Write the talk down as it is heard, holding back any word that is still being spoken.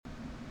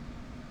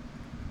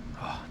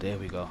There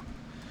we go.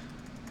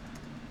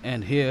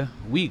 And here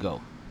we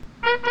go.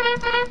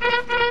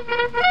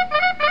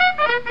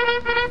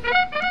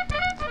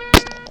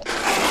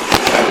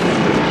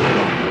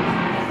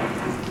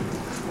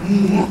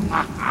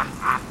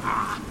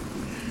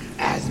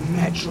 As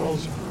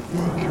Metro's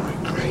Mercury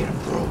Great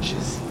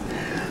approaches,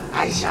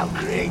 I shall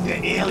create the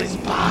illest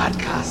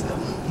podcaster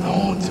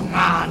known to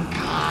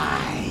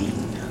mankind.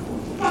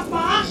 What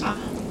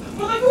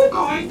are you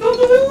going to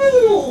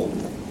do?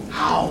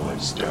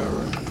 Howard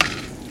Stern,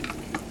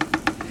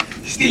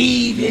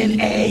 Stephen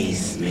A.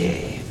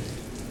 Smith,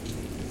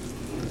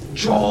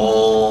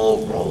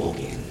 Joe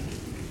Rogan,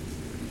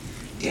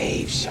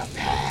 Dave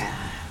Chappelle.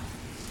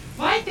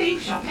 Why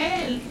Dave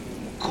Chappelle?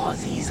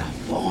 'Cause he's a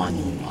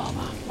funny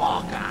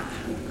motherfucker.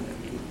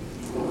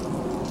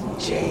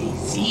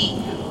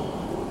 Jay-Z.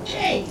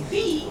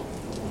 Jay-Z?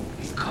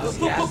 Because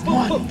he has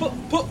money.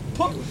 You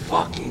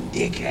fucking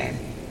dickhead.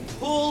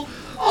 Pull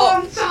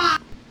On time!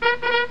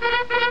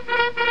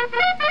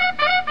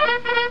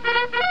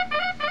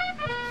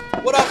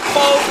 What up,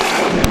 Poe?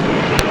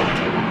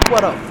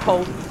 What up,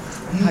 Poe?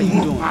 How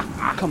you doing?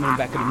 Coming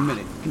back in a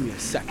minute. Give me a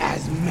second.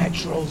 As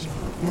Metro's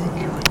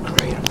Mercury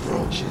Great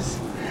approaches,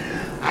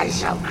 I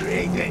shall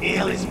create the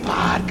illest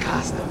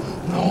podcaster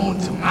known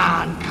to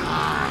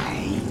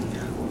mankind.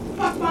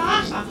 What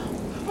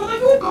are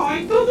you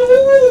going to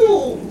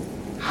do?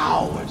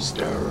 Howard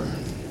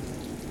Stern,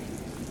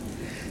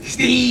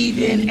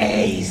 Stephen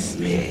A.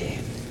 Smith,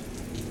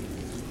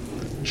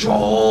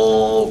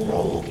 Joe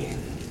Rogan,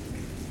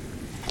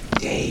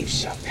 Dave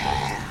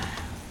Chappelle.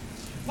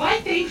 Why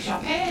Dave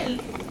Chappelle?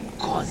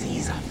 'Cause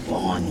he's a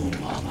funny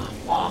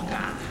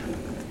motherfucker.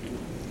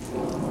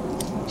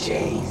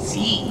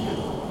 Jay-Z.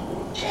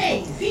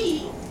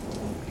 Jay-Z?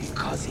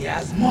 Because he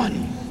has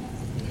money.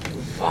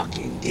 You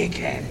fucking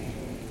dickhead.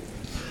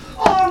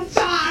 I'm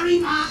sorry,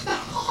 Master.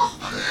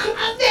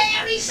 I'm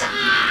very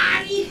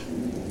sorry.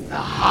 The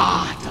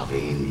heart of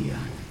India.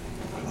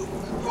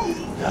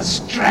 The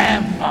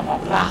strength of a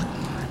black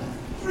man.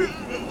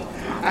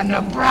 And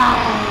the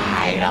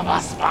pride of a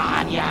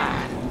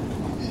Spaniard.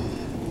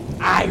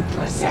 I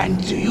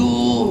present to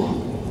you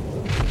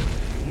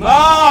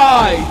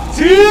MyT.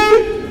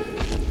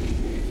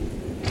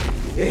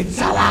 It's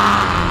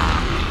alive.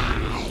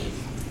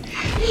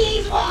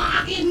 He's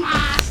walking,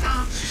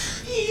 Master.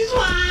 He's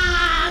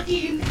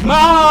walking.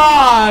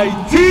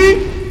 MyT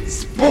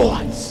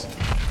Sports.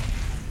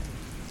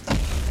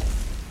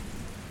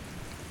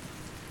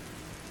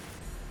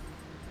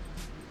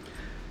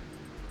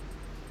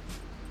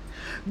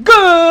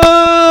 Good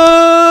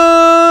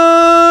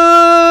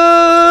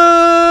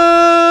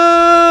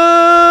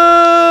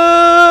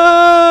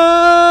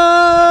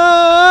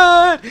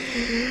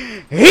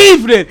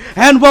evening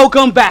and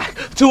welcome back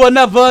to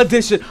another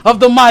edition of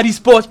the MyT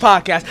Sports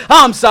Podcast.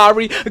 I'm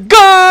sorry. Good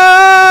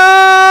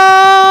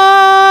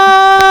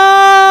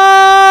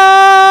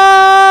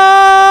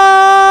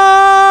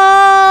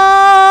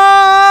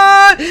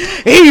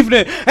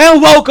evening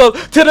and welcome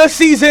to the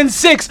season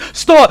 6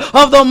 start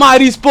of the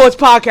MyT Sports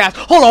Podcast.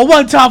 Hold on,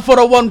 one time for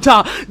the one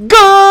time. Good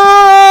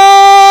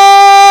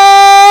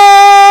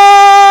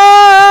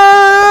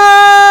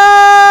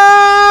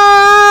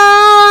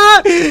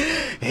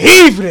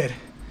evening.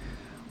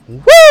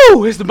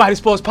 Woo! It's the MyT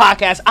Sports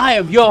Podcast. I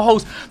am your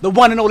host, the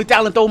one and only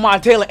Talent Omar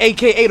Taylor,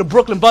 aka the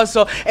Brooklyn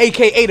Buzzsaw,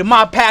 aka the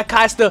My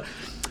Podcaster.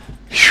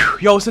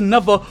 Yo, it's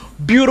another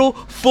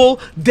beautiful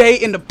day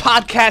in the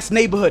podcast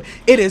neighborhood.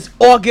 It is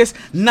August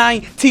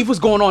 19th. What's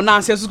going on,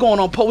 nonsense? What's going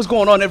on, Poe? What's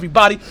going on,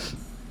 everybody?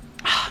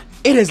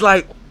 It is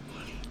like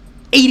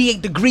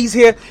 88 degrees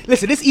here.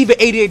 Listen, it's either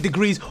 88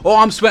 degrees or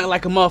I'm sweating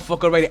like a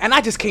motherfucker already. And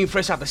I just came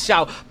fresh out the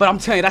shower. But I'm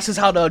telling you, that's just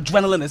how the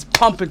adrenaline is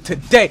pumping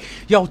today.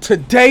 Yo,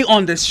 today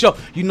on this show,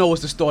 you know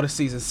it's the start of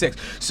season 6.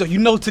 So you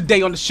know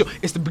today on the show,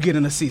 it's the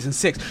beginning of season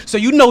 6. So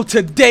you know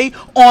today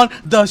on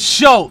the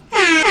show.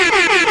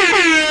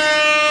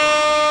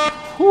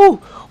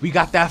 Whew, we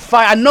got that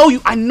fire. I know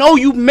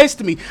you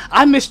missed me.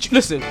 I missed you.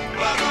 Listen.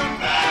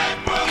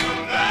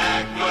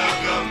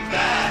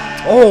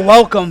 Oh,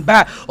 welcome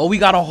back. Oh, we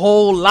got a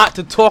whole lot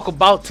to talk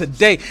about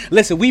today.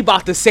 Listen, we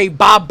about to say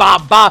bye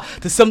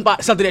to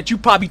something that you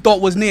probably thought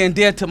was near and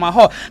dear to my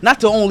heart. Not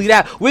to only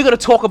that, we're going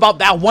to talk about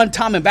that one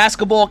time in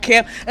basketball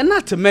camp. And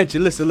not to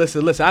mention, listen.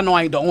 I know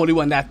I ain't the only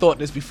one that thought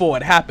this before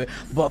it happened.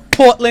 But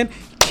Portland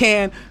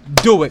can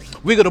do it.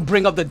 We're going to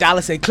bring up the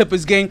Dallas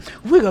Clippers game.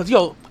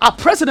 Yo, our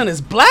president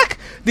is black?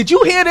 Did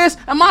you hear this?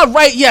 Am I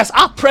right? Yes,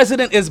 our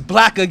president is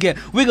black again.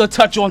 We're going to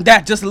touch on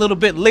that just a little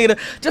bit later,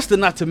 just to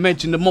not to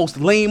mention the most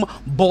lame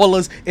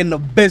ballers in the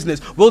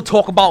business. We'll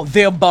talk about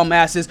their bum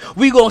asses.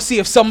 We're going to see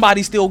if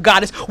somebody still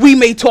got us. We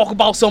may talk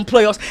about some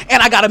playoffs,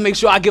 and I got to make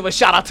sure I give a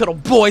shout out to the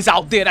boys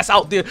out there that's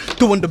out there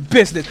doing the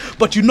business.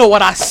 But you know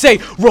what I say,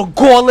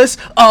 regardless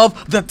of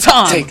the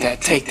time.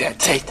 Take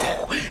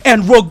that.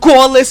 And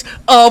regardless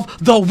of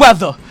the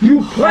weather.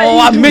 Oh,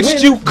 I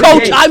missed you,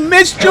 coach. I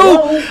missed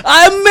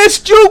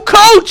you,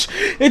 coach.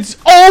 It's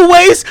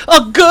always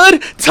a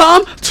good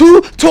time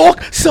to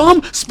talk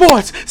some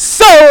sports.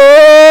 So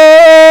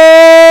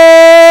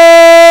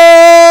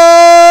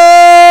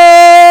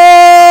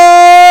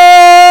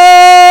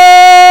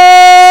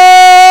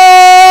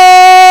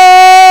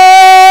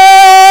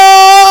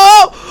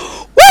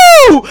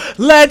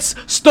let's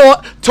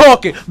start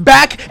talking.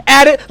 Back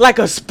at it like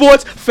a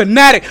sports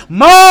fanatic.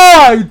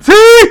 MyT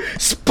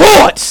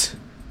Sports.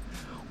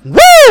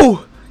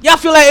 Woo! Y'all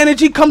feel that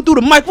energy come through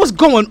the mic? What's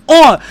going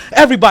on,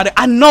 everybody?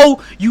 I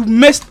know you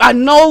missed.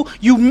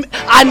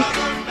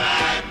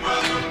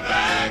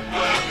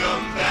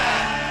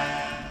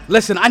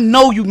 Listen, I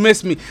know you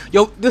missed me.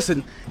 Yo,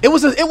 listen, it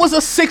was a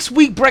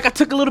 6-week break. I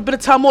took a little bit of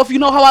time off. You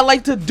know how I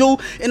like to do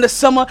in the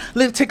summer.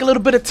 Take a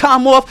little bit of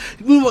time off.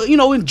 You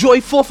know, enjoy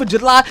 4th of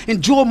July,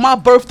 enjoy my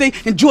birthday,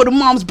 enjoy the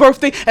mom's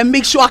birthday, and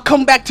make sure I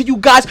come back to you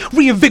guys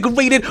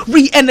reinvigorated,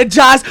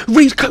 re-energized,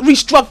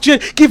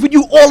 restructured, giving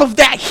you all of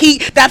that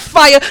heat, that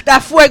fire,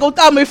 that fuego,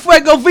 dame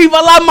fuego, viva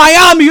la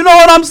Miami. You know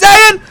what I'm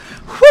saying?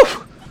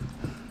 Whew.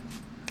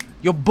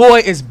 Your boy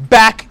is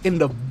back in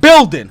the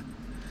building.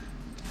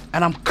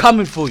 And I'm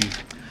coming for you.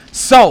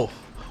 So,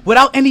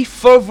 without any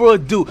further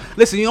ado,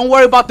 listen, you don't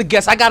worry about the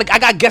guests. I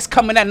got guests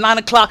coming at 9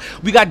 o'clock.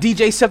 We got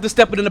DJ Scepter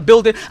stepping in the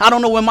building. I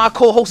don't know when my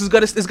co-host is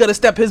gonna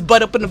step his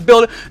butt up in the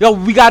building. Yo,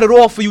 we got it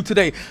all for you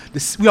today.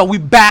 We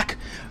back.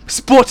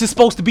 Sports is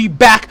supposed to be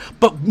back,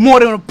 but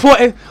more than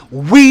important,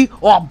 we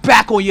are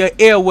back on your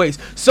airways.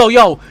 So,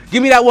 yo,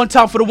 give me that one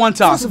time for the one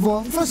time. First of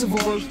all, first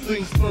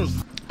things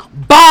first.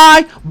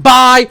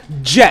 Bye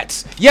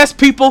Jets. Yes,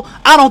 people,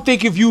 I don't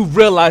think if you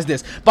realize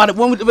this, but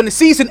when the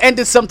season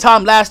ended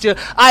sometime last year,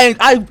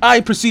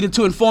 I proceeded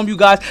to inform you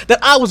guys that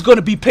I was going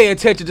to be paying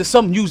attention to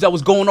some news that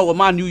was going on with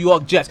my New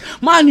York Jets.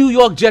 My New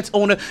York Jets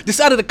owner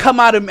decided to come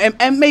out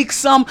and make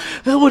some,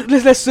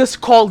 let's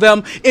just call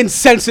them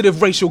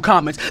insensitive racial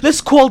comments. Let's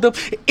call them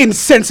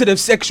insensitive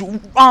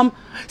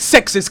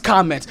sexist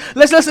comments.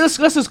 Let's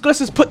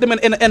just put them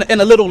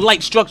in a little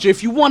light structure.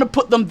 If you want to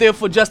put them there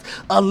for just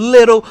a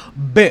little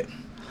bit.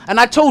 And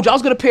I told you I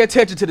was gonna pay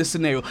attention to this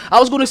scenario. I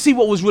was gonna see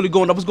what was really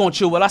going on. I was gonna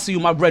chill. Well, I see you,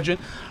 my brethren,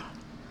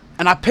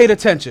 and I paid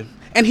attention.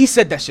 And he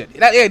said that shit.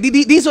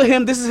 These are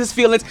him. This is his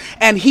feelings,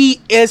 and he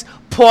is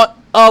part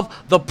of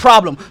the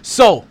problem.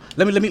 So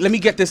let me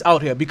get this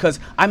out here because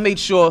I made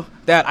sure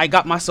that I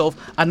got myself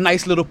a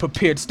nice little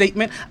prepared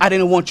statement. I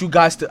didn't want you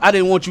guys to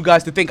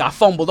think I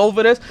fumbled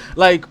over this.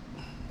 Like,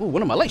 ooh,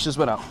 one of my lights just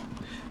went out.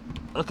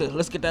 Okay,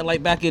 let's get that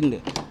light back in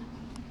there.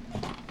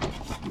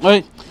 All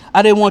right,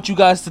 I didn't want you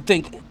guys to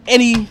think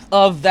any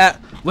of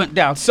that went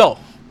down. So,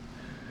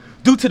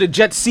 due to the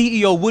Jets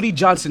CEO Woody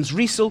Johnson's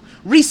recent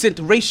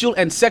racial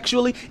and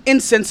sexually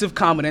insensitive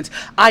comments,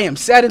 I am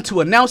saddened to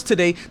announce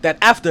today that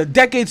after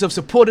decades of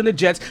supporting the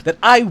Jets, that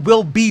I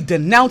will be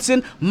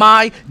denouncing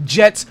my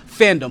Jets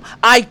fandom.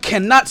 I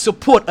cannot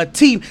support a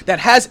team that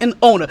has an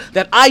owner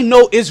that I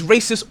know is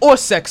racist or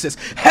sexist.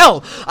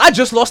 Hell, I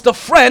just lost a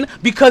friend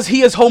because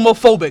he is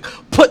homophobic.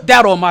 Put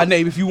that on my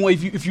name if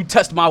you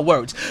test my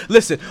words.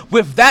 Listen,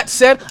 with that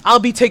said, I'll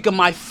be taking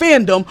my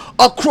fandom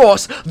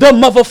across the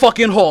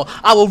motherfucking hall.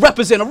 I will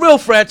represent a real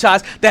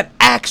franchise that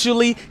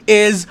actually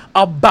is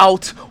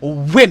about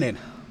winning.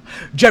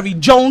 Jerry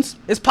Jones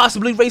is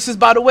possibly racist,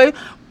 by the way.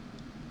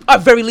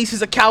 At very least,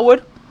 he's a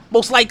coward.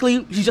 Most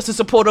likely, he's just a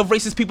supporter of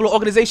racist people or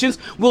organizations.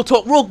 We'll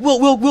talk.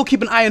 We'll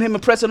keep an eye on him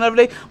and Prez on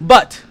every day.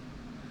 But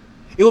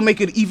it will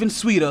make it even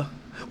sweeter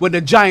when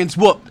the Giants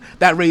whoop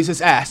that racist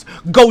ass.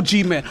 Go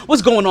G-Man.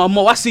 What's going on,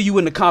 Mo? I see you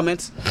in the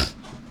comments.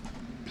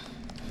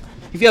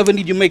 If you ever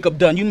need your makeup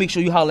done, you make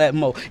sure you holler at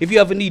Mo. If you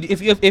ever need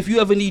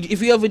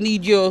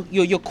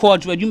your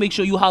quad dread, you make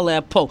sure you holler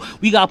at Poe.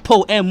 We got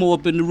Poe and Mo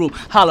up in the room.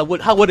 Holla,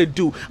 what it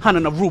do?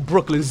 Hunting the Rue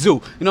Brooklyn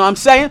Zoo. You know what I'm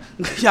saying?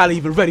 Y'all ain't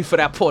even ready for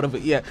that part of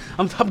it yet.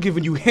 I'm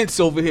giving you hints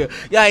over here.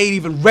 Y'all ain't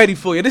even ready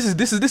for it.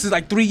 This is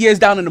like 3 years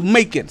down in the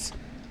makings.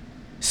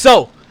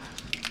 So,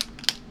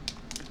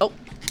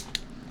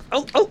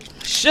 oh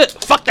shit!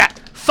 Fuck that!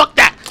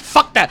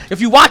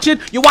 If you're watching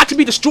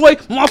me destroy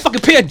my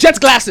motherfucking pair of Jets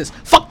glasses.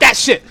 Fuck that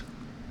shit.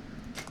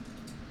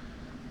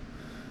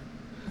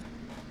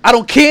 I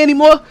don't care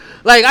anymore.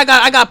 Like,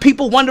 I got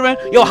people wondering,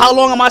 yo, how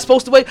long am I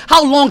supposed to wait?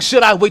 How long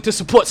should I wait to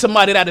support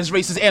somebody that is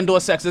racist and or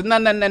sexist?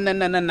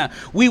 Nah.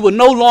 We will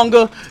no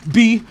longer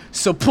be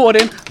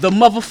supporting the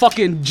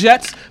motherfucking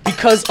Jets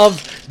because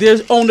of their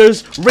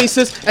owners'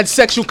 racist and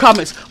sexual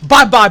comments.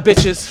 Bye-bye,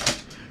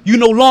 bitches. You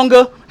no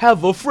longer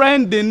have a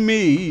friend in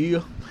me.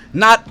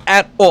 Not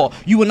at all.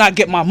 You will not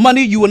get my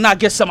money. You will not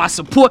get some of my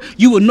support.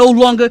 You will no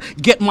longer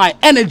get my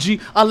energy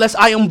unless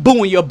I am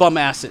booing your bum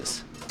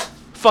asses.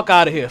 Fuck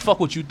out of here. Fuck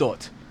what you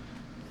thought.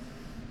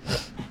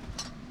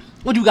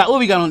 What you got? What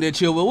we got on there,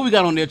 Chill Will? What we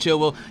got on there, Chill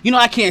Will? You know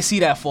I can't see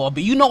that far,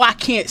 but you know I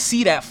can't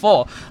see that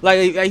far. Like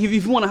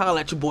if you want to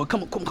holler at your boy,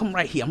 come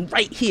right here. I'm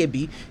right here,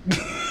 B.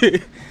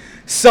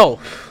 So,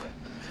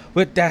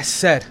 with that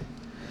said,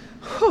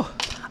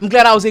 I'm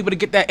glad I was able to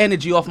get that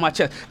energy off my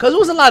chest. Because there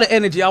was a lot of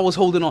energy I was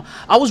holding on.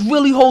 I was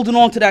really holding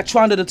on to that,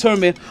 trying to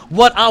determine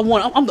what I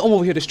want. I'm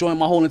over here destroying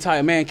my whole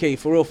entire man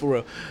cave, for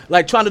real.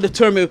 Like, trying to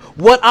determine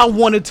what I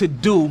wanted to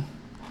do.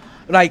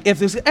 Like, if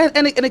there's...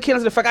 And it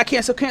can't... The fact I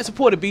can't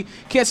support it, B.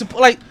 Can't support...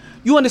 Like,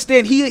 you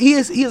understand, he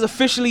is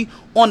officially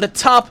on the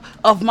top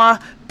of my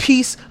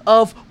piece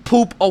of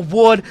poop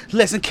award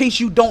list. In case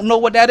you don't know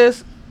what that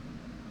is.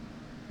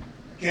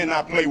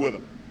 Cannot play with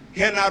him.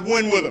 Cannot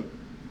win with him.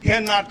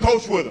 Cannot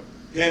coach with him.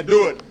 Can't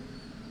do it.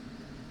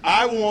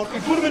 I want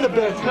to put him in the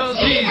bed. Cause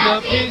he's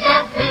a piece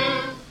of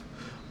poo.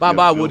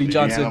 Bye-bye, Woody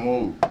Johnson.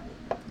 Animal.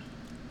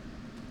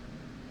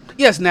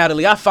 Yes,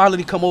 Natalie, I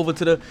finally come over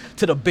to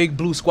the big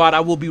blue squad.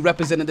 I will be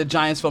representing the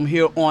Giants from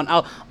here on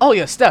out. Oh,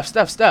 yeah, Steph.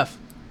 I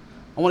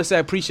want to say I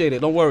appreciate it.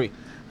 Don't worry.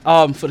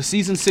 For the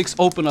season 6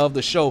 opener of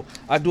the show,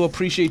 I do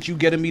appreciate you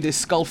getting me this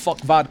skull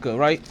fuck vodka,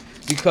 right?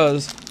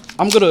 Because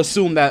I'm going to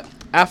assume that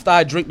after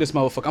I drink this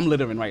motherfucker, I'm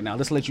littering right now.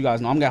 Let's let you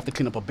guys know. I'm going to have to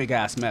clean up a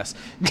big-ass mess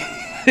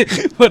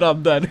when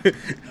I'm done,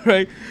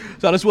 right?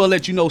 So I just want to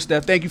let you know,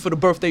 Steph, thank you for the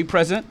birthday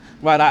present,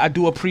 right? I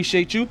do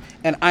appreciate you,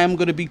 and I am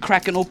going to be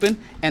cracking open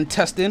and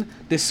testing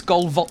this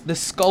skull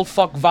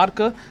fuck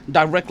vodka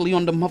directly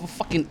on the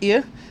motherfucking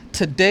ear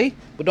today.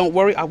 But don't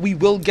worry, we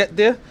will get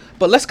there.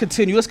 But let's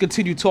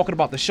continue talking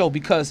about the show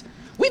because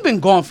we've been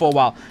gone for a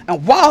while.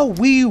 And while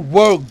we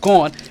were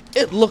gone,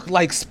 it looked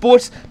like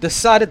sports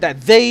decided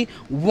that they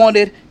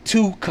wanted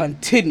to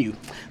continue.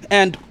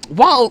 And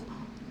while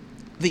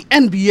the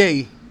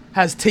NBA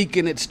has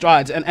taken its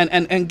strides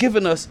and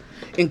given us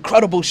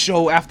incredible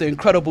show after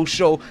incredible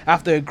show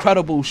after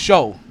incredible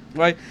show,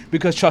 right?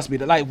 Because trust me,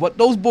 like what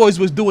those boys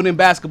was doing in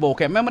basketball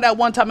camp. Remember that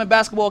one time in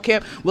basketball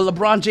camp where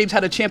LeBron James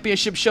had a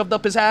championship shoved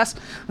up his ass?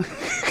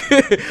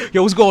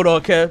 Yo, what's going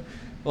on, Kev?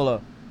 Hold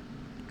on.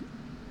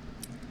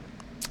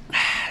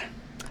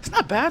 It's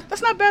not bad.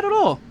 That's not bad at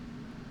all.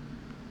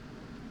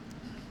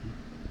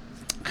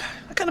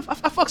 I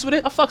fucks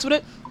with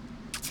it.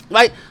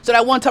 Right? So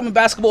that one time in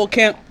basketball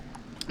camp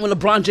when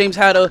LeBron James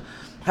had a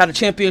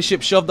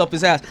championship shoved up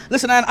his ass.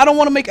 Listen, man, I don't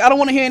want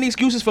to hear any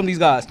excuses from these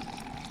guys.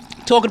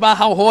 Talking about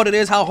how hard it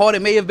is, how hard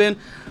it may have been.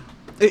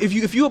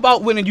 If you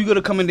about winning, you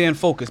gotta come in there and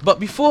focus. But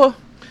before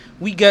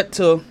we get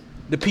to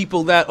the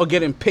people that are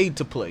getting paid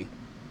to play,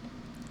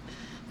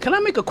 can I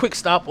make a quick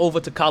stop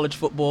over to college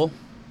football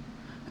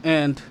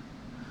and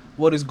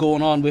what is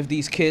going on with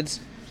these kids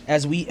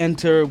as we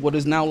enter what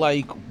is now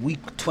like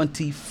week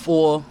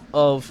 24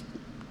 of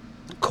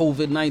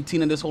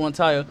COVID-19 and this whole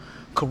entire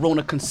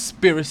Corona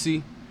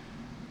conspiracy?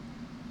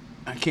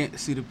 I can't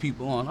see the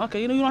people on.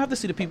 Okay, you don't have to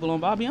see the people on,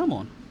 Bobby. I'm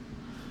on.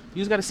 You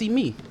just gotta see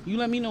me. You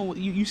let me know.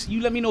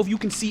 You let me know if you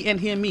can see and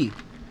hear me.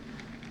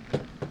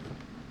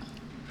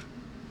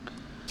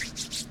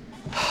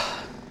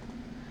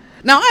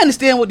 Now I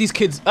understand what these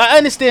kids. I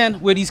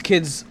understand where these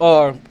kids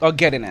are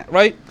getting at,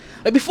 right?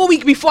 Like before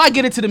I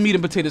get into the meat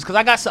and potatoes, because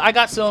I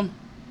got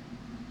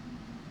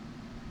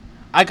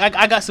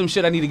some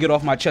shit I need to get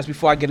off my chest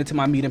before I get into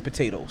my meat and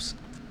potatoes.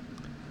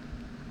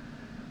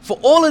 For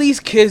all of these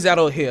kids that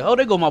are here, oh,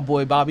 there go my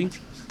boy Bobby.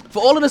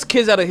 For all of these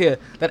kids that are here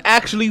that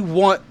actually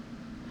want,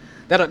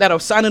 that are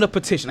signing a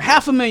petition,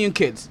 500,000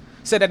 kids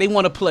said that they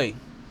want to play.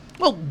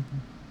 Well,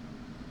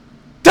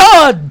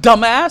 duh,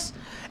 dumbass.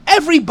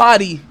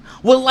 Everybody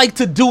would like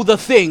to do the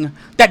thing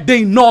that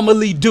they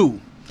normally do.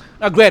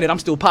 Now, granted, I'm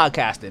still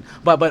podcasting,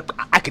 but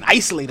I can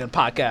isolate a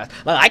podcast.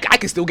 Like I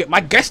can still get my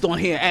guest on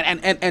here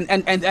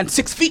and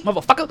 6 feet,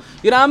 motherfucker.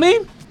 You know what I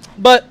mean?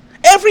 But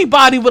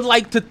everybody would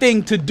like the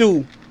thing to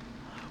do.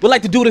 Would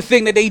like to do the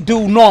thing that they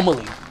do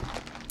normally.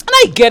 And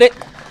I get it.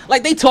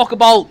 Like they talk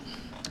about,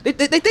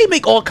 they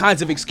make all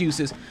kinds of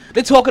excuses.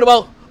 They're talking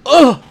about,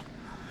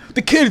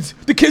 the kids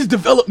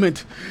development.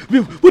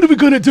 What are we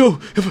gonna do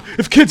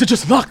if kids are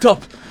just locked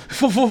up?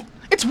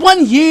 It's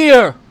 1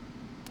 year.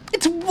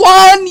 It's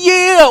 1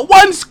 year,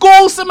 1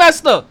 school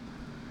semester.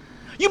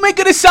 You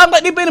making it sound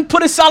like they've been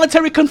put in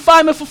solitary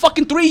confinement for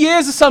fucking 3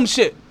 years or some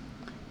shit.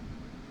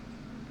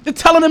 They're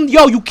telling them,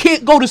 yo, you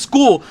can't go to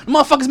school. The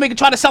motherfuckers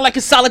try to sound like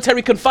it's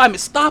solitary confinement.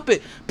 Stop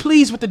it,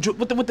 please, with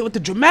the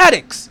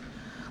dramatics.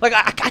 Like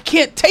I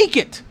can't take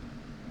it.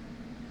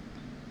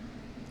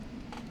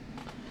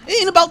 It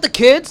ain't about the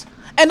kids.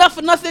 And not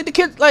for nothing, the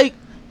kids, like,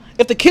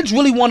 if the kids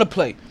really want to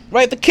play,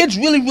 right? If the kids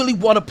really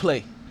want to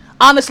play,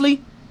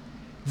 honestly,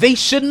 they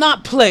should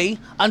not play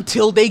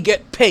until they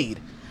get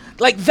paid.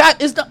 Like,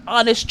 that is the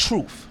honest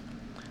truth.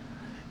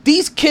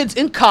 These kids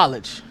in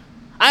college,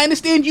 I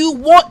understand you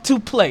want to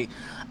play.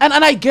 And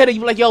I get it.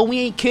 You're like, yo, we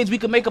ain't kids. We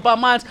can make up our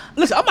minds.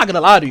 Listen, I'm not going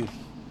to lie to you.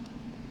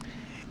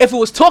 If it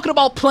was talking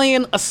about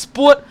playing a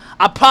sport,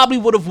 I probably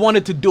would have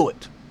wanted to do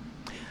it.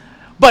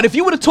 But if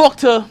you would have talked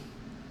to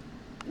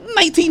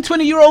 19,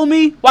 20-year-old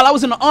me while I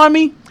was in the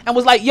army and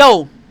was like,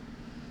 yo,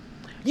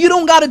 you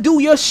don't got to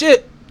do your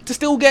shit to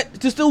still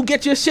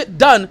get your shit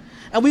done,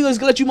 and we just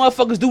gonna let you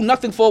motherfuckers do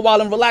nothing for a while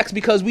and relax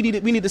because we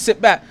need to sit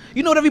back.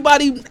 You know what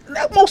everybody,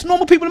 most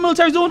normal people in the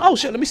military is doing? Oh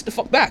shit, let me sit the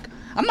fuck back.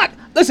 I'm not,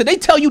 listen, they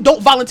tell you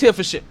don't volunteer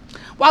for shit.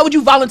 Why would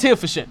you volunteer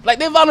for shit? Like,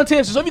 they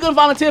volunteer, so if you're gonna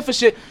volunteer for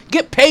shit,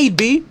 get paid,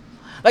 B.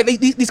 Like,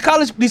 these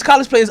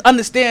college players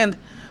understand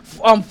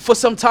for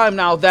some time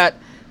now that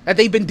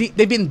they've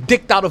been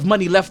dicked out of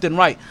money left and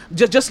right.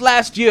 Just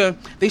last year,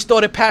 they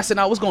started passing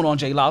out, what's going on,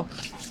 J. Lau?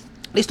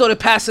 They started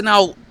passing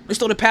out They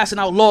started passing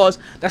out laws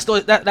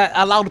that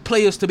allow the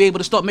players to be able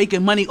to start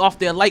making money off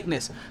their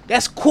likeness.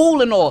 That's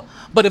cool and all.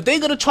 But if they're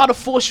going to try to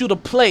force you to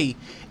play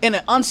in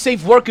an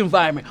unsafe work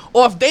environment,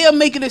 or if they are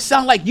making it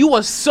sound like you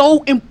are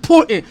so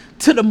important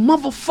to the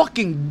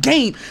motherfucking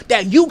game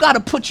that you got to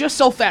put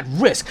yourself at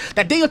risk,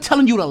 that they are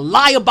telling you to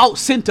lie about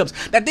symptoms,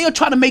 that they are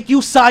trying to make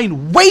you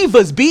sign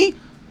waivers, B,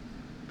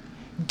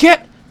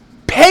 get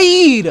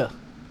paid.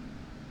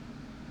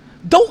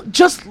 Don't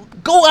just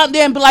go out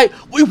there and be like,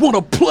 we want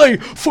to play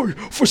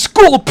for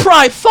school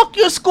pride. Fuck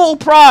your school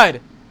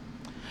pride.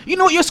 You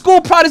know what your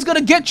school pride is going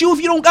to get you if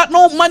you don't got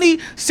no money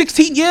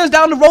 16 years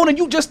down the road and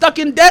you just stuck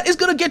in debt? It's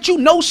going to get you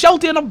no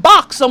shelter in a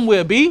box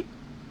somewhere, B.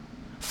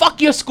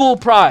 Fuck your school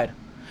pride.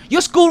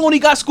 Your school only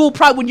got school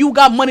pride when you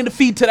got money to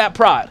feed to that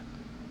pride.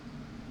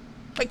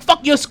 Like,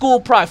 fuck your school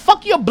pride.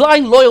 Fuck your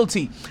blind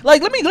loyalty.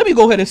 Like, let me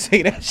go ahead and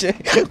say that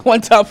shit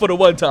one time for the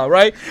one time,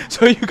 right?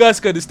 So you guys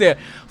can understand.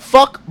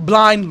 Fuck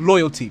blind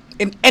loyalty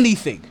in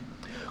anything.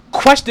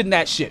 Question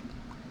that shit.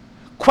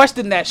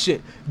 Question that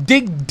shit.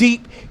 Dig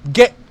deep.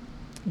 Get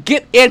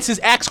answers.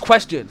 Ask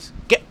questions.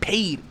 Get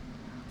paid.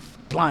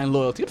 Blind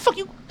loyalty. What the fuck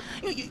you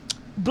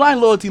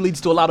blind loyalty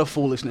leads to a lot of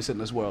foolishness in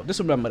this world. Just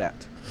remember that.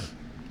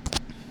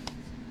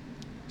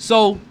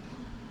 So,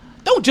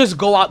 don't just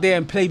go out there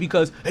and play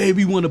because, hey,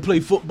 we want to play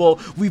football.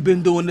 We've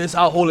been doing this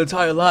our whole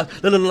entire life.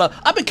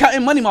 I've been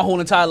counting money my whole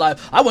entire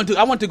life. I want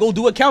to go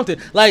do accounting.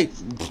 Like,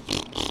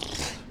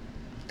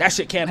 that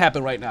shit can't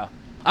happen right now.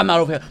 I'm not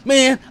over here.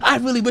 Man, I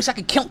really wish I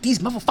could count these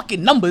motherfucking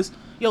numbers.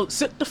 Yo,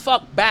 sit the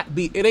fuck back,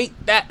 B. It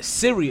ain't that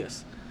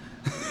serious.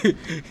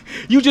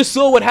 You just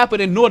saw what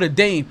happened in Notre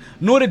Dame.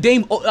 Notre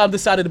Dame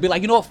decided to be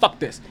like, you know what, fuck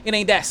this. It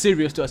ain't that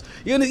serious to us.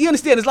 You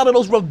understand? There's a lot of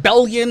those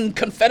rebellion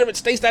Confederate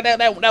states that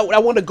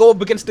want to go up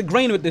against the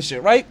grain with this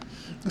shit, right?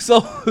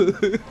 So,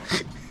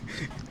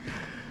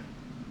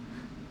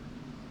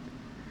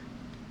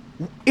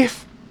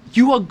 if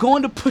you are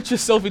going to put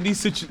yourself in these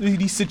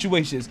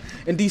situations,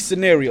 in these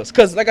scenarios,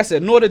 because like I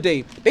said, Notre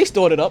Dame, they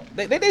started up.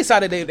 They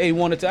decided they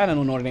wanted to. I don't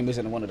know, Notre Dame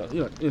isn't one of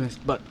those,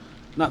 but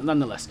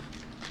nonetheless.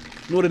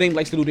 Notre Dame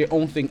likes to do their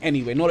own thing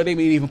anyway. Notre Dame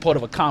ain't even part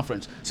of a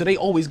conference, so they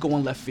always go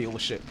in left field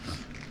with shit.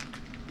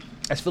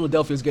 As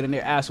Philadelphia's getting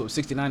their ass with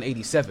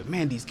 69-87.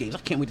 Man, these games. I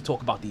can't wait to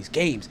talk about these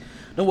games.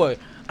 Don't worry.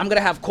 I'm going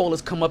to have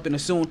callers come up in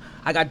soon.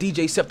 I got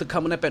DJ Scepter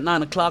coming up at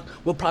 9 o'clock.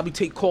 We'll probably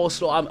take calls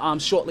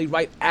shortly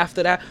right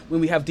after that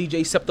when we have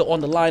DJ Scepter on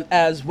the line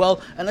as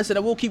well. And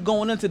listen, we'll keep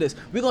going into this.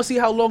 We're going to see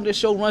how long this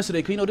show runs today,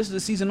 because, you know, this is the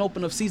season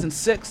open of season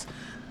 6.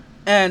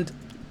 And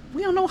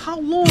we don't know how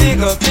long.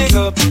 Thank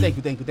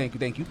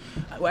you.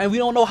 And we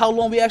don't know how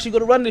long we actually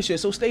going to run this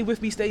shit. So stay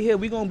with me, stay here.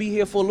 We're going to be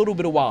here for a little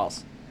bit of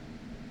whiles.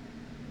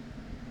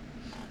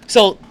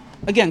 So,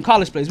 again,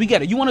 college players, we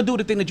get it. You want to do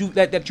the thing that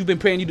you've been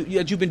praying,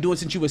 that you've been doing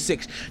since you were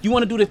 6. You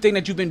want to do the thing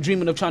that you've been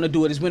dreaming of trying to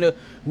do. It is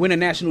win a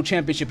national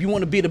championship. You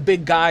want to be the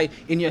big guy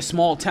in your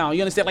small town.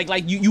 You understand?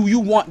 Like you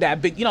want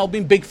that big,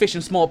 being big fish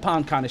in small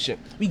pond kind of shit.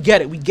 We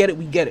get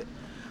it.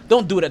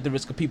 Don't do it at the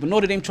risk of people.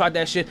 Notre Dame tried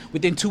that shit.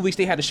 Within 2 weeks,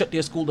 they had to shut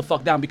their school the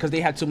fuck down because they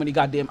had so many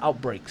goddamn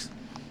outbreaks.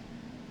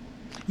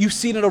 You've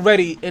seen it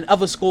already in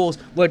other schools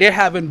where they're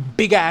having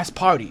big-ass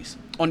parties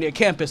on their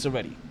campus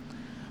already.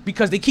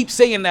 Because they keep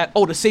saying that,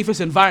 the safest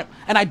environment.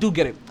 And I do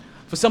get it.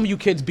 For some of you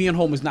kids, being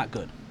home is not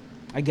good.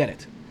 I get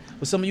it.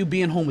 For some of you,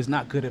 being home is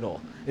not good at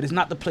all. It is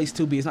not the place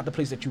to be. It's not the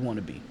place that you want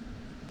to be.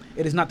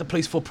 It is not the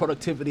place for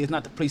productivity. It's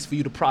not the place for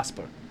you to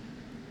prosper.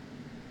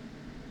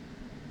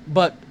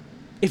 But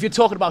if you're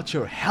talking about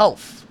your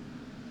health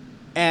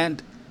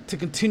and to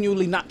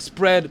continually not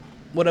spread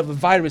whatever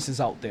virus is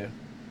out there,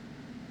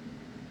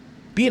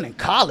 being in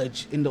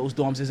college in those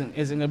dorms isn't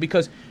good,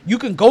 because you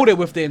can go there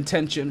with the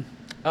intention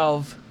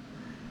of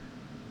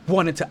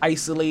wanting to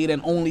isolate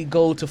and only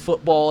go to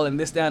football and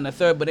this, that, and the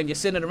third, but then you're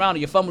sitting around and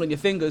you're fumbling your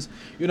fingers,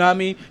 you know what I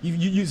mean? You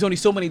use only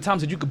so many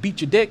times that you could beat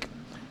your dick,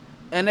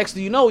 and next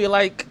thing you know, you're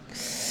like,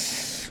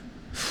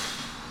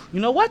 you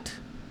know what?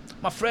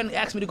 My friend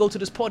asked me to go to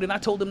this party, and I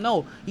told him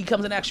no. He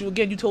comes and asks you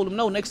again, you told him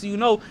no. Next thing you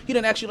know, he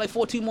didn't ask you like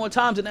 14 more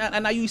times,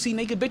 and now you see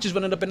naked bitches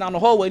running up and down the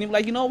hallway, and you're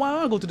like, you know, why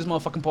don't I go to this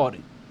motherfucking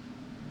party?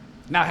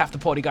 Now half the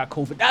party got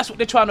COVID. That's what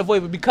they're trying to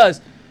avoid, because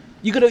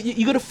you're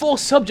gonna fall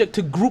subject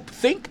to group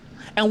think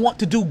and want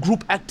to do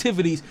group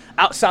activities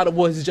outside of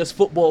what is just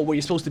football, where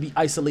you're supposed to be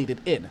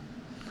isolated in.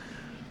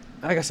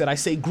 Like I said, I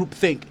say group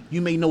think. You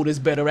may know this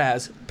better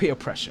as peer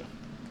pressure.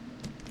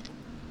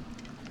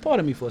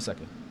 Pardon me for a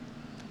second.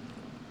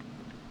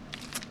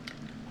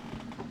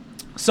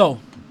 So,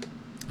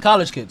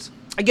 college kids,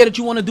 I get it.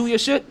 You want to do your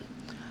shit.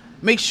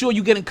 Make sure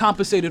you're getting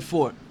compensated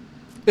for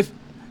it.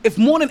 If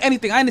more than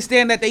anything, I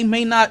understand that they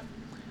may not.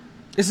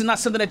 This is not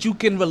something that you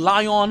can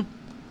rely on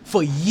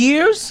for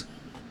years,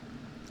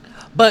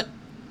 but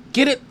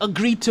get it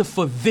agreed to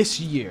for this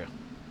year.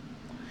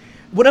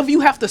 Whatever you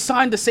have to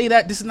sign to say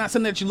that this is not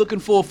something that you're looking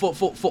for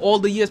all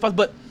the years,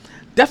 but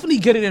definitely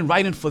get it in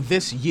writing for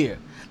this year.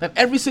 That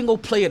every single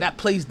player that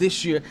plays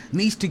this year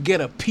needs to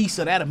get a piece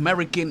of that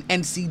American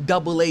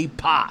NCAA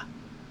pie.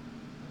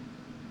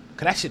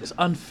 Because that shit is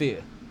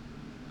unfair.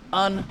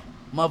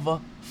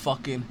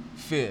 Un-motherfucking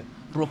fair.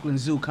 Brooklyn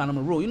Zoo kind of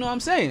a rule. You know what I'm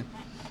saying?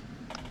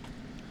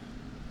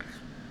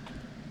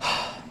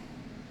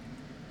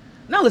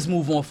 Now let's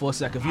move on for a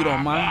second, if you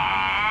don't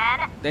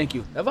mind. Thank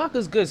you. That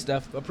vodka's good,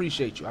 Steph. I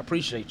appreciate you. I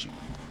appreciate you.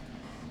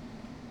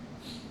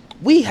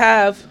 We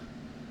have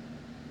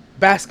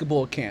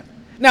basketball camp.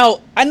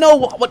 Now, I know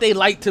what they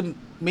like to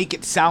make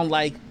it sound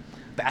like.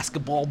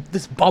 Basketball,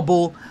 this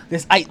bubble,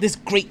 this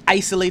great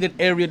isolated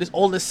area,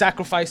 all this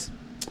sacrifice.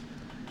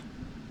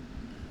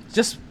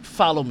 Just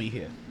follow me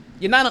here.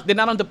 They're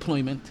not on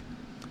deployment.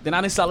 They're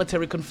not in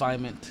solitary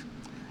confinement.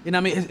 You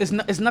know what I mean?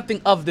 It's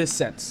nothing of this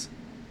sense.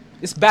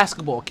 It's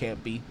basketball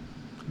camp, B.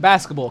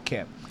 Basketball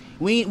camp.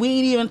 We ain't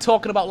even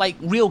talking about like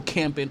real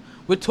camping.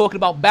 We're talking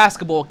about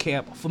basketball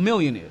camp for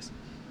millionaires.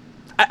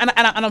 And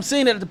I'm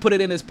saying that to put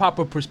it in its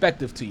proper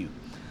perspective to you.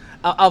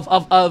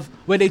 Of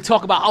where they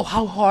talk about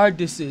how hard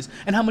this is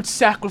and how much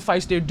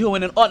sacrifice they're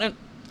doing and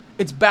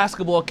it's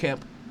basketball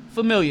camp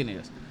for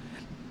millionaires.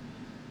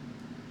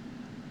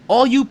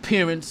 All you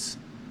parents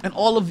and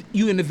all of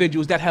you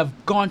individuals that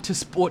have gone to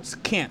sports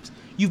camps,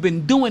 you've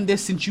been doing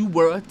this since you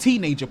were a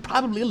teenager,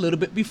 probably a little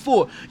bit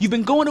before. You've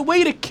been going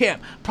away to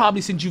camp,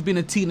 probably since you've been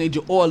a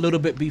teenager or a little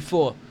bit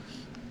before.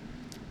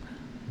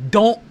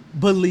 Don't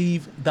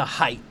believe the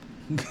hype.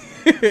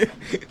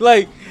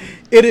 Like,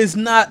 it is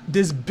not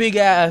this big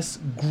ass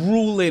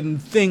grueling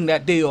thing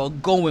that they are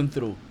going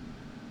through.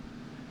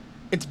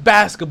 It's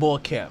basketball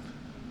camp.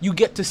 You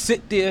get to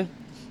sit there.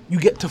 You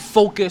get to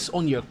focus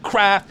on your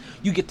craft.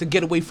 You get to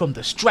get away from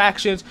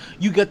distractions.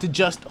 You get to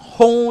just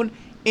hone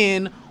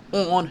in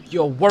on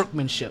your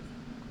workmanship.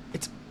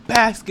 It's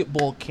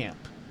basketball camp.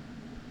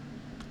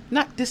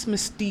 Not this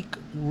mystique,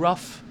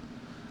 rough,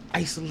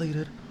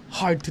 isolated,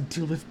 hard to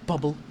deal with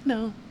bubble.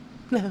 No.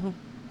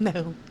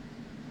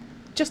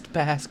 Just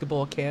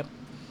basketball camp.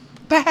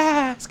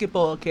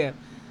 Basketball camp.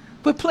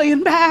 We're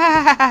playing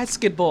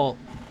basketball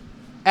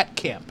at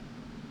camp.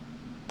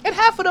 And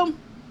half of them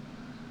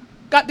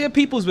got their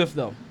peoples with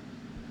them.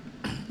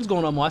 What's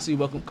going on, Mo? I see you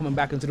welcome coming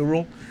back into the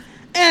room.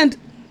 And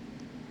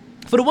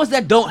for the ones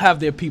that don't have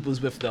their peoples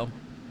with them,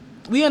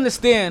 we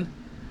understand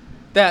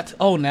that.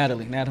 Oh,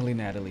 Natalie.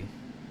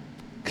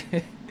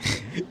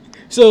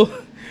 So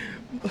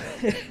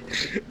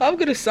I'm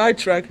gonna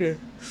sidetrack here,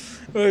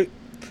 right?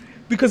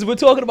 Because we're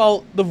talking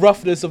about the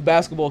roughness of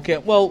basketball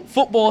camp. Well,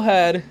 football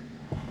had.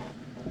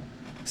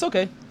 It's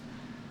okay.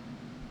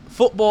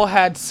 Football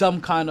had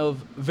some kind of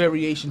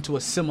variation to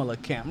a similar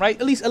camp,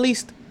 right? At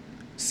least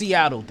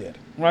Seattle did,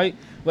 right?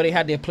 Where they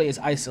had their players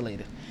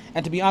isolated.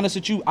 And to be honest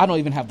with you, I don't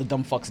even have the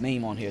dumb fuck's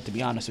name on here, to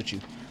be honest with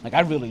you. Like, I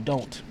really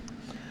don't.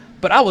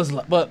 But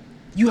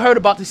you heard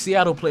about the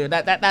Seattle player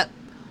that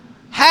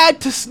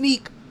had to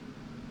sneak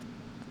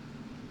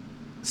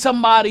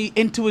somebody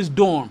into his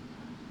dorm.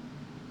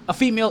 A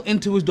female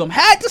into his dorm.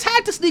 Had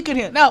to sneak in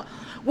here. Now,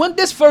 when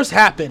this first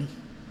happened,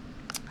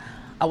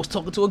 I was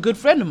talking to a good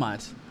friend of mine.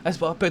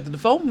 That's why I picked up the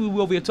phone. We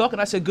were over here talking.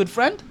 I said, good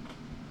friend.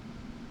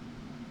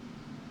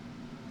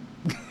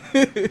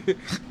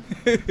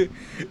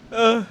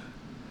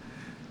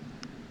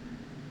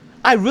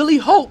 I really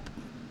hope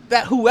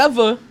that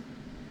whoever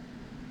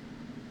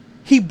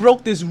he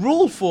broke this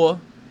rule for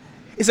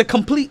is a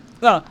complete...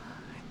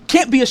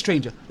 can't be a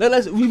stranger.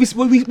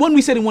 When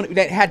we said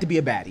that had to be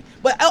a baddie.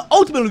 But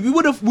ultimately,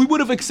 we would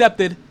have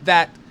accepted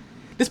that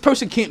this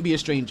person can't be a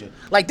stranger.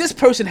 Like, this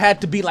person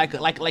had to be like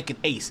an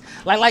ace,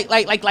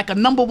 like a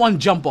number one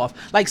jump off,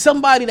 like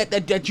somebody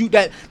that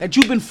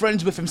you've been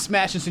friends with and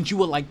smashing since you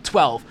were like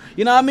 12.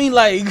 You know what I mean?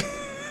 Like,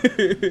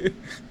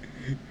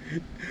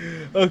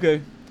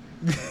 okay.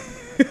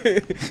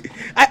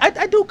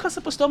 I do cuss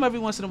up a storm every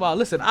once in a while.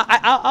 Listen,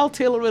 I'll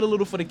tailor it a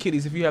little for the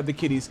kiddies if you have the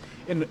kiddies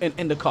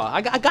in the car.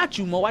 I got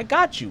you, Mo. I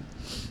got you.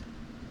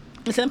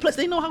 Listen, and plus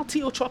they know how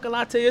T.O.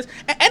 Chocolate is,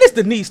 and it's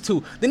Denise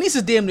too. Denise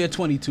is damn near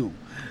 22.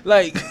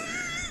 Like,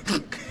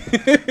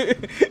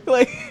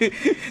 like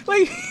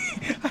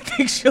I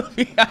think she'll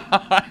be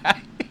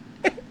alright.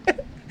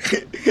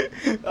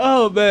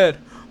 Oh man,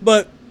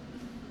 but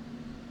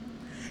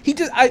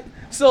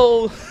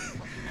so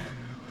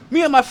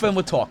me and my friend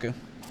were talking,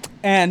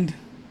 and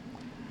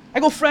I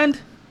go, friend,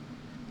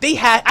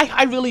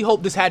 I really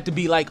hope this had to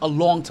be like a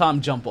long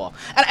time jump off.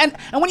 And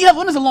when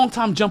there's a long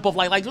time jump off,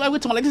 like we're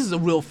talking like this is a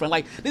real friend,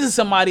 like this is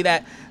somebody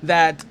that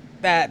that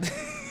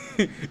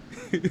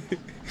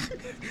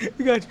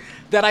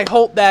I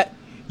hope that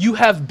you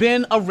have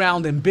been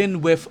around and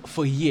been with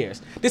for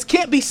years. This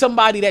can't be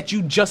somebody that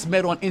you just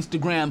met on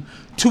Instagram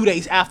 2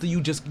 days after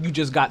you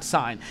just got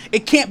signed.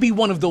 It can't be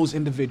one of those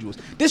individuals.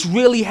 This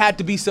really had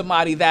to be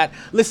somebody that,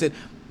 listen,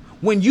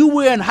 when you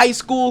were in high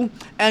school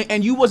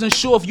and you wasn't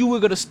sure if you were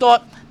gonna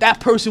start, that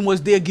person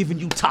was there giving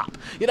you top.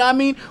 You know what I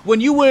mean? When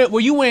you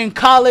were in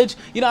college,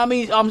 you know what I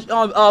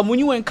mean? When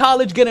you were in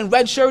college getting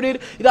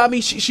redshirted, you know what I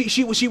mean?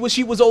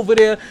 She was over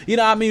there, you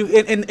know what I mean,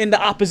 in the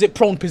opposite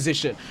prone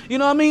position. You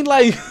know what I mean?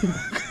 Like,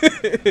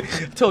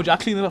 I told you, I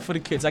cleaned it up for the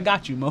kids. I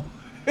got you, Mo.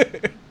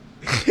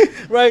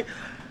 Right?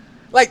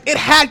 Like, it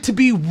had to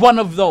be one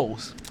of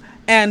those.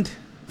 And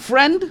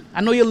friend, I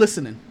know you're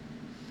listening.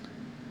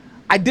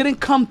 I didn't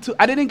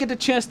get the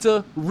chance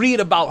to read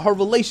about her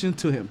relation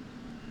to him.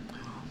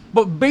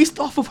 But based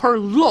off of her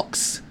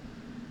looks,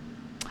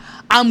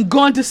 I'm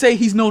going to say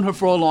he's known her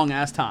for a long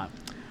ass time.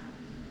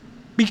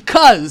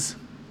 Because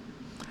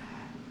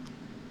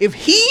if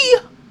he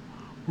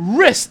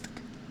risked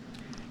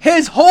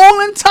his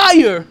whole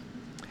entire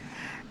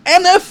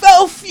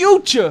NFL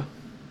future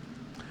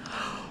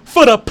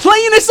for the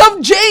plainest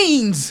of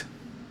Janes,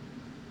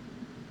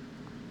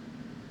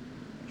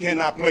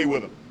 Cannot play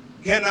with him.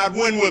 Cannot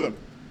win with him.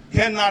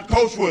 Cannot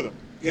coach with him.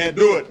 Can't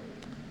do it.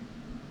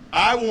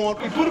 I want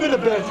to put him in the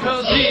bed.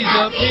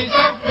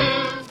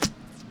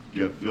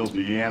 You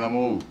filthy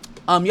animal.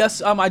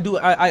 Yes, I do.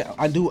 I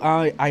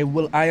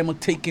am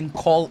taking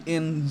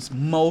call-ins,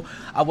 Mo.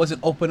 I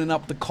wasn't opening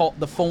up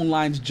the phone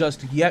lines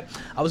just yet.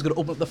 I was gonna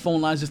open up the phone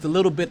lines just a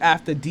little bit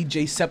after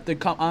DJ Scepter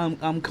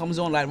comes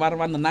on, like right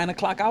around the 9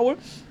 o'clock hour.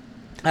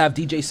 I have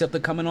DJ Scepter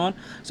coming on.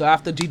 So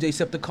after DJ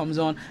Scepter comes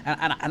on,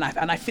 and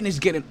I finish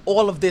getting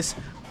all of this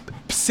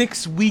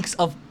 6 weeks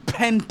of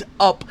pent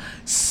up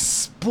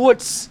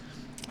sports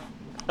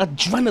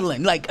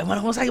adrenaline. Like,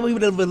 once I able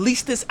to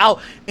release this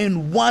out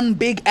in one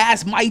big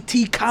ass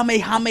MyT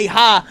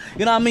Kamehameha,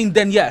 you know what I mean?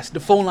 Then yes, the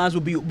phone lines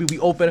will be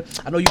open.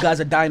 I know you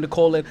guys are dying to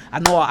call in. I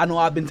know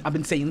I've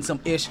been saying some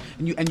ish,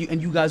 and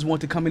you guys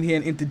want to come in here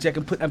and interject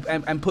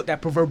and put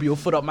that proverbial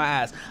foot up my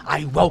ass.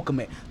 I welcome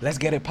it. Let's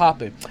get it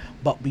popping.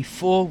 But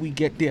before we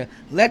get there,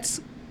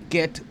 let's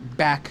get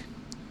back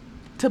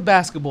to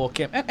basketball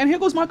camp. And here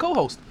goes my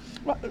co-host,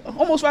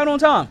 almost right on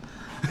time.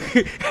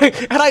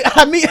 and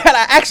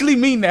I actually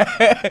mean that.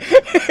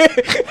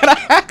 And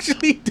I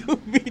actually do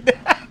mean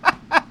that.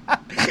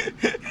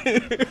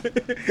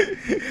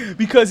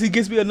 Because he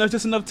gives me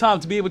just enough time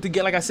to be able to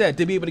get, like I said,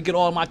 to be able to get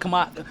all of my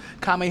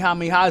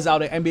Kamehamehas out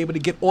there and be able to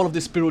get all of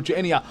this spiritual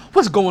anyhow.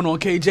 What's going on,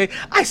 KJ?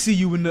 I see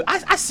you in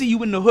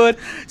the hood.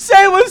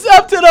 Say what's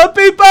up to the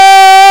people!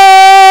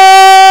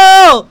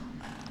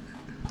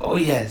 Oh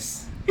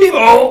yes.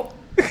 People!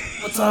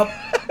 What's up?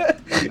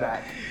 We're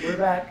back. We're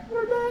back.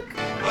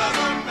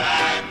 Welcome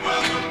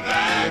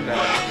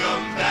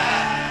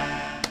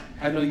back.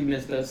 I know you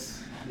missed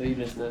us.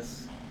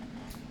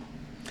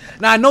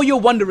 Now I know you're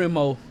wondering,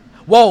 Mo.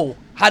 Whoa,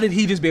 how did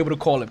he just be able to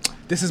call him?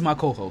 This is my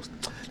co-host.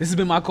 This has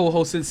been my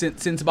co-host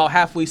since about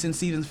halfway since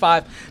season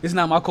 5. This is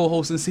now my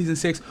co-host since season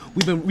 6.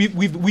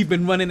 We've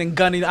been running and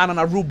gunning out on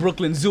our Rue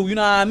Brooklyn Zoo. You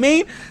know what I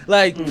mean?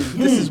 Like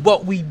this is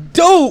what we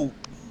do.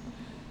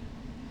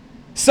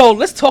 So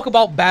let's talk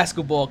about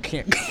basketball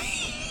camp.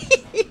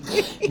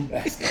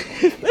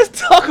 Let's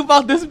talk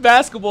about this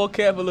basketball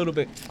camp a little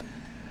bit,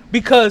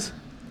 because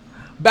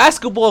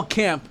basketball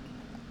camp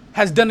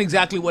has done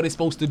exactly what it's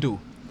supposed to do.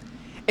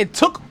 It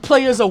took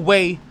players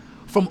away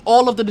from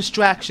all of the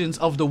distractions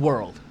of the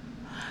world,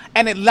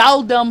 and it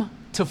allowed them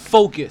to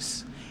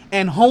focus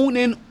and hone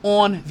in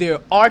on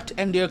their art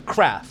and their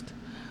craft,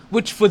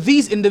 which for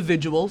these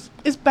individuals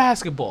is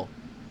basketball.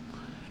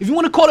 If you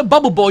want to call it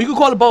bubble ball, you can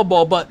call it bubble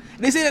ball, but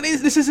this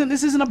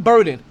isn't a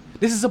burden.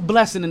 This is a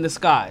blessing in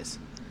disguise.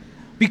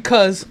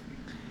 Because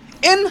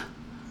in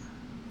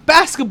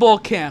basketball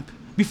camp,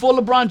 before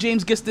LeBron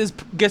James gets this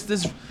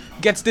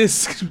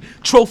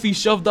trophy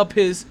shoved up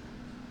his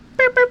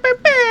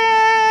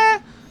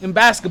in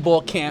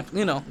basketball camp,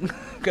 you know,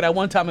 cause that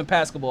one time in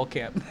basketball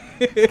camp,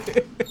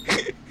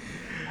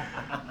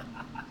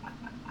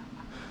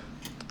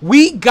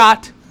 we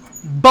got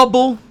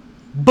Bubble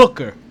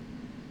Booker.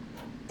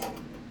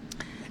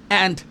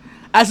 And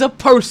as a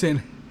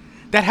person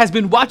that has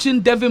been watching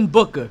Devin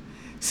Booker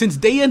since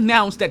they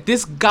announced that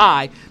this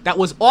guy that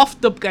was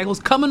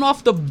coming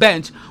off the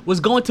bench was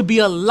going to be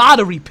a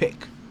lottery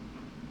pick.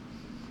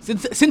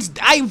 Since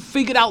I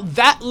figured out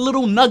that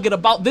little nugget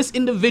about this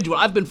individual,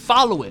 I've been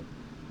following.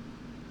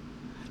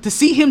 To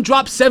see him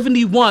drop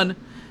 71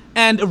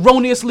 and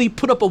erroneously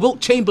put up a Wilt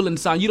Chamberlain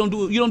sign. You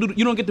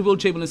don't get the Wilt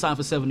Chamberlain sign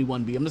for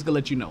 71B. I'm just gonna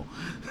let you know.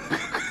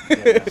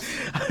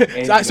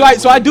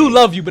 So I do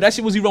love you, but that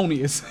shit was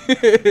erroneous.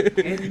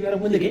 And you gotta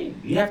win the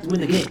game. You have to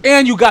win the game.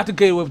 And you got to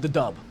get away with the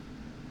dub.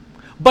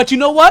 But you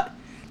know what?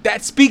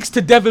 That speaks to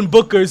Devin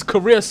Booker's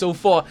career so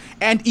far,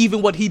 and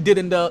even what he did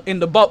in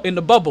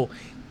the bubble.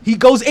 He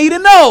goes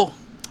 8-0,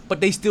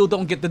 but they still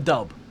don't get the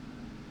dub.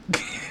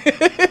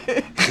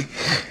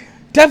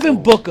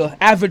 Devin Booker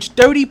averaged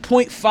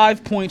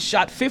 30.5 points,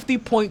 shot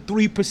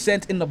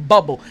 50.3% in the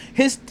bubble.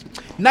 His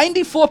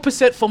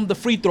 94% from the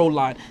free throw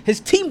line. His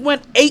team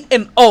went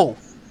 8-0.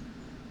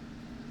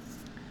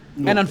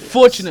 And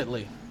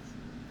unfortunately,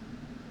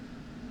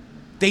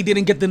 they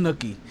didn't get the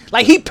nookie.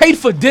 Like, he paid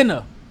for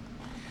dinner,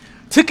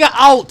 took her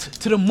out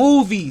to the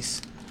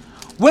movies,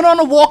 went on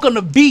a walk on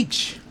the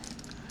beach.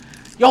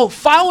 Yo,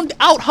 found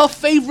out her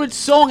favorite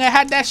song and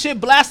had that shit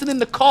blasting in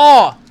the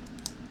car.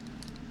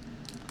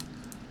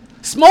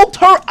 Smoked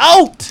her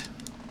out.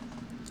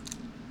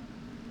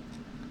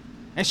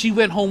 And she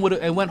went home with a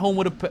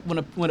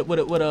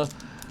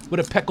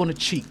peck on the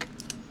cheek.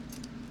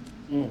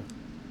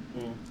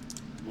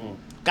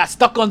 Got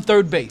stuck on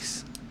third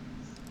base.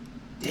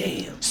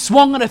 Damn.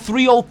 Swung on a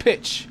 3-0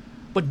 pitch,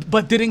 but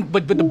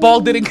the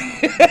ball didn't.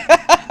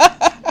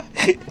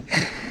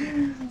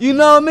 You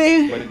know what I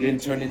mean? But it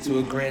didn't turn into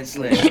a grand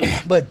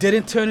slam. But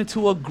didn't turn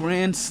into a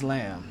grand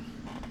slam.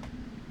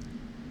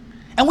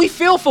 And we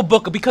feel for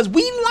Booker because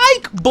we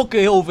like Booker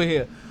over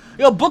here.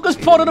 Yo, Booker's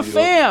part of the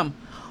fam.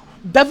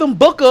 Devin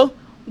Booker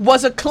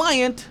was a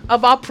client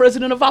of our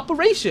president of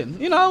operation.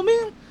 You know what I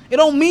mean? It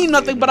don't mean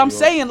nothing, but I'm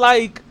saying,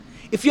 like,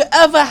 if you're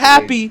ever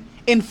happy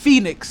in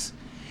Phoenix,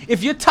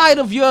 if you're tired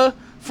of your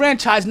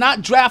franchise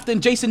not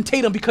drafting Jason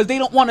Tatum because they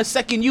don't want to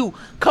second you,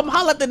 come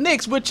holler at the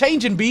Knicks. We're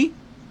changing, B.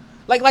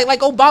 Like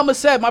Obama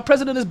said, my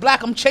president is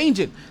black, I'm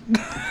changing.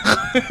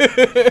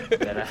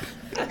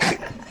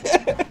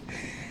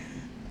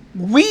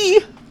 We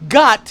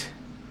got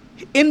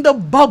in the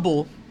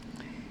bubble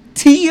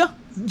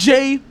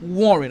T.J.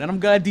 Warren, and I'm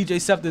glad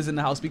DJ Scepter's in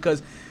the house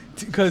because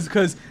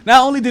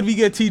not only did we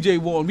get T.J.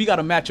 Warren, we got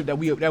a matchup that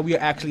we are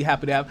actually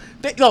happy to have.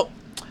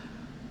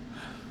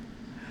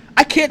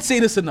 I can't say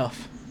this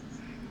enough,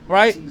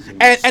 right?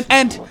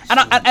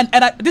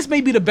 And this may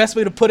be the best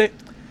way to put it.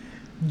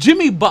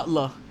 Jimmy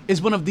Butler is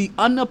one of the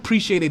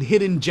unappreciated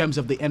hidden gems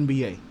of the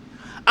NBA.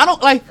 I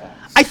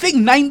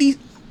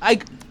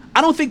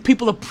don't think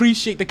people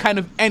appreciate the kind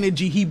of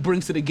energy he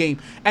brings to the game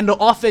and the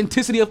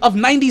authenticity of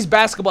 90s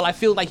basketball. I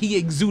feel like he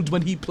exudes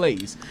when he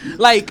plays.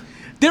 Like,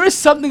 there is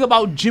something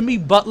about Jimmy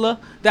Butler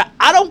that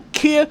I don't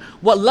care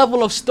what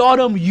level of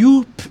stardom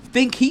you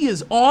think he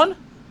is on.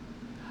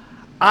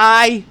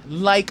 I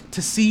like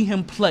to see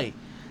him play.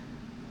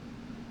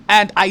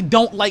 And I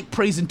don't like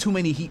praising too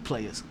many Heat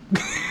players.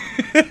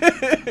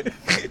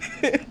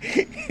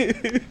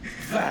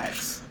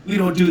 Facts. We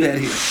don't do that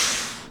here.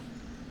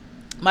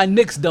 My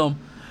Knicks dumb.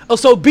 Oh,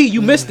 so B,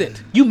 you missed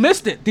it. You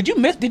missed it. Did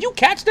you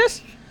catch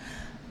this?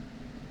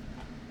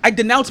 I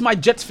denounced my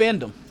Jets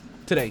fandom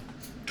today.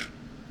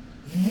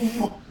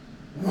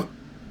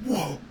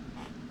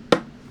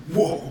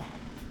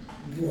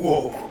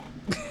 Whoa.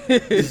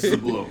 This is a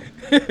blow.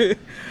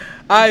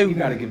 You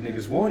gotta give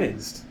niggas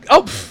warnings.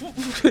 Oh,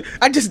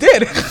 I just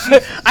did.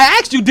 I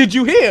asked you, did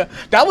you hear?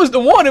 That was the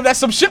warning that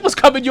some shit was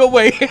coming your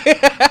way.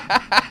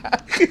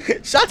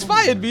 Shots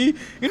fired, B.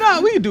 You know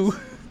how we do.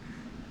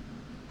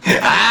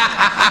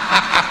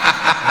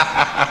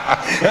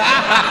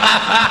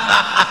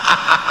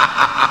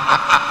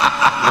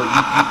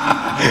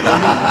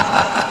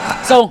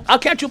 So I'll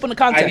catch you up in the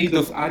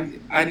context.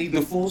 I need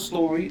the full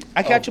story.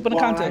 I catch you up in the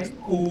context.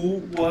 Who,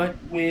 what,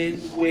 when,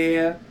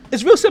 where.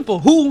 It's real simple.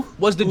 Who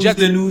was the Jets?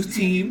 Who's the news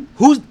team?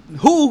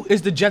 Who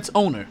is the Jets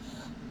owner?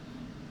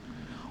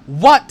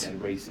 What? And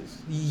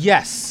racist.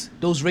 Yes,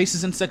 those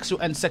racist and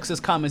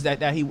sexist comments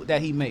that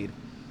he made.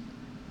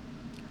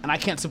 And I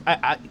can't.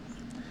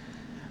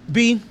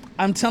 B,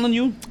 I'm telling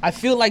you, I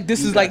feel like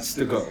this is like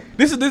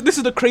this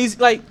is the crazy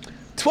like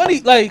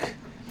 20 like.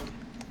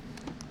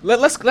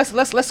 Let's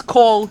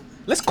call.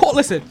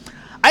 Listen,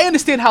 I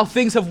understand how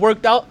things have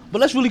worked out, but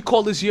let's really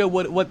call this year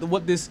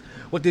what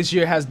this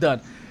year has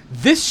done.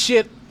 This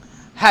shit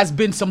has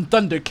been some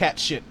Thundercat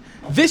shit.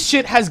 This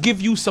shit has give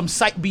you some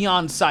sight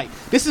beyond sight.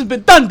 This has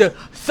been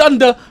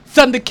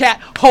Thundercat,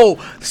 ho,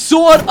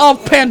 Sword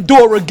of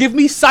Pandora. Give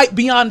me sight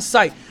beyond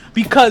sight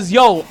because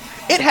yo,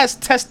 it has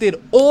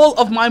tested all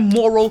of my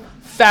moral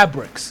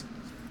fabrics.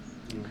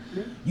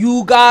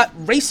 You got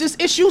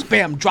racist issues,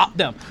 bam, drop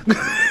them.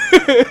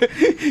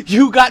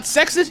 You got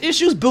sexist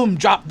issues, boom,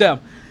 drop them.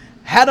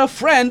 Had a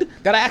friend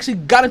that I actually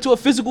got into a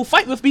physical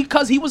fight with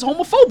because he was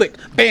homophobic,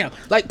 bam,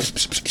 like,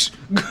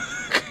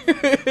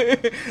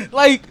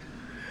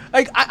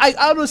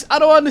 I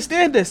don't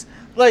understand this.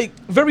 Like,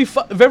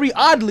 very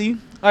oddly,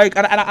 like,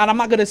 and I'm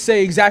not gonna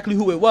say exactly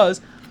who it was,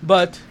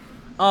 but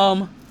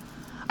I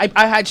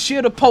had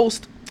shared a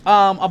post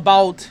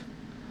about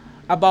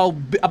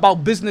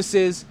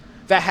businesses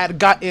that had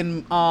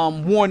gotten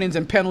warnings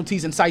and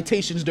penalties and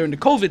citations during the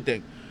COVID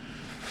thing.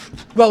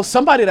 Well,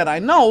 somebody that I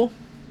know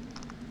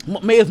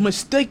may have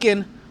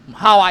mistaken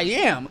how I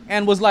am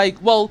and was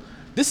like, well,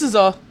 this is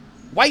a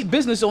white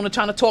business owner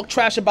trying to talk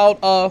trash about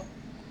a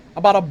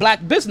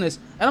black business.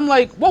 And I'm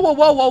like, whoa,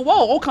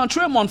 au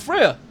contraire, mon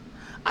frère.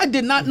 I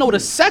did not know the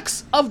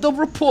sex of the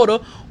reporter,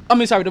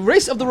 the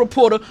race of the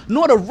reporter,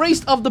 nor the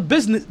race of the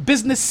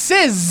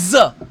businesses,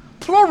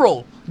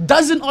 plural,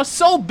 dozen or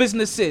so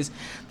businesses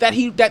that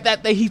he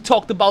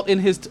talked about in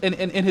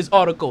his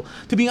article.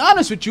 To be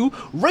honest with you,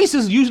 race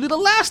is usually the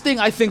last thing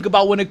I think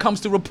about when it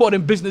comes to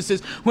reporting businesses,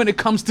 when it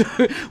comes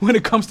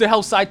to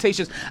health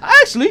citations.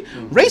 Actually,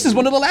 race is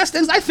one of the last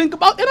things I think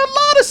about in a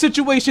lot of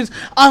situations,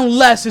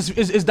 unless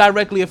it's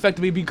directly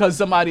affecting me because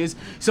somebody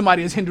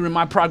is hindering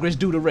my progress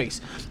due to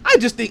race. I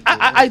just think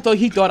I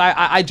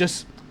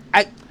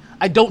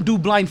don't do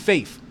blind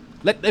faith.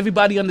 Let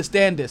everybody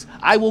understand this.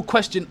 I will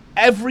question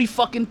every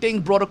fucking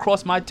thing brought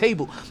across my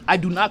table. I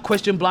do not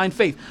question blind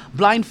faith.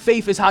 Blind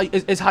faith is how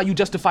you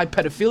justify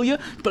pedophilia.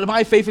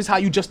 Blind faith is how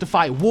you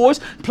justify wars.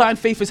 Blind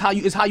faith is how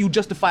you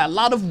justify a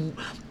lot of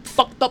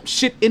fucked up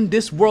shit in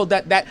this world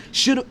that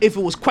should, if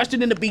it was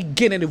questioned in the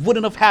beginning, it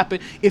wouldn't have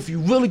happened if you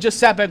really just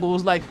sat back and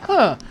was like,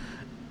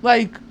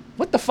 like,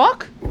 what the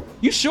fuck?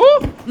 You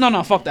sure?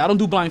 No, fuck that. I don't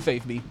do blind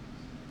faith, B.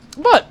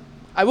 But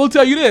I will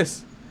tell you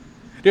this.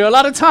 There are a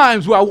lot of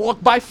times where I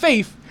walk by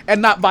faith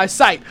and not by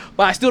sight,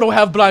 but I still don't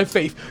have blind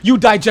faith. You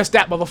digest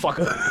that,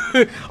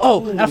 motherfucker.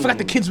 Oh, and I forgot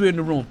the kids were in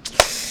the room.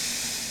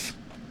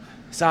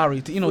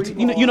 Sorry, you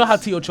know how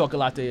Tio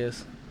Chocolate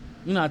is.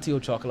 You know how Tio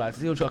Chocolate.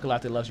 Tio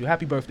Chocolate loves you.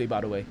 Happy birthday,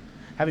 by the way.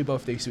 Happy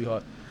birthday,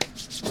 sweetheart.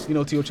 You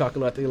know Tio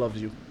Chocolate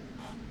loves you.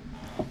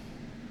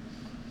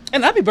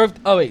 And happy birthday.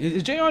 Oh wait,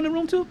 is JR in the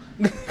room too?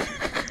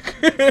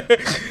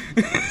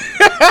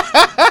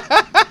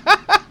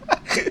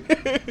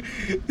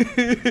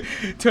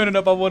 Turn it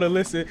up. I want to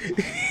listen.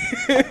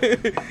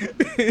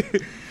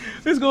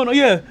 What's going on?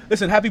 Yeah,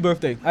 listen. Happy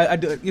birthday.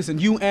 Listen.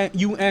 You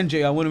and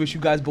Jay. I want to wish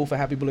you guys both a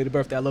happy belated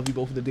birthday. I love you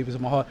both with the deepest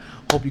of my heart.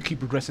 Hope you keep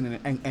progressing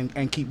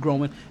and keep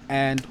growing,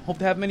 and hope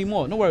to have many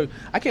more. No worry.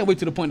 I can't wait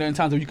to the point that in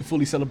times where you can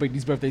fully celebrate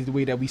these birthdays the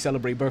way that we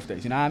celebrate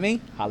birthdays. You know what I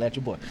mean? Holla at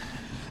your boy.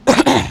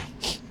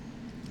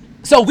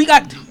 So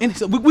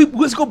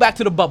let's go back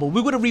to the bubble.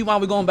 We're gonna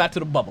rewind. We're going back to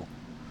the bubble.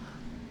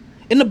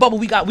 In the bubble,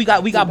 we got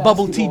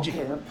bubble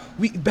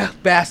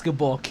TJ.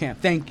 Basketball camp.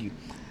 Thank you.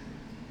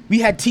 We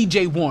had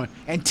TJ Warren,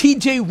 and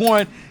TJ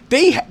Warren,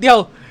 they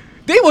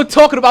were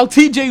talking about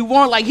TJ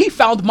Warren like he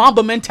found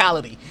Mamba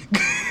mentality.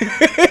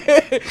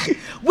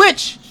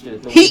 Which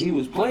he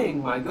was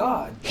playing, my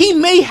God. He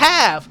may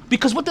have,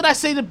 because what did I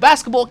say the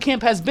basketball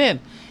camp has been?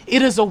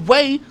 It is a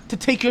way to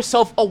take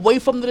yourself away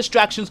from the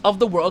distractions of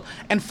the world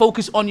and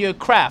focus on your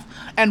craft.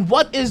 And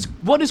what is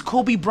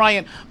Kobe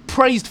Bryant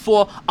praised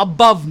for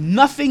above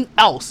nothing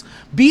else?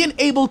 Being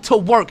able to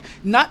work.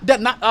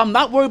 I'm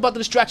not worried about the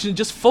distractions,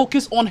 just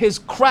focus on his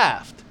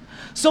craft.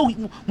 So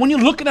when you're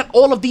looking at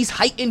all of these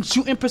heightened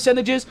shooting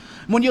percentages,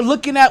 when you're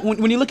looking at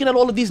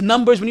all of these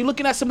numbers, when you're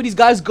looking at some of these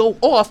guys go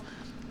off,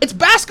 it's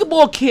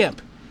basketball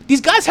camp.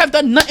 These guys have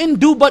done nothing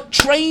do but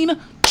train.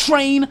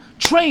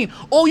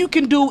 All you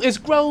can do is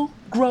grow.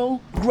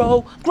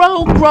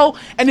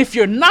 And if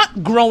you're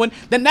not growing,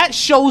 then that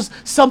shows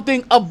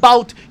something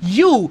about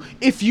you.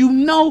 If you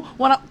know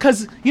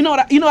because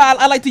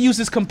I like to use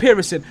this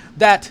comparison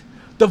that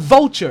the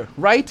vulture,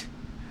 right?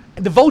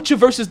 The vulture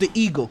versus the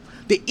eagle.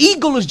 The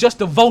eagle is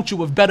just a vulture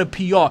with better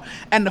PR.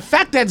 And the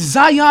fact that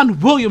Zion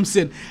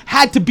Williamson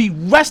had to be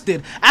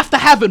rested after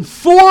having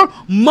 4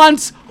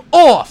 months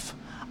off.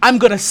 I'm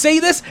going to say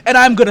this, and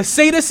I'm going to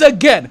say this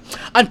again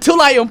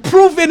until I am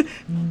proven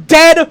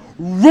dead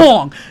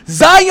wrong.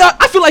 Zion,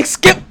 I feel like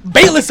Skip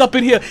Bayless up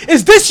in here.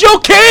 Is this your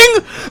king?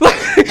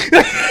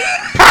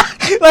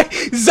 Like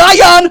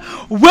Zion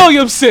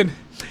Williamson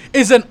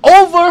is an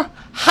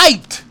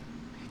overhyped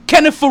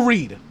Kenneth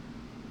Fareed.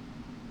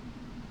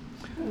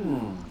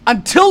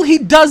 Until he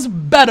does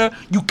better,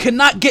 you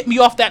cannot get me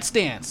off that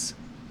stance.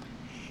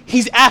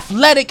 He's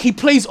athletic. He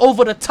plays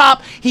over the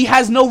top. He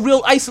has no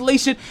real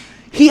isolation.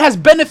 He has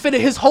benefited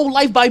his whole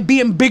life by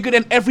being bigger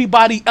than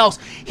everybody else.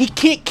 He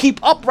can't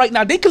keep up right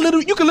now. You can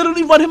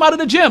literally run him out of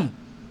the gym.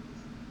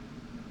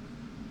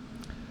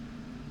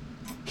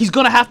 He's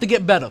gonna have to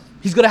get better.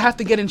 He's gonna have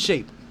to get in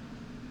shape.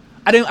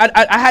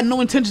 I had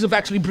no intentions of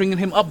actually bringing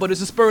him up, but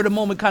it's a spur of the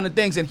moment kind of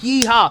things. And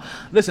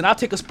listen, I'll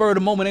take a spur of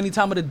the moment any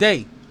time of the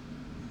day.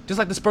 Just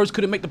like the Spurs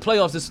couldn't make the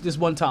playoffs this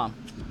one time.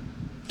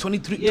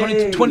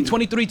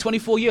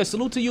 23-24 years.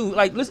 Salute to you.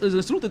 Like,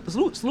 listen, salute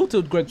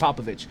to Greg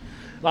Popovich.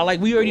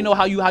 Like, we already know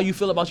how you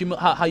feel about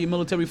how your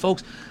military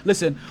folks.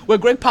 Listen, when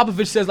Greg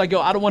Popovich says like,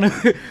 yo, I don't want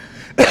to.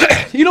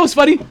 You know what's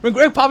funny? When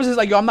Greg Popovich says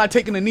like, yo, I'm not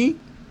taking a knee.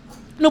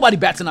 Nobody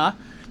bats an eye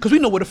because we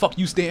know where the fuck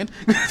you stand.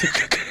 You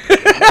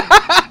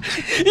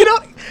know,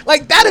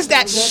 like that is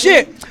that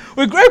shit.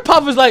 When Greg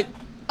Popovich like,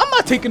 I'm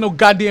not taking no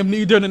goddamn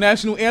knee during the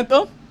national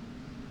anthem.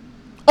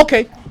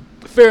 Okay,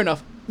 fair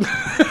enough.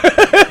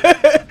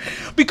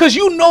 Because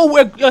you know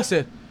where.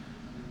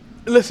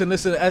 Listen.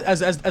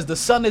 As the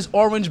sun is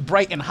orange,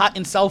 bright, and hot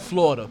in South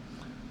Florida,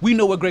 we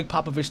know where Greg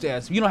Popovich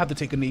stands. You don't have to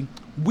take a knee.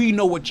 We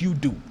know what you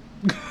do.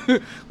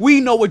 We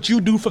know what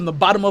you do from the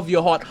bottom of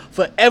your heart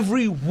for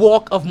every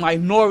walk of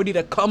minority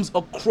that comes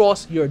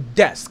across your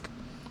desk.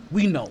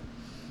 We know.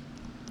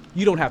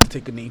 You don't have to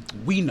take a knee.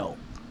 We know.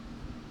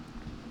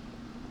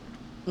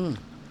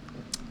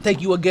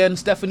 Thank you again,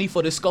 Stephanie,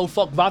 for the Skull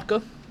Fuck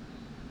vodka.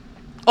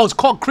 Oh, it's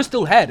called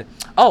Crystal Head.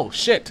 Oh,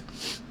 shit.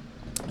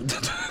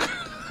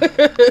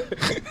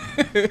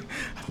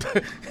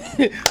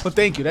 Well,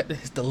 thank you. That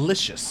is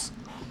delicious.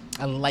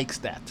 I likes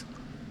that.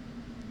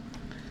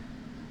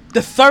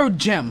 The third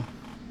gem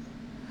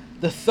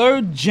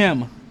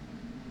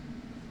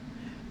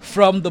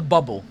from the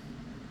bubble.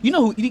 You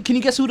know who? Can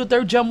you guess who the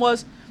third gem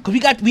was?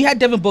 Because we had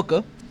Devin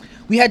Booker.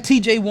 We had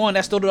TJ Warren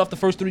that started off the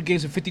first 3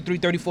 games with 53,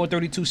 34,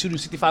 32, shooting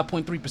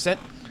 65.3%.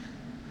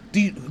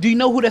 Do you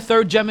know who the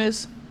third gem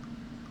is?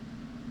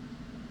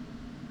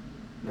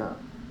 No.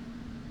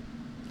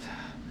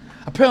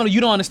 Apparently,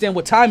 you don't understand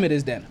what time it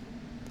is then.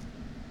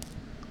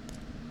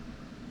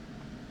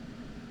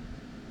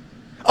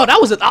 Oh,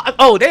 that was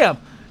oh, damn.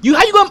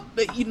 How you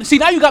gonna see?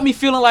 Now you got me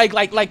feeling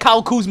like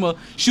Kyle Kuzma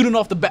shooting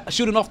off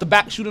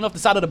the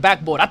side of the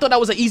backboard. I thought that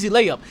was an easy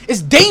layup.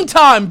 It's Dame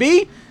time,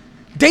 B.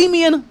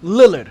 Damian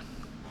Lillard.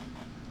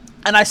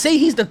 And I say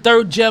he's the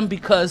third gem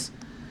because,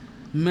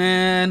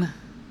 man,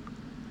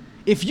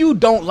 If you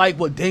don't like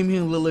what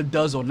Damian Lillard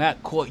does on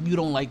that court, you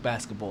don't like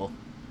basketball.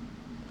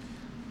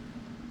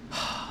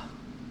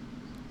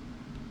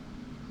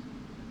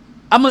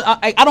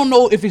 I don't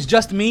know if it's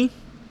just me,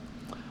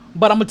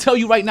 but I'm going to tell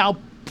you right now,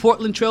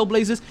 Portland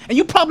Trailblazers, and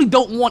you probably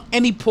don't want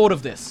any part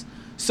of this.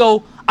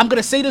 So I'm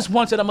going to say this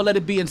once and I'm going to let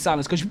it be in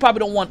silence because you probably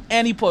don't want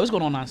any part. What's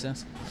going on,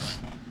 nonsense?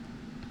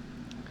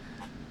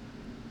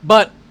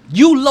 But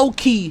you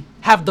low-key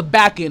have the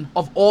backing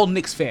of all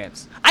Knicks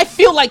fans. I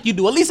feel like you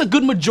do, at least a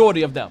good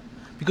majority of them,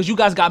 because you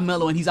guys got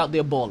Melo and he's out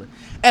there balling.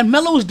 And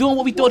Melo is doing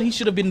what we thought he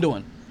should have been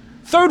doing.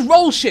 Third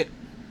roll shit.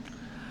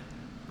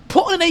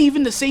 Portland ain't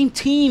even the same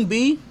team,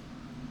 B.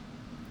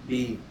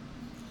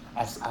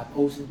 I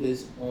posted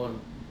this on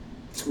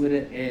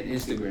Twitter and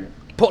Instagram.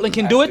 Portland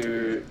can do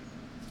it?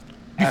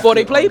 Before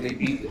they played? They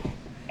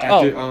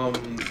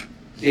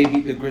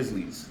beat the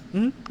Grizzlies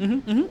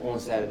on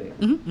Saturday.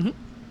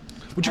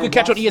 Which you can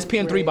catch on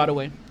ESPN 3, by the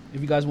way,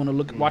 if you guys want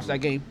to watch that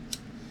game.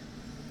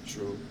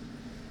 True.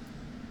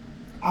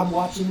 I'm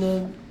watching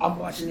them. I'm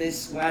watching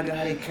this swagger,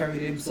 how they carry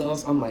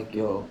themselves. I'm like,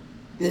 yo,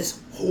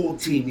 this whole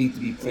team needs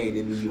to be playing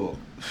in New York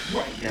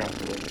right now.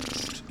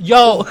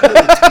 Yo.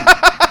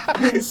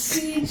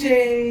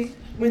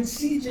 When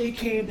CJ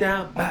came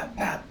down,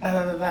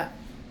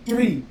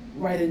 3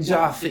 right in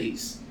jaw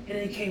face, and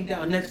then came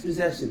down next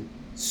possession,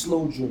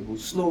 slow dribble,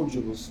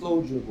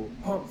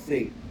 pump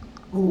fake,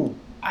 boom,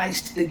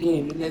 iced the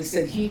game, and then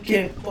said he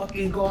can't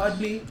fucking guard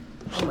me.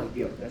 I'm like,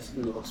 yo, that's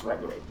New York's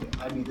swagger right there.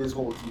 I need this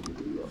whole team to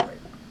be New York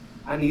right now.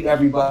 I need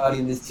everybody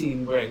in this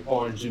team wearing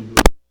orange and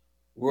blue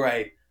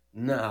right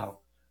now.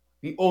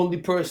 The only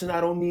person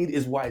I don't need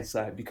is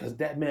Whiteside because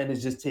that man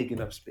is just taking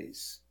up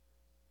space.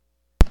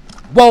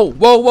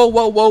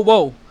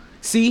 Whoa.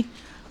 See,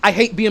 I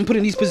hate being put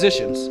in these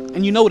positions.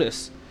 And you know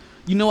this.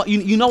 You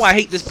know I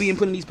hate this being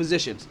put in these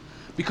positions.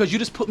 Because you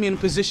just put me in a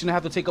position to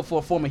have to take up for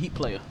a former Heat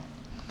player.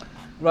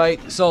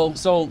 Right? So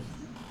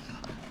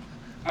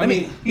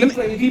he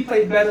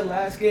played better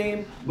last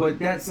game, but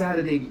that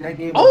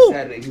game on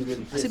Saturday, he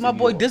really pissed see my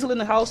boy Dizzle in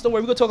the house. Don't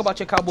worry, we're going to talk about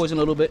your Cowboys in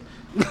a little bit.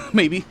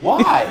 Maybe.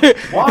 Why?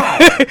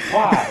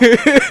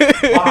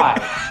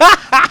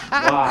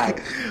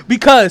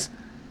 Because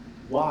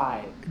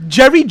why?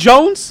 Jerry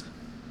Jones?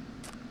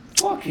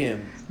 Fuck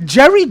him.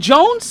 Jerry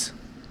Jones?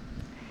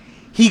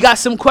 He got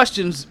some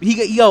questions.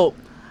 If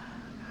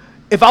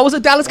I was a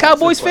Dallas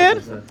Cowboys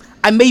fan,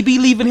 I may be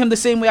leaving him the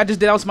same way I just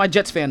denounced my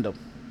Jets fandom.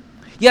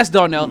 Yes,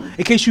 Darnell,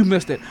 in case you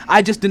missed it,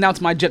 I just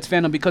denounced my Jets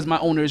fandom because my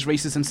owner is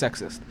racist and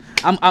sexist.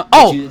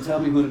 But you didn't tell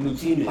me who the new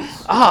team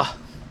is.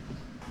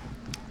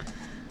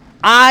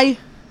 I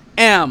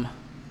am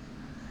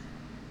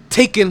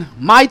taking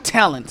my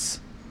talents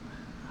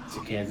to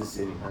Kansas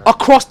City,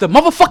 across the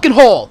motherfucking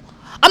hall.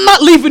 I'm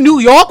not leaving New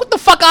York. What the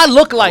fuck I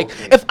look like?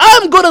 Okay. If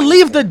I'm going to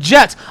leave the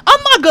Jets,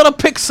 I'm not going to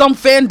pick some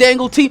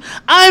fandangle team.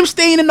 I'm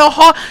staying in the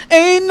heart.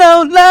 Ain't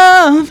no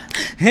love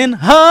in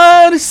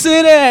Heart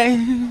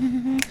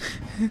City.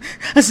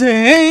 I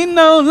say ain't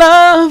no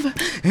love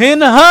in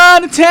the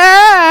heart of town.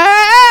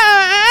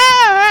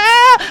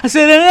 I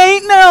said it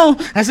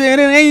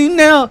ain't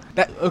no.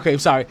 Okay,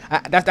 sorry.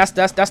 That's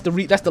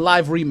the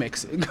live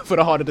remix for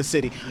the Heart of the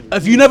City.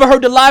 If you never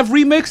heard the live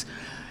remix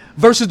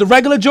versus the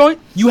regular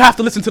joint, you have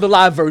to listen to the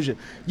live version.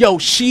 Yo,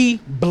 she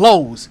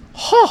blows.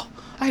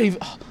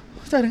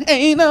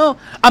 Ain't no.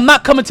 I'm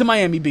not coming to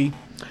Miami, B.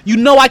 You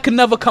know I could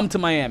never come to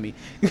Miami.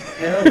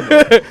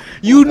 I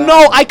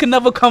could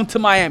never come to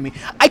Miami.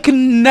 I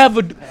can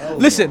never.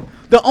 Listen,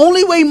 the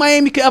only way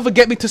Miami can ever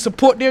get me to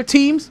support their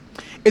teams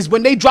is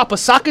when they drop a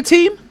soccer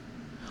team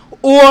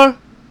or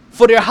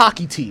for their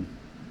hockey team.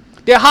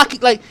 Their hockey,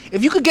 like,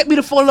 if you could get me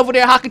to fall in love with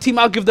their hockey team,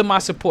 I'll give them my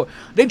support.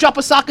 They drop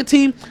a soccer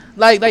team,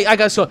 like I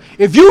got so.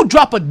 If you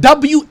drop a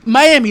W,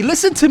 Miami,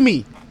 listen to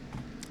me.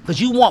 Because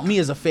you want me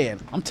as a fan.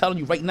 I'm telling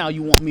you right now,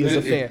 you want me as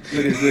a fan.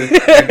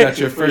 I got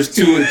your first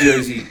Tua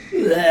jersey.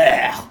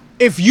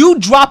 If you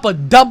drop a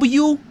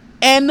WNB,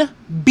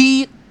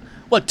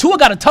 Tua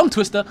got a tongue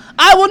twister?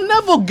 I will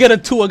never get a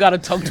Tua got a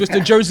tongue twister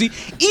jersey,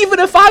 even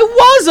if I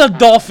was a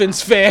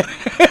Dolphins fan.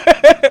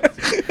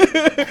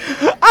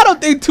 I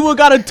don't think Tua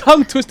got a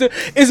tongue twister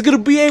is going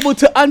to be able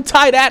to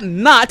untie that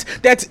knot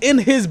that's in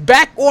his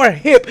back or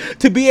hip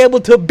to be able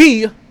to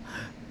be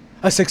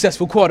a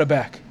successful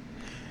quarterback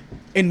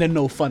in the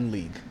No Fun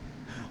League.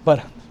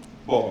 But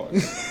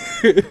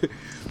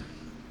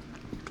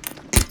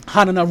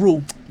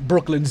Hananaru,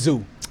 Brooklyn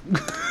Zoo.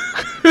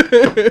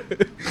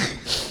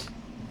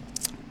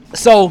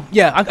 So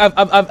yeah,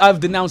 I've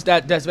denounced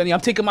that. That's Benny.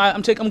 I'm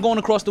going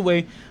across the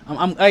way.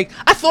 I'm like,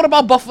 I thought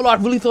about Buffalo. I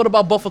really thought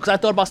about Buffalo because I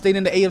thought about staying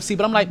in the AFC.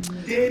 But I'm like,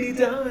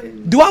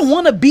 do I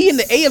want to be in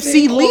the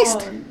AFC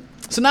least?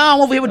 So now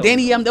I'm over here with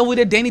Danny. I'm over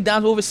there. Danny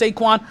Dimes over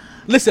Saquon.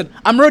 Listen,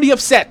 I'm already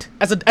upset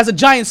as a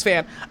Giants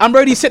fan. I'm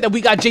already upset that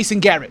we got Jason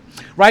Garrett,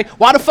 right?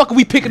 Why the fuck are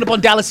we picking up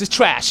on Dallas's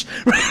trash?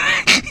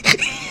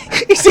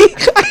 You see,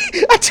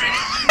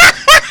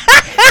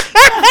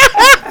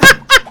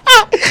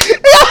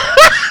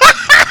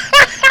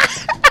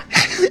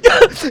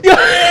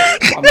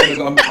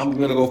 I'm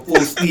gonna go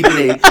full Stephen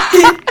A.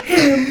 Get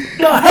him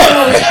the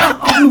hell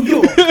out of New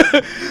York.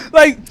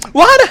 Like,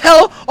 why the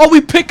hell are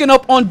we picking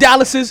up on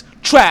Dallas's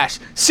trash?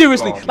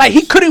 Seriously, like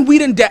he couldn't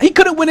win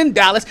in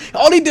Dallas.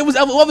 All he did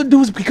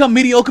was become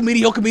mediocre.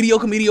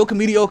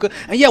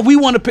 And yeah, we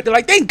want to pick.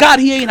 Like, thank God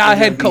he ain't our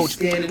head coach.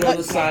 Standing on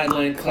the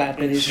sideline,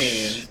 clapping his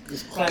hands,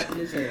 just clapping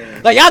his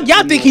hands. Like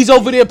y'all think he's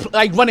over there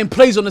like running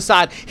plays on the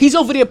side? He's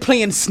over there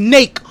playing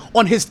Snake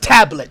on his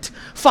tablet.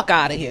 Fuck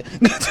out of here.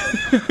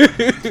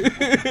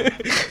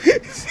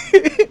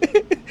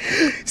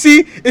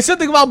 See, it's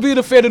something about being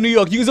a fan of New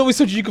York. There's always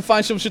something you can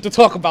find some shit to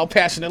talk about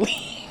passionately.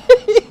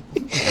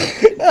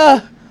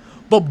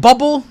 But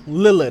Bubble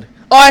Lillard,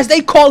 or as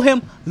they call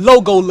him,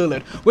 Logo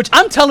Lillard, which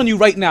I'm telling you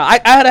right now, I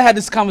had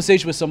this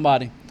conversation with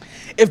somebody.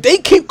 If they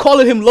keep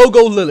calling him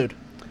Logo Lillard,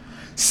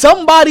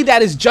 somebody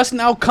that is just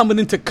now coming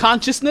into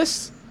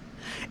consciousness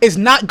is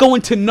not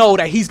going to know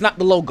that he's not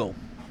the logo.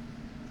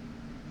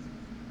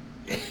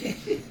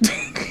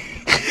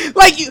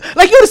 Like you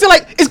understand,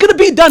 like it's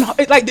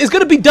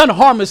gonna be done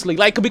harmlessly.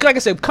 Like because like I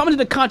said, coming to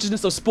the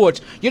consciousness of sports,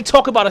 you're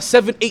talking about a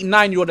 7, 8,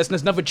 9-year-old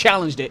that's never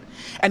challenged it,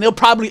 and they'll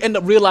probably end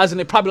up realizing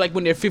it probably like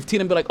when they're 15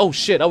 and be like, oh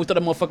shit, I always thought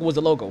that motherfucker was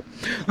the logo.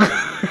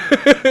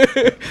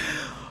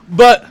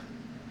 But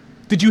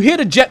did you hear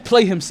the Jet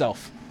play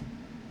himself?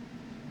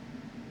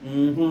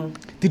 Mm-hmm.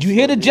 Did you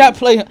hear the Jet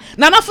play?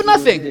 Now, not for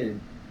nothing.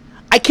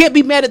 I can't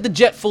be mad at the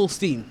Jet full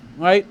steam,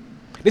 right?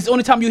 This is the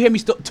only time you hear me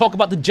talk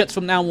about the Jets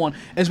from now on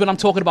is when I'm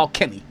talking about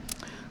Kenny.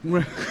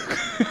 but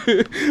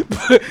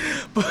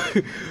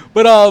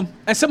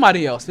and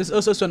somebody else. There's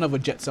also another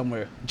Jet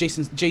somewhere.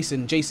 Jason,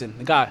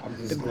 the guy.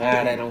 I'm just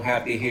glad I don't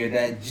have to hear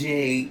that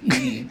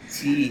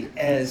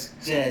Jets,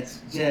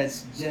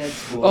 Jets.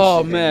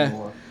 Oh man,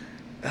 anymore.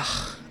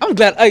 I'm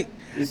glad.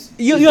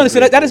 You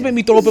understand that just made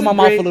me throw up in my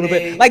mouth a little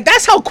bit. Like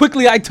that's how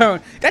quickly I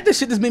turn. That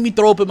shit just made me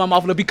throw up in my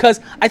mouth a little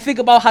because I think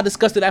about how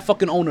disgusted that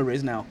fucking owner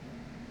is now.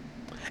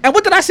 And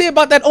what did I say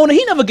about that owner?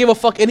 He never gave a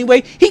fuck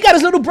anyway. He got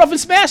his little brother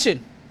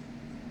smashing.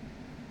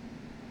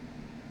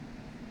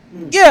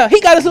 Yeah,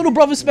 he got his little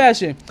brother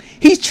smashing.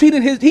 He's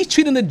treating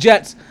the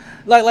Jets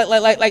like a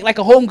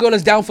homegirl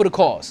is down for the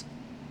cause.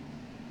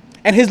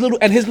 And his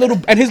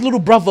little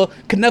brother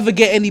could never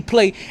get any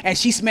play, and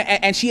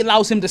she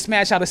allows him to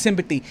smash out of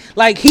sympathy.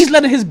 Like he's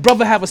letting his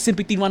brother have a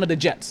sympathy run of the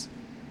Jets,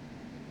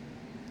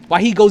 while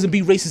he goes and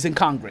be racist in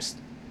Congress.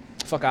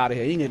 Fuck out of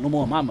here! You ain't get no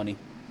more of my money.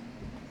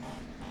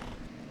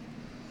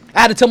 I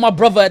had to tell my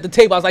brother at the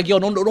table. I was like, "Yo,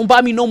 don't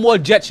buy me no more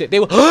Jet shit." They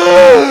were,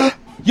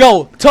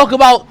 yo, talk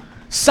about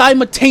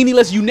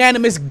simultaneous,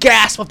 unanimous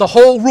gasp of the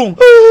whole room.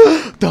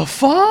 The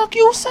fuck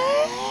you say?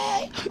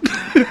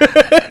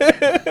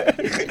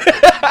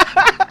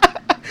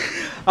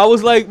 I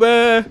was like,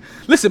 man,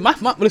 listen, my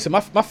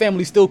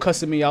family's still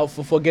cussing me out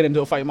for getting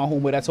into a fight with my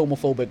homeboy that's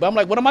homophobic. But I'm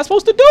like, what am I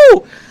supposed to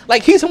do?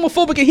 Like, he's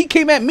homophobic and he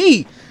came at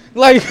me.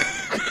 Like,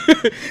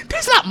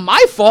 that's not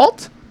my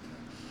fault.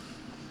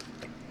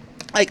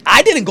 Like,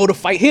 I didn't go to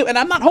fight him, and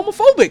I'm not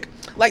homophobic.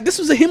 Like, this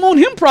was a him on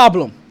him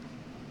problem.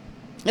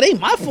 It ain't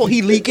my fault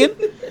he leaking.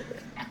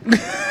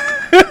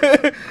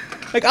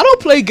 Like, I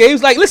don't play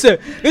games. Like, listen.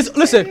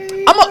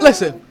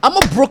 I'm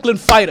a Brooklyn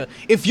fighter.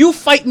 If you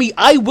fight me,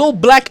 I will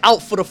black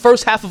out for the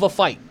first half of a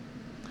fight.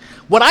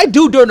 What I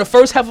do during the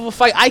first half of a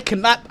fight, I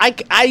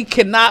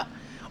cannot,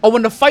 or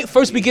when the fight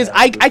first begins,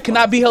 I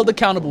cannot be held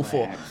accountable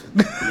for.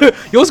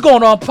 Yo, what's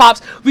going on,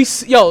 Pops?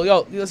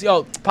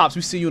 Yo, Pops,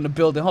 we see you in the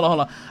building. Hold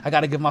on. I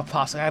gotta get my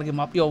Pops.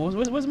 Yo,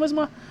 where's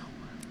my?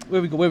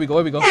 Where we go?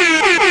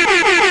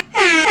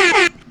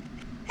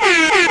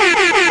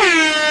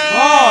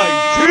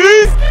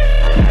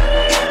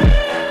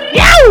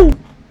 Yo!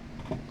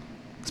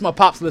 It's my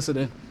Pops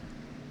listening.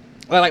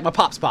 Like my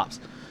Pops.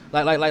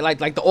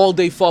 Like the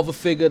all-day father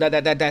figure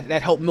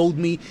that helped mold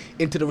me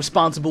into the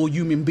responsible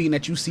human being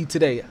that you see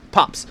today.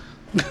 Pops.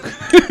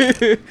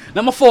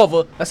 Not my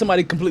father. That's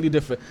somebody completely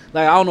different.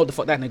 Like, I don't know what the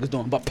fuck that nigga's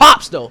doing. But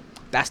Pops, though,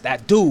 that's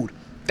that dude.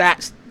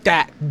 That's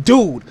that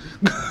dude.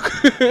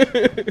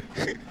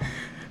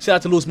 Shout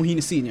out to Louis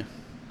Mohini Sr.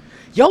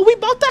 Yo, we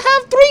about to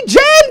have 3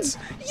 gens!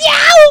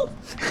 Yo!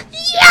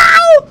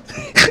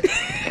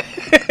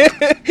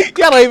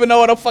 Y'all don't even know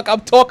what the fuck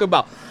I'm talking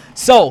about.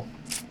 So,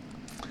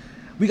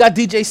 we got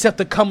DJ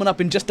Scepter coming up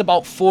in just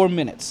about 4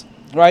 minutes,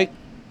 right?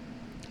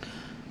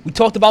 We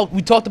talked about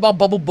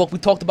Bubble Book, we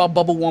talked about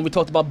Bubble One, we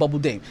talked about Bubble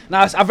Dame.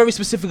 Now, I very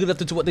specifically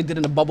left it to what they did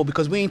in the bubble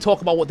because we ain't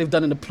talking about what they've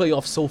done in the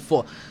playoffs so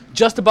far.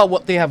 Just about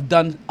what they have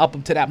done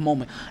up to that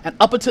moment. And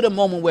up until the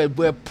moment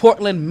where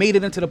Portland made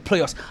it into the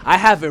playoffs, I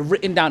have it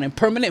written down in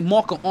permanent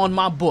marker on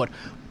my board.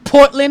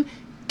 Portland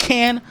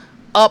can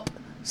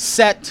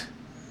upset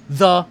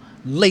the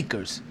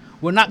Lakers.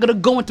 We're not going to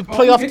go into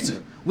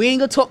playoffs. We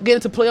ain't gonna get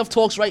into playoff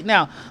talks right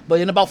now,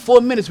 but in about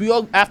 4 minutes,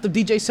 after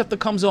DJ Scepter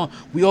comes on,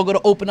 we all gonna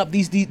open up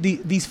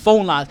these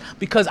phone lines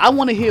because I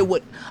want to hear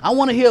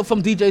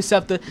from DJ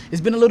Scepter.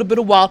 It's been a little bit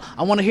of while.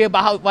 I want to hear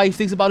about why he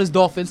thinks about his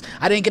Dolphins.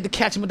 I didn't get to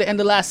catch him at the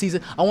end of last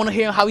season. I want to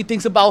hear how he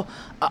thinks about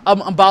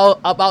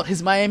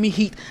his Miami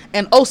Heat,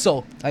 and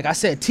also, like I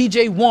said,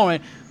 TJ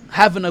Warren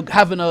having a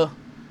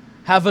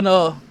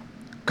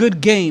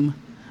good game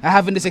and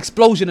having this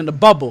explosion in the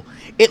bubble,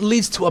 it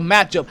leads to a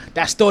matchup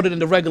that started in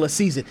the regular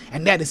season,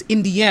 and that is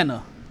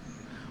Indiana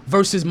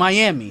versus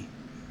Miami.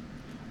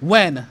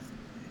 When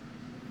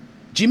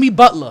Jimmy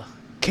Butler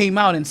came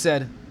out and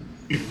said,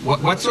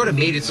 What sort of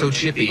made it so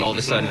chippy all of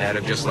a sudden out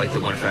of just like the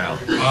one foul?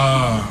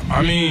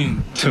 I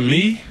mean, to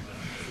me,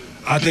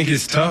 I think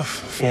it's tough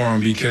for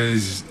him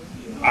because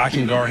I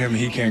can guard him and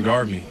he can't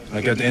guard me.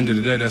 Like, at the end of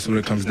the day, that's what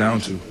it comes down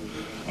to.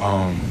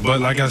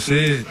 But like I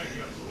said,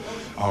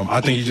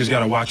 I think you just got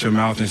to watch your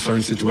mouth in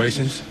certain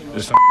situations.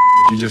 There's something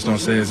that you just don't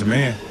say as a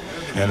man.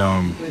 And,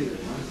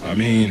 I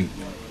mean,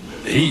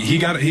 he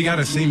got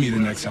to see me the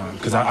next time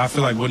because I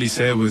feel like what he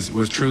said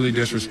was truly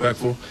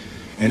disrespectful.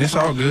 And it's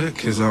all good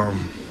because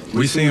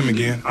we see him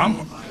again.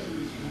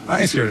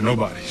 I ain't scared of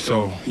nobody.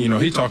 So, you know,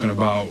 he talking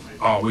about,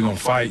 oh, we're going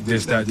to fight,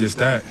 this, that.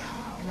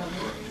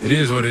 It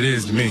is what it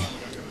is to me.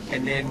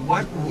 And then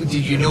what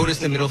did you notice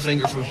the middle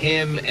finger from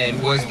him,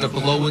 and was the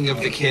blowing of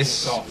the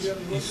kiss?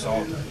 He's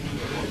soft.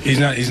 He's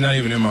not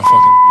even in my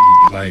fucking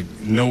league, like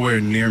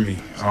nowhere near me.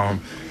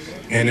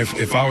 And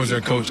if I was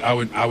their coach, I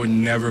would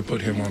never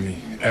put him on me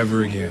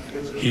ever again.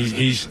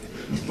 He's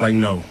like,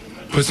 no,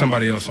 put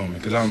somebody else on me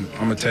because I'm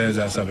gonna tear his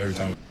ass up every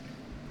time.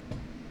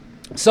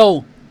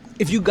 so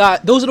if you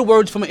got, those are the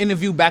words from an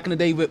interview back in the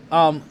day with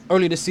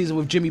earlier this season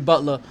with Jimmy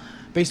Butler,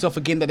 based off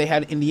a game that they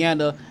had in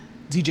Indiana.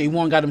 DJ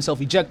Warren got himself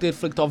ejected,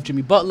 flicked off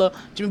Jimmy Butler.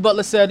 Jimmy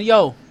Butler said,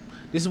 yo,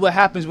 this is what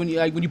happens when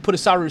you put a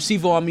sorry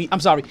receiver on me. I'm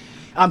sorry,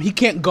 he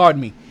can't guard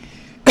me.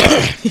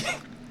 I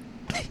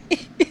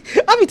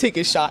be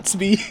taking shots,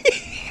 B.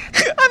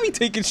 I be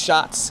taking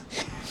shots.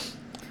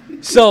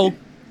 So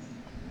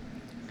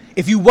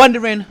if you've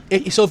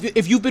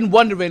been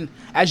wondering,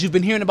 as you've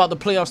been hearing about the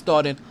playoffs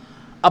starting,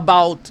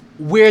 about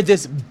where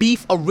this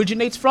beef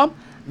originates from,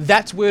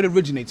 that's where it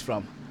originates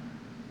from.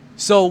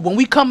 So when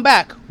we come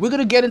back, we're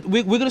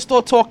gonna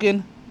start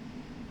talking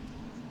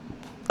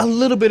a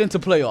little bit into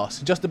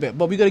playoffs, just a bit.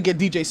 But we're gonna get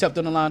DJ Scepter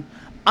on the line.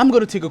 I'm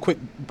gonna take a quick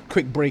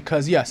break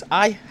because yes,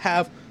 I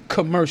have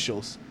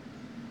commercials.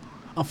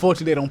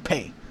 Unfortunately, they don't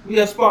pay. We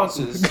have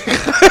sponsors.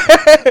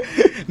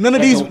 None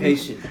of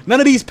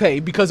these pay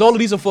because all of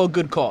these are for a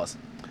good cause.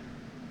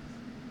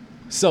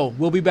 So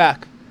we'll be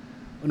back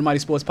on the Mighty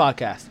Sports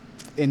Podcast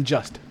in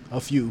just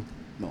a few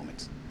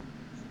moments.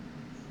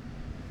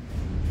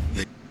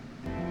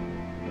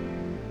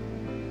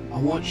 I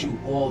want you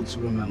all to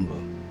remember,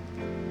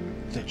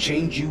 the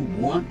change you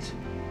want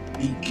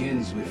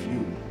begins with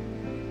you.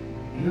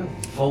 Your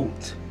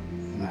vote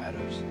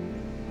matters.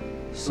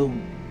 So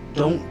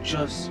don't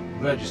just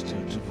register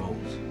to vote.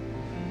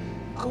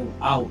 Go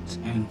out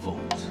and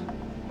vote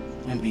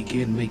and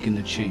begin making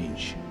the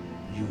change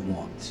you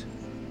want.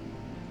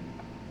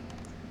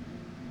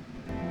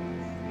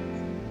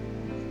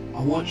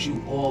 I want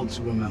you all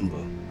to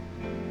remember,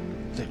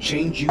 the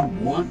change you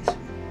want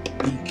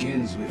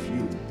begins with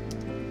you.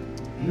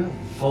 Your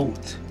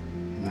vote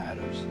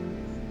matters.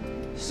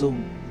 So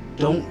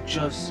don't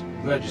just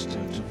register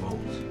to vote.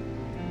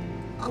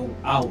 Go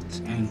out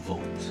and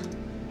vote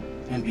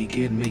and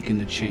begin making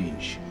the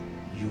change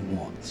you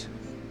want.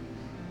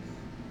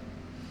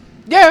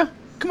 Yeah,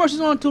 commercials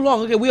aren't too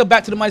long. Okay, we are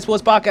back to the Mighty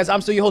Sports Podcast. I'm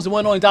still your host, the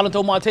one and only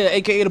Donald Montana,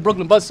 aka the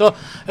Brooklyn Buzzsaw.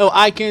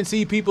 I can't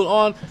see people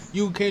on.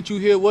 Can't you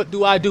hear? What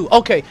do I do?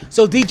 Okay,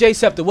 so DJ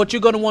Scepter, what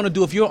you're gonna want to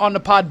do if you're on the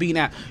Podbean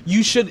app,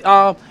 you should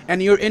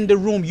and you're in the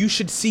room, you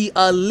should see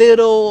a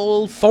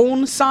little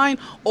phone sign,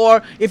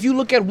 or if you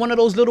look at one of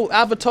those little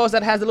avatars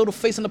that has a little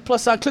face and the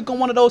plus sign, click on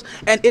one of those,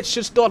 and it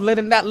should start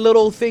letting that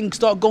little thing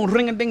start going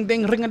ring a ding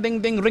ding, ring a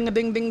ding ding, ring a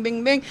ding ding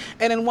ding ding,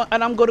 and then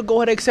and I'm gonna go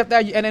ahead and accept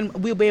that, and then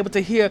we'll be able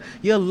to hear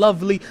your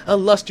lovely,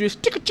 illustrious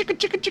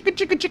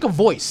chicka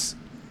voice.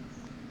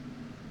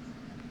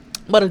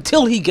 But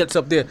until he gets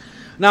up there,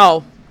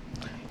 now.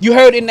 You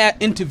heard in that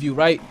interview,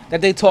 right? That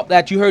they talked.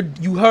 That you heard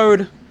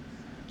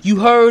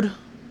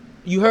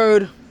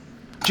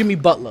Jimmy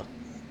Butler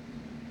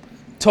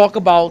talk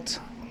about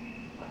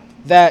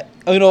that,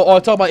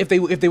 or talk about if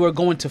they were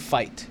going to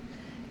fight,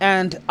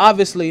 and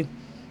obviously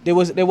there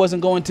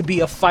wasn't going to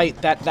be a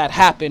fight that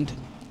happened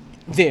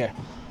there,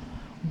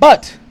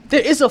 but there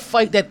is a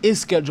fight that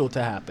is scheduled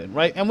to happen,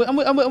 right? And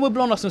we're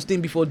blowing off some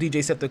steam before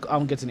DJ Scepter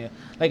gets in here.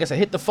 Like I said,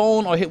 hit the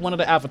phone or hit one of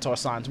the avatar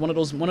signs, one of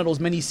those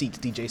mini seats,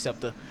 DJ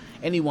Scepter,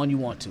 anyone you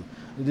want to.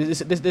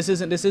 This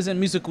isn't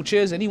musical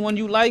chairs. Anyone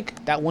you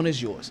like, that one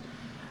is yours.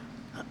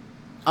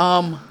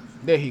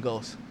 There he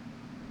goes.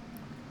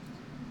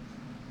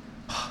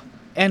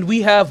 And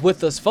we have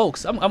with us,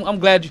 folks. I'm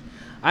glad.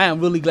 I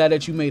am really glad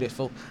that you made it,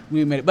 folks.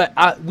 We made it,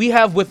 but we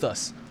have with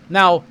us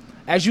now,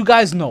 as you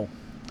guys know,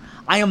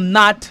 I am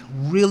not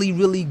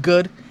really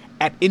good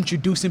at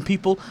introducing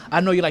people.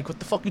 I know you're like, what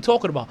the fuck you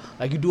talking about?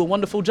 Like, you do a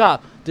wonderful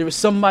job. There is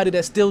somebody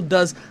that still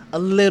does a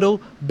little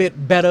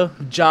bit better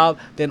job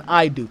than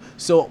I do.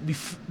 So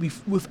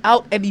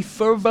without any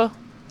further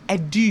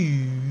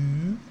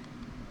ado,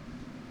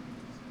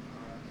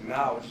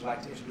 now I would just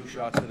like to introduce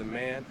y'all to the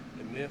man,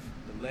 the myth,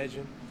 the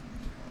legend,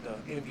 the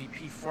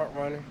MVP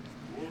frontrunner,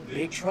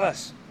 Big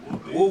Trust.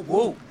 Woo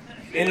woo.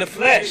 In the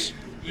flesh.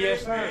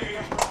 Yes, sir.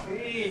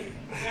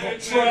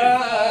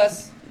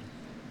 Trust.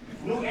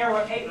 New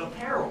Era 8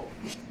 apparel.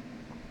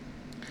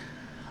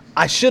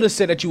 I should have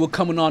said that you were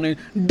coming on in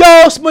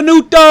Dos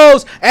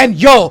Minutos and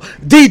yo,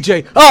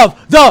 DJ of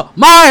the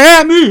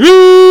Miami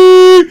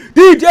Heat,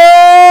 DJ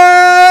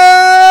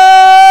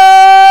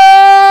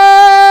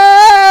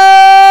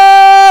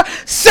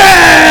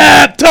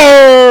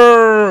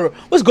Scepter.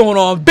 What's going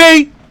on,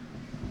 B?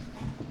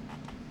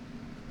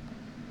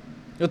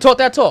 You'll talk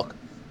that talk.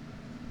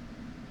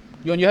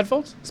 You on your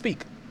headphones?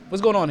 Speak.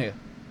 What's going on here?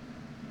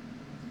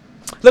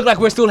 Look like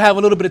we're still having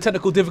a little bit of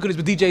technical difficulties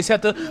with DJ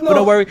Scepter, but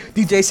don't worry,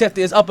 DJ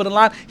Scepter is up on the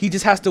line. He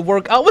just has to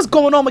work out. What's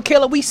going on,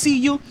 Michaela? We see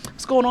you.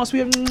 What's going on,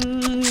 sweetheart?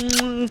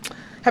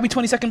 Happy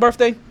 22nd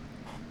birthday.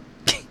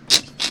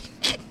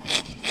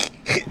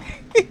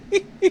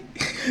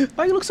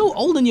 Why you look so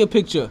old in your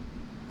picture?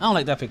 I don't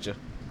like that picture.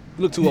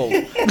 You look too old.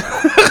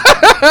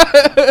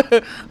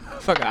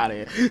 Fuck out of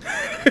here.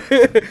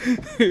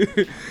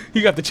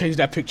 You got to change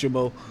that picture,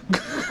 Mo.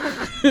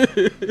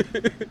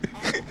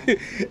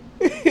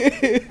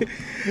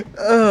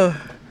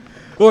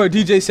 Or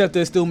DJ Scepter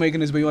is still making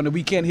his way on.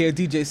 We can't hear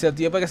DJ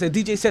Scepter yet. Like I said,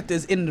 DJ Scepter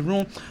is in the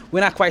room. We're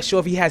not quite sure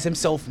if he has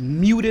himself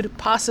muted,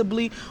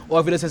 possibly, or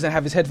if he doesn't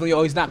have his headphones,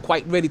 or he's not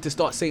quite ready to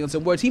start saying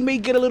some words. He may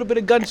get a little bit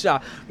of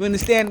gunshot. We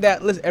understand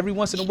that. Listen, every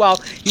once in a while,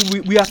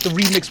 we have to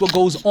remix what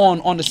goes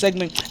on the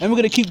segment, and we're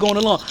gonna keep going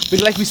along.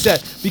 But like we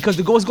said, because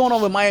the what's going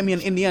on with Miami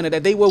and Indiana,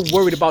 that they were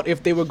worried about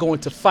if they were going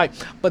to fight,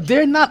 but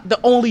they're not the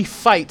only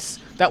fights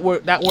that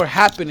were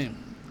happening.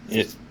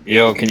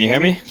 Yo, can you hear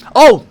me?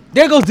 Oh,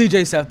 there goes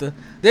DJ Scepter.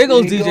 There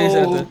goes DJ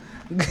Scepter.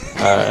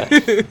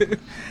 Alright.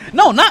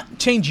 No, not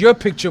change your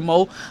picture,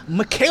 Mo.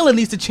 Michaela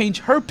needs to change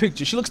her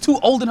picture. She looks too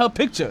old in her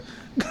picture.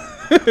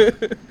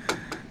 That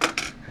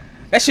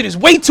shit is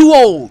way too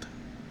old.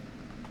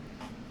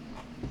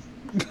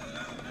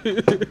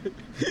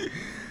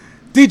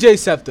 DJ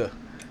Scepter.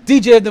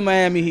 DJ of the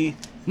Miami Heat.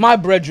 My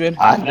brethren.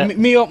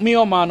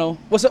 Mio Mano.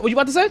 What's up? What you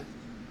about to say?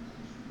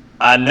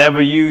 I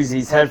never use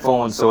these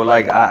headphones, so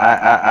like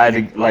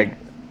I like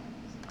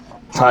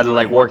try to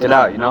like work it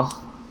out, you know?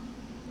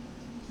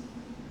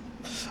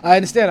 I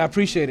understand. I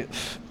appreciate it.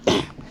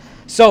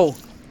 So,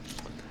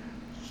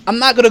 I'm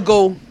not gonna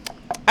go.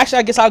 Actually,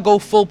 I guess I'll go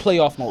full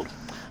playoff mode.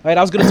 Right?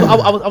 I was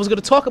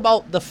gonna talk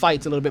about the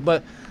fights a little bit,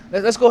 but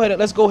let's go ahead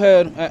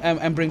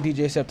and bring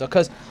DJ Scepter,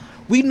 because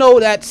we know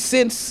that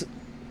since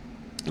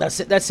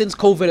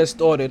COVID has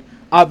started,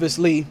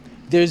 obviously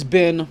there's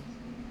been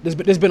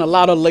a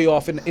lot of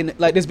layoff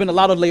there's been a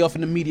lot of layoff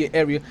in the media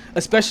area,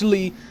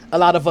 especially a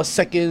lot of us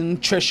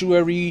second,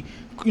 tertiary,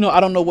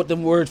 I don't know what the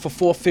word for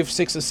 4th,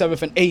 5th, 6th, and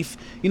 7th and 8th,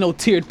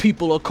 tiered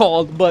people are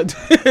called, but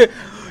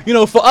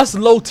for us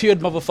low tiered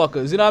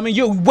motherfuckers, what I mean,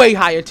 you're way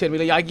higher tier.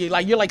 Like you're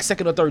like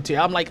 2nd or 3rd tier.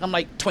 I'm like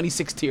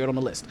 26th tiered on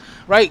the list,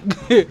 right?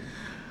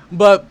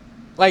 But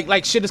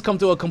like shit has come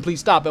to a complete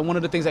stop, and one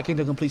of the things that came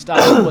to a complete stop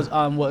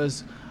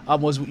was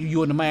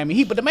you in the Miami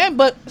Heat, but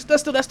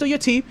that's still your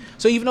team.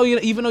 So even though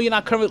you're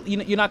not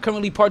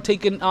currently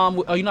partaking,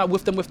 or you're not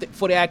with them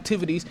for their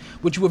activities,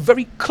 which you were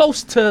very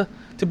close to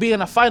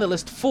being a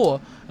finalist for,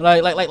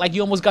 like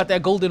you almost got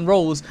that golden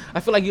rose. I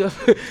feel like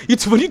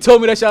when you told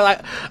me that shit,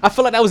 I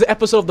feel like that was an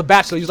episode of The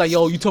Bachelor. You was like,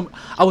 yo, you told me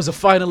I was a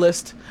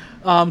finalist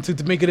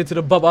to make it into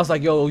the bubble. I was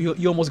like, yo,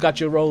 you almost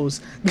got your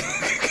rose.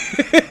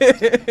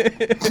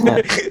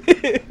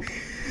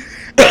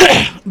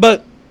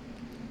 But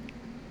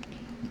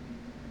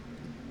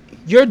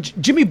you're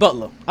Jimmy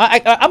Butler.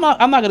 I'm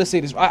not gonna say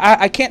this.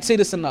 I can't say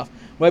this enough,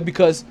 right?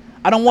 Because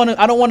I don't want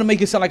to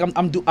make it sound like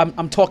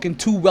I'm talking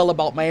too well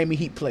about Miami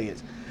Heat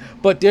players,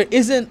 but there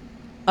isn't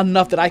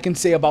enough that I can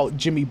say about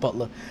Jimmy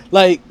Butler.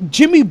 Like,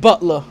 Jimmy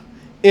Butler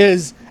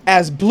is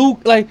as blue.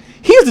 Like,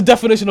 he is the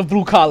definition of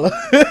blue collar.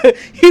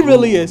 He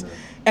really is.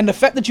 And the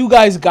fact that you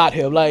guys got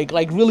him,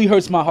 like really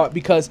hurts my heart,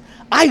 because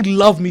I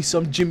love me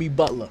some Jimmy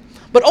Butler.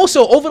 But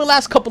also over the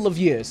last couple of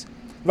years,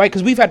 right?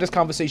 Because we've had this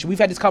conversation. We've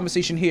had this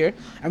conversation here,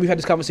 and we've had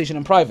this conversation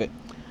in private.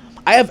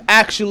 I have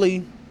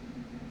actually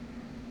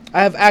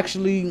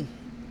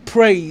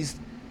praised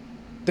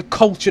the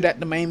culture that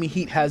the Miami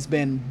Heat has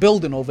been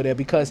building over there,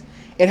 because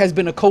it has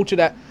been a culture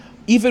that,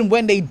 even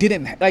when they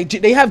didn't,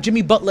 they have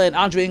Jimmy Butler and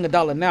Andre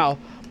Iguodala now,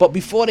 but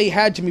before they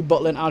had Jimmy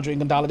Butler and Andre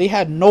Iguodala, they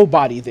had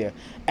nobody there,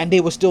 and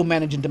they were still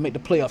managing to make the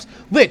playoffs.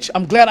 Which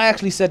I'm glad I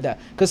actually said that,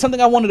 because something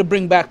I wanted to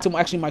bring back to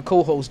my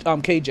co-host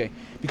KJ,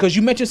 because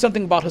you mentioned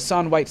something about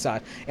Hassan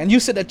Whiteside, and you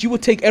said that you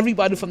would take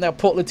everybody from that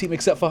Portland team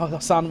except for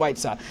Hassan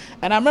Whiteside.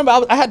 And I remember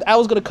I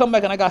was gonna come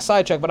back and I got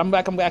sidetracked, but I'm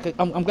back. I'm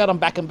glad I'm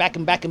back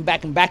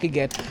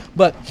again.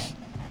 But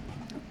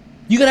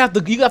you have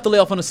to lay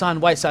off on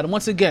Hassan Whiteside, and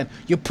once again,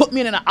 you put me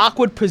in an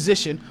awkward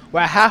position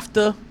where I have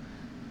to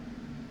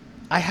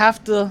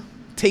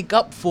take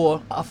up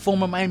for a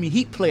former Miami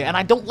Heat player, and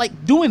I don't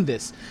like doing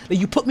this. Like,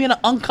 you put me in an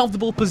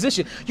uncomfortable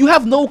position. You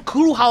have no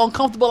clue how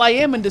uncomfortable I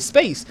am in this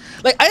space.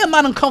 Like, I am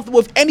not uncomfortable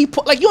with any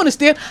you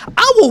understand?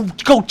 I will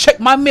go check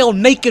my mail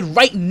naked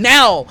right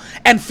now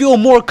and feel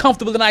more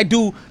comfortable than I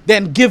do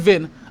than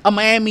giving a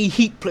Miami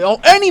Heat player or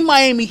any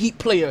Miami Heat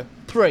player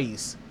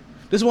praise.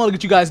 Just want to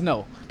let you guys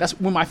know. That's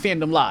where my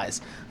fandom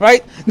lies,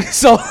 right?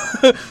 So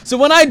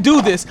when I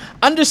do this,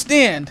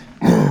 understand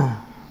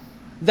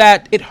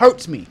that it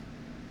hurts me,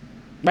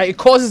 right? It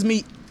causes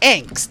me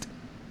angst.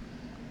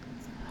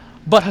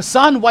 But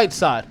Hassan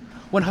Whiteside,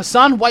 when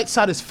Hassan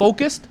Whiteside is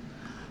focused,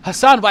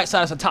 Hassan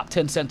Whiteside is a top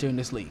 10 center in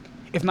this league,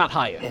 if not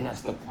higher. And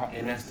that's the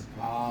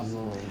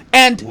problem.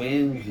 And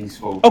when he's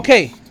focused.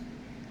 Okay,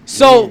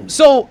 so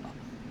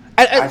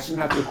I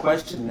shouldn't have to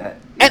question that.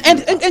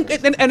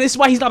 And it's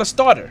why he's not a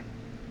starter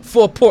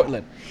for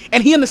Portland,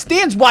 and he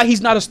understands why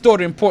he's not a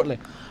starter in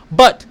Portland.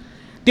 But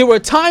there were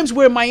times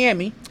where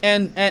Miami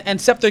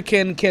and Scepter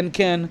can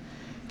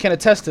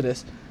attest to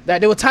this, that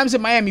there were times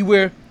in Miami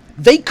where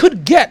they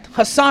could get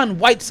Hassan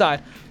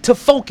Whiteside to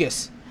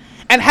focus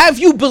and have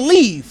you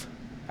believe.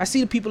 I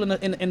see the people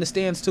in the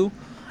stands too,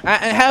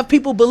 and have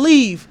people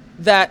believe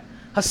that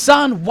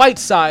Hassan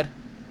Whiteside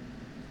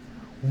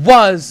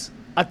was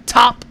a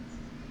top.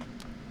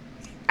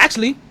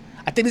 Actually,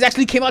 I think this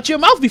actually came out your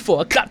mouth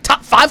before. A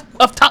top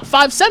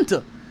five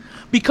center,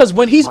 because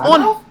when he's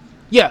on,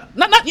 yeah,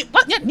 not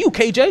yet you,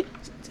 KJ,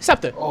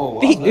 Scepter. Oh,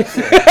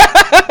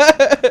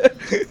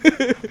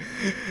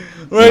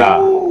 right.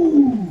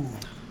 Nah.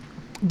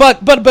 But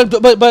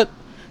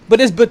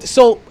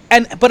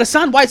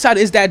Hassan Whiteside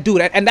is that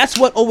dude, and that's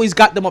what always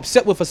got them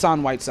upset with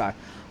Hassan Whiteside,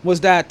 was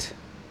that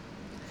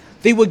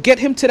they would get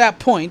him to that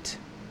point,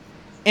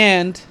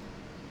 and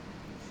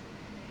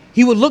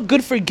he would look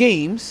good for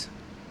games,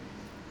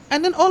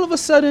 and then all of a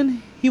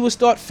sudden he would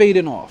start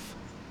fading off,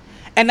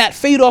 and that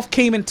fade off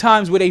came in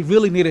times where they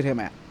really needed him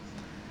at.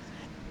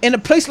 In a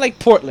place like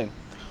Portland,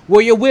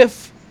 where you're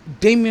with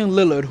Damian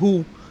Lillard,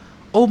 who,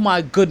 oh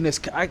my goodness,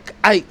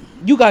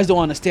 you guys don't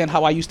understand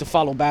how I used to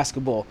follow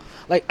basketball.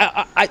 Like,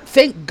 I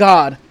thank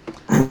God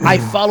I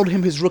followed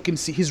him his rookie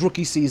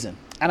season,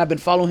 and I've been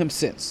following him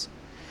since.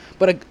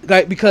 But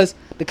because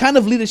the kind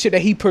of leadership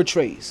that he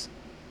portrays,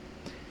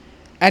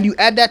 and you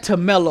add that to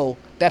Melo,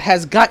 that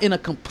has gotten a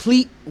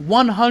complete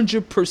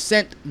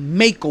 100%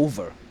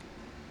 makeover.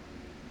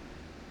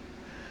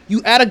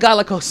 You add a guy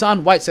like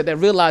Hassan Whiteside that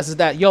realizes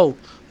that, yo,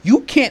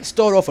 you can't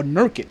start off a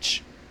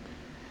Nurkic.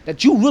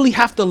 That you really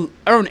have to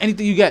earn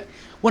anything you get.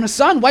 When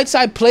Hassan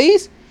Whiteside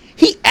plays,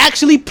 he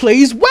actually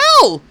plays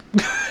well.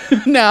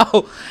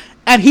 Now,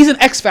 and he's an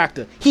X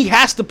factor. He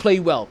has to play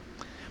well,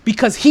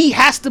 because he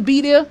has to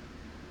be there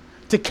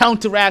to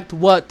counteract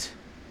what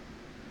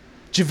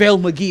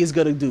JaVale McGee is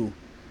going to do,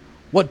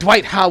 what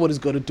Dwight Howard is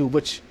going to do,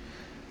 which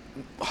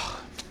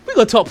we're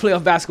going to talk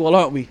playoff basketball,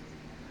 aren't we?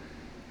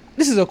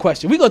 This is a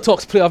question. We're going to talk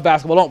playoff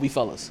basketball, aren't we,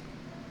 fellas?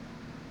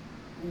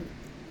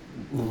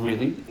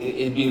 Really?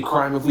 It'd be a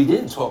crime if we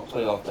didn't talk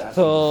playoff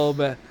basketball. Oh,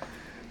 man.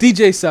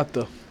 DJ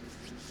Scepter.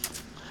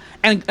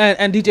 And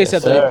DJ Yes,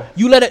 Scepter, sir.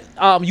 you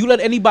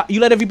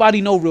let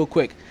everybody know real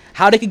quick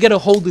how they can get a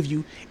hold of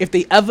you if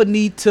they ever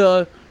need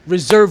to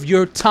reserve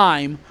your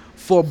time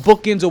for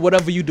bookings or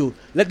whatever you do.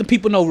 Let the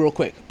people know real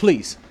quick,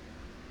 please.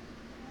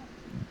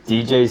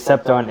 DJ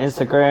Scepter on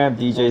Instagram,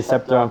 DJ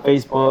Scepter on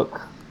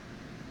Facebook,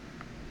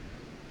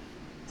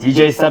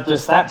 DJ Scepter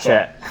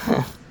Snapchat.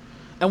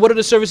 And what are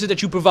the services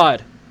that you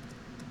provide?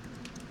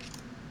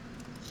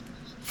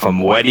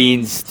 From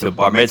weddings to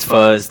bar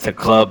mitzvahs to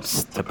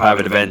clubs to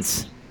private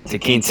events to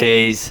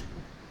quinces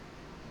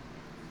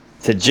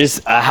to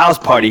just a house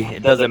party.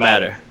 It doesn't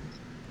matter.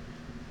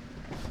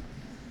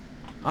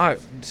 All right,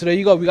 so there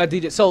you go. We got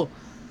DJ. So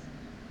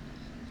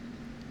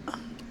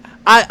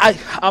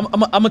I'm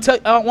gonna tell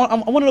you. I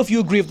want to know if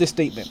you agree with this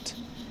statement,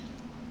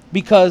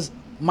 because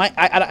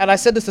I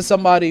said this to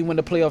somebody when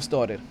the playoffs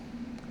started.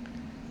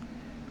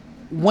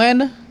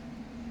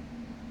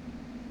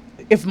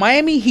 If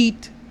Miami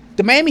Heat,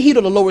 the Miami Heat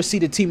are the lower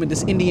seeded team in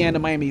this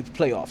Indiana-Miami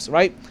playoffs,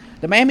 right?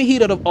 The Miami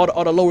Heat are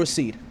the lower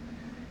seed.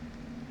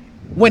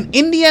 When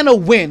Indiana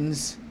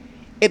wins,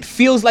 it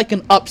feels like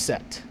an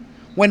upset.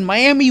 When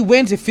Miami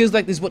wins, it feels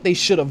like this is what they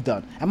should have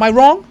done. Am I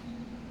wrong?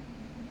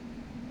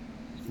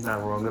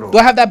 Not wrong at all. Do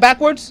I have that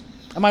backwards?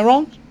 Am I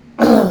wrong?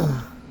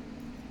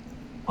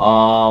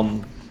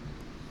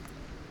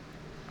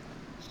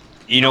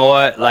 You know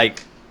what?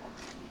 Like,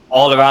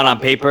 all around on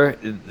paper,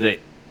 the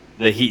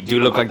Heat do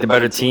look like the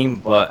better team,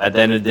 but at the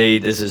end of the day,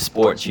 this is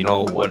sports. You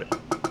know,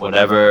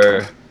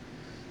 whatever.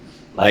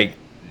 Like,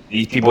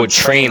 these people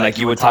train, like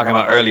you were talking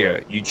about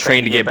earlier. You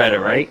train to get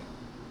better, right?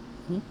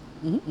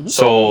 Mm-hmm.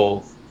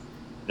 So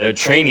they're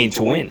training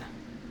to win.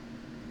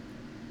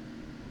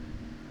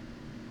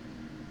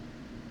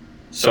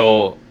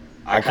 So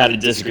I kind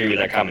of disagree with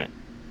that comment.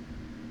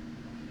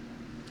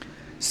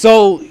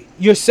 So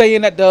you're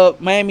saying that the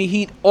Miami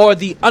Heat are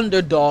the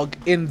underdog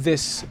in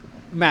this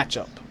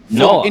matchup?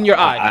 No, in your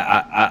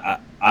eye.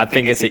 I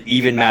think it's an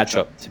even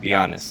matchup, to be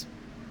honest.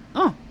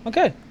 Oh,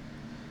 okay.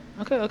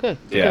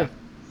 Yeah.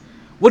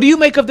 What do you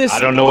make of this? I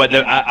don't know what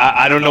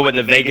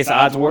the Vegas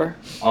odds were.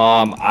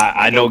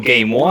 I know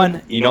game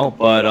one, you know,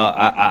 but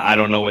I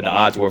don't know what the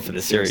odds were for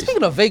the series.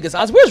 Speaking of Vegas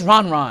odds, where's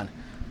Ron?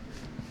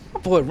 My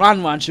boy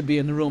Ron should be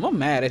in the room. I'm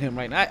mad at him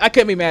right now. I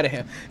can't be mad at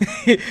him.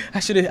 I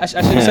should have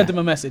sent him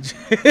a message.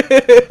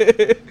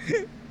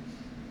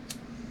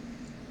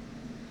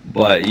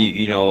 But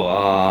you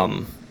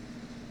know,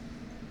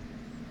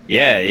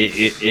 yeah,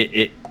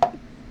 it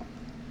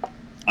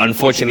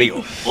unfortunately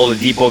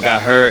Oladipo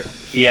got hurt.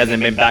 He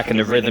hasn't been back in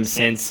the rhythm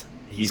since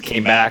he's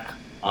came back.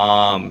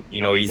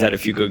 You know, he's had a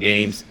few good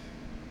games.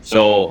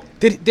 So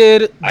I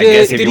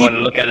guess if you want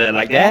to look at it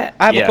like that,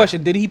 I have a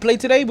question. Did he play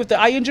today with the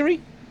eye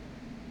injury?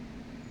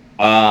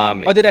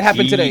 Or did that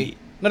happen today?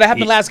 No, that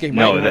happened last game,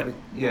 right? No,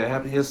 it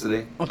happened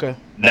yesterday. Okay.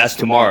 That's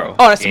tomorrow.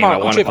 Oh, that's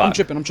tomorrow. I'm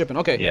tripping.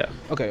 Okay. Yeah.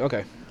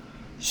 Okay.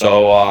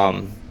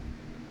 So,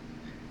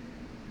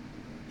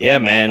 yeah,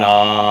 man.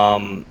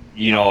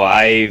 You know,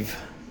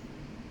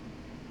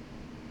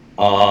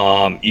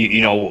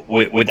 you know,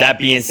 with that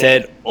being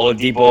said,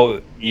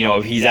 Oladipo, you know,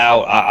 if he's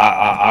out,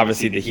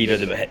 obviously the Heat are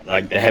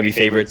the heavy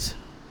favorites.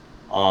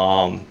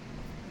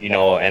 You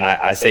know, and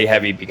I say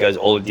heavy because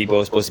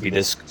Oladipo is supposed to be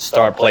this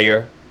star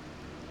player.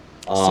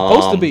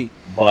 Supposed to be.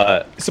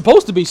 But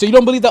supposed to be. So you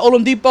don't believe that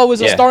Oladipo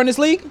is a star in this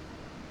league?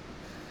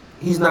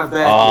 He's not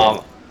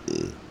bad.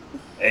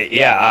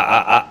 Yeah,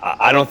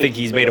 I don't think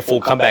he's made a full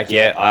comeback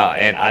yet.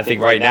 And I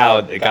think right now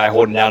the guy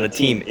holding down the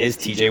team is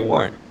TJ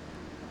Warren.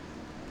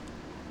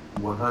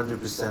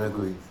 100%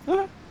 agree.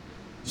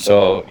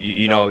 So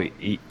you know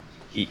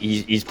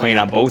he's playing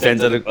on both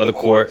ends of the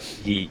court.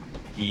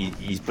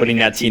 He's putting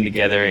that team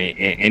together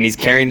and he's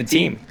carrying the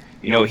team.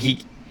 You know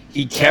he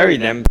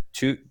carried them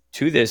to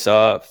this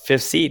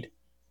 5th seed.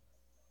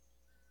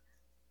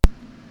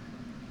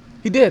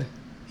 He did.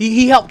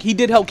 He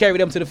did help carry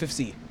them to the 5th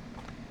seed.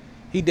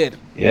 He did.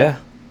 Yeah.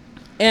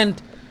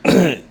 And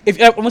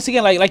if once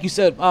again, like you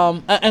said,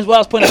 as well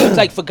as pointing out, it's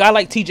like for a guy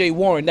like TJ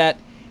Warren that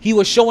he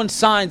was showing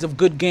signs of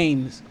good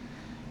games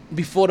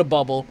before the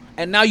bubble,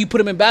 and now you put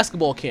him in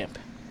basketball camp.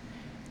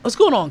 What's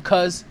going on,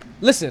 cuz?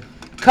 Listen,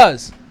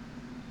 cuz.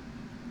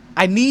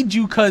 I need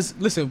you, cuz.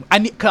 Listen, I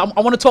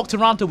want to talk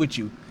Toronto with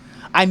you.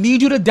 I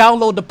need you to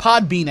download the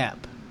Podbean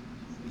app.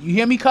 You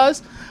hear me,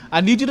 cuz?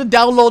 I need you to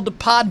download the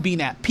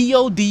Podbean app.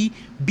 Podbean.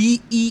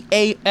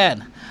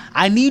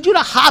 I need you to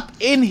hop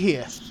in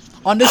here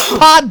on this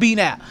Podbean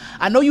app.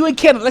 I know you in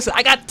Canada. Listen,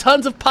 I got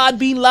tons of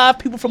Podbean Live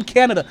people from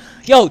Canada.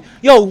 Yo,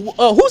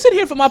 who's in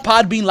here from my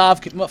Podbean Live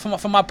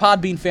from my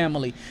Podbean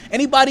family?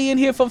 Anybody in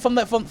here from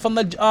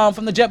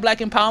the Jet Black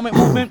Empowerment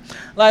movement?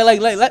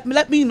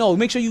 Let me know.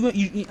 Make sure you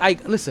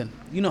listen.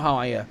 You know how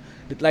I am.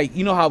 Like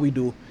you know how we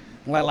do.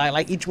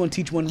 Like each one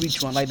teach one,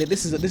 reach one. Like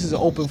this is an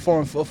open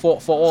forum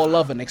for all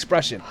love and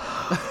expression.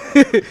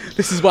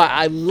 This is why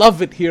I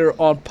love it here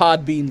on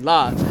Podbean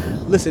Live.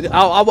 Listen,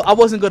 I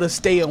wasn't gonna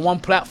stay on one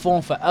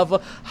platform forever.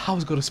 I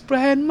was gonna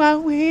spread my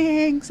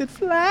wings and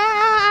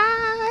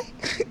fly.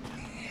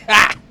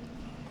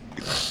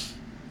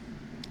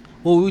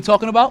 What were we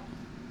talking about?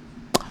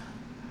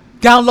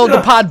 Download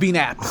the Podbean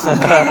app.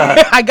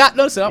 I got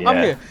listen. I'm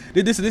here.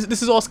 This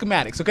is all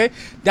schematics. Okay,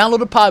 download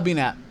the Podbean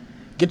app.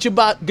 Get your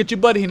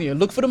buddy in here.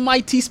 Look for the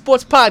MyT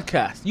Sports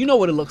Podcast. You know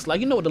what it looks like.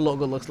 You know what the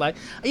logo looks like.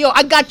 Yo,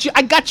 I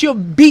got your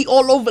beat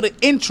all over the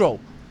intro.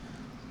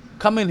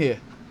 Come in here.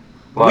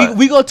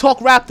 We gonna talk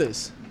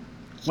Raptors.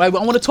 Right? I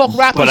want to talk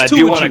Raptors but I too.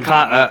 do want to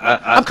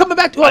I'm coming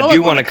back to. I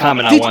do want to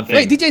comment on one thing.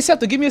 Wait, DJ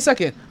Scepter, give me a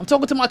second. I'm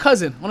talking to my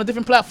cousin on a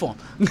different platform.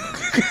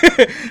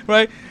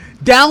 Right?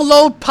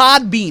 Download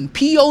Podbean.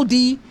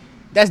 Pod.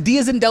 That's D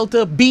as in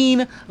Delta,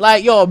 bean,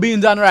 like, yo,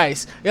 beans and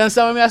rice. You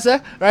understand what I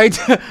say? Right?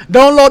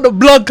 Download the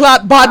blood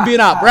clot Podbean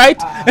app,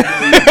 right?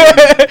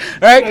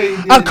 Right?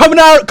 I'm coming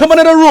out of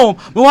the room.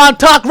 We want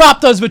to talk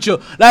Raptors with you.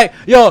 Like,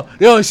 yo,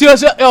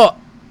 seriously, yo,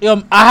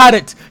 I had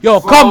it. Yo,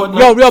 come,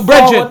 yo,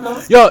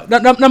 Bridget. Yo,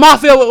 the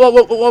mafia,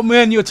 what me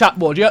and you chat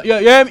about. You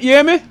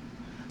hear me?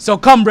 So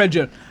come,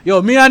 Bridget.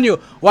 Yo, me and you.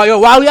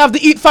 While we have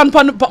the eat fun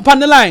pan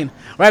the line.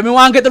 Right, me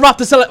want to get the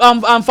Raptors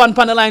fun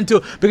pan the line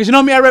too. Because you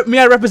know me I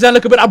represent a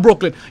little bit of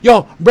Brooklyn.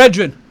 Yo,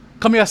 brethren,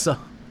 come here, sir.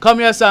 Come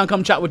here, sir, and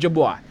come chat with your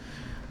boy.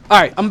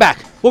 Alright, I'm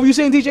back. What were you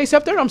saying, DJ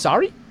Scepter? I'm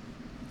sorry.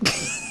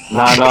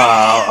 No,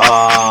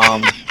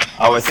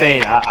 I was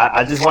saying,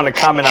 I just want to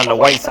comment on the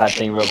Whiteside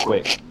thing real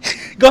quick.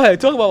 Go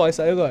ahead, talk about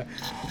Whiteside. Go ahead.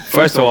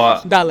 First of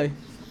all, Dale.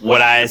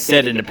 What I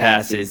said in the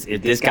past is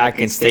if this guy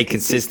can stay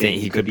consistent,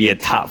 he could be a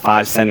top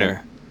 5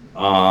 center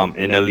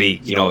in the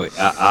league. You know,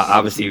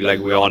 obviously, like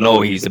we all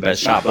know, he's the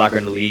best shot blocker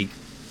in the league.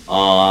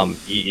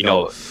 You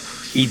know,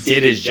 he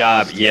did his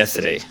job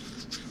yesterday,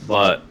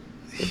 but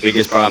the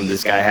biggest problem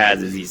this guy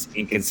has is he's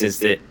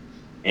inconsistent.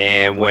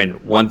 And when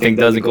one thing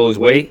doesn't go his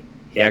way,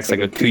 he acts like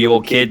a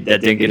 2-year-old kid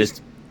that didn't get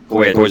his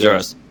Toys R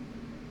Us.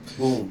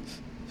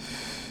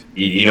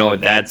 You know,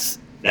 that's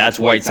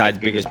Whiteside's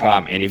biggest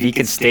problem. And if he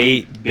can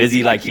stay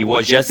busy like he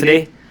was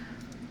yesterday,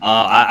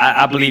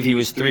 I believe he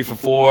was 3 for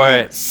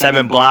 4,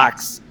 7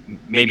 blocks,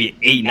 maybe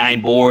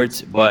 8-9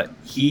 boards. But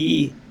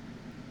he,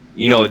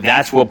 you know,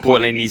 that's what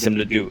Portland needs him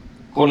to do.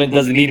 Portland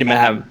doesn't need him to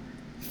have,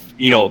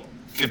 you know,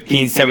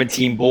 15,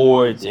 17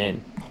 boards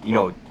and, you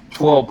know,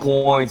 12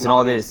 points and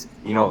all this.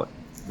 You know,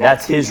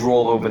 that's his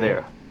role over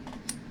there.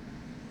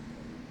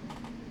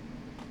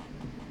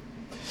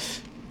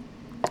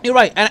 You're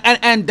right,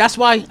 and that's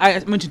why I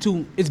mentioned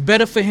too. It's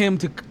better for him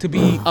to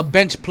be a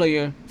bench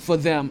player for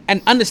them,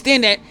 and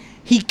understand that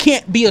he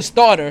can't be a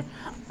starter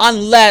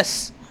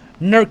unless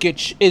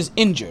Nurkic is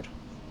injured.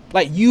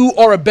 Like, you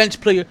are a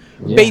bench player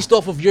based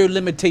off of your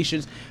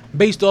limitations,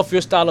 based off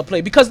your style of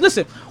play. Because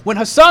listen, when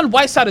Hassan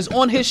Whiteside is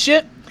on his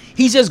shit,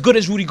 he's as good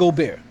as Rudy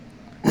Gobert.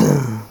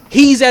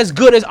 He's as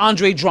good as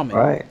Andre Drummond.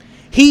 Right.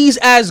 He's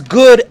as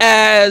good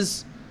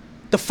as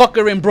the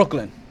fucker in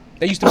Brooklyn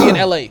that used to be in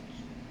LA.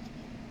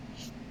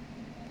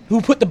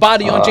 Who put the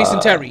body on Jason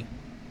Terry.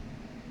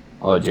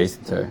 Oh,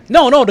 Jason Terry.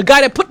 No, the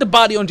guy that put the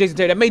body on Jason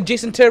Terry, that made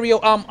Jason Terry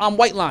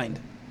white lined.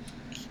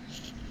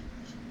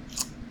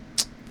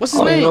 What's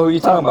his I don't name? know who you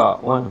talking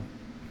about. One.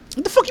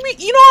 What the fuck you mean?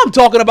 You know what I'm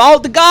talking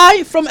about. The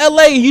guy from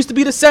LA, he used to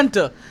be the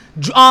center.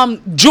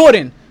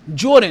 Jordan,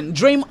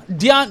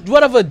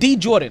 whatever, D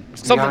Jordan.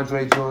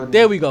 DeAndre Jordan.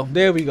 There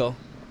we go.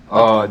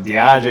 Oh,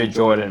 DeAndre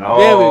Jordan. Oh,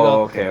 There we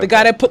go. Okay. The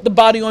guy that put the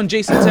body on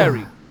Jason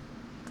Terry.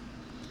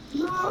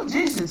 No,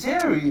 Jason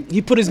Terry.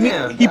 He put his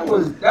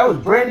that was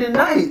Brandon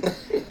Knight.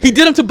 He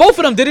did him to both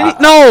of them, didn't he?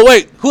 No,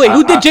 wait.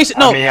 Who did Jason?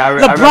 No,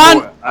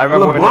 LeBron.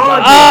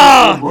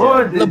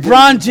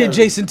 LeBron did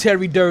Jason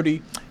Terry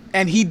dirty,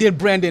 and he did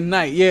Brandon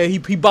Knight. Yeah, he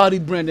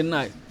bodied Brandon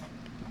Knight.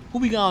 Who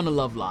we got on the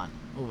love line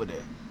over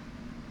there?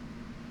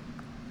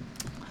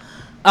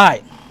 All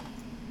right.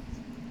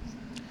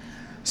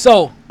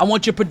 So I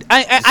want your.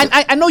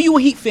 I know you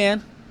a Heat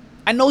fan.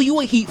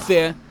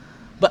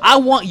 But I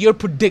want your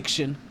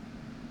prediction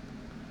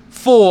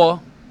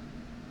for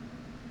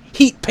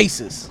Heat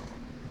Pacers.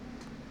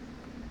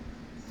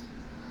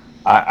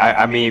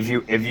 I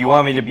mean, if you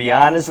want me to be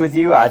honest with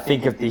you, I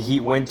think if the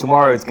Heat win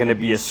tomorrow, it's gonna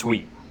be a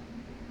sweep.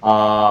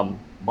 But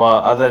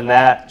other than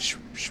that,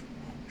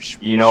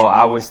 you know,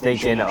 I was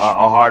thinking a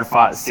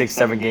hard-fought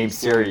 6-7 game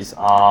series.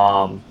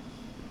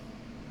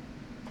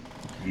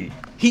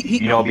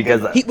 You know,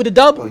 because Heat with a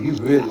dub.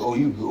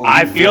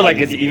 I feel like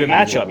it's an even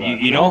matchup.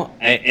 You know,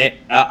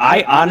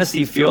 I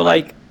honestly feel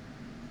like,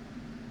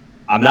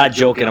 I'm not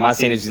joking. I'm not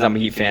saying this because I'm a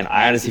Heat fan.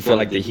 I honestly feel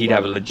like the Heat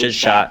have a legit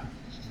shot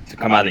to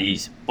come out of the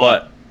East,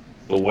 but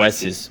the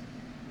West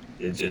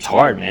it's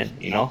hard, man.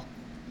 You know,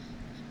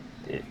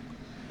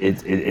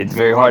 it's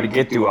very hard to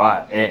get through.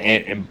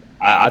 And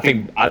I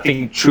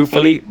think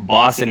truthfully,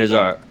 Boston is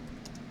our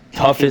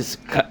toughest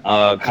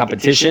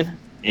competition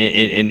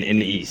in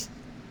the East.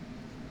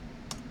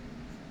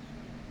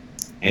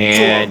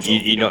 And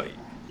you know,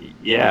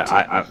 yeah,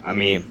 I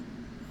mean,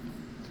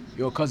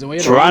 your cousin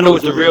Toronto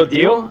is the real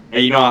deal,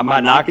 and you know, I'm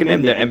not knocking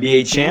them. They're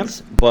NBA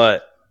champs,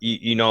 but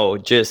you know,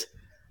 just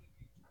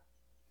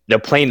they're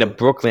playing the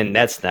Brooklyn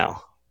Nets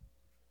now.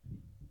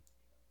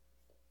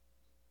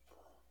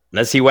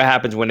 Let's see what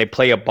happens when they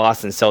play a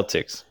Boston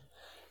Celtics,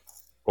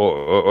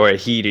 or a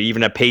Heat, or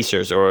even a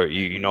Pacers, or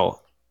you know.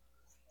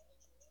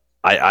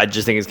 I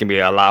just think it's gonna be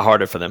a lot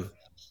harder for them.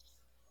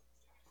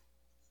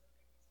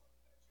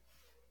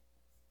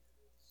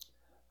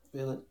 I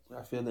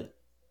feel it.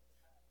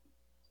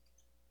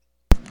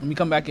 Let me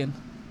come back in.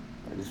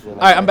 I just feel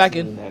like all right, I'm back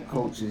in. That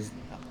coach is.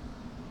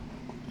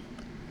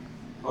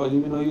 Oh, I didn't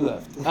even know you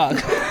left. I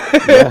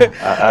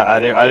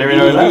didn't even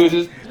know you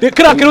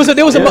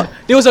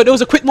left. There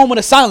was a quick moment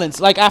of silence,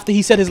 like after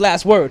he said his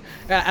last word,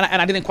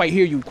 and I didn't quite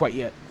hear you quite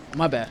yet.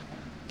 My bad.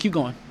 Keep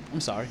going.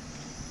 I'm sorry.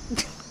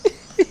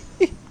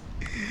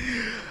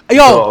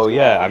 Yo. Oh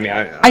yeah, I mean,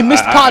 I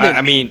missed potted.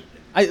 I mean,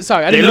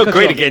 they look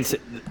great against.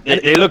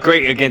 They look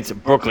great against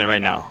Brooklyn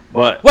right now.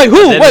 But wait,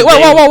 who? Wait,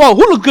 whoa!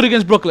 Who looked good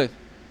against Brooklyn?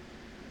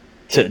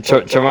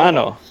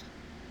 Toronto.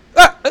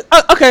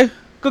 Okay.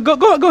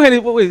 Go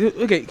ahead. Wait,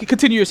 okay,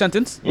 continue your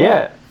sentence.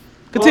 Yeah.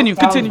 Continue.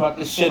 About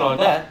to shit on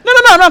that.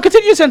 No.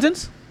 Continue your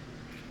sentence.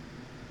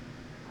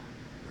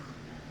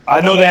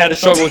 I know they had a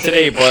struggle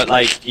today, but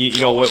like you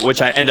know,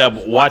 which I ended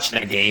up watching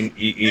that game.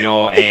 You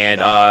know,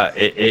 and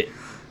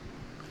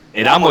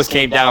it almost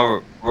came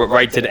down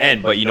right to the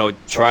end, but you know,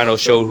 Toronto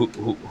showed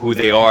who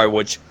they are,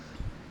 which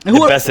the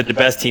best of the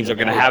best teams are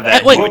going to have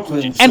that.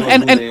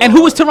 And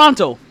who was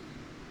Toronto?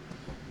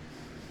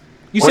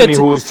 You said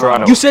who was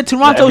Toronto? You said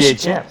Toronto. The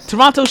NBA champs.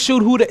 Toronto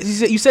showed who they.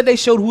 You said they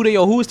showed who they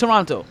are. Who is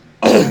Toronto?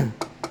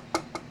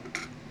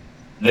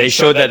 They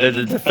showed that they're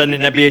the defending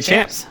NBA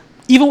champs.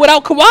 Even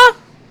without Kawhi.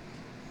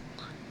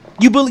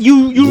 You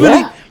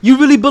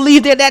really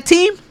believe they're that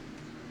team?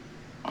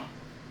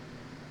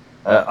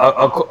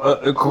 Of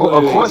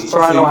course,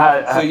 Toronto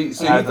has.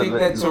 So you think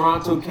that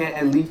Toronto can't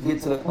at least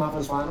get to the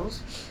conference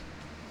finals?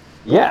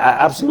 Yeah,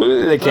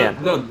 absolutely they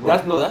can. No,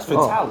 that's for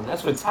talent.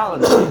 That's for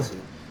talent.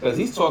 Because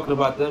he's talking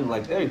about them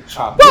like they're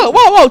chopped.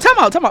 Whoa! Time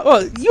out.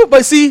 Well,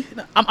 but see,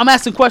 I'm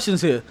asking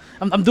questions here.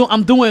 I'm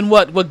doing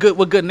what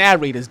good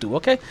narrators do.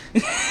 Okay.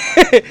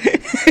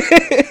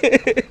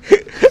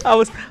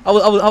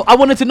 I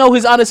wanted to know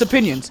his honest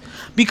opinions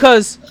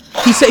because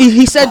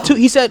he said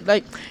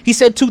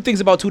two things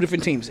about two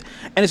different teams,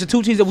 and it's the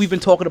two teams that we've been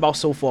talking about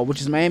so far,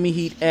 which is Miami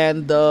Heat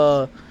and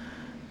the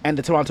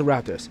Toronto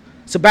Raptors.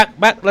 So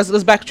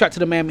let's backtrack to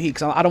the Miami Heat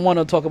because I don't want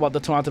to talk about the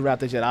Toronto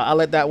Raptors yet. I'll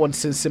let that one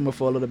simmer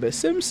for a little bit.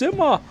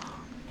 Simmer.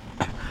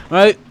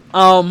 Right.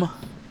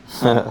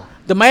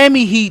 The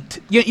Miami Heat.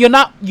 You're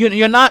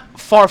not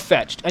far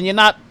fetched, and you're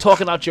not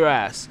talking out your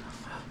ass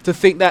to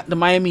think that the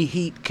Miami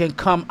Heat can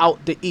come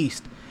out the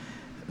East.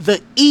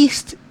 The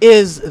East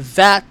is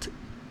that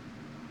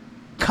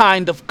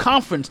kind of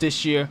conference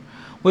this year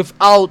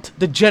without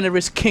the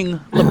generous King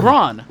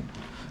LeBron,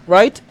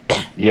 right?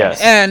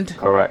 Yes. And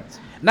correct.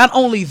 Not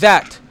only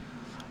that,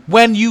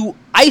 when you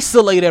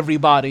isolate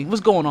everybody,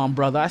 what's going on,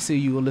 brother? I see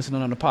you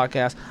listening on the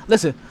podcast.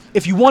 Listen,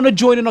 if you want to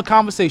join in a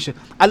conversation,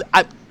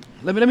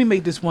 let me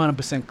make this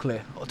 100%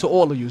 clear to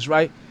all of yous,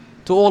 right?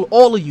 To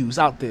all of yous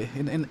out there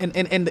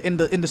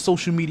in the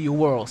social media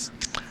worlds.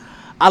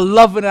 I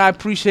love it and I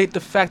appreciate the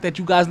fact that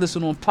you guys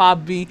listen on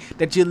Podbean,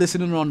 that you're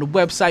listening on the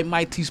website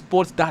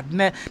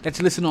MyTsports.net, that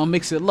you're listening on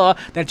Mixit,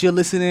 that you're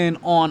listening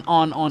on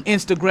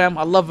Instagram.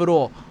 I love it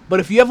all. But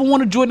if you ever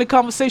want to join the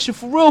conversation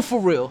for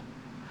real,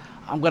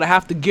 I'm going to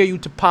have to gear you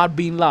to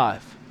Podbean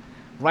Live.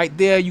 Right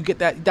there, you get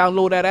that,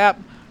 download that app.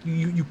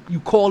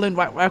 You call in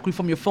right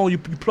from your phone. You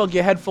plug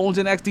your headphones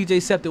in. Ask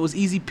DJ Scepter. It was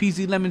easy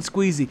peasy lemon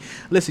squeezy.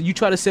 Listen, you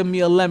try to send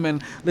me a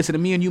lemon. Listen, to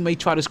me and you may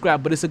try to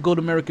scrap, but it's a good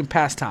American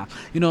pastime.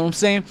 You know what I'm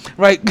saying,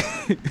 right?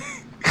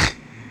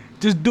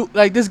 Just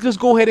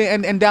go ahead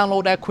and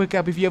download that quick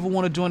app if you ever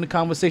want to join the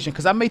conversation.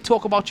 Because I may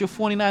talk about your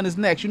 49ers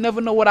next. You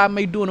never know what I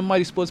may do in the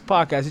Mighty Sports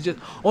Podcast. It's just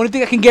only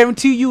thing I can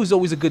guarantee you is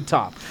always a good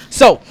time.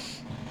 So.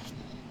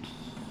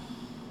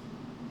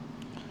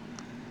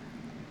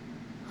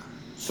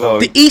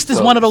 The East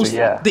is one of those.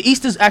 The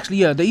East is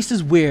actually the East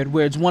is weird,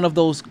 where it's one of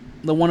those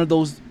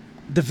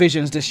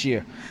divisions this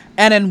year.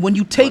 And then when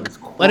you take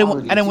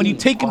when you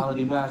take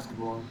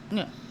basketball.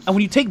 Yeah, and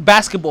when you take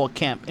basketball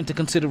camp into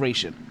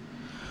consideration,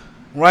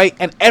 right?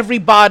 And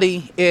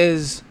everybody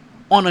is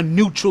on a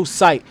neutral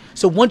site.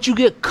 So once you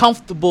get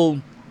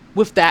comfortable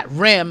with that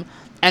rim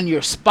and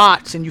your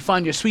spots, and you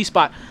find your sweet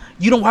spot,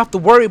 you don't have to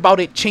worry about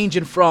it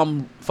changing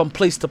from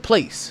place to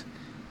place.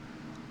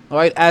 All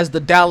right, as the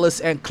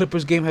Dallas and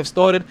Clippers game have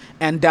started,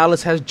 and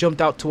Dallas has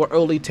jumped out to an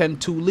early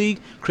 10-2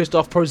 lead.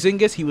 Kristaps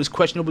Porzingis, he was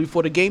questionable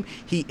before the game.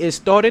 He is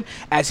started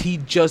as he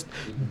just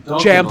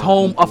jammed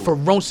home a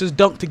ferocious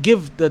dunk to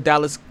give the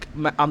Dallas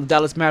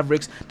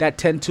Mavericks that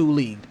 10-2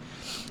 lead.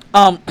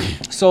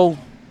 So,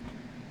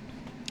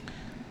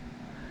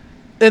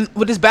 and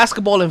with this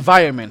basketball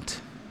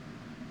environment,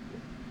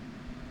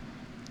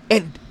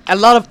 and a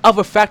lot of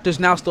other factors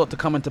now start to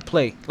come into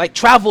play. Like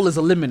travel is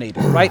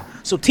eliminated, right?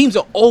 So teams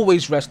are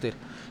always rested.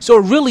 So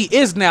it really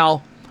is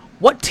now,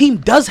 what team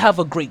does have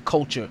a great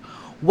culture?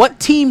 What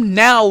team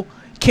now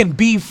can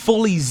be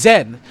fully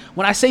zen?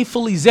 When I say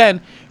fully zen,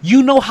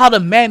 you know how to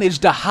manage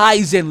the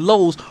highs and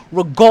lows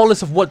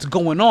regardless of what's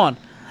going on.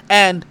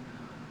 And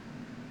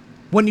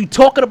when you're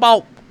talking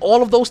about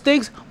all of those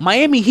things,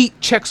 Miami Heat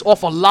checks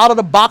off a lot of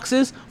the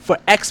boxes for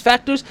X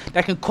factors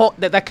that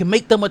can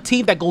make them a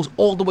team that goes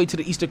all the way to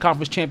the Eastern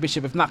Conference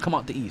Championship, if not come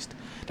out the East.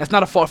 That's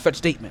not a far-fetched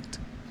statement.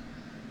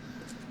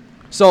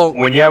 So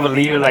when you have a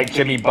leader like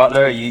Jimmy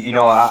Butler, you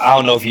know, I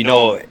don't know if you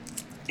know,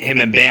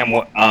 him and Bam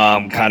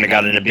kind of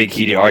got in a big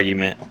heated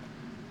argument.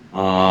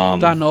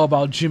 I know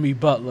about Jimmy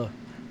Butler.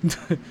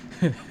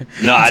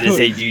 No, I just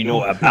say, do you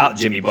know about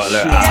Jimmy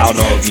Butler? I don't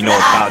know if you know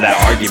about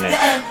that argument.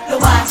 And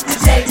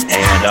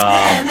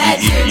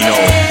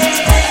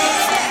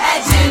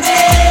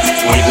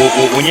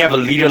when you have a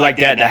leader like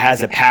that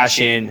has a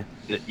passion,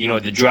 you know,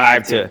 the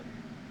drive to,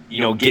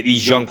 you know, get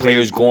these young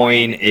players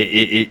going,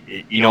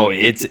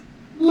 it's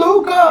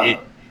Luka.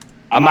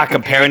 I'm not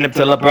comparing him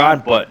to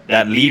LeBron, but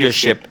that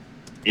leadership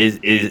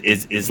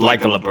is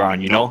like a LeBron,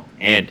 you know,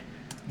 and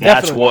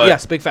that's definitely. what.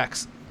 Yes, big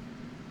facts.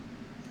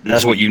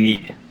 That's what you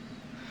need.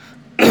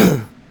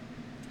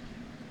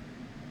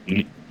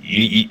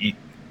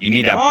 You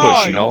need that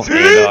push, you know,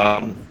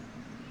 and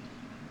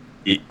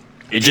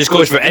it just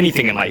goes for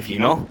anything in life, you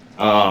know.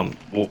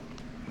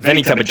 With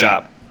any type of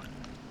job,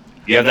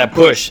 you have that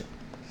push,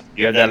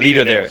 you have that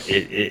leader there.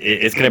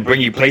 It's gonna bring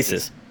you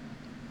places.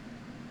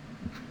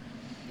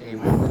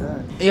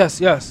 Yes,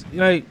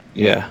 right.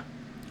 Yeah.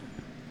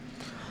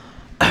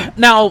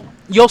 Now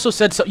you also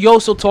said so. You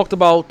also talked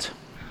about.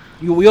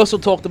 We also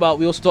talked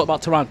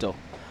about Toronto.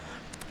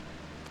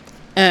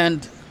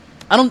 And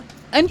I don't.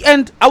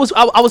 And I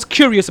was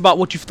curious about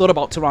what you thought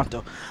about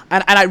Toronto,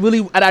 and I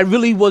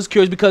really was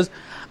curious because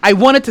I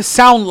wanted to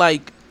sound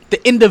like the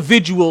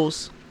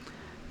individuals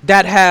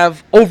that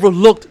have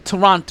overlooked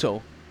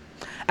Toronto,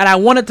 and I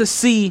wanted to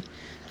see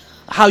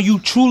how you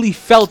truly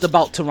felt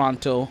about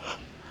Toronto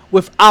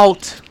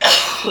without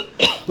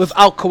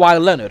Kawhi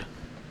Leonard.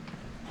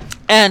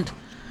 And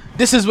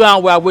this is where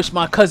I wish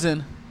my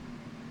cousin,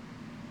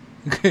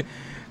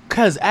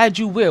 cuz add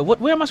you where?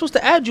 Where am I supposed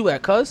to add you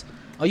at, cuz?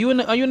 Are you in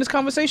this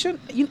conversation?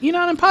 You're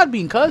not in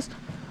Podbean, cuz.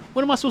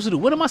 What am I supposed to do?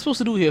 What am I supposed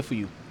to do here for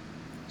you?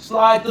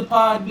 Slide to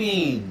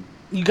Podbean.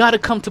 You gotta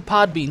come to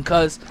Podbean,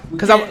 cuz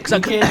I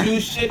can't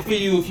do shit for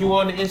you if you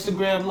on the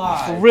Instagram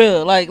Live. For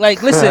real, like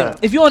listen,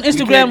 if you're on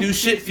Instagram, we can't do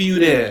shit for you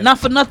there. Not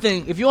for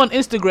nothing. If you're on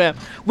Instagram,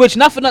 which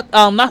not for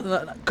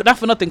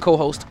nothing,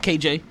 co-host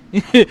KJ,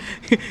 you're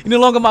no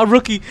longer my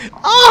rookie.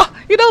 Oh,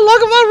 you're no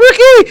longer my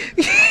rookie.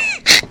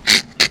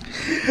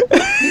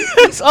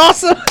 That's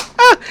awesome.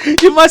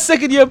 You're my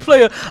second year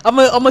player. I'm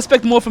gonna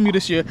expect more from you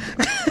this year.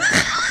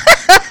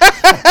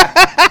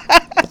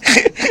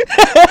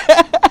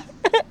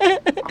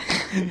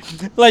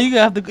 Like you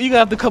gonna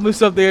have to come with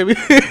something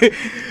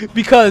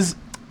because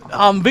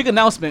big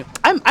announcement.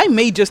 I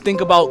may just think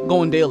about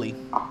going daily.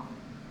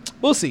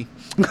 We'll see.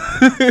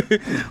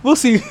 We'll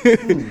see.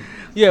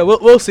 Yeah,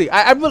 we'll see.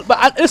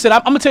 Listen.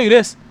 I'm gonna tell you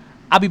this.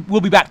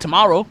 We'll be back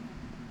tomorrow,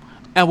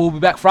 and we'll be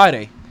back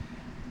Friday.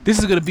 This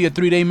is gonna be a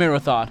 3-day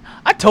marathon.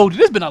 I told you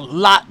there's been a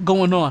lot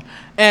going on,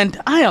 and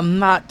I am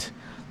not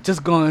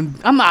just going.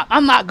 I'm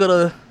not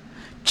gonna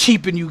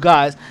cheapen you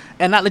guys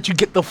and not let you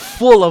get the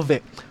full of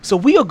it. So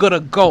we are gonna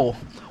go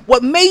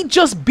what may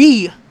just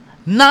be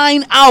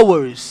 9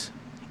 hours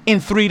in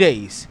 3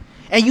 days,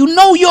 and you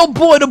know your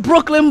boy, the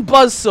Brooklyn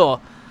Buzzsaw.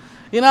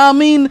 You know what I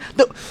mean?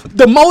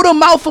 The motor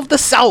mouth of the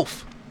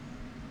South.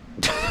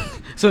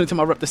 So anytime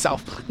I rep the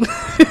South.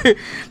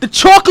 The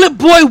Chocolate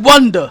Boy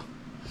Wonder.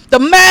 The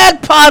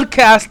Mad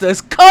Podcaster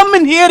is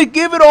coming here to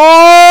give it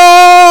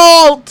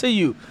all to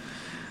you.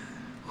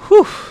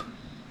 Whew.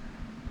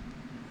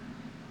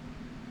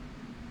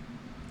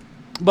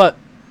 But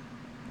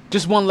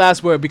just one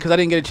last word, because I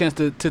didn't get a chance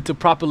to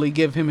properly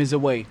give him his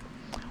away.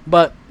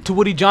 But to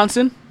Woody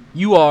Johnson,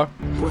 you are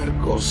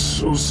Puerco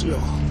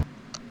sucio.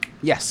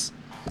 Yes.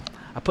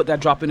 I put that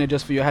drop in there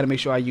just for you. I had to make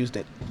sure I used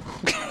it.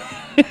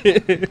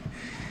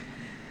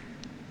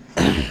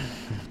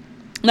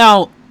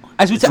 Now,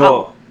 as we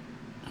So,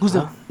 who's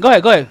the? Go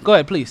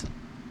ahead, please.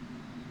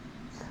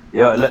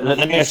 Yeah,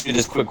 let me ask you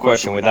this quick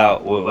question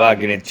without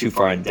getting too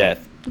far in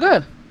depth. Go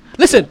ahead.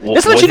 Listen,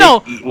 let's let Was you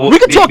know it- we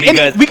can talk.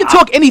 because We can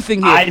talk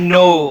anything here. I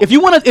know. If you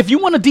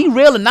wanna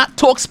derail and not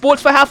talk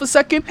sports for half a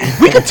second,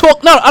 we can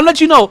talk. No, I'll let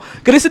you know.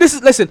 Cause this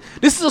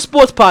is a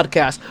sports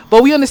podcast,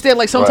 but we understand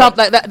like sometimes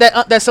Right.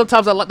 that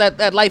sometimes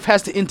that life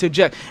has to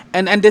interject.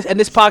 And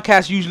this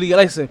podcast usually,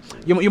 listen,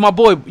 you're my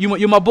boy.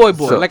 You're my boy.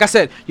 So- Like I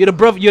said, you're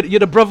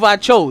the brother I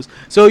chose.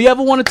 So you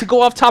ever wanted to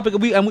go off topic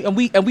and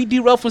we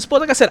derail from sports?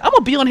 Like I said, I'm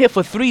gonna be on here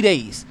for 3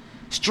 days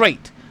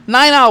straight,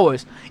 9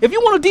 hours. If you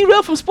want to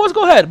derail from sports,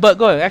 go ahead. But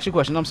go ahead, ask your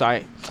question. I'm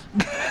sorry.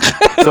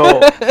 So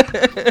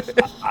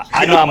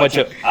I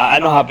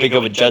know how big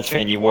of a Jets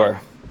fan you were.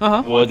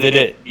 Uh-huh. Was it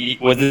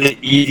an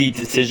easy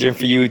decision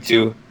for you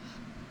to,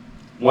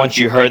 once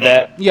you heard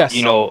that? Yes.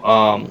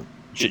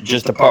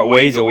 Just to part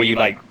ways, or were you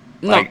like,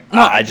 No.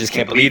 I just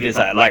can't believe this.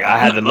 I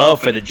had the love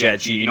for the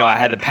Jets. I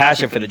had the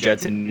passion for the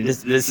Jets, and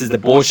this is the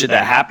bullshit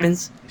that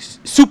happens.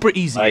 Super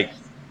easy. Like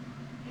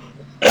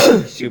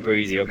super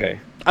easy. Okay.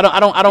 I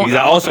don't. Because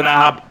I also know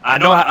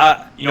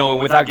how,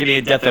 without getting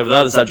in depth of the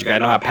other subject, I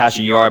know how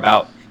passionate you are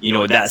about,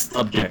 that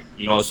subject,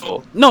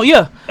 so. No,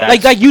 yeah,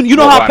 That's like you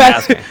know what how I'm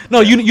passionate. asking.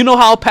 No, you know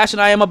how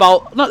passionate I am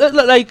about. No,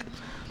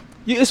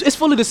 it's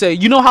fully to say.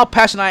 You know how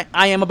passionate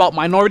I am about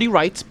minority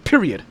rights.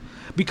 Period.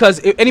 Because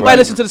if anybody Right.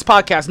 listens to this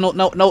podcast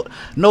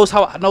knows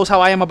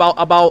how I am about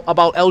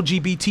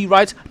LGBT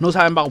rights, knows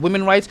how I am about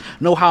women rights,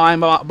 know how I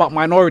am about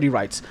minority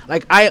rights. Or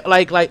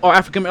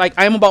African, I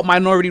am about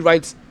minority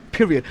rights.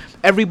 Period.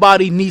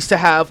 Everybody needs to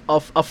have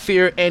a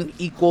fair and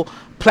equal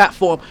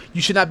platform. You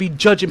should not be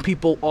judging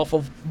people off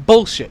of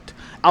bullshit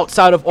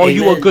outside of,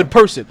 you a Amen. good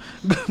person.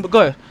 But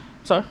go ahead.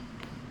 Sorry.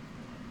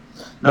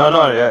 No,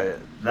 yeah,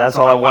 that's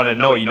all I want to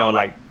know.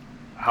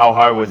 How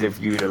hard was it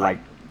for you to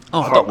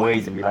part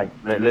ways and be like,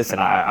 listen,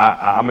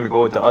 I'm gonna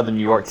go with the other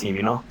New York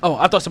team, Oh,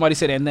 I thought somebody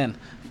said and then.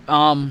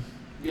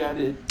 Yeah, I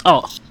did.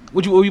 Oh,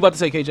 what you about to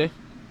say, KJ?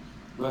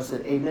 I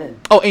said amen.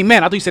 Oh,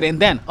 amen. I thought you said and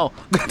then. Oh.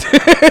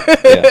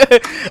 Yeah.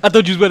 I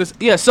thought you was better.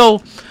 Yeah.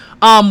 So,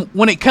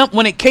 when it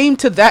came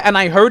to that, and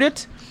I heard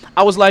it,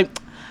 I was like,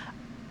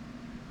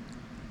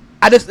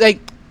 I just like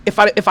if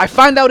I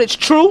find out it's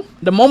true,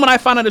 the moment I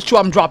find out it's true,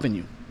 I'm dropping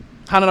you.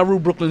 Honolulu,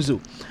 Brooklyn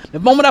Zoo. The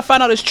moment I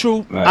find out it's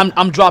true, Right.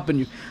 I'm dropping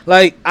you.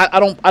 Like I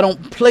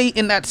don't play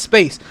in that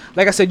space.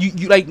 Like I said,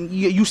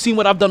 you seen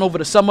what I've done over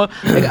the summer.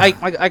 I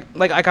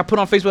put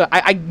on Facebook.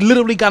 I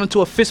literally got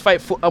into a fist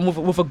fight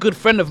with a good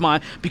friend of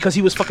mine because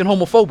he was fucking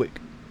homophobic.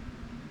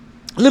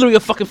 Literally a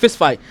fucking fist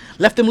fight.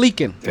 Left him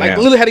leaking. Like Damn.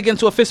 literally had to get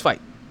into a fist fight.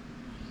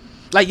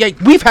 Like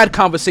we've had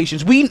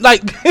conversations. We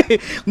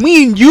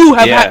me and you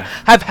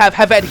have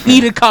had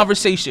heated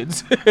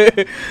conversations.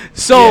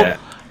 So Yeah.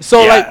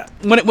 so Yeah.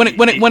 like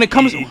when it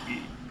comes.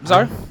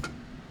 Sorry.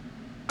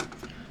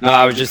 No,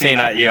 I was just saying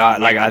that. Yeah,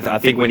 I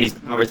think when these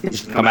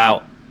conversations come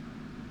out,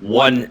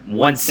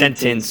 one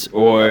sentence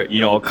or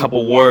a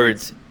couple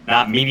words,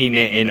 not meaning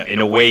it in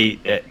a way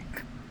that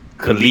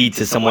could lead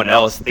to someone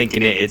else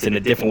thinking it's in a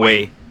different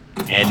way,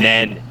 and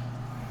then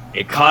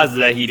it causes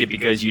that heated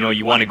because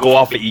you want to go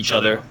off at each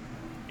other,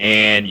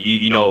 and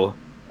of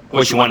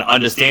course you want to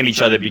understand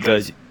each other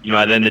because at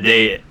the end of the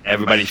day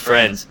everybody's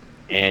friends,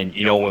 and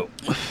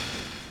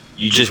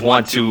you just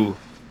want to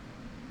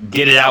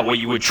get it out what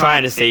you were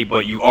trying to say,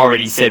 but you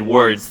already said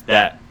words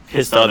that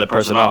pissed the other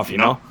person off,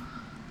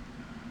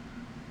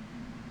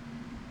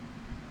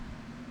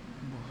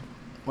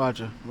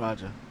 Roger.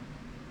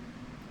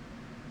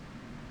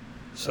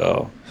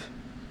 So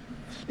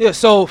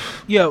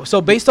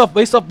So based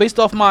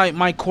off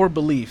my core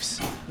beliefs,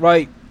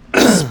 right?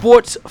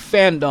 Sports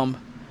fandom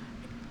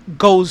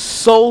goes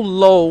so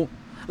low.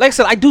 Like I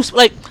said,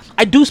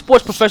 I do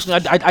sports professionally.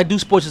 I do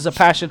sports as a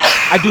passion.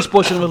 I do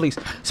sports as a release.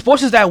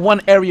 Sports is that one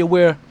area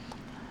where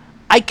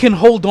I can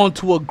hold on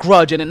to a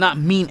grudge and it not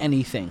mean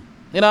anything.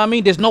 You know what I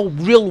mean? There's no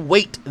real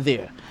weight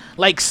there.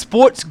 Like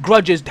sports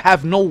grudges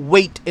have no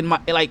weight in my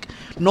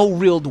no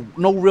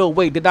real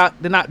weight. They're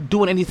not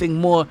doing anything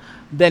more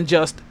than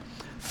just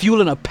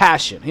fueling a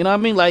passion. You know what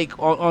I mean? Like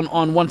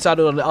on one side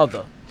or the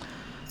other.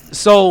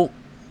 So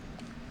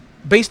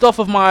based off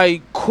of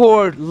my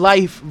core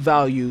life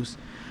values,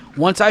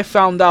 once I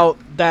found out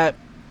that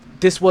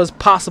this was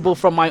possible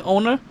from my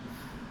owner,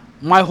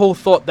 my whole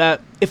thought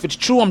that if it's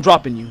true, I'm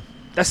dropping you.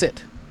 That's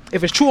it.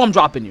 If it's true, I'm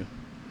dropping you.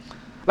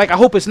 Like, I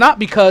hope it's not,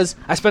 because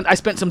I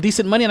spent some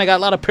decent money and I got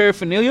a lot of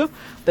paraphernalia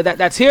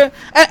that's here.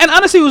 And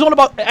honestly, it was all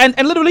about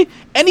and literally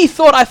any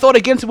thought I thought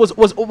against it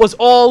was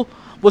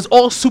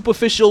all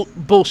superficial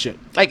bullshit.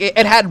 Like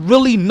it had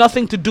really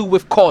nothing to do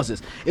with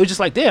causes. It was just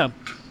like, damn,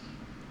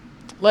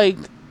 like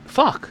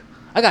fuck.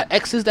 I got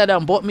exes that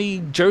bought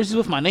me jerseys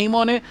with my name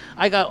on it.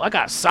 I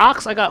got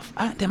socks. I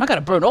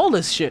gotta burn all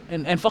this shit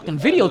and fucking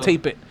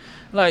videotape it.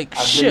 Like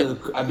shit.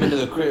 I've been to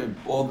the crib.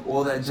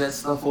 All that Jet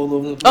stuff all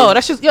over the place. Oh,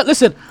 that's just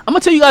Listen, I'm gonna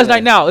tell you guys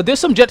right now. If there's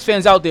some Jets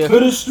fans out there, to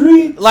the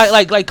street.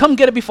 Like, come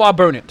get it before I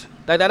burn it.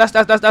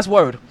 That's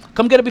word.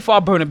 Come get it before I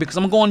burn it, because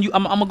I'm gonna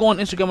go on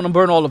Instagram and I'm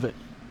burn all of it.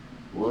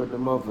 Word the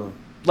mother.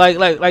 Like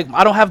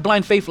I don't have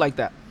blind faith like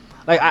that.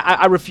 Like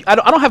I refuse. I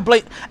don't have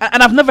blind,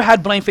 and I've never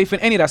had blind faith in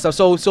any of that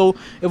stuff. So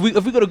if we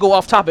gonna go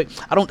off topic,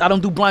 I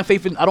don't do blind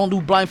faith in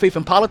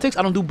politics.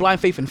 I don't do blind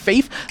faith in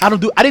faith. I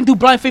didn't do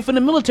blind faith in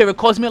the military. It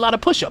caused me a lot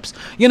of push-ups.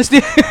 You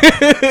understand?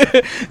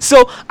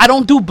 So I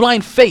don't do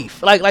blind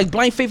faith. Like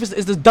blind faith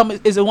is the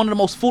dumbest, is one of the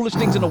most foolish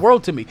things in the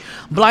world to me.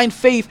 Blind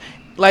faith,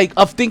 like,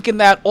 of thinking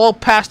that all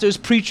pastors,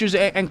 preachers,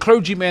 and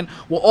clergymen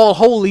were all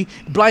holy.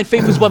 Blind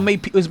faith is what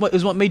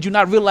made you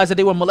not realize that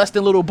they were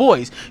molesting little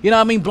boys. You know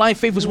what I mean? Blind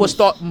faith was what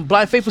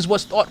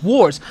started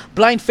wars.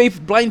 Blind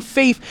faith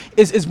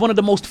is one of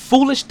the most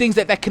foolish things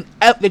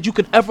that you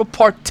could ever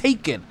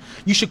partake in.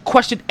 You should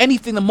question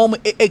anything the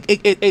moment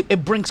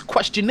it brings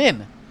question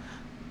in.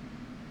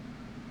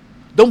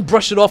 Don't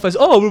brush it off as,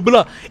 oh,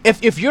 blah, blah.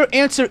 If your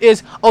answer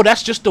is, oh,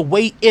 that's just the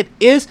way it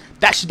is,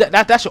 that should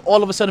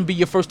all of a sudden be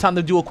your first time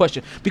to do a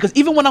question. Because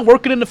even when I'm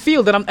working in the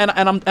field and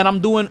I'm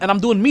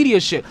doing media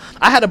shit,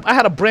 I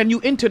had a brand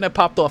new intern that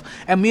popped off,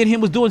 and me and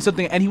him was doing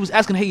something, and he was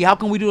asking, hey, how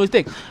can we do this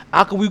thing?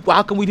 How can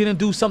we didn't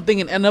do something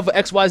in another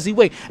XYZ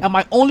way? And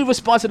my only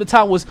response at the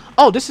time was,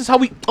 oh, this is how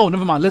we. Oh,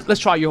 never mind. Let's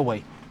try your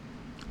way.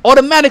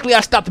 Automatically,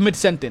 I stopped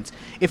mid-sentence.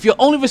 If your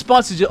only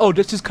response is, oh,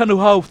 this is kind of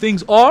how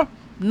things are.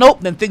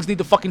 Nope, then things need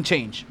to fucking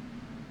change.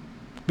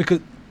 Because,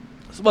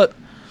 but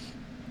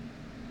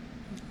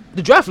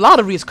the draft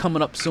lottery is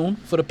coming up soon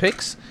for the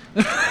picks.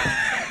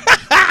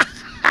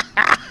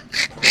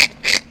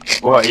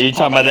 What, are you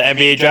talking about the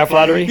NBA draft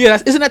lottery? Yeah,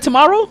 isn't that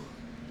tomorrow?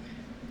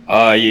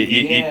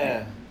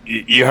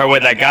 You heard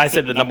what that guy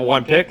said, the number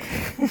one pick?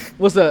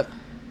 What's that?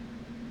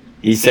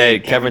 He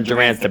said Kevin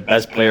Durant's the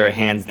best player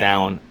hands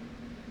down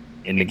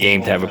in the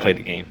game to ever play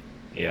the game.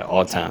 Yeah,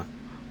 all time.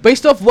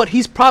 Based off what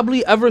he's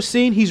probably ever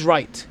seen, he's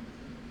right.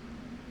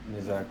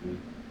 Exactly.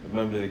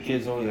 Remember, the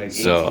kid's only like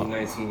 18,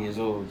 19 years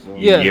old. So.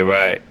 Yeah, you're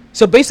right.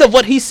 So based off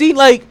what he's seen,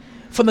 like,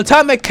 from the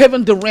time that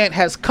Kevin Durant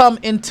has come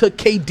into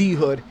KD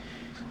hood,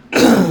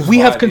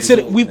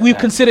 we've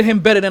considered him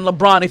better than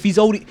LeBron,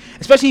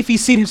 especially if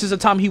he's seen him since the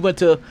time he went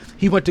to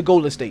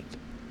Golden State.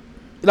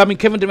 I mean,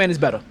 Kevin Durant is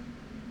better.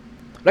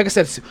 Like I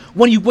said,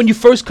 when you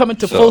first come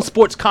into full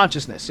sports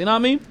consciousness, you know what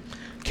I mean?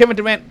 Kevin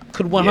Durant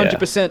could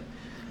 100%.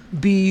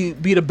 Be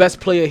the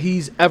best player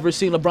he's ever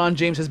seen. LeBron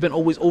James has been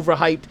always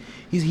overhyped.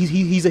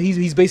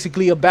 He's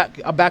basically a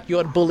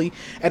backyard bully,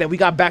 and then we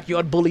got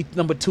backyard bully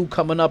number 2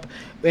 coming up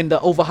in the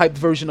overhyped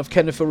version of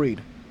Kenneth Fareed.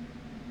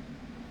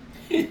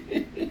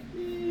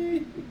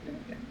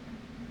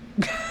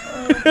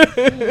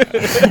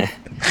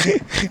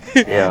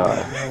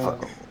 Yeah.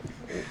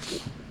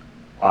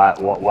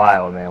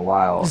 Wild, man,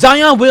 wild.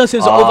 Zion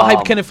Williamson's an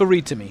overhyped Kenneth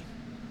Fareed to me.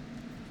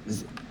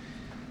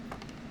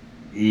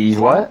 He's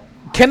what?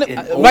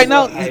 Right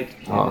now,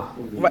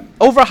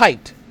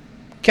 overhyped.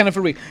 Kenneth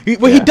Fareed.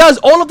 He does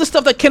all of the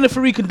stuff that Kenneth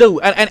Fareed can do,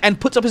 and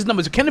puts up his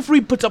numbers. Kenneth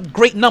Fareed puts up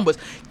great numbers.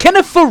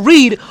 Kenneth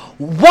Fareed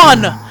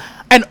won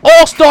an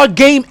All-Star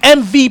Game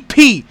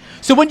MVP.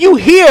 So when you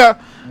hear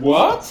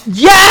what?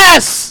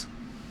 Yes.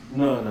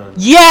 No.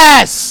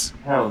 Yes.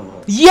 Hell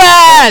no.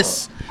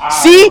 Yes.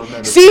 See.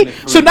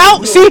 So now,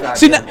 does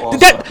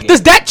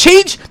that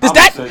change? Does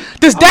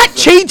that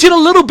change it a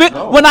little bit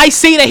when I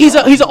say that he's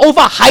an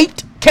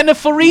overhyped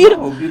Kenneth Fareed?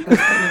 No, because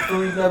Kenneth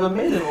Fareed never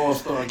made an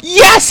All-Star.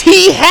 Yes,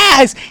 he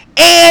has,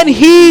 and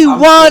he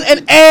won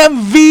an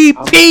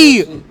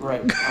MVP. I'm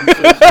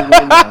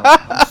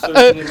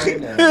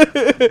searching right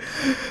now.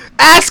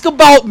 Ask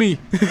about me.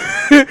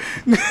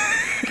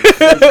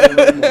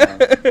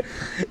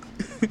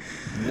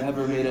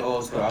 Never made an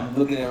All-Star. I'm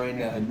looking at it right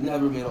now.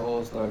 Never made an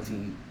All-Star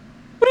team.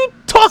 What are you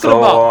talking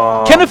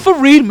about? Kenneth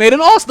Fareed made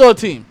an All-Star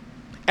team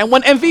and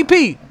won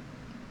MVP.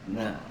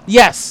 Nah.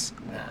 Yes.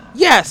 Nah.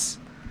 Yes.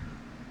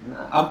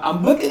 Nah.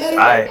 I'm looking at it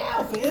right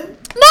now, fam.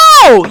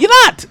 No, you're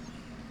not.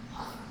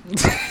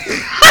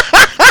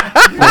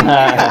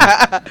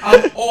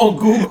 I'm on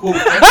Google.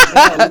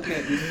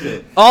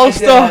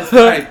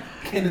 All-Star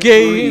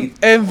Game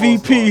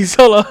MVPs.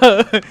 Hold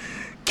on.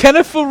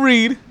 Kenneth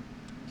Fareed.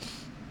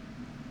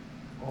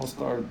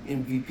 All-Star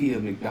MVP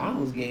of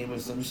McDonald's game or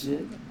some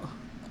shit.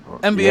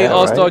 NBA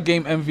All-Star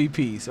Game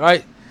MVPs.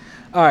 Right.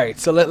 All right.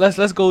 So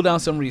let's go down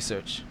some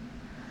research.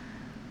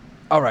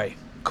 All right.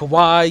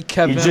 Kawhi,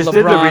 Kevin,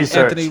 LeBron,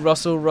 Anthony,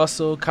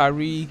 Russell,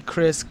 Kyrie,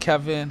 Chris,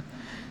 Kevin,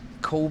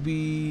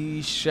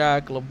 Kobe,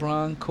 Shaq,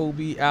 LeBron,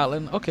 Kobe,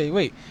 Allen. Okay,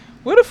 wait.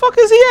 Where the fuck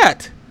is he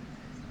at?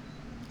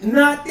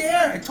 Not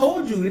there. I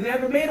told you. He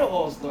never made an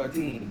All-Star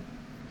team.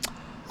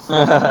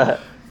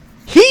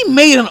 He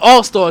made an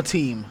All-Star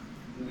team.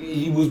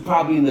 He was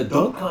probably in the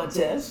dunk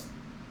contest.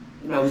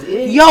 And I was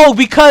in. Yo,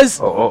 because...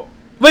 Wait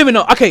a minute.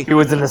 No. Okay. He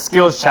was in the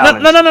skills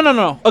challenge.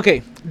 No.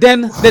 Okay.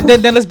 Then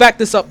let's back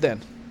this up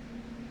then.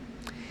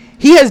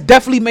 He has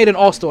definitely made an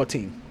All-Star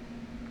team.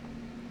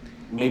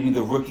 Maybe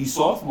the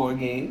rookie-sophomore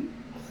game.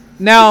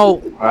 Now...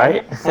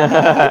 Right?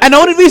 And the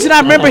only reason I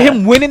remember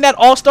him winning that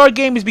All-Star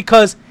game is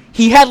because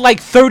he had like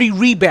 30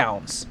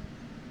 rebounds.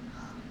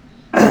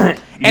 And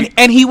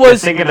he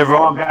was... You're thinking the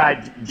wrong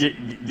guy,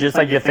 just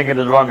like you're thinking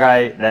of the wrong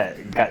guy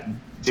that got...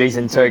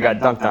 Jason Terry got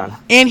dunked on.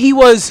 And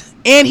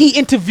he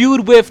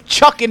interviewed with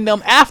Chuck and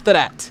them after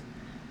that.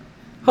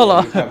 Hold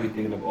on. You're probably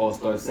thinking of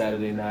All-Star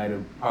Saturday Night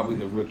or probably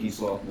the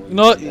rookie-sophomore. You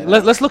know,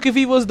 let's look if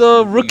he was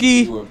the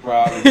rookie. You were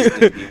probably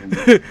thinking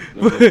the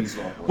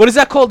rookie-sophomore. What is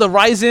that called? The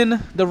Rising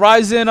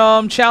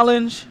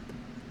Challenge?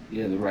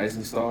 Yeah, the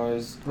Rising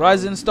Stars.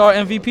 Rising Star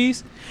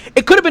MVPs?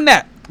 It could have been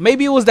that.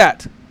 Maybe it was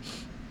that.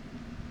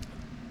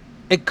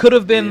 It could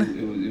have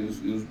been...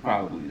 It was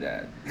probably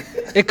that.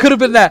 It could have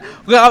been that.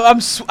 Well,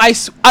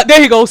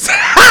 there he goes.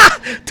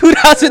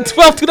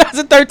 2012,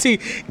 2013.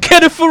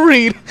 Kenneth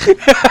Fareed.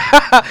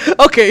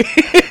 Okay.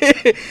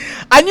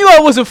 I knew I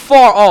wasn't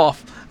far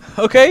off.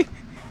 Okay.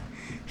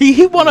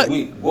 He won a...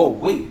 Wait,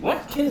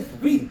 what? Kenneth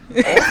Fareed?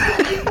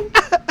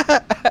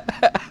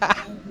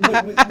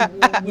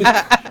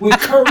 with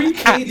Curry,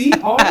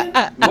 KD, Harden,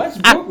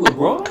 Westbrook,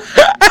 LeBron?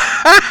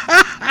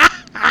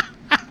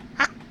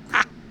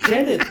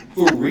 Kenneth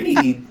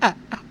Fareed?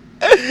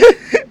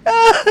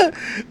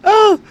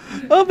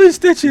 I'm in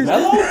stitches.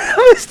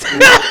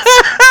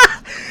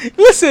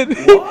 Listen,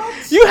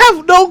 what? You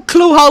have no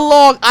clue how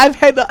long I've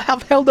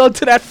held on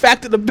to that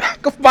fact in the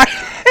back of my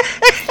head.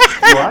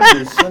 I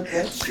just shut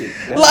that shit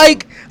down.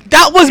 Like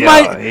that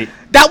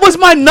was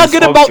my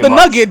nugget about the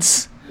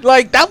Nuggets.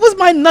 Like that was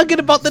my nugget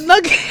about the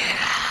Nuggets.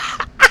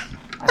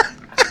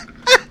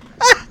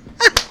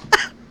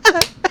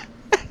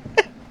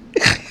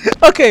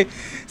 Okay,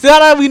 so now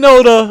that we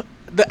know the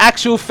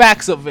actual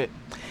facts of it.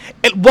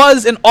 It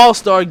was an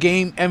All-Star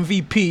Game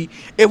MVP.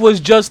 It was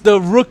just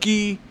the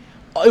rookie.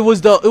 It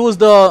was the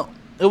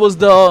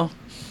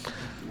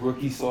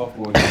rookie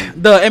sophomore game.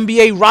 The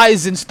NBA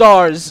Rising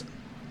Stars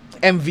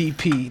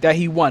MVP that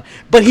he won.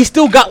 But he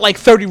still got like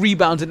 30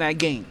 rebounds in that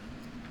game.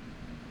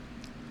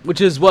 Which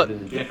is what the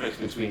difference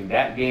between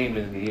that game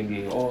and the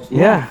NBA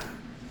All-Star.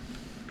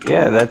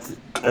 Yeah, that's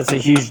a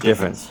huge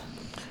difference.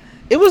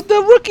 It was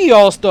the rookie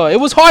All-Star. It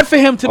was hard for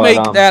him to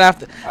make that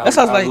after. That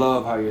sounds like. I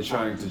love how you're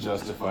trying to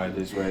justify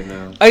this right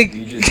now.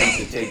 You just need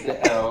to take the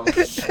L and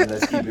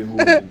let's keep it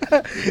moving.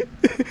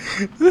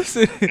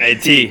 Listen. Hey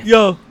T.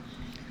 Yo.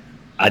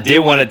 I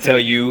did want to tell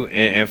you,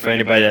 and for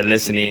anybody that's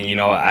listening, you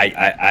know,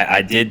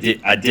 I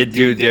did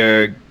do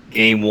their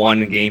game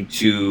 1 and game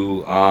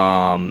 2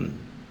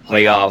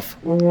 playoff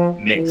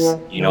mix.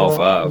 You know,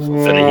 for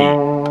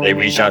the Heat, they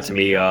reached out to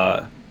me.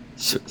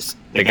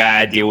 The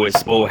guy I deal with,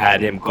 Spo,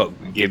 had him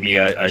give me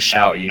a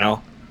shout, you know.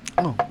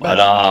 Oh, but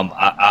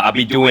I'll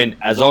be doing,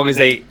 as long as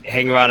they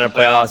hang around in the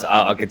playoffs,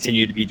 I'll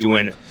continue to be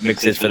doing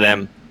mixes for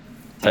them.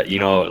 You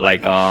know,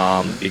 like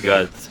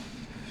because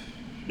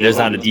there's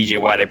not a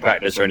DJ while they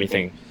practice or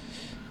anything.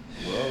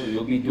 Well,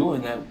 you'll be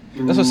doing that.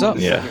 That's what's up.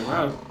 Yeah.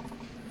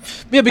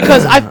 Yeah,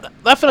 because I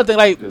feel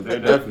like they're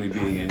definitely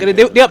being in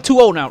they're up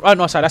 2-0 now. Oh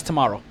no, sorry, that's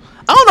tomorrow.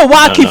 I don't know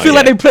why I keep feeling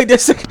like they played their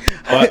second.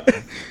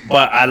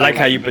 But I like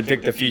how you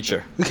predict the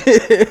future.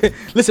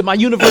 Listen, my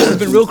universe has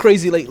been real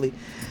crazy lately.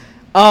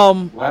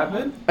 What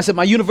happened? I said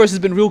my universe has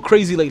been real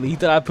crazy lately. He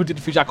thought I predicted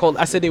the future.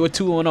 I said they were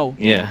 2-0.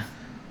 Yeah.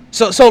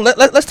 So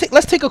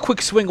let's take a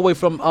quick swing away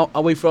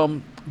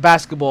from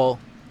basketball,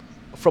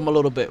 from a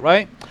little bit,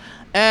 right?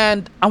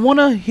 And I want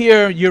to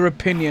hear your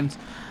opinions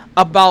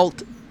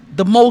about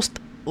the most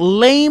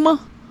lame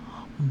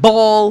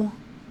ball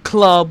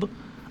club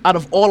out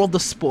of all of the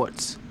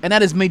sports, and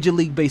that is Major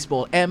League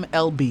Baseball,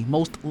 MLB,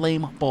 most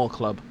lame ball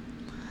club.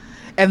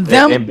 And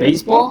them in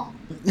baseball?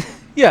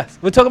 Yes,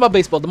 we're talking about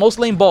baseball, the most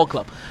lame ball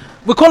club.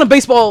 We're calling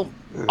baseball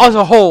as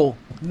a whole.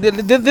 They're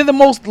the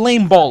most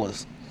lame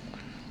ballers.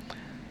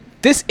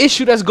 This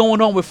issue that's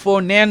going on with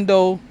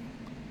Fernando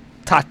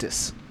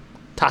Tatis.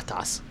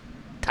 The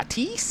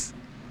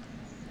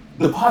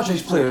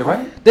Padres player,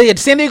 right? The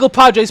San Diego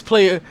Padres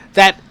player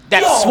that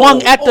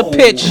swung at the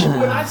pitch.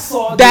 When I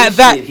saw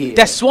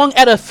that swung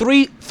at a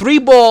three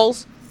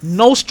balls,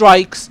 no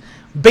strikes,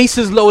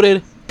 bases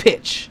loaded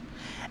pitch,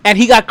 and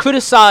he got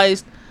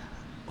criticized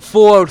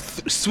for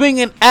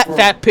swinging at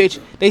that pitch.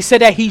 They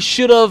said that he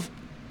should have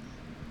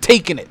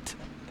taken it.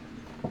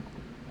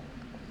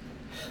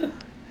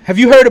 Have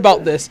you heard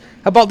about this?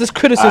 About this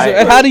criticism?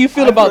 And how do you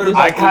feel about this?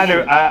 I kind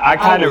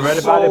of read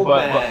about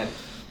it,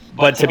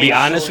 but to be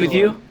honest with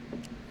you,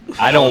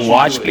 I don't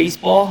watch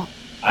baseball.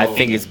 I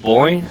think it's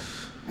boring.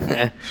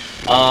 I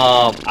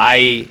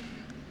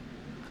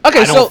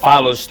don't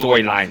follow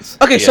storylines.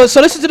 Okay, so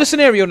listen to the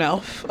scenario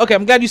now. Okay,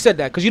 I'm glad you said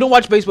that because you don't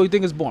watch baseball. You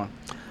think it's boring.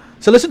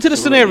 So listen to the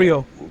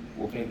scenario.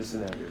 We'll paint the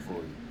scenario for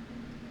you.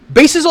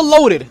 Bases are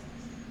loaded.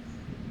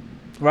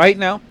 Right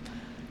now,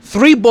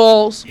 3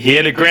 balls. He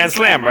hit a grand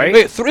slam, right?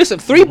 Wait, listen,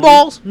 3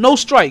 balls, no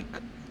strike.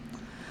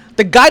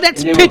 The guy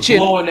that's and they pitching,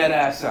 were blowing that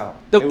ass out.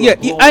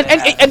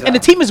 and the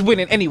team is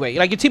winning anyway.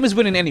 Like your team is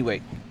winning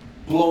anyway.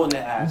 Blowing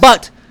that ass.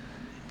 But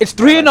it's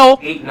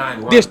 3-0. 8-9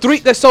 runs. There's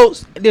 3. So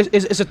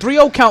it's a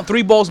 3-0 count.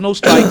 3 balls, no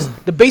strikes.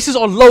 The bases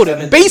are loaded.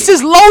 17.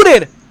 Bases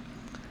loaded.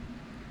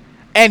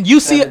 And you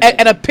see,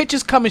 and a pitch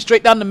is coming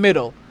straight down the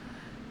middle.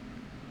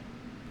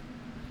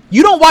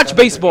 You don't watch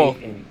baseball,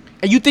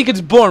 and you think it's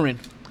boring.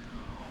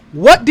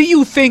 What do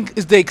you think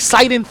is the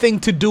exciting thing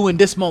to do in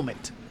this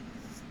moment?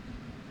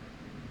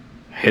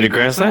 Hit a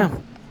grand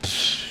slam.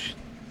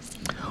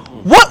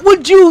 What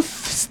would you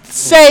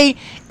say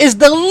is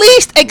the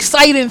least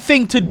exciting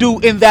thing to do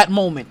in that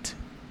moment?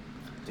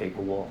 Take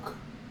a walk.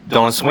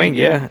 Don't swing,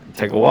 yeah.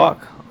 Take a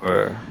walk,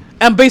 or.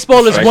 And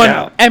baseball is Strike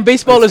out.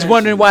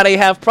 wondering why they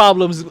have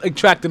problems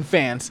attracting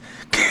fans.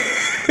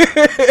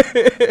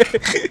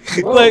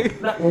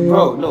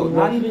 Bro, no,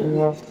 not even.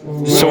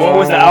 So what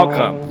was the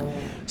outcome?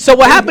 So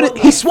what happened?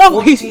 He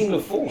swung.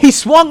 He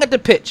swung at the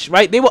pitch.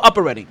 Right? They were up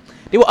already.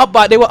 They were up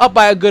by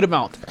a good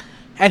amount,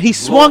 and he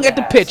swung at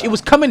the pitch. It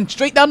was coming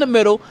straight down the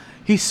middle.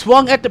 He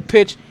swung at the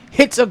pitch,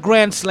 hits a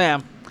grand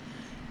slam.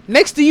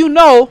 Next thing you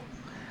know,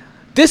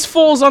 this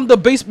falls under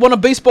one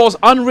of baseball's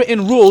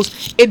unwritten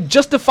rules. It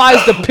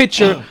justifies the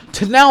pitcher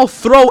to now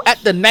throw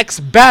at the next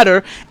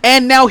batter,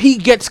 and now he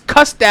gets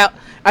cussed out.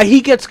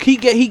 He gets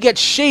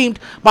shamed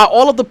by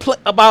all of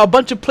by a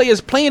bunch of players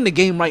playing the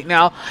game right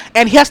now,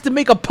 and he has to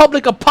make a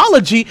public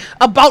apology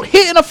about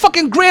hitting a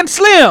fucking grand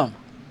slam.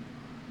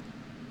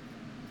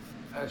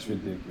 That's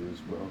ridiculous,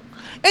 bro.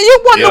 And you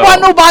wonder why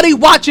nobody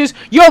watches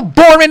your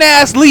boring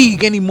ass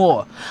league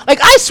anymore. Like,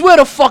 I swear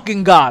to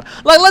fucking God.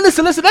 Like,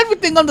 listen,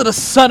 everything under the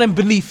sun and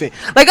beneath it.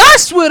 Like, I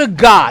swear to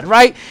God,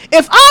 right?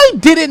 If I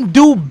didn't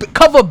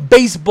cover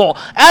baseball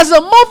as a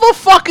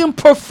motherfucking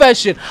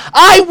profession,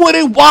 I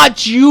wouldn't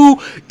watch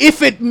you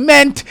if it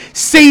meant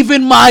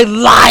saving my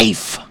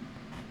life.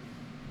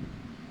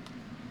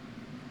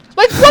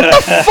 Like, what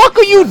the fuck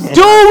are you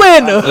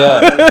doing?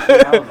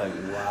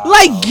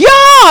 Like,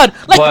 God!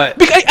 Like,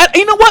 because,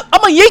 you know what?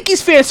 I'm a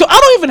Yankees fan, so I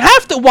don't even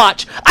have to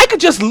watch. I could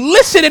just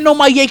listen and know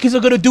my Yankees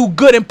are gonna do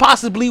good and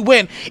possibly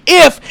win.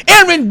 If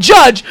Aaron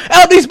Judge,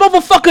 all these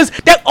motherfuckers,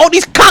 all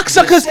these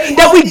cocksuckers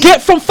that we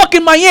get from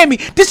fucking Miami.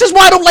 This is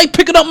why I don't like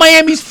picking up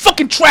Miami's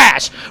fucking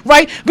trash,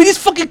 right? But these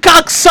fucking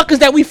cocksuckers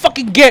that we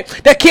fucking get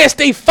that can't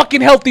stay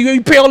fucking healthy, we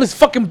pay all this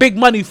fucking big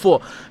money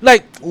for.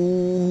 Like,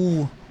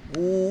 ooh.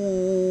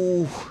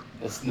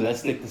 Let's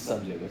stick to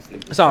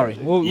subject. Sorry.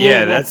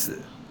 Yeah, that's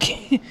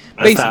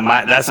not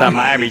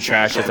Miami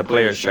trash. It's a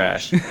player's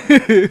trash.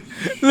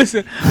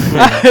 Listen,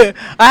 I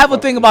have a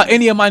thing about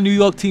any of my New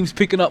York teams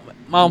picking up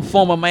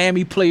former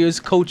Miami players,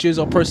 coaches,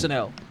 or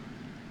personnel.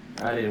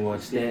 I didn't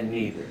want Stan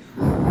neither.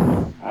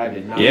 I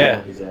did not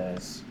want his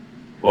ass.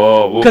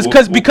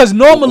 Because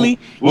normally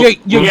you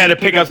got to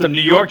pick up some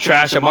New York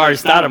trash, Amari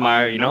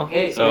Stoudemire, you know.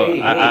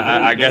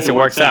 I guess it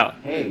works out.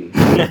 Hey,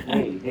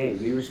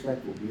 be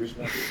respectful.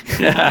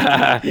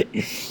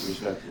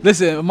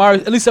 Listen, Amari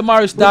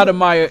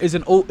Stoudemire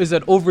is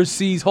an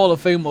overseas Hall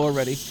of Famer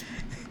already.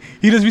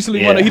 He just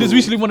recently won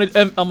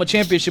a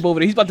championship over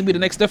there. He's about to be the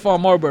next Stephon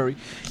Marbury.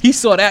 He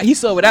saw it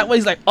that way.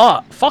 He's like,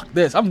 fuck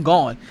this, I'm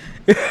gone.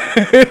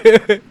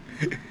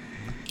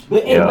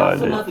 But not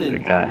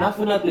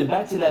for nothing.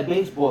 Back to that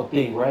baseball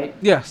thing, right?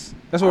 Yes,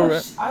 that's where we're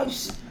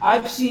at.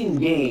 I've seen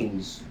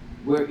games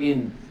where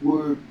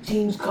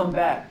teams come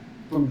back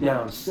from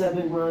down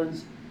 7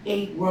 runs,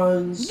 8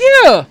 runs.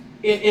 Yeah.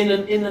 In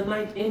the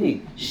 9th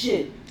inning,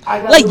 shit.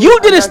 You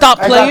didn't stop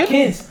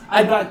playing.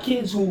 I got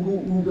kids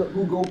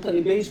who go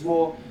play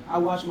baseball. I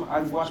watched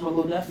my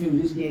little nephew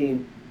this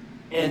game,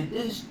 and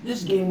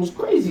this game was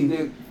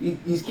crazy.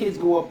 These kids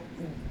go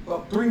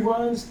up 3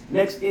 runs.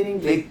 Next inning,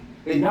 they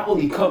not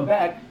only come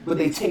back, but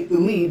they take the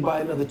lead by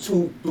another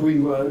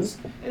 2-3 runs.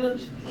 And,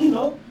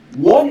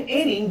 1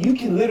 inning, you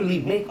can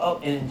literally make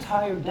up an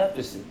entire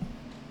deficit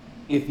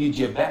if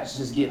your bats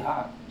just get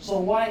hot. So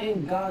why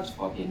in God's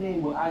fucking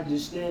name would I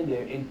just stand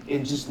there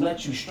and just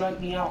let you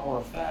strike me out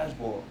on a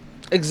fastball?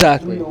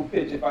 Exactly. 3-0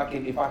 pitch if I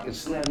can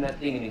slam that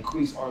thing and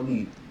increase our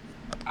lead.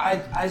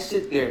 I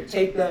sit there,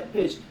 take that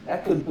pitch. I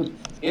could be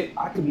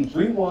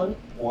 3-1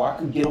 or I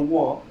could get a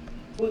walk.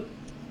 But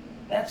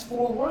that's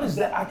 4 runs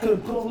that I could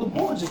have put on the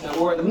board just now,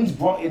 or at least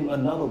brought in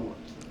another one.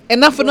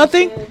 And not for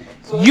nothing,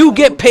 you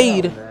get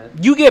paid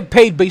You get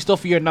paid based off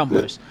of your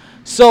numbers.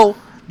 So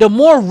the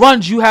more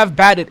runs you have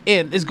batted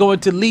in is going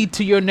to lead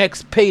to your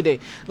next payday.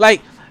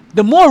 Like,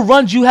 the more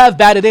runs you have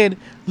batted in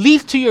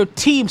leads to your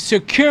team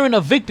securing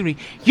a victory.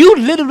 You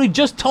literally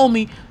just told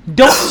me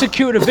don't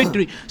secure the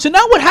victory. So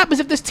now what happens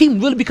if this team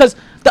really, because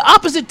the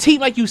opposite team,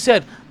 like you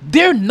said,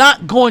 they're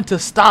not going to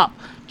stop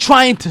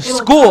trying to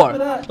score.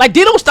 Like,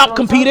 they don't stop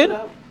competing.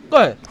 Go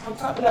ahead. On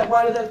top of that,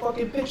 why did that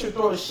fucking pitcher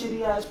throw a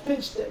shitty ass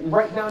pitch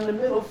right down the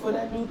middle for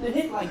that dude to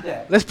hit like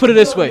that? Let's put it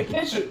this way.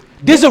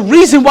 There's a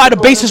reason why the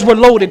bases were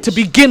loaded to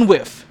begin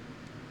with.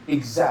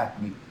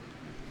 Exactly.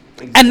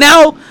 And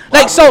now,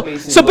 like, so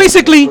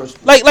basically,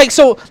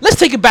 so let's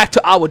take it back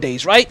to our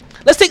days, right?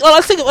 Let's take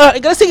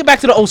it back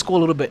to the old school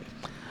a little bit.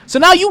 So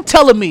now you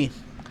telling me,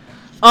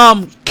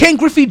 Ken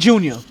Griffey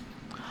Jr.,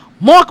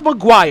 Mark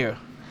McGwire,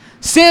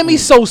 Sammy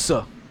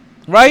Sosa,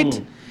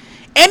 right?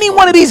 Any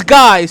one of these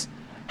guys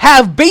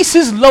have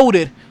bases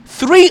loaded,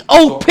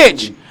 3-0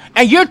 pitch,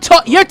 and you're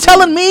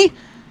telling me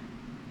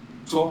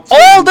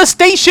all the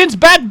stations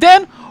back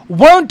then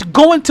weren't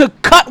going to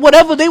cut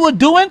whatever they were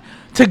doing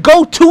to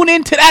go tune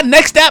into that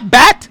next at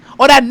bat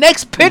or that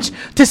next pitch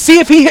to see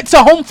if he hits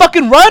a home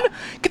fucking run?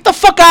 Get the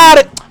fuck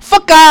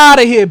out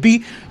of here,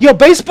 B. Your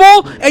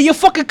baseball and your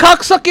fucking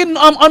cocksucking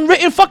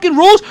unwritten fucking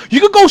rules,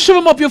 you can go shove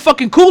them up your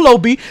fucking culo,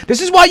 B.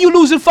 This is why you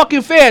losing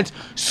fucking fans.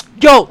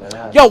 Yo,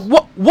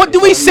 what do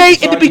we say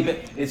in the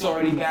beginning? It's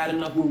already bad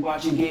enough we're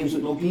watching games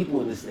with no people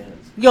in the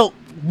stands. Yo,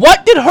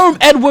 what did Herm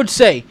Edwards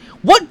say?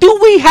 What do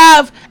we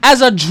have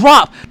as a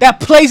drop that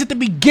plays at the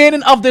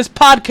beginning of this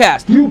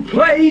podcast? You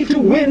play to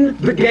win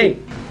the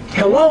game.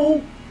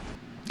 Hello?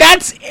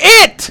 That's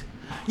it!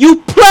 You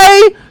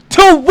play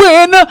to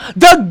win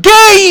the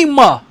game!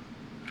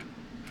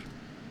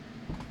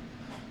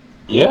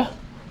 Yeah.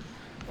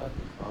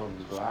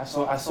 Bro. I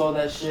saw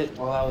that shit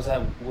while I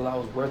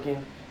was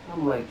working.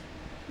 I'm like,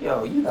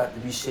 yo, you got to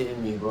be shitting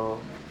me, bro.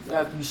 You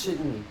got to be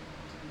shitting me.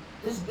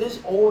 This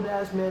old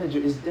ass manager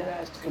is dead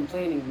ass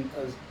complaining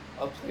because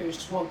a player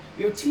swung.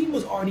 Your team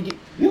was already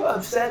you're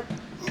upset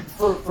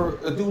for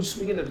a dude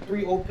swinging a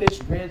 3-0 pitch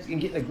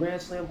and getting a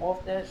grand slam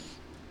off that.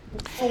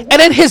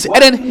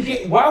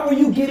 Why were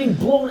you getting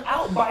blown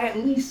out by at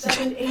least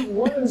 7-8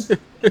 runs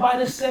by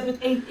the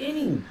 7th-8th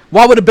inning?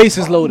 Why were the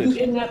bases loaded?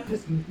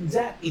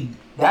 Exactly.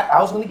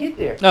 I was gonna get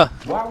there.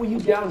 Why were you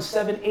down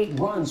 7-8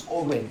 runs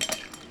already?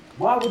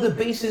 Why were the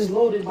bases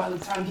loaded by the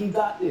time he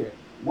got there?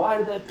 Why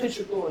did that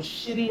pitcher throw a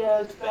shitty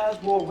ass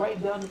fastball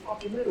right down the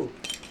fucking middle?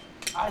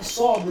 I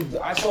saw the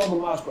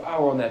miles per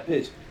hour on that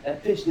pitch.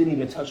 That pitch didn't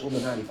even touch over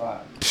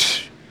 95.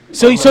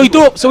 So he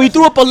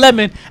threw up a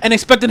lemon and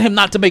expected him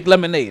not to make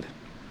lemonade.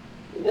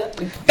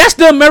 That's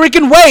the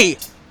American way.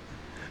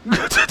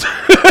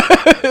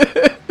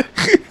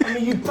 I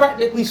mean, you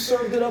practically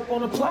served it up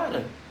on a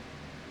platter.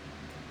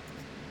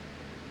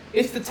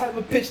 It's the type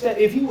of pitch that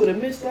if he would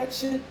have missed that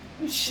shit,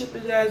 you ship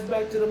his ass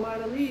back to the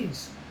minor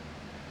leagues.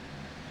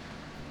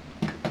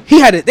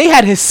 They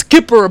had his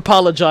skipper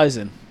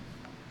apologizing.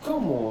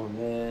 Come on,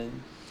 man.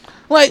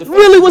 Like,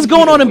 really, what's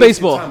going on in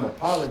baseball?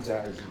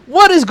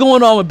 What is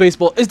going on with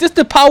baseball? Is this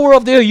the power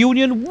of their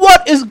union?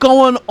 What is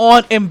going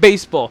on in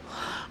baseball?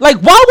 Like,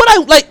 why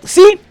would I,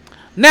 see,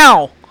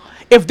 now,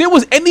 if there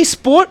was any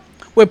sport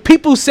where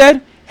people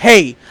said,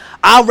 hey,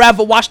 I'd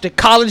rather watch the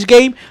college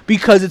game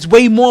because it's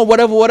way more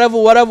whatever, I'm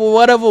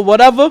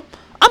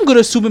going to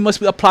assume it must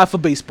be applied for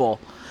baseball.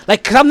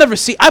 Like, cause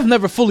I've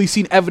never fully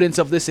seen evidence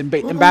of this in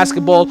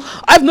basketball.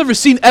 I've never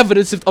seen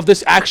evidence of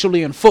this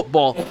actually in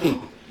football.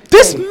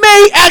 This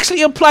may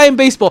actually apply in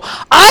baseball.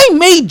 I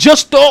may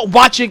just start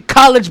watching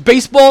college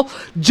baseball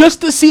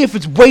just to see if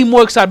it's way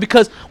more exciting.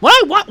 Because when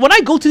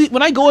I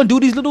go and do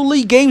these little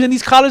league games and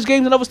these college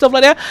games and other stuff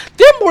like that,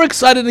 they're more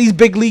excited than these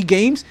big league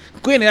games.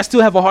 Granted, I still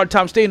have a hard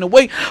time staying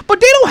away,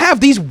 but they don't have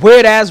these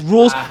weird ass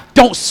rules.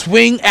 Don't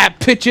swing at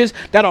pitches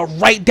that are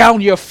right down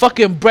your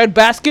fucking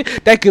breadbasket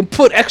that can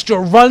put extra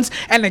runs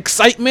and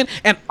excitement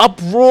and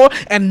uproar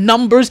and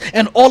numbers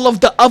and all of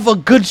the other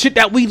good shit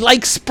that we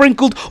like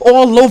sprinkled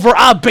all over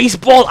our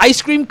baseball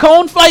ice cream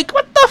cone. Like,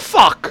 what the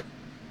fuck?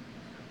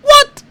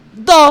 What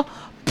the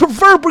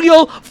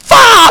proverbial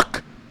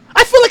fuck?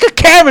 I feel like a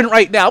Karen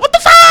right now. What the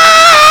fuck?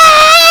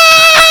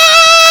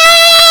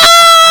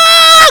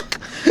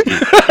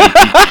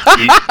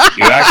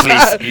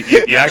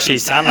 You actually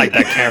sound like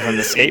that Karen from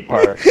the skate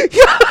park. Hey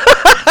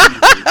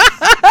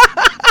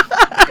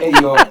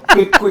yo,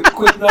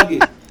 quick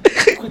nugget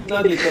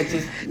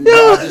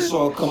that I just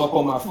saw come up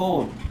on my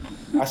phone.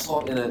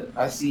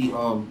 I see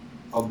a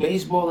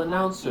baseball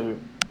announcer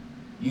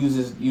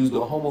used a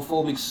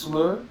homophobic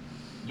slur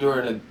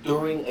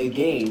during a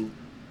game,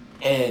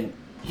 and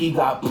he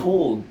got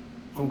pulled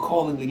from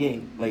calling the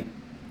game. Like,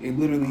 it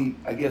literally,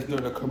 I guess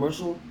during a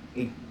commercial,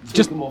 it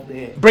took him off the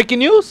air. Breaking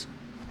news?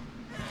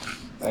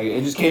 Like,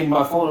 it just came to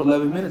my phone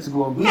 11 minutes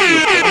ago on Bleacher.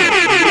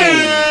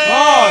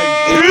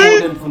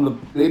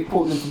 They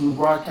pulled him from the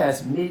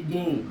broadcast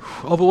mid-game.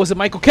 Oh, but was it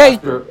Michael K?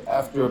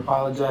 After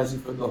apologizing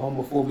for the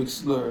homophobic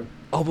slur.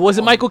 Oh, but was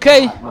it Michael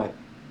K?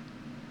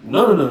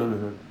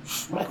 No.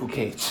 Michael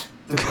K.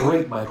 The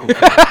great Michael K.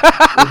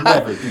 would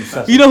never do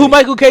such a You know who thing.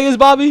 Michael K is,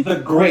 Bobby? The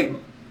great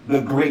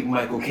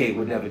Michael K.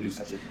 would never do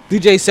such a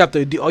thing. DJ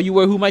Scepter, are you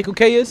aware who Michael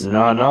K is?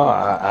 No, I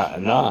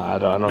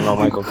don't know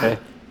Michael K.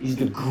 He's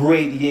the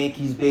great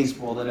Yankees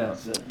baseball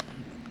announcer.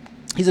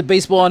 He's a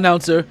baseball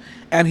announcer,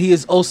 and he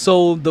is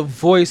also the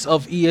voice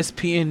of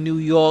ESPN New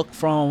York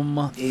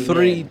from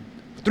 3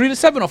 to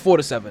 7 or 4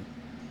 to 7.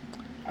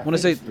 I want to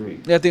say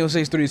 3. Yeah, I think it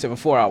says 3 to 7,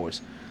 4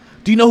 hours.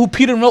 Do you know who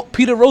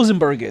Peter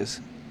Rosenberg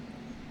is?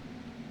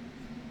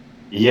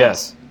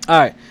 Yes. All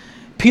right,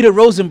 Peter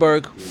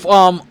Rosenberg,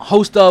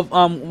 host of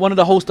one of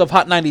the hosts of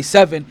Hot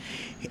 97.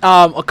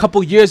 A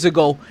couple years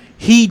ago,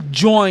 he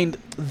joined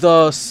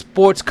the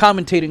sports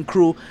commentating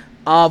crew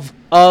of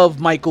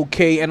Michael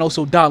K. and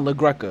also Don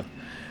LaGreca.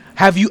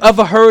 Have you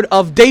ever heard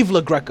of Dave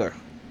LaGreca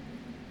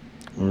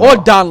or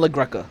Don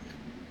LaGreca?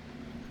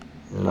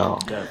 No.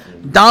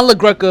 Don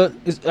LaGreca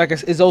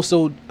is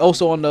also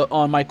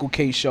on Michael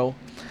K's show,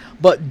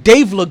 but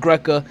Dave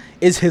LaGreca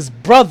is his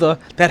brother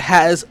that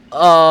has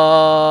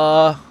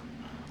a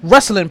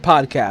wrestling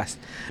podcast.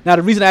 Now,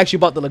 the reason I asked you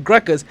about the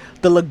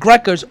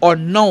LaGrecas are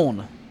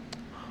known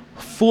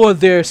for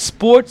their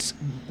sports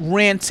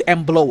rants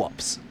and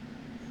blow-ups.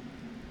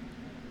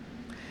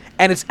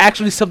 And it's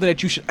actually something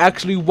that you should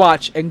actually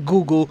watch and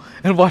Google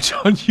and watch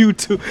on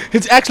YouTube.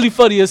 It's actually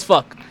funny as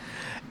fuck.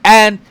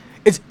 And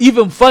it's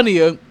even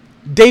funnier,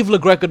 Dave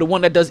LaGreca, the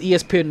one that does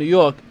ESPN New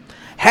York,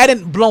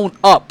 hadn't blown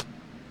up.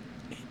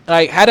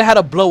 Like, hadn't had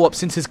a blow up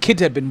since his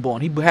kids had been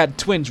born. He had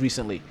twins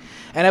recently.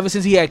 And ever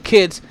since he had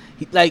kids,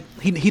 he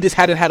just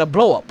hadn't had a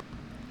blow up.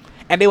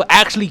 And they were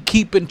actually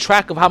keeping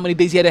track of how many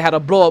days he had a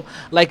blow up,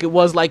 like it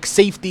was like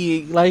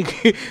safety, like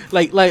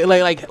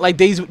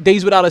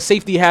days without a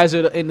safety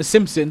hazard in The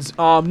Simpsons,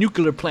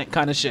 nuclear plant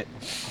kind of shit.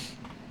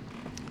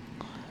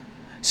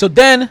 So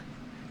then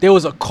there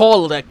was a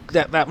call that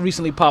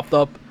recently popped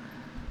up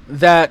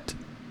that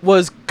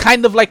was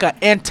kind of like an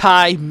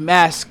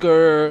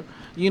anti-masker,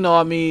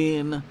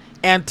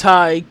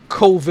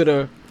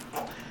 anti-COVIDer,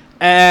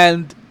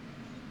 and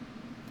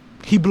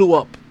he blew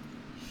up.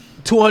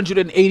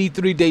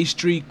 283-day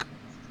streak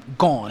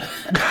gone.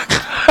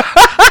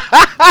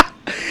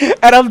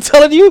 And I'm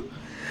telling you,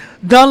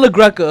 Don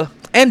LaGreca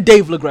and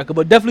Dave LaGreca,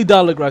 but definitely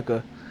Don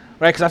LaGreca,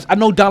 right? Because I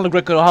know Don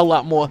LaGreca a whole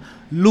lot more.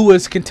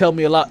 Lewis can tell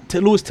me a lot.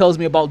 Lewis tells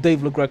me about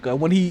Dave LaGreca.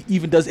 When he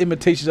even does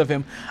imitations of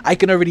him, I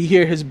can already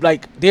hear his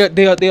they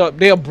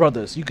are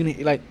brothers. You can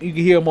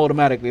hear them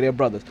automatically. They're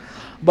brothers,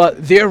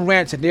 but their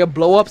rants and their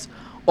blow-ups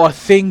are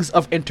things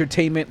of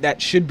entertainment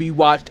that should be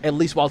watched at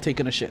least while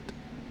taking a shit.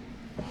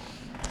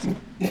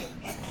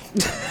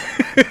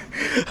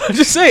 I'm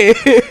just saying.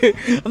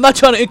 I'm not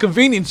trying to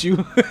inconvenience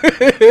you.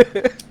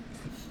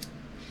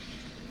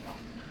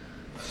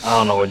 I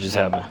don't know what just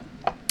happened.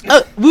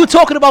 We were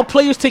talking about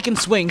players taking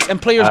swings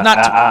and players not.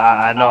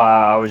 I know.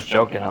 I was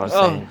joking. I was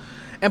saying.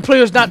 And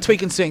players not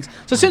taking swings.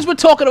 So since we're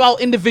talking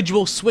about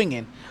individual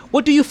swinging,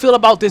 what do you feel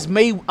about this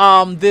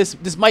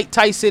this Mike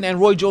Tyson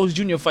and Roy Jones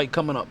Jr. fight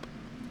coming up?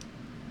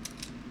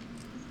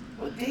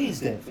 What day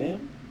is that,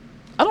 fam?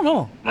 I don't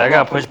know. That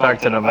got pushed back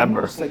to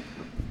November. It's like,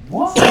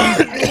 what? I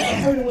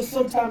heard it was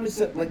sometime in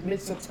like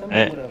mid-September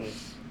or whatever.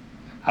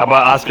 How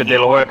about Oscar De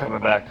La Hoya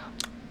coming back?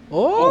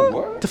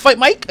 Oh, to fight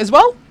Mike as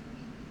well?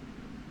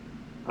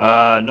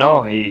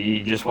 No,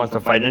 he just wants to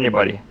fight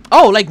anybody.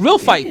 Oh, like real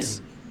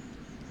fights.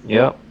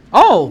 Yep.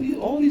 Oh.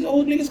 All these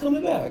old niggas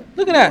coming back.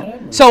 Look at that.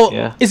 Whatever. So,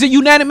 Yeah. is it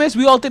unanimous?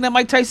 We all think that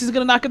Mike Tyson is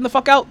going to knock him the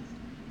fuck out?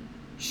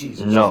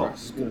 Jesus No.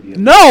 Christ, it's gonna be a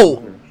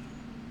No.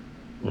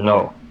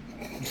 No.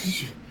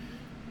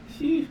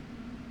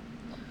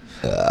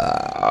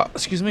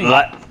 Excuse me.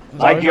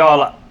 Like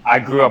y'all, I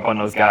grew up on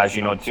those guys,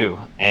 too.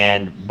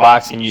 And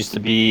boxing used to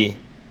be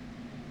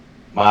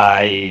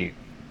my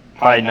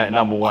probably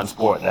number one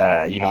sport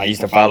that, I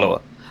used to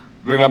follow.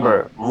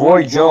 Remember,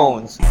 Roy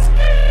Jones,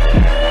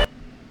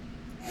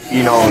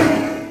 he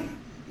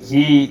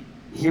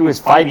was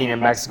fighting in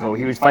Mexico.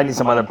 He was fighting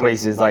some other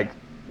places, like,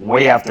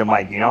 way after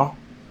Mike, And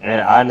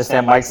I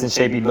understand Mike's in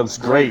shape. He looks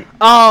great.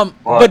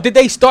 But did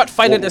they start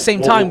fighting at the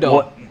same time,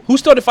 though? Who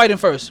started fighting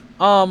first?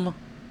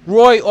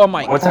 Roy or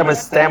Mike? What type of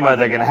stamina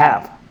they're going to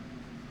have?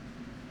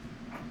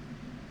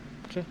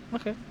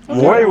 Okay.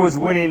 Roy was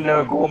winning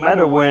the gold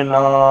medal when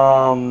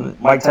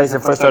Mike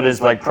Tyson first started his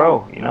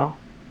pro,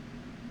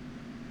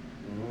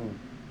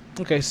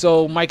 Okay,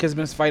 so Mike has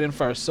been fighting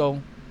first,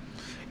 so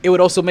it would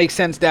also make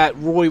sense that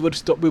Roy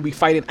would be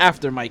fighting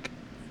after Mike.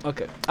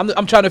 Okay,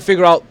 I'm trying to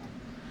figure out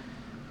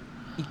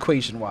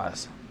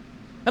equation-wise,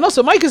 and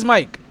also Mike is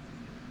Mike.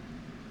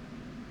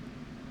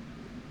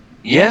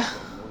 Yeah.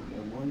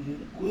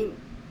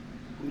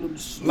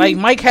 Like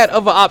Mike had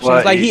other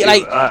options. Well, he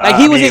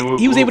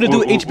was able to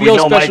do HBO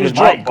specials.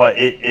 Mike, but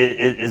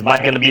is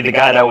Mike going to be the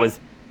guy that was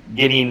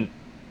getting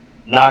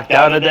knocked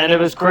out at the end of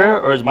his career,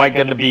 or is Mike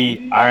going to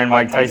be Iron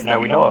Mike Tyson that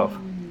we know of?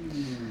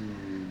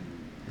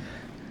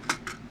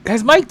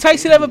 Has Mike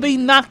Tyson ever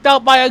been knocked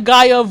out by a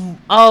guy of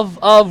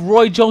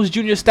Roy Jones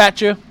Jr.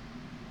 stature?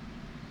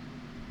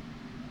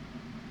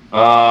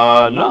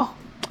 No.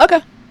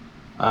 Okay.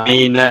 I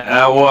mean,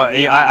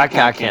 I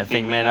can't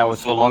think, man. That was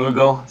so long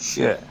ago.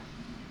 Shit.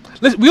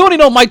 Listen, we only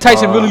know Mike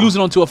Tyson really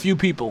losing on to a few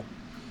people.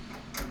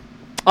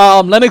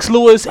 Lennox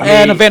Lewis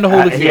and Evander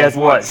Holyfield. He has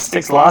what,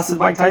 6 losses,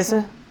 Mike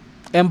Tyson?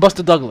 And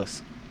Buster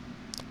Douglas.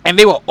 And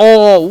they were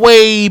all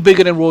way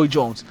bigger than Roy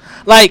Jones.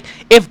 Like,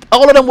 if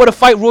all of them were to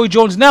fight Roy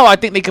Jones now, I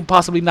think they could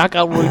possibly knock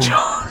out Roy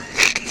Jones.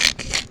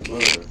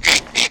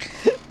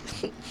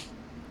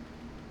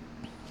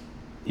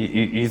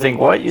 You think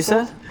what you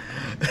said?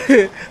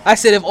 I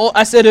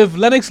said if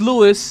Lennox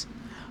Lewis,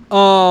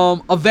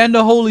 Evander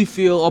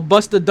Holyfield, or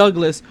Buster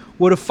Douglas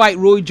were to fight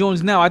Roy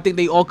Jones now, I think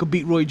they all could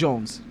beat Roy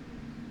Jones.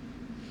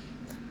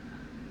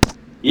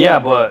 Yeah,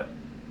 but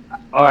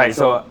all right.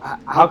 So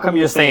how come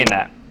you're saying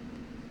that?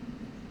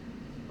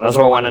 That's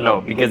what I want to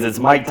know. Because it's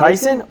Mike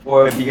Tyson,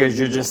 or because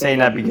you're just saying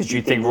that because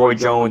you think Roy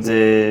Jones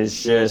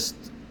is just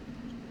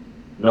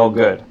no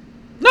good?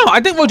 No,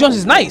 I think Roy Jones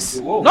is nice.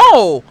 Whoa.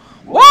 No.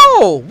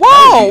 Whoa.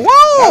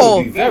 That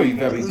would be very,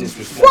 very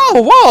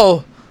disrespectful.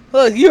 Whoa.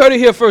 You heard it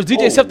here first.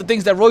 DJ Scepter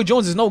thinks that Roy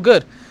Jones is no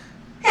good.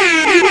 I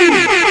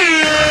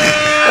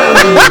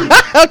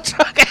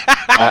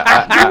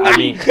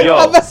mean, yo.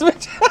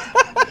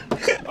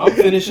 I'm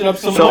finishing up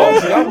some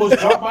balls. I almost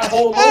dropped my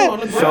whole load on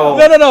the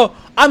ground. No.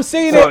 I'm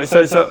saying it.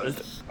 So,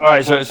 all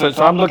right. So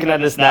I'm looking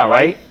at this now,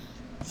 right?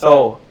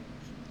 So,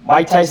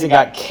 Mike Tyson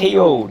got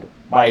KO'd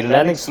by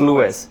Lennox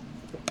Lewis,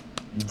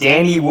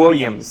 Danny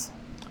Williams,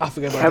 I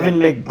forget about Kevin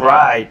that.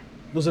 McBride.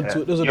 Those are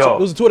two of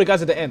the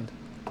guys at the end.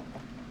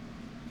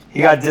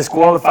 He got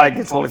disqualified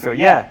against Holyfield.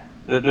 Yeah,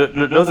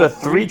 those are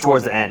 3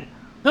 towards the end.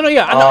 No,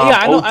 yeah,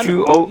 I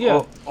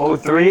know. 02,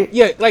 03.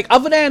 Yeah, like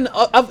other than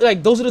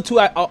like those are the two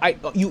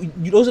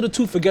those are the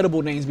 2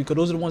 forgettable names because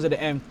those are the ones at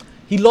the end.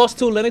 He lost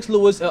to Lennox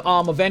Lewis,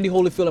 Evander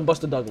Holyfield, and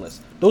Buster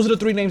Douglas. Those are the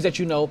 3 names that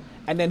you know,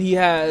 and then he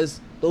has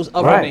those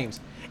other names.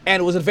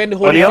 And it was Evander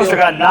Holyfield. But he also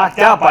got knocked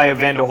out by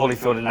Evander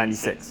Holyfield in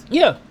 '96.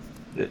 Yeah.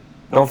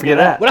 Don't forget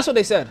that. Well, that's what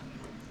they said.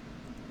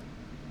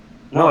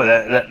 No,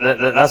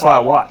 that's why I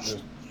watched.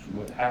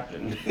 What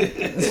happened?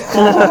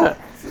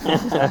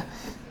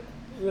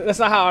 That's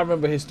not how I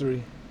remember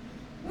history.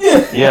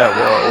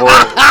 Yeah,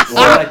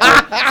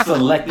 well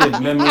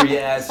selective memory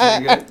ass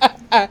nigga.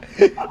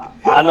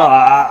 I know.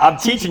 I'm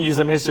teaching you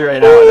some history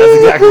right now. That's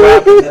exactly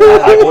what happened.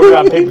 I ordered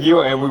on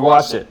pay-per-view and we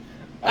watched it.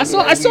 I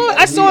saw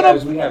it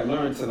on. We have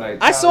learned tonight.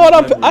 I saw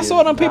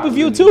it on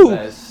pay-per-view too.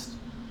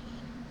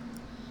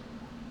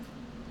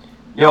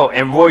 Yo,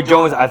 and Roy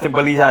Jones, I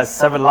believe has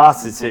 7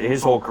 losses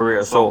his whole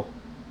career. So,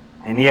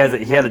 and he had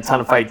a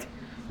ton of fights.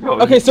 Yo,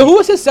 Okay, so who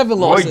was his 7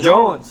 losses? Roy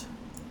Jones.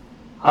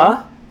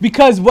 Huh?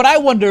 Because what I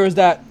wonder is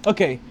that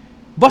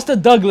Buster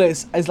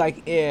Douglas is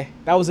like,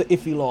 that was an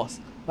iffy loss.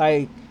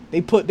 Like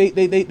they put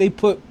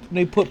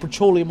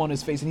petroleum on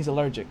his face and he's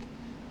allergic.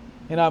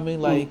 You know what I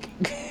mean? Like,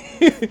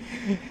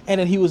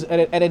 and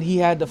then he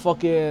had the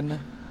fucking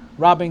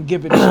Robin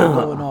Gibbons shit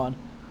going on.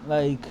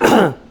 Like,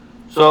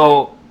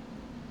 so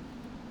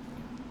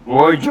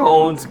Roy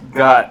Jones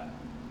got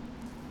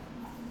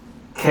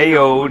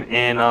KO'd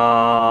in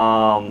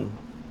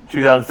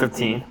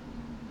 2015.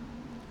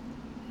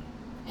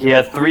 He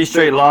had 3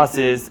 straight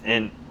losses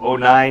in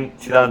 09,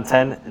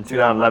 2010, and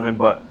 2011,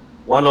 but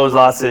one of those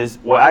losses,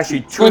 well,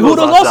 actually 2 of those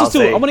losses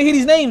to? I want to hear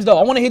these names, though.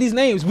 I want to hear these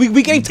names.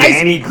 We gave Tyson.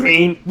 Danny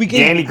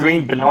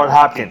Green, Bernard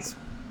Hopkins.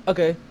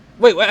 Okay.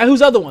 Wait, who's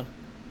the other one?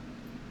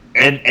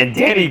 And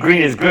Danny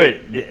Green is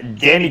good.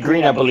 Danny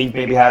Green, I believe,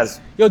 maybe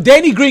has... Yo,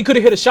 Danny Green could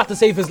have hit a shot to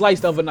save his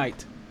life the other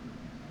night.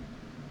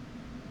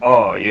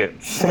 Oh, yeah.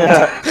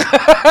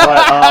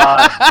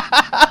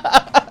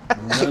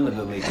 None of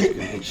the ladies could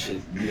hit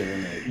shit.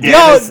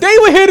 Yo, they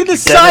were hitting the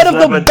side of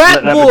the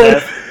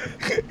backboard.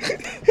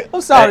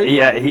 I'm sorry.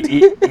 Yeah,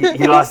 he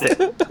lost it.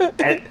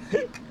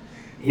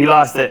 He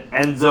lost it.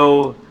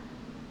 Enzo,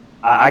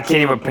 I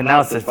can't even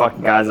pronounce this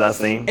fucking guy's last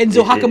name.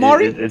 Enzo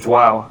Hakamari? It's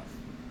wild.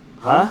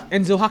 Huh?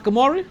 Enzo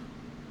Hakamari?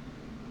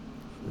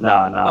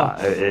 No,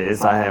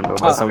 it's not him,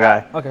 but some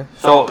guy. Okay.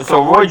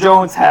 So Roy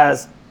Jones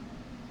has,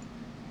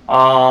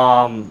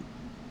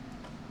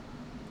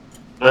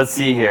 let's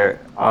see here.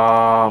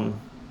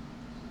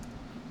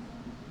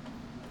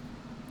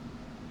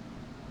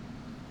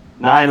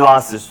 9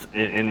 losses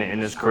in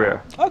his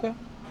career. Okay.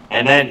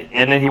 And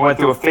then he went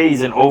through a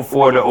phase in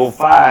 04 to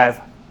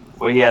 05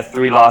 where he had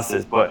 3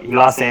 losses, but he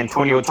lost to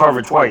Antonio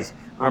Tarver twice.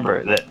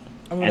 Remember that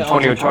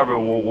Antonio Tarver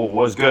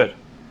was good.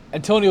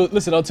 Antonio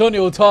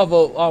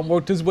Tarver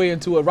worked his way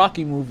into a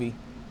Rocky movie.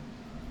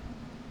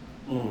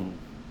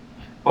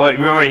 But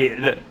remember, he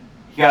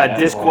got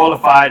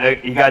disqualified.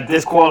 He got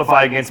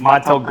disqualified against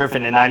Montel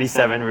Griffin in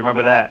 '97.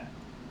 Remember that.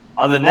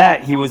 Other than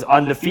that, he was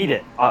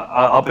undefeated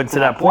up until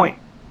that point.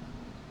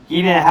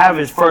 He didn't have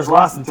his first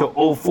loss until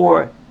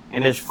 04,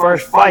 and his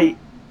first fight.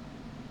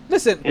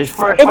 Listen, his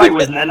first fight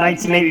was in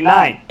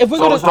 1989.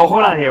 So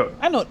hold on here.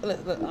 I know.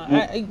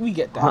 We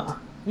get that.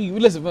 We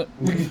listen, but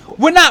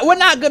we're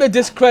not gonna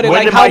discredit when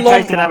like did how Mike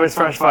long. Tyson have his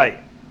first fight?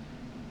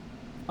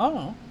 I don't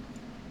know.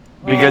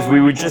 Because we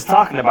were just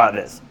talking about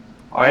this.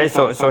 All right,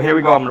 so here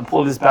we go. I'm gonna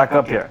pull this back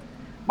up here.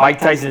 Mike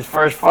Tyson's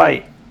first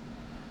fight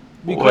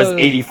was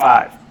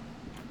 85.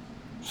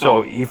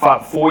 So he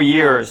fought 4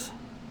 years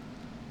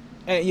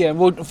yeah,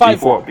 well,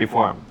 5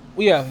 before him.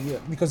 Yeah,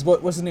 because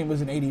what's his name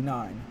was in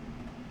 89.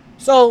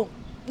 So,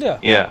 yeah.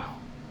 Yeah.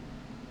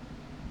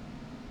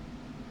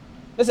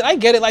 Listen, I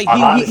get it. Like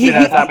he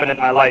that's happened in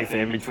my life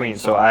in between,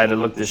 so I had to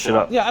look this shit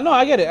up. Yeah, I know,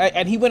 I get it.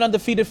 And he went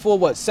undefeated for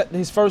what?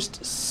 His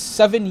first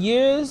 7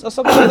 years or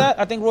something like that.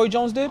 I think Roy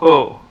Jones did.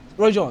 Who?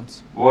 Roy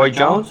Jones. Roy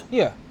Jones?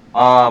 Yeah.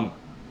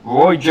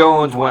 Roy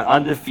Jones went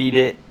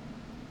undefeated.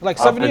 Like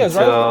 7 years,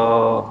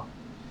 right?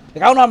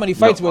 Like I don't know how many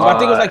fights it was. But I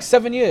think it was like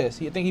 7 years.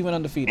 I think he went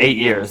undefeated. 8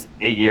 years.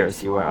 8 years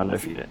he went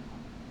undefeated.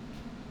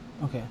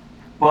 Okay.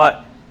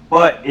 But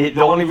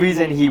the only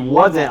reason he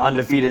wasn't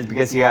undefeated is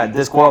because he got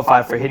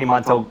disqualified for hitting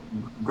Montel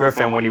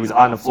Griffin when he was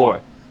on the floor.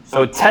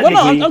 So technically,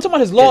 well, no, I'm talking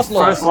about his loss.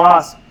 First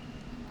loss.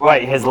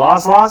 Right, his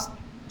loss,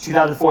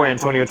 2004,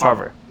 Antonio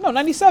Tarver. No,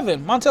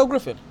 97, Montel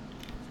Griffin.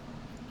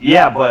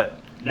 Yeah, but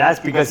that's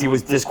because he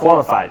was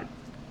disqualified.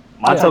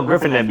 Montel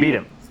Griffin didn't beat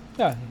him.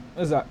 Yeah,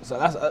 exactly. So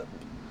that's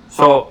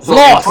so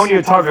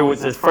Antonio Tarver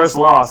was his first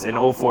loss in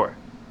 04.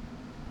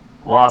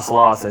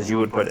 Loss, as you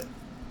would put it.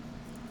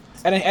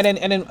 And then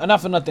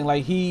enough for nothing.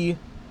 Like he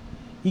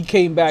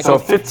came back. So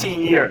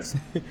 15 years.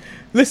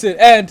 Listen,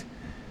 and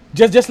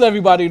just let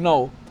everybody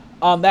know,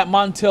 that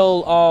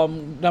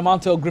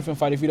Montel Griffin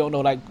fight. If you don't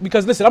know, like,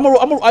 because listen, I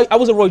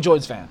was a Roy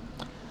Jones fan,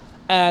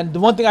 and the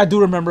one thing I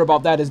do remember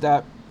about that is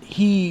that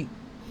he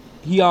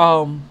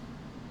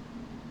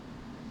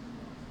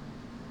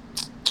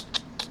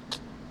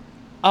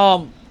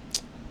got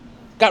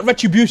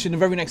retribution in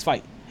the very next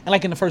fight, and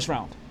like in the first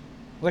round,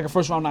 like a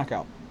first round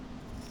knockout.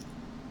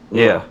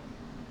 Yeah.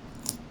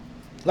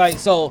 Like,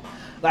 so,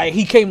 like,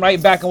 he came right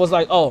back and was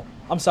like, oh,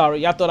 I'm sorry,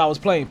 y'all thought I was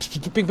playing.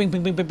 Ping, ping,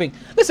 ping, ping, ping, ping.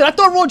 Listen, I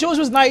thought Roy Jones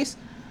was nice,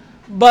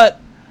 but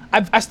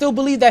I still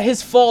believe that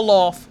his fall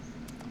off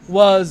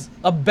was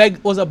a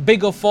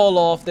bigger fall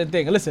off than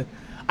thing. Listen,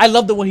 I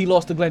loved it when he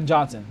lost to Glenn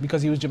Johnson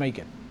because he was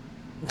Jamaican.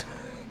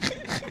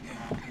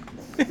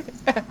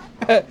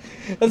 I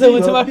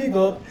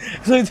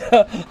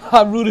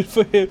rooted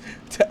for him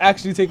to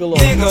actually take a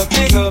loss.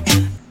 Big up.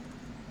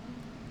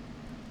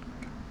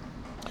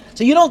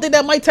 So you don't think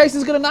that Mike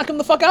Tyson's gonna knock him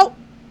the fuck out?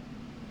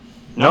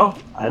 No,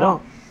 I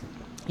don't.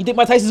 You think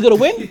Mike Tyson's gonna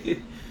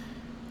win?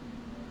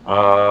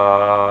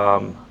 I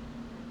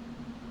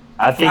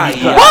think.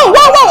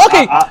 Whoa!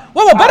 Okay.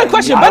 Whoa! Better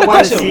question.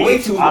 Way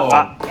too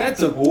long. That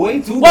took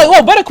way too long.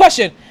 Whoa! Better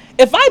question.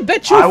 If I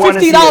bet you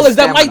 $50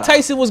 that Mike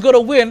Tyson was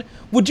gonna win,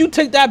 would you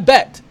take that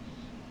bet?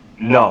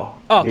 No.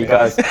 Oh,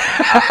 because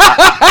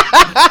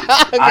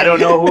I don't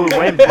know who would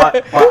win,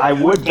 but I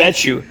would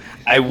bet you.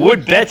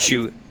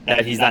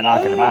 That he's not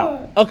knocking him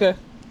out. Okay.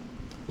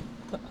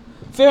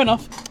 Fair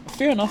enough.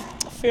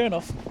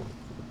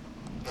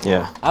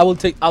 Yeah. I will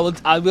take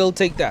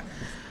that.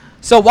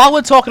 So while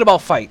we're talking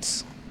about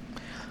fights,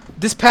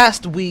 this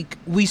past week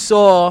we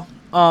saw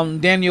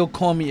Daniel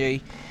Cormier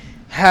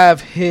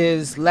have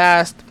his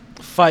last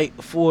fight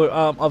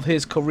of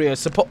his career,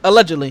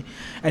 allegedly,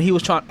 and he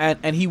was trying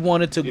and he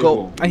wanted to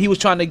go and he was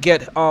trying to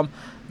get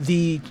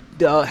the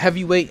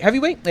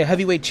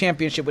heavyweight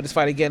championship with his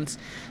fight against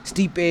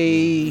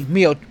Stipe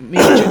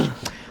Miocic.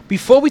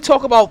 Before we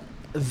talk about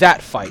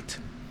that fight,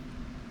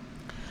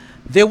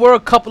 there were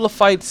a couple of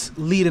fights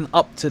leading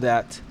up to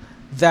that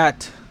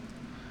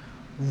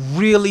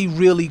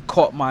really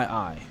caught my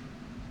eye.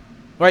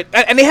 Right,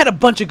 and they had a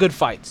bunch of good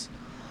fights.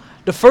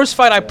 The first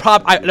fight I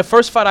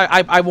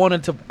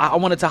wanted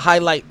to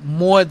highlight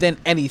more than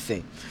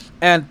anything,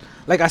 and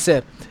like I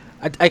said,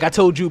 I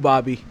told you,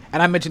 Bobby,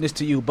 and I mentioned this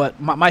to you, but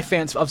my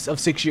fans of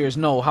 6 years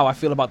know how I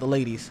feel about the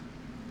ladies.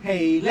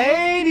 Hey,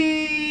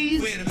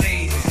 ladies! Where the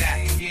ladies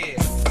at? Yeah.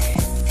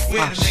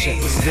 Ah, shit,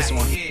 this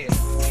one.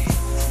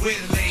 Where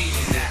the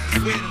ladies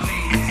at? Where the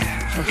ladies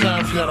at?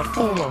 Sometimes you gotta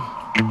fool them.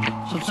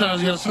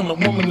 Sometimes you gotta send a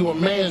woman to a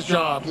man's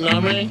job, you know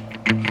what I mean?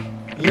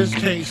 In this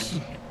case,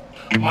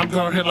 my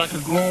girl hit like a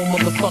grown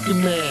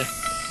motherfucking man.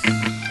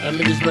 That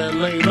nigga's better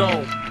lay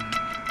low.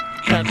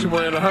 Catch you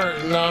where it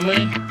hurt, you know what I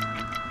mean?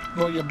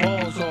 Blow your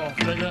balls off,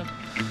 nigga.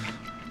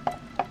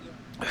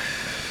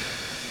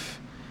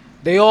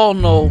 They all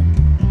know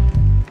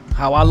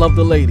how I love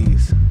the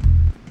ladies.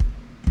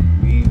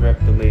 We rep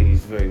the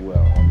ladies very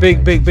well.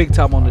 Big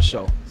time on the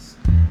show.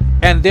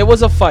 And there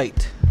was a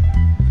fight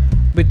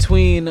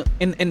between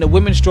in the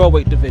women's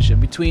strawweight division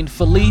between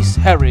Felice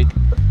Herrig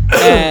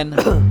and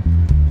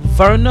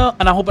Verna,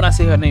 and I hope I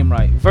say her name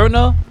right,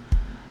 Verna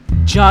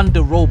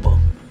Jandiroba.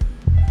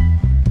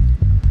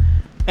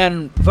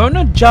 And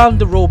Verna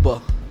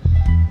Jandiroba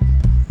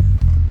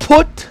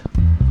put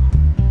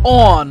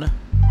on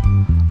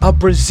a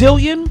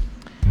Brazilian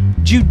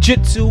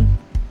jiu-jitsu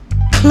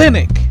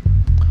clinic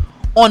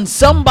on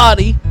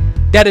somebody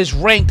that is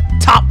ranked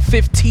top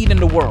 15 in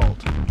the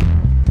world.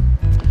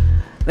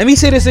 Let me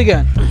say this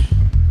again.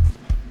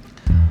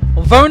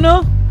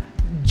 Verna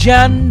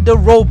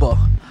Jandiroba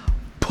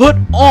put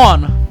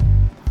on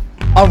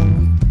a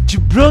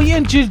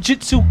brilliant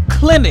jiu-jitsu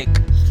clinic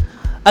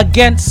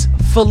against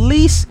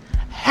Felice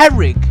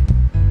Herrig,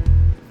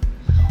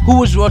 who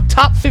was your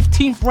top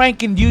 15th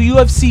rank in the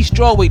UFC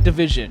strawweight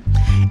division,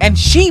 and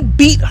she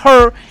beat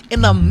her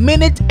in 1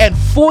 minute and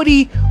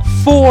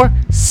 44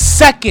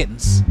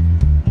 seconds.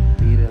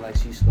 Beat her like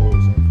she stole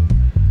something.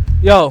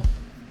 Yo,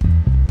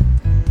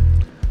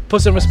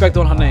 put some respect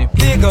on her name.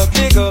 Big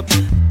up.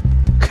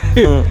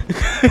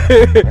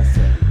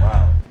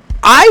 Wow.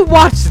 I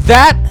watched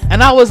that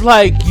and I was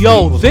like,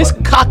 yo, this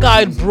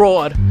cockeyed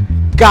broad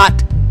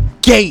got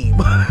game.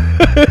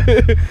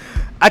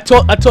 I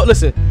told,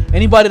 listen,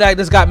 anybody that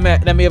just got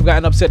mad, that may have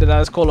gotten upset that I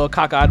just called her a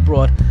cockeyed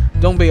broad,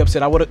 don't be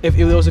upset. I would have, if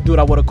it was a dude,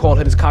 I would have called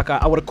her this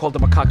cockeyed. I would have called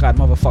him a cockeyed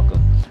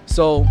motherfucker.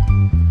 So,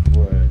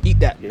 eat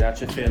that. Get out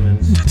your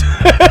feelings. Take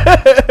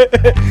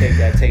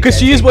that. Because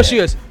she is what she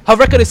is. Her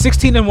record is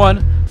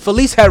 16-1.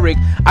 Felice Herrig.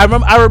 I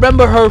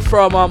remember her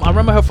from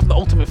the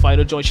Ultimate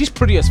Fighter joint. She's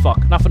pretty as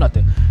fuck. Not for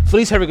nothing.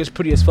 Felice Herrig is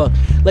pretty as fuck.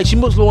 Like, she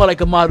looks more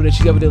like a model that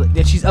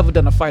she's ever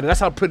done a fighter.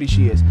 That's how pretty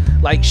she is.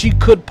 Like, she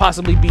could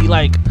possibly be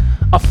like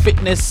a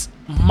fitness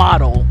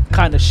model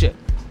kind of shit.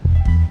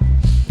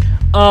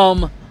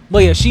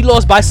 But yeah, she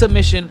lost by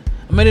submission,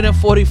 1 minute and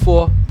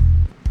 44,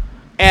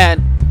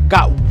 and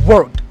got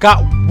worked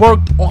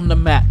on the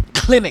mat.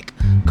 Clinic,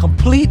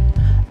 complete,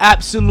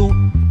 absolute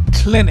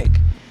clinic.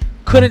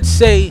 Couldn't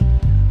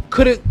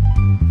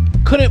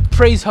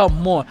praise her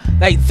more.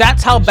 Like,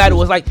 that's how bad it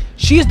was. Like,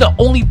 she's the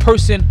only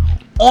person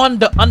on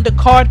the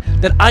undercard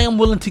that I am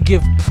willing to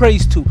give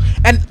praise to.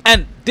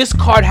 And this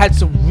card had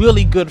some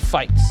really good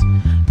fights.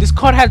 And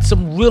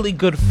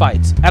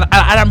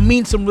I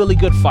mean some really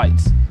good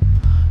fights.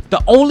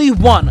 The only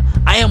one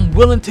I am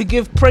willing to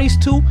give praise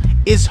to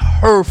is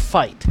her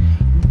fight.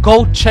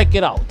 Go check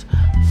it out.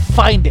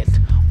 Find it.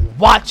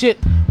 Watch it.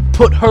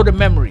 Put her to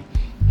memory.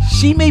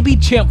 She may be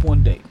champ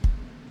one day.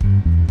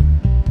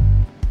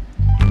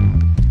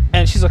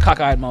 And she's a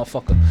cockeyed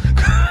motherfucker.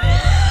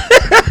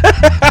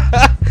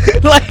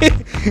 Like,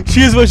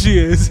 she is what she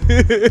is.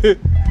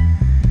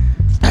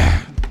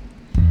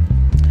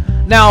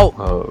 Now,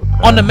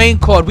 on the main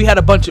card, we had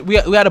a bunch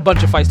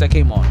of fights that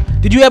came on.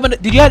 Did you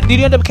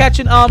end up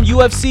catching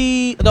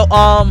UFC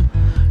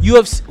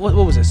UFC what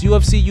was this?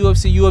 UFC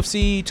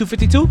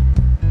 252?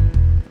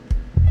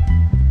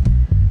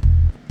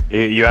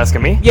 You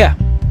asking me? Yeah.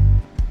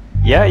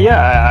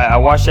 Yeah. I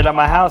watched it at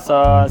my house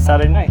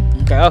Saturday night.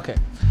 Okay.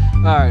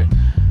 All right.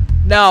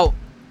 Now,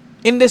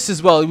 in this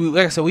as well,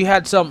 like I said, we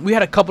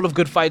had a couple of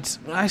good fights.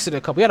 I said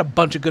a couple. We had a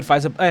bunch of good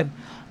fights and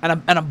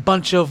a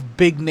bunch of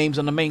big names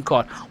on the main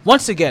card.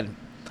 Once again,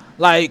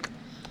 like,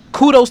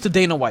 kudos to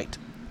Dana White.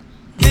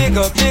 Big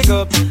up.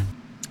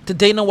 To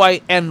Dana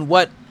White and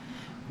what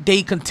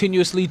they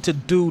continuously to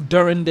do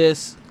during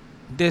this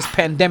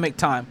pandemic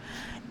time,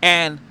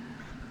 and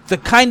the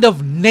kind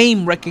of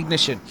name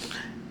recognition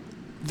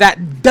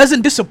that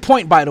doesn't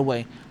disappoint, by the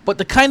way, but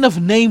the kind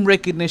of name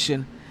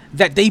recognition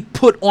that they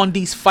put on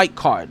these fight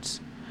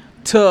cards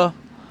to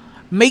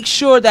make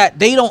sure that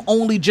they don't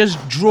only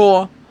just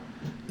draw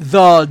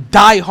the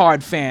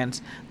diehard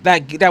fans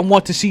that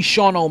want to see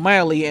Sean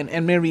O'Malley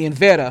and Marion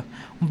Vera,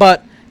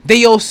 but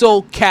they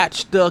also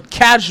catch the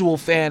casual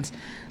fans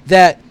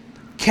that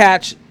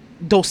catch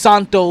Dos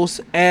Santos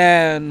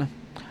and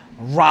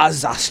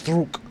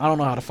Razastruk. I don't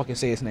know how to fucking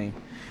say his name.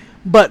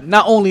 But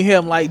not only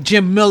him, like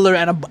Jim Miller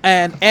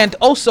and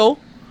also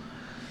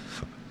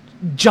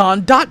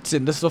John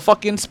Dotson. This is a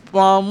fucking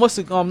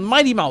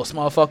Mighty Mouse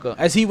motherfucker,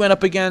 as he went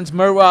up against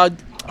Murad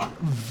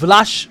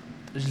Vlash,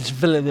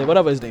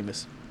 whatever his name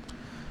is,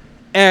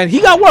 and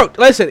he got worked.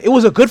 Like I said, it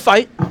was a good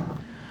fight.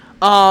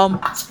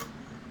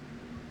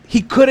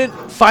 He couldn't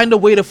find a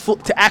way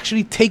to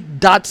actually take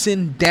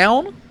Dotson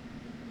down,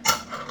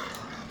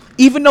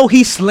 even though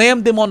he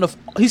slammed him a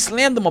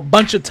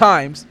bunch of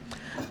times.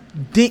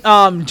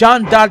 John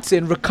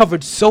Dotson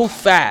recovered so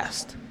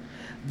fast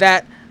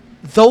that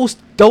those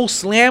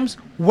slams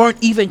weren't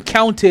even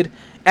counted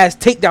as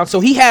takedowns. So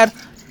he had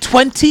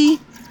 20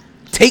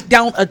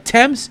 takedown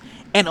attempts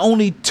and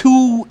only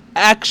 2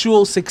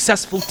 actual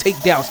successful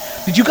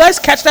takedowns. Did you guys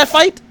catch that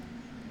fight?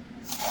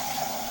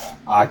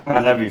 I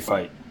caught every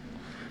fight.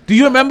 Do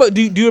you remember?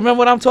 Do you remember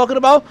what I'm talking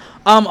about?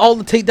 All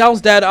the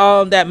takedowns that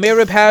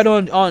Merib had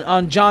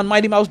on John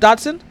Mighty Mouse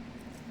Dotson.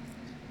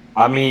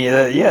 I mean,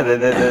 yeah,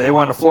 they were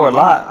on the floor a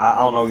lot. I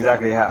don't know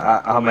exactly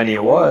how many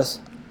it was.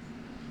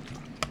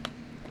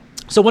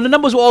 So when the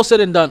numbers were all said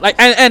and done, like,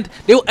 and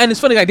it's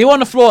funny, like, they were on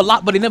the floor a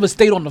lot, but they never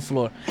stayed on the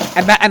floor,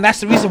 and that's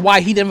the reason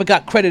why he never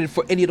got credited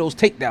for any of those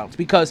takedowns,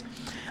 because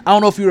I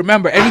don't know if you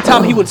remember, every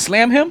time he would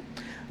slam him,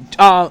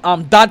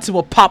 Dotson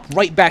will pop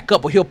right back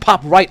up, or he'll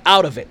pop right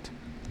out of it.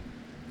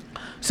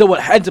 So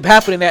what ends up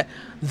happening that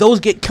those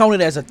get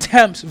counted as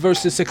attempts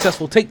versus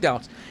successful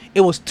takedowns.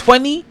 It was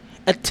 20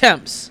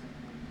 attempts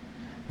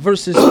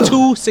versus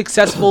 2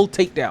 successful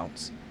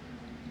takedowns.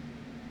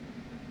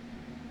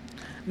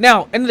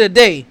 Now, end of the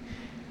day,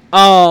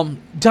 John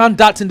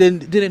Dotson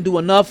didn't do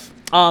enough.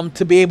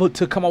 to be able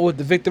to come out with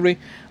the victory.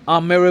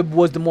 Merab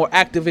was the more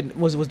active and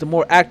was the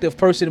more active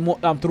person,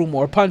 threw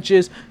more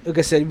punches. Like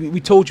I said,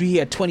 we told you he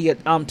had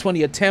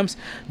 20 attempts.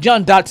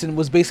 John Dodson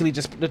was basically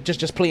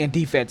just playing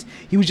defense.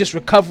 He was just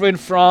recovering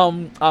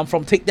from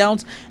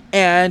takedowns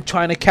and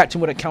trying to catch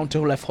him with a counter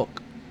left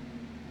hook.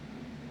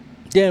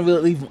 Didn't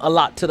really leave a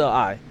lot to the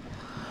eye.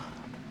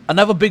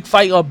 Another big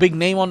fight or big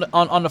name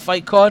on the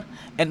fight card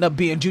ended up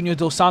being Junior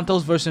Dos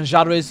Santos versus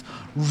Jarez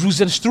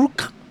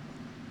Rozenstruik.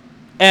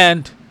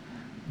 And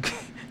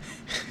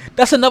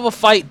that's another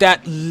fight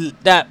that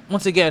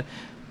once again,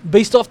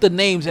 based off the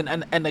names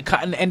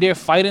and their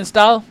fighting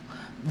style,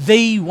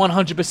 they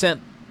 100%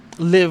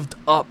 lived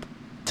up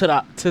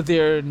to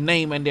their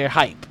name and their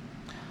hype.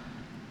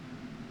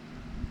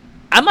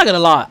 I'm not gonna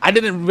lie, I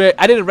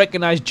didn't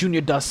recognize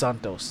Junior Dos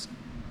Santos.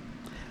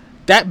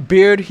 That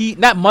beard,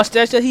 that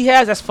mustache that he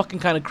has, that's fucking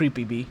kind of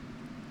creepy, B.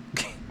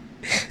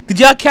 Did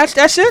y'all catch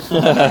that shit?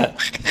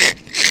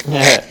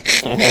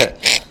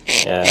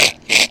 Yeah.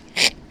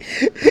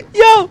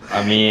 Yo.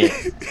 I mean,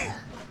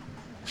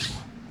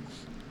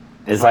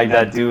 it's like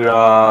that dude.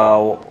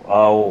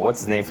 What's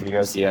his name from the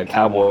UFC?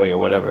 Cowboy or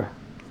whatever.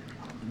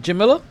 Jim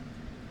Miller?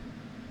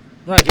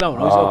 No, you said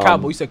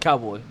Cowboy. You said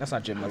Cowboy. That's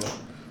not Jim Miller.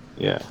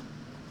 Yeah.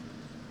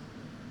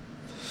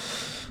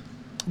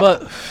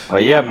 But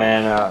yeah,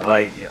 man.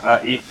 I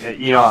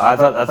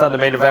thought the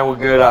main event was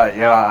good.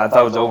 I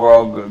thought it was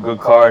overall good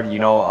card.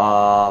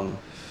 Sean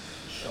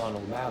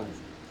O'Malley.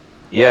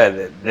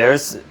 Yeah,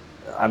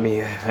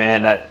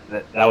 man, that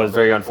was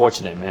very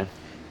unfortunate, man.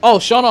 Oh,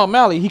 Sean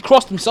O'Malley, he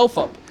crossed himself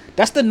up.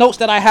 That's the notes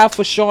that I have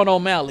for Sean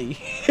O'Malley.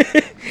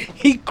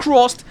 He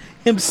crossed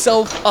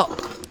himself up.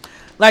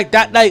 Like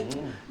that,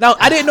 now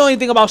I didn't know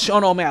anything about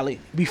Sean O'Malley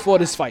before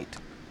this fight.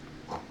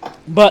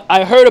 But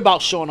I heard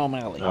about Sean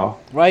O'Malley,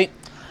 right?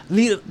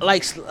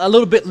 Like a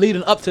little bit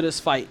leading up to this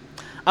fight,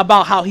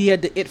 about how he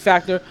had the it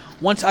factor.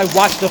 Once I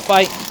watched the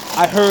fight,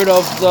 I heard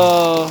of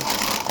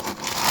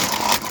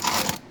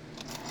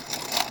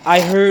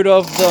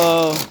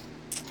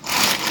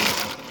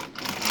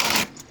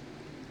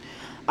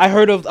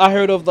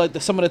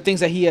like some of the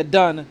things that he had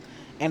done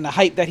and the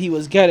hype that he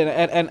was getting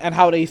and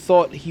how they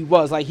thought he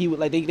was. Like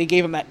they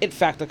gave him that it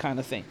factor kind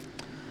of thing.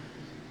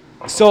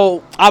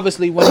 So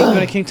obviously when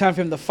it came time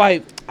for him to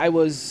fight, I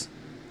was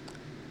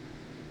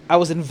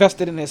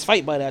invested in his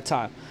fight by that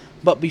time.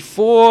 But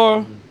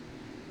before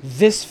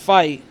this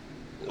fight,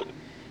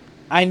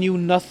 I knew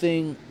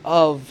nothing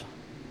of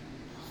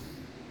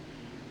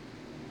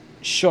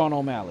Sean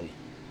O'Malley.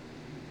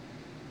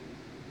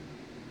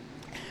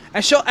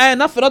 And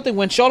not for nothing,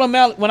 when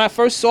I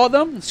first saw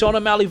them, Sean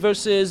O'Malley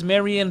versus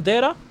Marion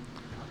Vera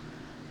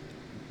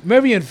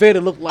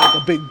looked like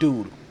a big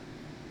dude.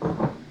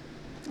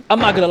 I'm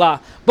not gonna lie.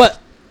 But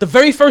the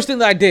very first thing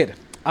that I did,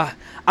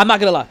 I'm not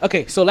gonna lie.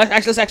 Okay, so let's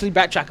actually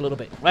backtrack a little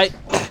bit, right?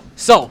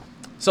 So.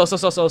 This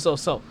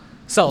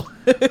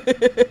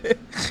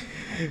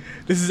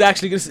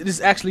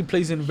actually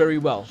plays in very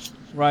well,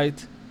 right?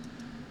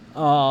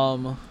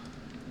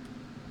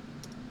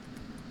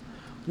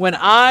 When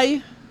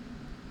I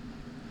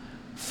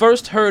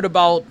first heard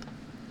about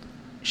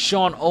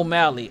Sean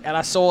O'Malley and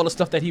I saw all the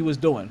stuff that he was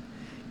doing,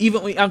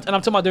 I'm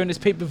talking about during this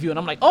pay-per-view, and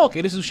I'm like, oh,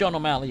 okay, this is who Sean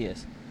O'Malley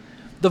is.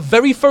 The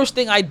very first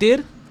thing I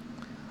did,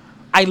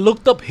 I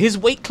looked up his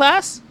weight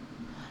class,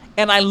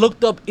 and I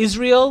looked up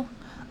Israel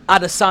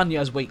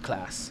Adesanya's weight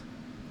class.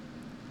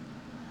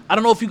 I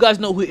don't know if you guys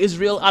know who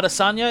Israel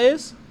Adesanya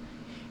is.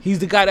 He's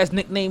the guy that's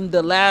nicknamed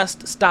the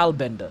Last Style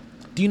Bender.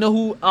 Do you know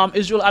who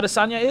Israel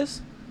Adesanya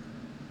is?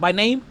 By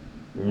name?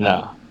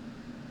 No.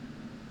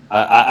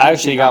 I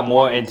actually got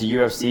more into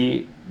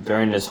UFC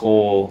during this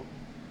whole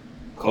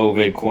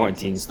COVID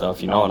quarantine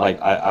stuff.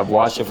 Like I've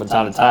watched it from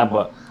time to time,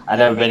 but I've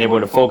never been able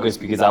to focus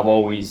because I've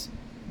always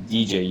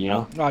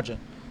DJ, Roger.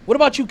 What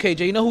about you,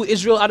 KJ? You know who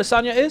Israel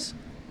Adesanya is?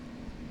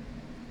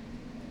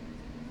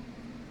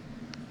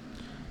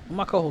 Where'd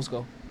my co-host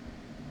go?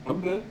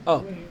 I'm good.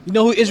 Oh, you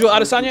know who Israel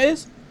Adesanya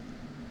is?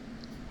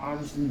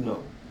 Honestly,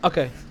 no.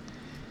 Okay.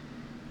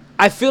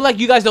 I feel like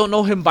you guys don't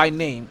know him by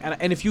name,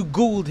 and if you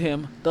Googled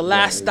him, the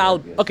Last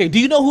Style. Okay, do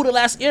you know who the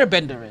Last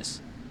Airbender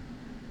is?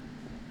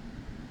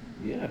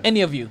 Yeah. Any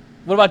of you?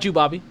 What about you,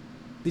 Bobby?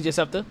 DJ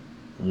Scepter?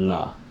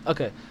 No.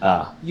 Okay.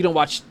 You don't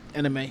watch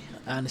anime.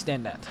 I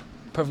understand that.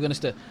 Perfectly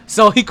understood.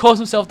 So he calls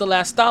himself the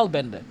Last Style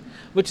Bender,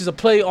 which is a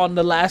play on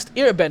the Last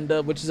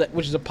Airbender, which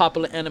is a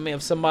popular anime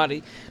of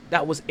somebody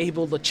that was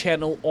able to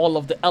channel all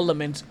of the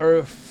elements: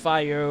 earth,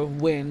 fire,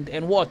 wind,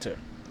 and water.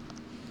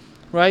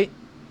 Right?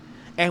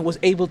 And was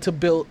able to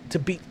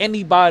beat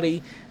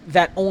anybody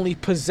that only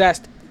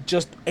possessed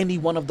just any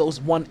one of those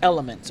one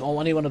elements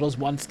or any one of those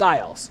one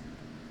styles.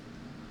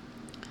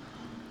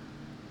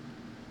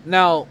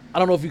 Now, I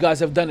don't know if you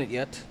guys have done it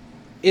yet.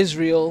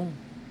 Israel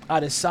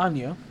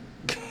Adesanya,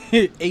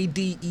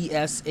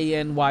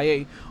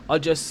 Adesanya,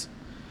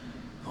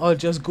 or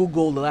just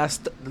Google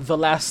the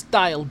last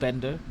style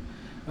bender.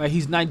 I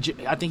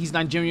think he's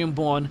Nigerian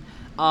born.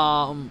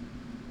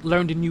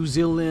 Learned in New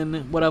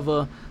Zealand,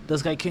 whatever.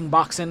 This guy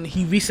kickboxing.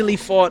 He recently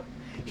fought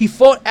He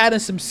fought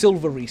Anderson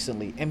Silva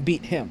recently and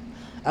beat him.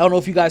 I don't know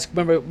if you guys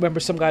remember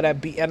some guy that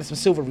beat Anderson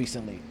Silva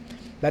recently,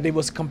 that they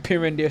was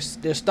comparing their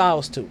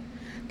styles to.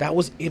 That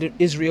was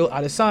Israel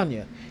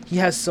Adesanya. He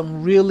has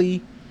some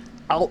really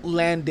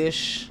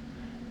outlandish,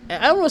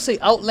 and I don't want to say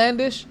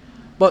outlandish,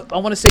 but I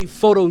want to say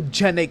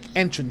photogenic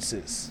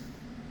entrances.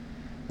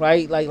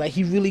 Right? Like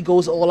he really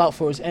goes all out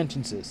for his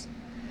entrances.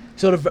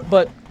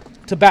 But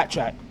to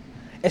backtrack,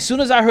 as soon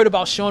as I heard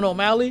about Sean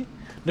O'Malley,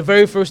 the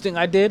very first thing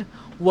I did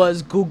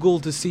was Google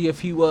to see if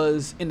he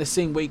was in the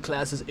same weight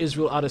class as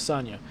Israel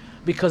Adesanya.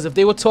 Because if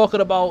they were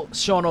talking about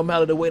Sean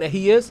O'Malley the way that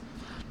he is,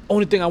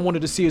 only thing I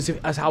wanted to see is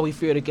how he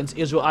fared against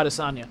Israel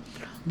Adesanya.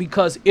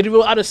 Because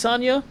Israel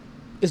Adesanya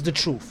is the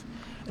truth.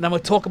 And I'm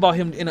going to talk about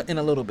him in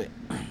a little bit.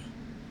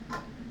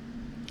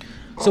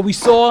 So we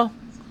saw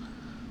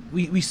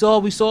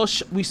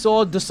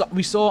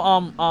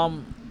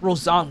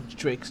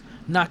Rosantrix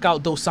knock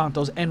out Dos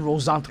Santos and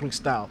Rosantrix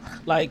style.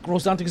 Like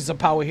Rosantrix is a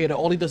power hitter.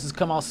 All he does is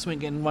come out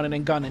swinging, running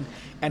and gunning,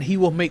 and he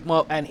will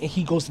and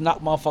he goes to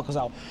knock motherfuckers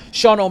out.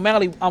 Sean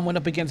O'Malley went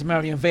up against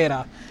Marion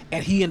Vera,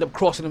 and he ended up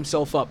crossing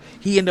himself up.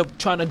 He ended up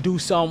trying to do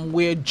some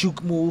weird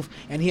juke move,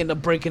 and he ended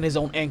up breaking his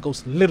own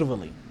ankles,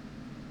 literally.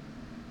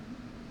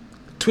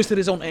 Twisted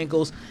his own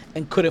ankles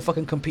and couldn't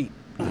fucking compete.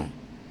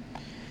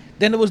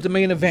 Then there was the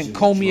main event,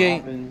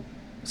 Cormier.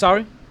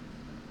 Sorry?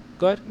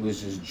 Go ahead. It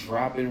was just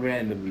dropping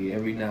randomly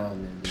every now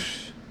and then.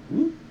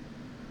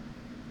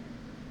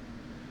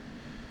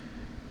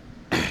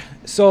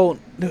 So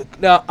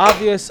the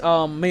obvious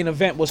main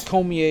event was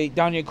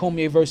Daniel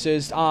Cormier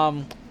versus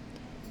Stipe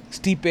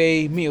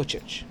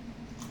Miocic.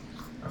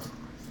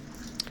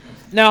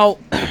 Now,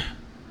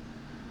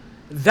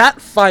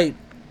 that fight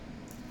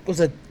was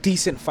a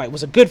decent fight.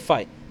 Was a good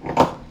fight.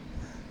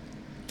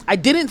 I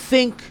didn't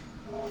think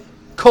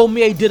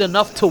Cormier did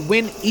enough to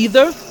win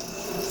either.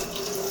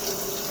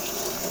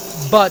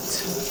 But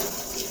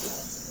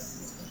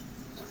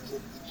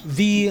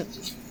the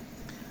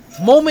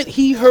moment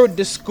he heard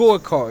the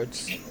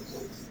scorecards,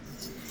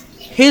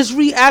 his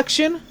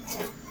reaction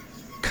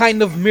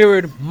kind of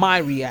mirrored my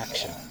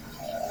reaction.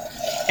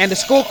 And the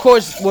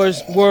scorecards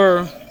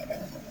were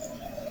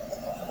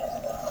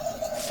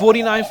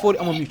 49-40.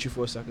 I'm gonna mute you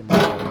for a second.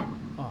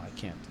 Oh, I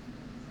can't.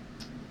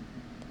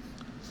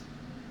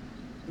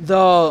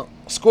 The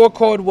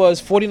scorecard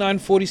was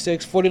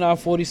 49-46,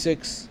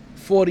 49-46.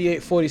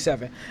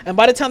 48-47. And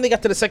by the time they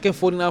got to the second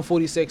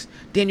 49-46,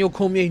 Daniel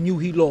Cormier knew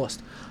he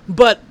lost.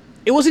 But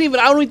it wasn't even,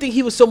 I don't even think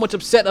he was so much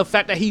upset of the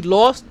fact that he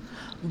lost,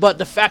 but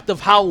the fact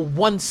of how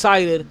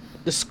one-sided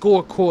the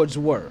scorecards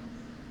were.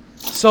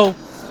 So,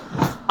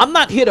 I'm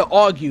not here to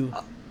argue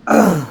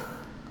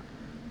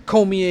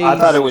Cormier. I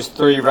thought it was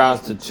 3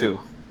 rounds to 2.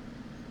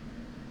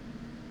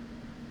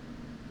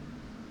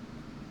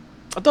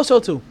 I thought so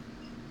too.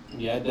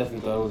 Yeah, I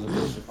definitely thought it was a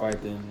closer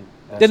fight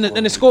than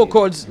the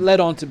scorecards led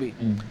on to be.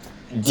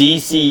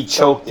 DC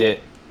choked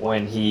it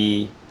when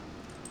he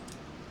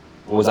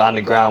was on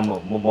the ground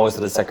most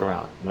of the second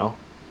round, you know?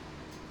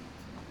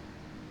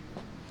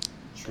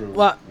 True.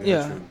 Well,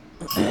 yeah.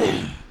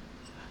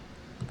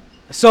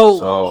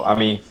 So I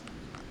mean,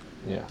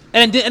 yeah.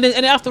 And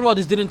after all,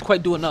 this didn't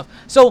quite do enough.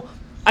 So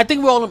I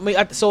think we're all.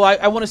 So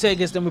I want to say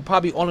against them, we're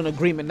probably all in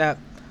agreement that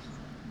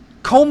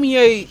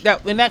Cormier,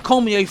 in that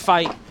Cormier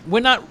fight, we're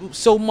not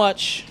so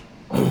much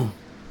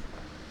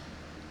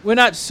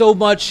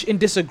in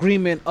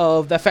disagreement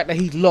of the fact that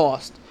he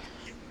lost.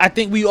 I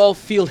think we all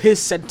feel his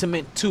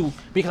sentiment too,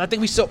 because I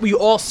think we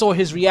all saw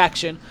his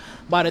reaction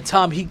by the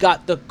time he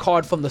got the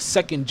card from the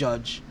second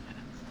judge.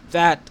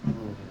 That,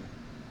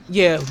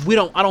 yeah,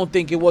 I don't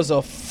think it was a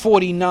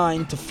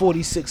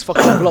 49-46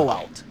 fucking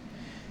blowout.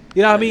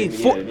 You know what I mean?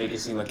 Yeah, make it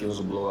seem like it was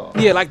a blowout.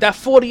 Yeah, like that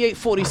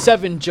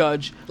 48-47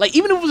 judge. Like,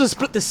 even if it was a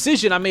split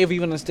decision, I may have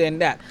even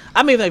understand that.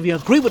 I may have even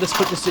agreed with a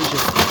split decision.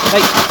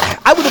 Like,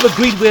 I would have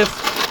agreed with.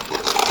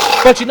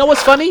 But you know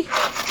what's funny?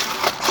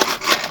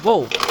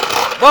 Whoa.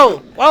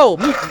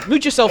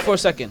 Mute yourself for a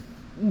second.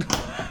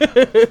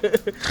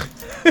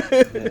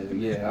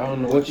 Yeah, I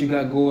don't know what you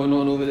got going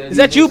on over there. Is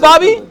that you,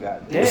 Bobby?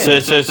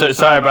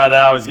 Sorry about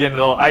that. I was getting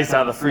a little ice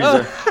out of the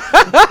freezer.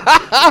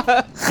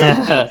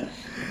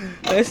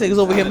 This nigga's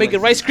over here making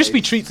Rice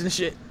Krispie treats and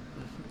shit.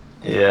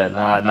 Yeah,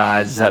 nah,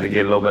 I just had to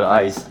get a little bit of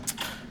ice.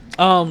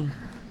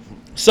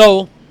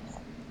 So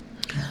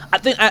I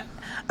think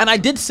I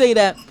did say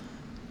that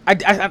I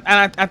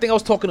think I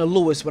was talking to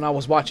Lewis when I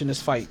was watching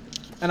this fight,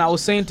 and I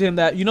was saying to him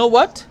that, you know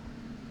what?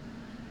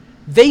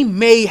 They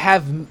may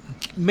have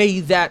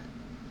made that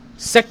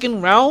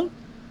second round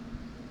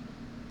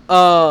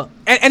and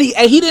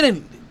he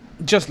didn't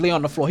just lay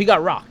on the floor. He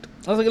got rocked.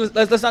 I was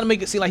like, let's not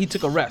make it seem like he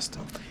took a rest.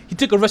 He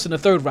took a rest in the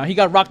third round. He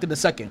got rocked in the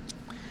second,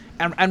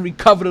 and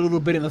recovered a little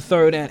bit in the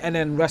third, and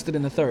then rested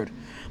in the third.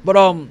 But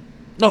no,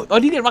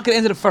 he didn't rock at the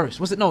end of the first.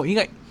 Was it? No, he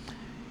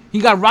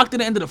got rocked at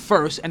the end of the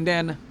first, and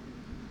then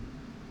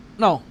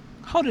no.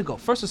 How did it go?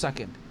 First or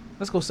second?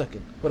 Let's go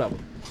second. Whatever.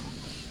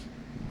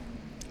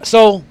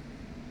 So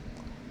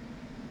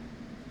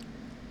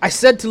I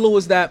said to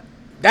Lewis that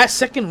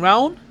second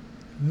round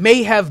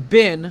may have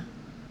been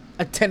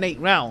a 10-8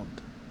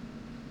 round.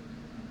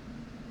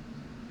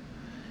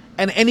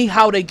 and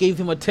anyhow they gave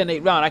him a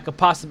 10-8 round, I could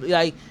possibly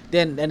like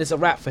then it's a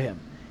wrap for him.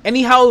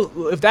 Anyhow,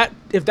 if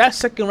that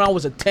second round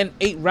was a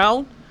 10-8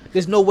 round,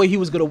 there's no way he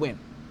was gonna win.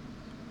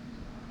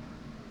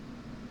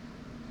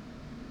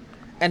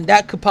 And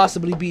that could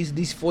possibly be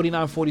these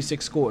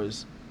 49-46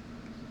 scores.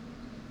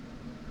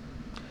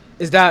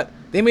 Is that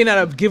they may not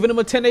have given him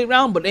a 10-8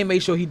 round, but they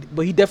made sure he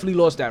definitely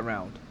lost that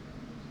round.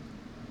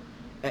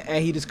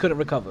 And he just couldn't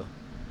recover.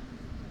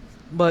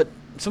 But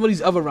some of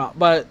these other rounds,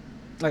 but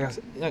like I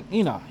said, like,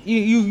 you know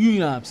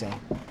what I'm saying.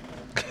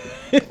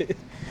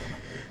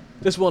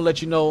 Just want to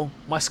let you know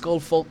my Skull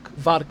Folk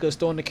vodka is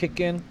starting to kick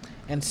in,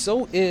 and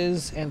so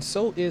is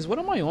what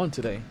am I on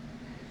today?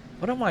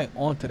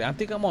 I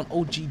think I'm on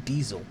OG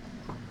Diesel.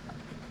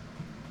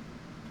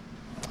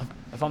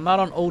 If I'm not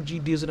on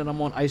OG Diesel, then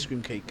I'm on ice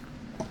cream cake.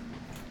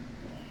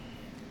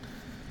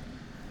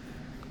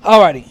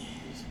 Alrighty.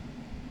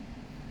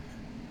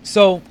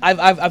 So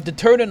I've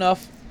deterred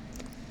enough.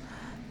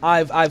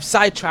 I've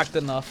sidetracked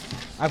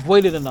enough. I've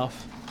waited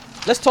enough.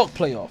 Let's talk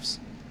playoffs.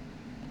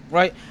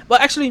 Right?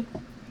 But actually,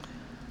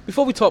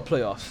 before we talk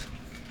playoffs,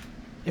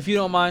 if you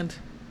don't mind,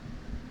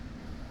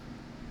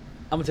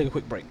 I'm gonna take a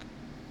quick break.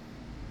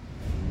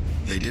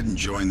 They didn't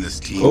join this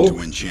team to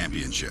win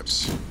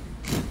championships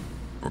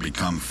or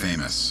become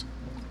famous.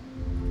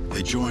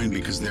 They joined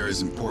because there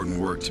is important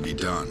work to be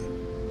done,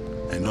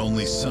 and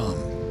only some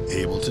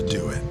able to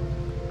do it.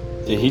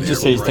 Did he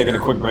just say he's taking a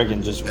quick break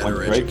and just went better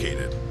break?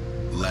 Educated,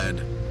 led,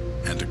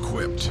 and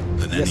equipped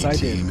than Yes, any I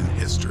team did. in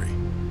history.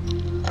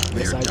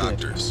 They Yes, are I did.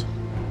 doctors,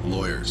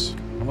 lawyers,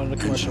 I'm on the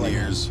commercial right now.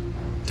 engineers,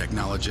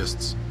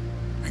 technologists,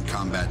 and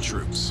combat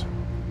troops,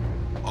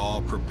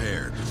 all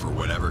prepared for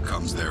whatever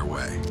comes their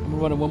way. I'm gonna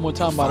run it one more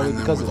time, by the way, Find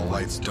them because where of the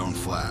that. lights don't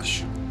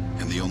flash,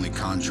 and the only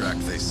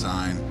contract they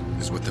sign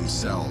is with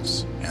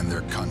themselves and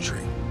their country.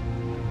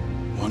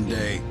 One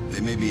day, they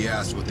may be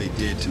asked what they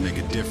did to make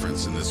a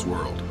difference in this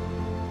world.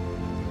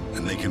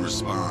 And they can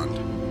respond,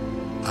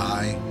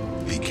 I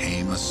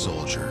became a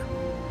soldier.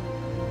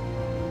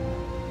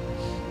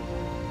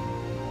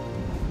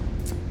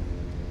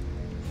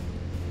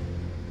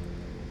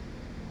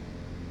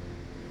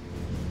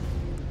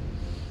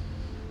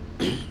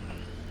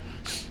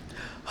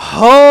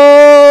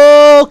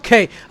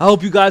 Okay, I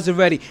hope you guys are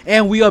ready.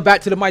 And we are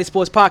back to the MyT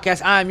Sports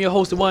Podcast. I am your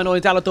host, the one and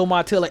only Talato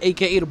Martilla,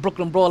 a.k.a. the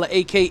Brooklyn Brawler,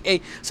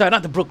 a.k.a. Sorry,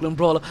 not the Brooklyn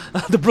Brawler,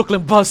 the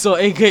Brooklyn Buzzsaw,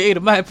 a.k.a. the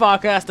Mad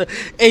Podcaster,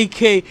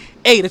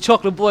 a.k.a. the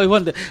Chocolate Boy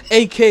Wonder,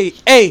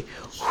 a.k.a.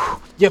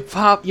 your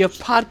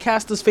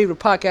podcaster's favorite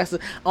podcaster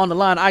on the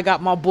line. I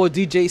got my boy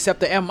DJ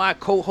Scepter and my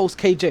co-host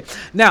KJ.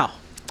 Now,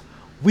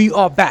 we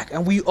are back,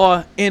 and we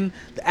are in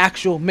the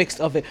actual mix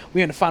of it.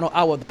 We're in the final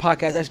hour of the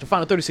podcast, actually the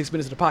final 36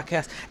 minutes of the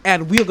podcast,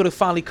 and we are going to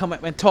finally come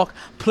up and talk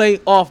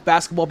playoff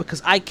basketball,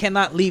 because I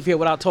cannot leave here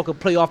without talking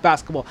playoff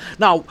basketball.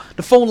 Now,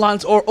 the phone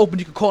lines are open.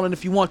 You can call in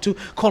if you want to,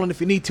 call in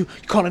if you need to,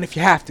 you call in if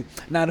you have to.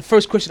 Now, the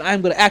first question I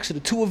am going to ask the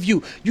two of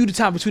you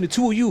decide between the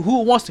two of you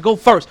who wants to go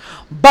first.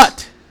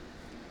 But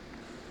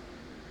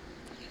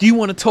do you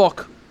want to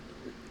talk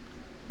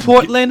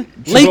Portland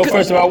Lakers? Go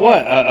first about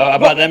what?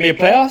 About the NBA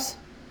playoffs?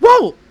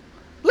 Whoa!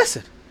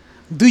 Listen,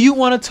 do you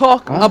want to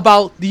talk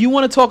about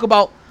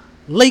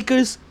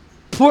Lakers,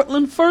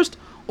 Portland first,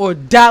 or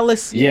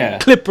Dallas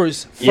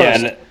Clippers first?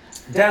 Yeah,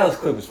 Dallas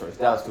Clippers first.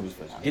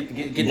 Get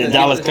the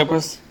Dallas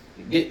Clippers.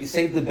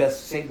 Save the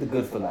best. Save the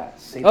good for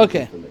last. Save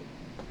Okay.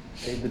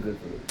 The good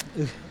for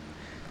later.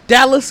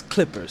 Dallas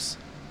Clippers.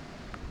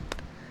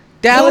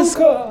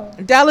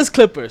 Dallas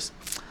Clippers.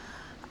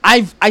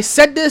 I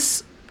said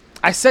this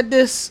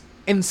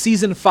in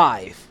season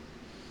 5.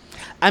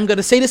 I'm going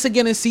to say this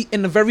again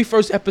in the very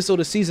first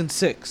episode of season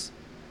 6.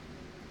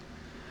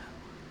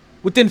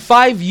 Within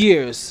 5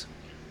 years,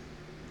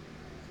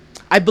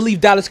 I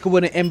believe Dallas could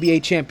win an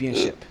NBA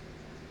championship.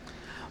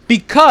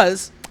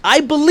 Because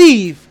I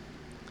believe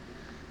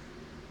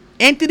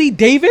Anthony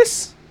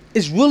Davis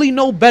is really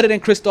no better than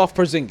Kristaps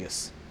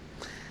Porzingis.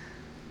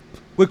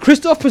 When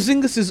Kristaps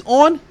Porzingis is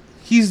on,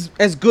 he's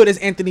as good as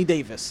Anthony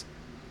Davis.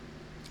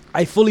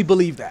 I fully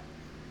believe that.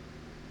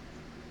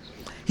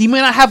 He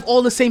may not have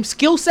all the same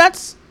skill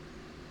sets,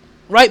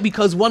 right?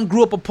 Because one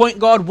grew up a point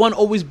guard, one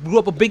always grew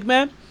up a big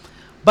man.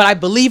 But I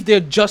believe they're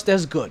just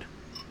as good.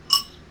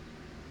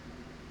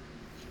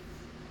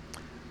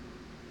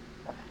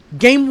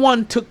 Game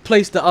 1 took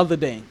place the other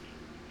day.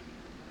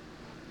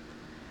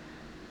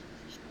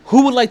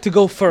 Who would like to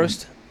go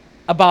first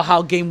about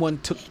how Game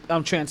 1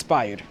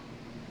 transpired?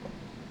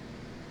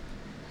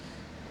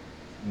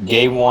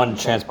 Game 1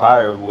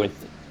 transpired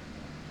with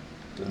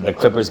the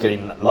Clippers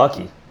getting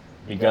lucky,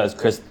 because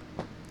Kristaps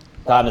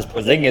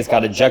Porzingis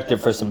got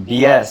ejected for some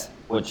BS,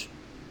 which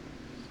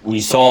we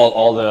saw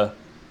all the,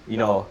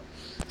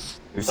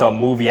 we saw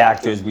movie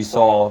actors, we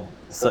saw,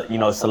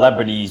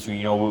 celebrities,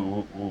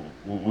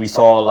 we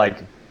saw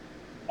like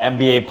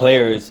NBA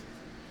players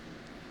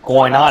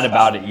going on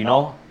about it,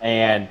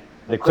 and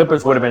the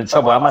Clippers would have been in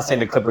trouble. I'm not saying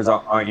the Clippers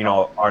aren't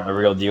the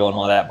real deal and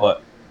all that,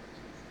 but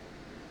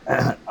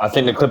I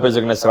think the Clippers are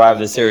going to survive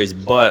this series.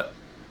 But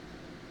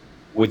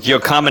with your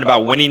comment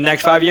about winning the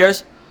next 5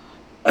 years,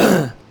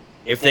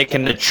 if they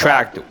can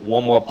attract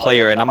one more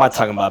player, and I'm not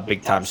talking about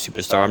big time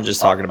superstar, I'm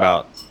just talking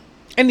about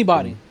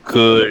Anybody.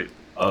 good,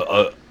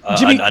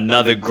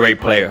 another great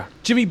player.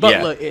 Jimmy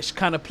Butler-ish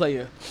kind of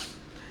player.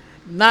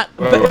 Not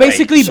Right,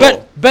 basically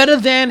so- better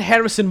than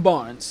Harrison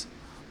Barnes.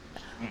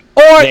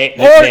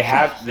 They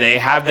have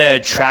the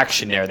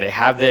attraction there. They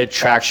have the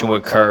attraction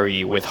with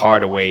Curry, with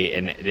Hardaway,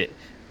 and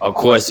of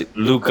course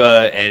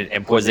Luka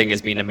and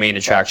Porzingis being the main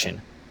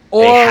attraction.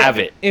 Or they have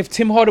it. if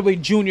Tim Hardaway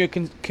Jr.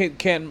 can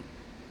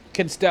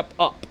step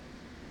up.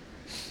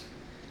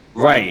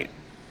 Right.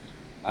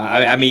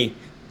 I mean,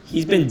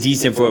 he's been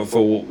decent for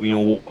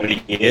what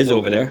he is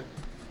over there.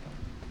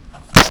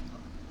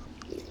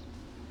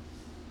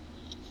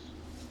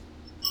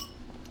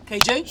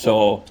 KJ?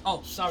 So.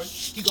 Oh, sorry.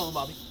 Keep going,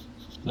 Bobby.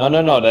 No.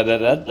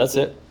 That's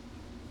it.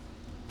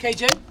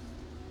 KJ?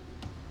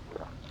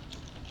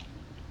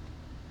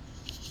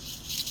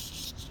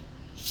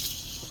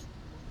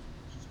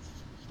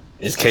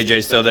 Is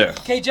KJ still there?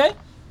 KJ?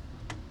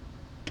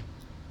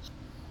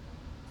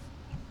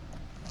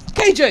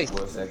 KJ?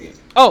 For a second.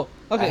 Oh,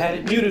 okay. I had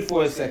it muted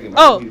for a second.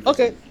 Oh,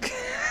 okay.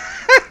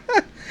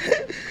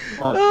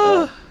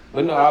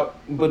 But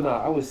no,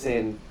 I was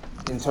saying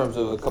in terms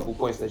of a couple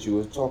points that you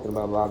were talking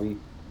about, Bobby,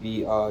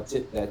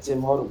 that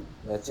Tim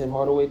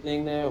Hardaway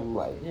thing there. I'm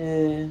like,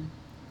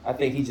 I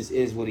think he just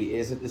is what he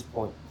is at this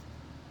point.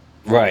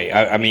 Right.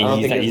 I mean,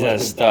 he's not a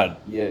stud.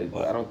 Yeah,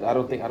 but I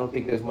don't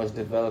think there's much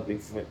developing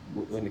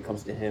when it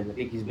comes to him. I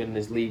think he's been in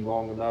this league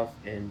long enough,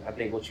 and I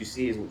think what you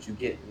see is what you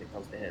get when it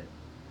comes to him.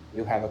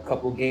 You'll have a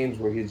couple games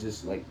where he's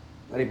just like,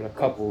 not even a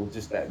couple,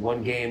 just that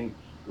one game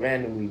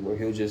randomly where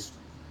he'll just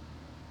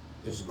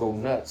go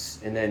nuts,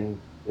 and then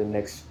the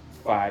next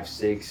 5,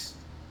 6,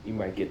 you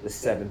might get the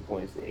 7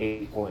 points, the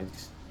 8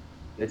 points,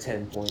 the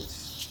 10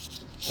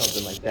 points,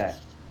 something like that.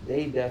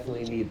 They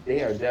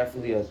are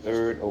definitely a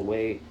third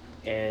away,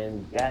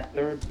 and that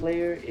third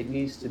player, it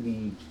needs to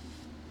be,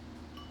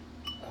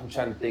 I'm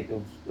trying to think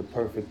of the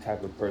perfect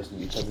type of person,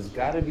 because it's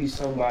got to be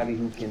somebody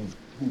who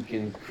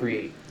can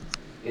create.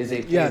 Is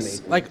a playmaker.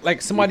 Yes,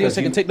 like somebody else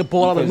that can take the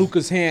ball out of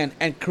Luka's hand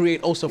and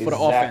create also for the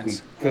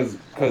offense.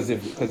 Because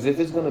if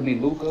it's gonna be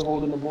Luka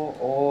holding the ball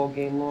all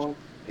game long,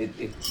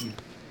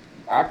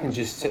 I can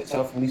just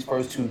tell from these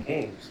first 2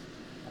 games,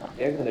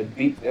 they're gonna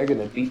beat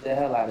the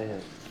hell out of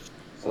him.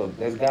 So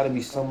there's got to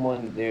be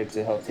someone there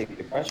to help take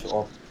the pressure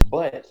off.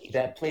 But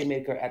that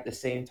playmaker at the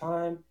same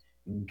time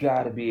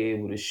got to be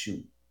able to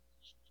shoot.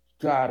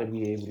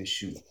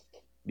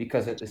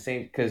 Because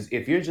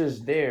if you're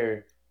just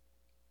there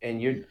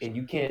and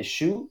you can't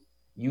shoot,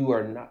 you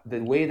are not,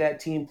 the way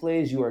that team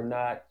plays, you are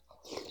not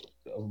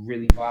a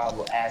really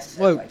viable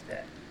asset like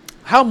that.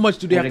 How much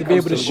do they have to be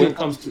able to shoot?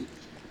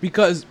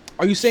 Because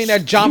are you saying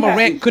that John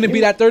Morant couldn't be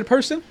that third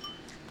person?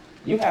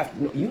 You have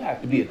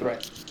to be a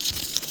threat.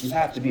 You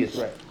have to be a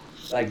threat.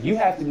 Like, you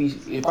have to be.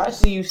 If I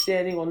see you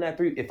standing on that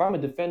if I'm a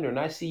defender and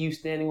I see you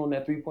standing on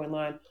that 3-point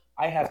line,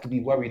 I have to be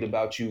worried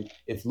about you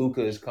if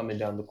Luka is coming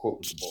down the court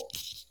with the ball.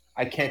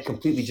 I can't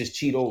completely just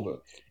cheat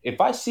over. If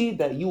I see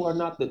that you are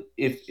not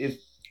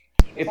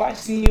if I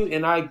see you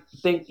and I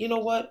think, you know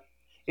what?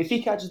 If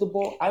he catches the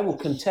ball, I will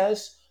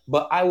contest,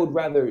 but I would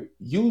rather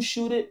you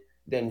shoot it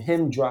than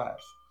him drive.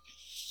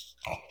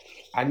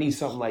 I need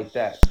something like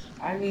that.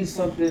 I need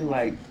something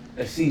like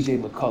a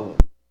CJ McCollum.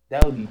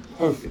 That would be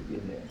perfect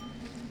in there.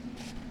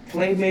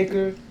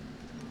 Playmaker,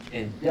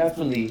 and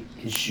definitely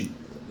can shoot,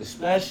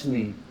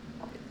 especially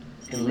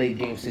in late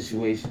game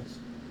situations.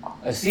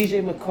 A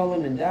CJ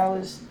McCollum in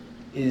Dallas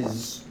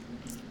is,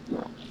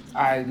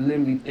 I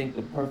literally think,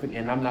 the perfect,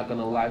 and I'm not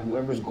gonna lie,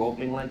 whoever's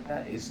golfing like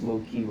that is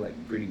low key like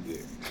pretty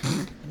good.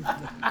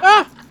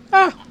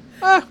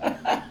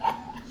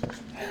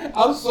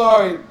 I'm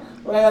sorry,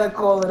 but I gotta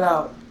call it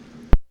out.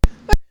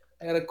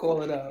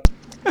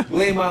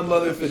 Blame my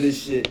mother for this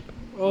shit.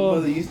 My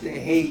mother used to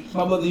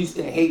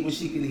hate when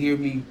she could hear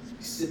me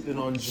sipping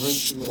on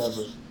drinks or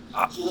whatever.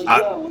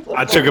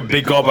 I took a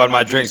big gulp out of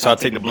my drink, so I'll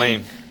take the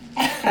blame.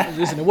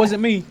 Listen, it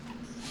wasn't me.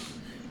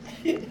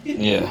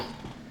 Yeah.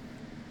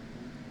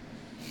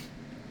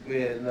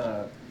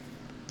 Yeah,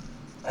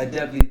 I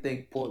definitely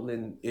think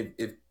Portland,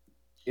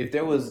 if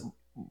there was.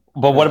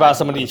 But what about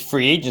some of these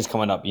free agents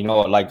coming up? You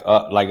know, like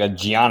a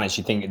Giannis.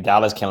 You think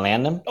Dallas can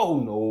land them? Oh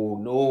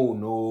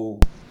no.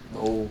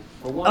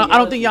 I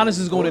don't think Giannis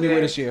is going anywhere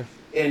this year.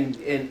 And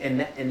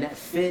that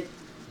fit,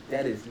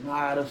 that is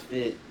not a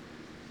fit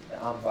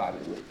that I'm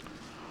vibing with.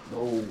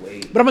 No way.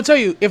 But I'm gonna tell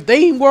you, if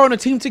they were on a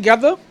team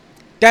together,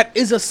 that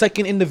is a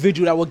second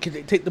individual that would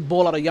take the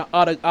ball out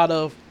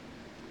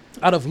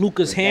of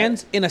Luka's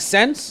hands in a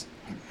sense,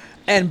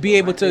 and be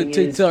able to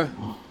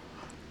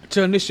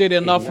initiate it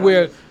enough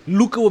where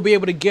Luka will be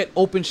able to get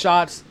open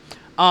shots.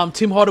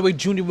 Tim Hardaway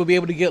Jr. will be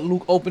able to get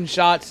Luke open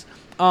shots.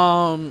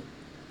 And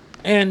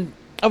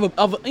other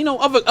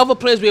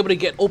players will be able to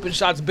get open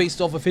shots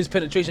based off of his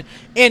penetration,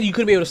 and you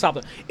couldn't be able to stop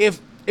them. If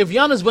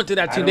Giannis went to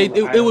that team,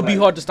 it would be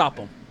hard to stop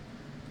him.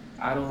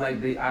 I don't like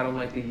the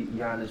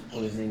Giannis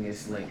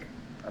Porzingis link.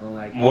 I don't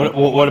like.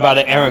 What about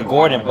Aaron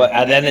Gordon? But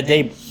at the end of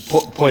the day,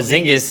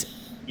 Porzingis,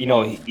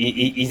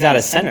 he's not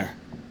a center.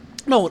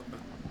 No,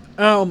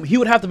 he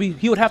would have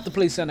to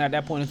play center at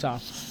that point in time,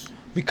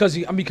 because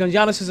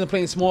Giannis isn't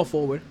playing small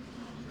forward,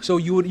 so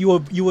you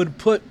would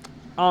put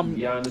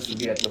Giannis would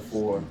be at the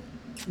 4.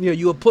 Yeah,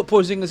 you would put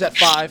Porzingis at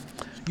 5.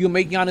 You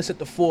make Giannis at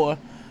the 4,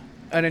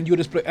 and then you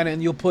just play, and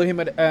then you'll put him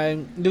at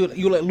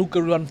you let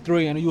Luka run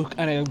 3,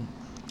 and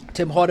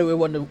Tim Hardaway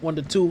run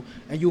the 2,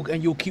 and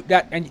you'll keep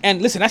that.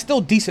 And listen, that's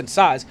still decent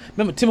size.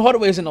 Remember, Tim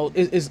Hardaway is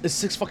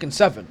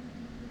 6'7". You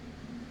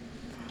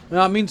know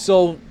what I mean?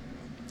 So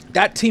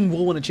that team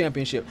will win a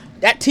championship.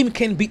 That team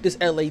can beat this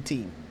LA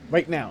team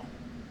right now.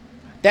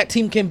 That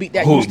team can beat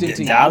that Houston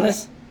team.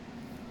 Dallas?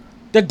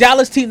 The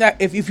Dallas team that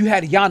if you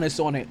had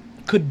Giannis on it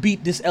could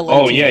beat this LA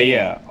team. Oh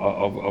yeah,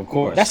 of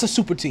course. That's a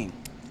super team.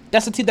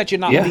 That's a team that you're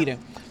not beating.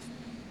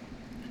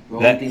 The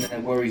only thing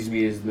that worries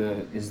me is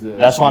the.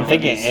 That's what I'm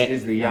thinking.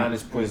 Is the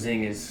Giannis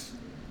Porzingis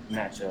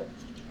match.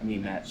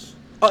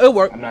 Oh, it'll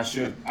work. I'm not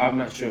sure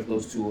if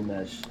those two will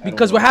match.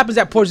 Because what happens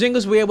at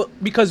Porzingis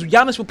because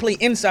Giannis will play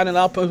inside and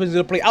allow Porzingis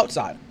to play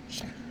outside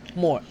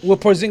more. Where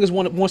Porzingis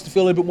wants to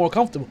feel a little bit more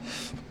comfortable.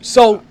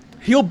 So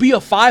he'll be a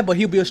 5, but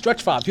he'll be a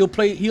stretch 5.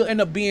 He'll end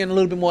up being a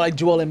little bit more like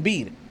Joel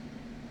Embiid.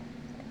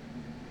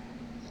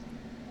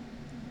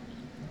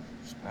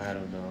 I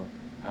don't know.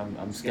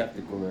 I'm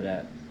skeptical of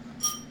that.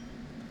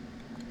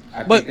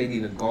 I think they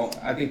need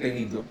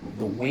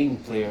the wing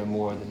player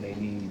more than they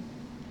need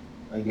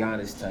a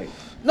Giannis type.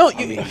 No,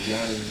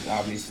 Giannis is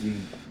obviously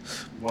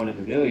one in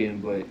a million,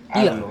 but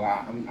I don't know.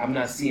 I'm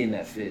not seeing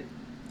that fit.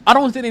 I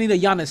don't think they need a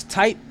Giannis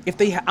type.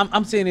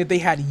 I'm saying if they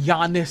had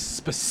Giannis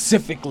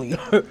specifically,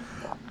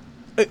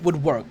 it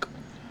would work.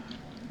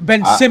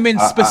 Ben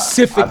Simmons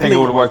specifically. I think it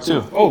would work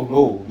too.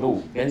 Oh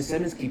no! Ben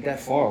Simmons, keep that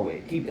far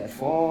away. Keep that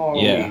far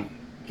away.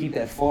 Keep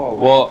that far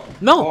away. Well,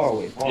 no. Far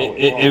away.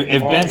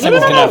 If Ben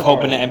Simmons can have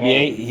hope in the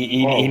NBA,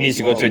 he needs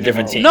to go to a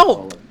different team.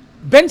 No,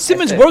 Ben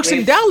Simmons works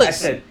in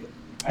Dallas.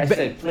 I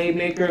said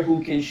playmaker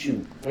who can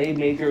shoot.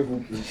 Playmaker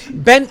who can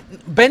shoot.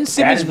 Ben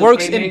Simmons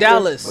works in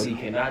Dallas. But he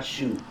cannot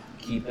shoot.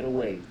 Keep it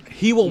away.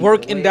 He will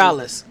work in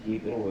Dallas.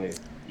 Keep it away.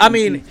 I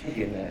mean,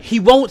 he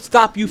won't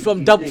stop you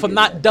from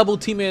not double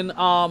teaming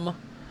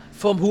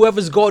from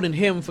whoever's guarding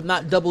him from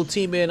not double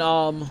teaming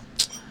double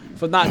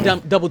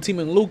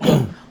teaming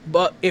Luka.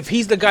 But if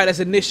he's the guy that's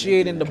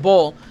initiating the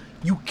ball,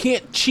 you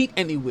can't cheat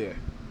anywhere.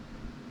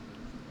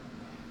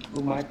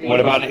 What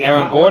about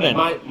Aaron Gordon?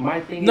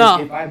 My thing is,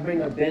 if I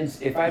bring a Ben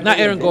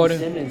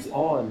Simmons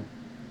on,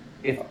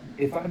 if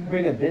I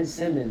bring a Ben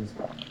Simmons,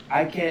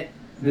 I can't.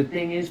 The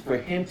thing is, for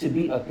him to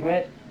be a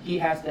threat, he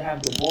has to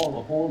have the ball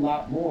a whole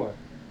lot more.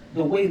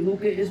 The way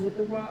Luka is with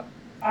the Rock,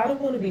 I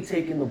don't want to be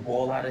taking the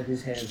ball out of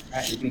his hands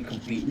practically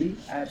completely.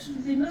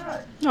 Absolutely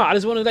not. No, I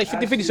just want to like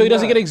 50-50 so he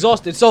doesn't get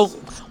exhausted. So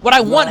what I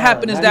want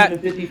happen is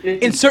that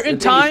in certain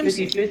times...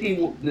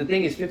 50-50, the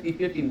thing is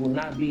 50-50 will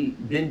not be...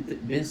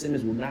 Ben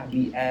Simmons will not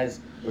be as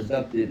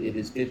productive if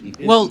it's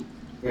 50-50. Well,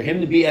 for him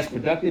to be as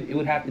productive, it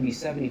would have to be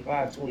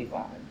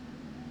 75-25.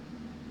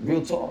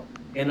 Real talk.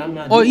 And I'm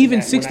not... Or even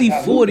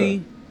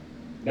 60-40.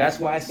 That's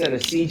why I said a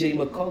CJ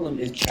McCollum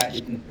is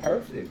practically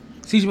perfect.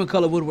 CJ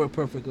McCollum would work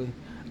perfectly.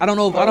 I don't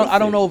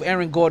know if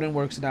Aaron Gordon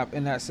works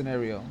in that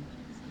scenario.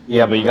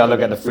 Yeah, but you gotta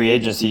look at the free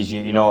agencies.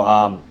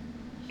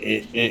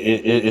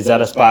 Is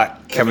that a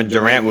spot Kevin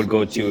Durant would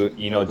go to?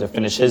 To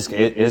finish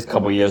his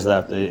couple years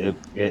left.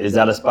 Is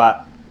that a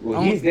spot?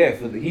 Well, he's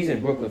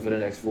in Brooklyn for the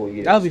next 4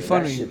 years. That would be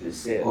funny. That ship is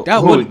set.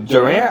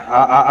 Durant?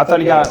 I thought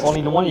he got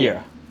only the 1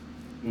 year.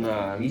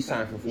 Nah, he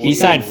signed for 4 years. He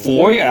signed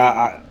 4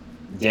 years.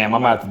 Damn,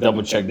 I'm gonna have to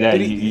double check that.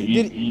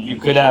 You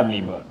could have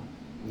me, but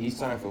he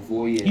signed for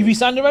 4 years. You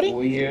re-signed already?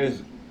 4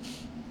 years.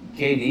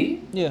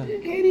 KD? Yeah.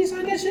 KD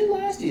signed that shit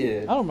last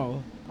year. I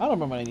don't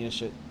remember any of that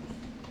shit.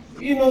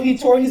 He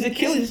tore his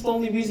Achilles. It's the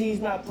only reason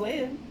he's not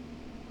playing.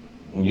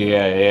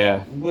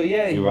 Yeah. But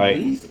yeah, you're right.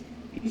 He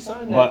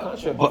signed that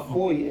contract for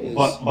 4 years.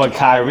 But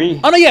Kyrie.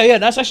 Oh no, yeah.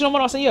 That's actually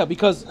what I'm saying. Yeah,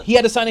 because he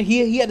had to sign it.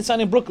 He had to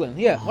sign in Brooklyn.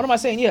 Yeah. What am I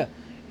saying? Yeah.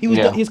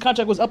 His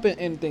contract was up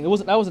in thing. That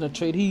wasn't a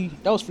trade.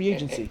 That was free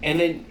agency. And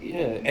then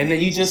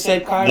you just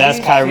said Kyrie. That's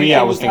Kyrie.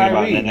 I was thinking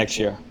about that next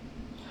year.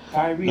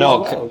 Kyrie as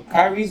well.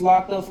 Kyrie's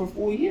locked up for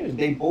 4 years.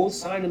 They both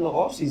signed in the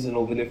offseason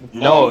over there for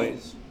 4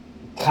 years.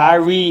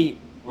 Kyrie,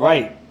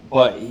 right?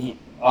 But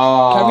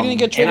Kyrie didn't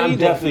get traded. And I'm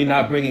definitely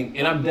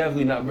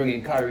not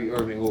bringing Kyrie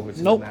Irving over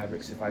to the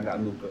Mavericks if I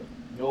got Luka.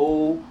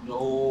 No.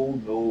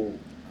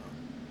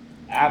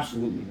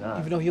 Absolutely not.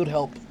 Even though he would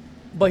help,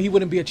 but he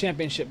wouldn't be a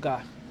championship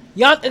guy.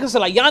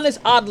 Giannis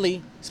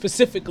oddly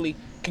specifically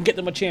can get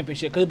them a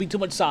championship because it'll be too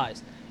much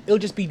size. It'll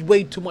just be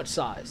way too much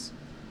size.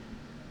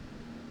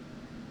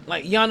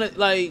 Like Giannis,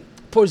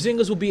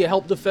 Porzingis will be a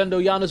help defender.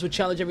 Giannis would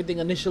challenge everything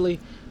initially.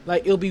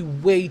 It'll be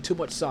way too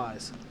much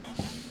size.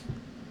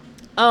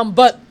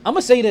 But I'm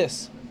gonna say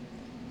this.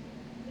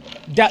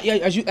 That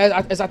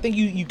as I think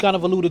you kind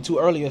of alluded to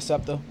earlier,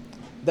 Scepter,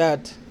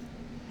 that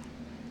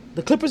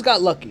the Clippers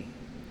got lucky,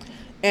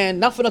 and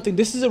not for nothing.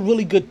 This is a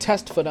really good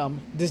test for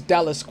them. This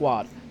Dallas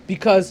squad,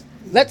 because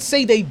let's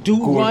say they do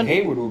Gordon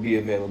Hayward will be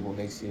available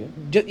next year.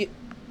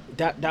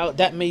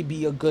 That may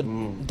be a good.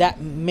 That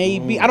may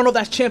be. I don't know if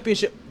that's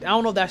championship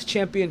don't know if that's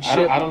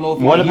championship. I don't know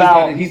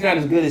if he's not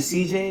as good as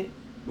CJ,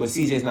 but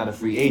CJ's not a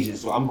free agent,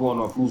 so I'm going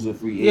off who's a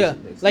free agent.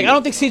 Yeah, like I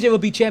don't think CJ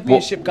would be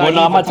championship guy. Well,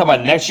 no, I'm not talking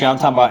about next year. I'm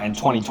talking about in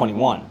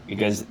 2021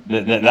 because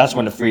that's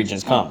when the free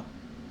agents come.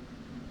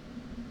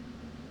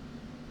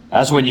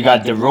 That's when you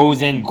got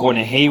DeRozan,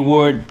 Gordon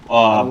Hayward,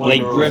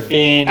 Blake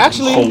Griffin,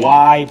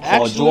 Kawhi,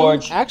 Paul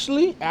George.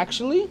 Actually,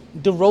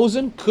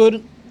 DeRozan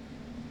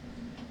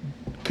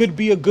could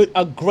be a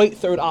great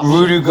third option.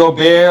 Rudy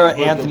Gobert,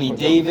 Anthony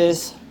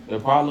Davis. The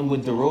problem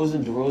with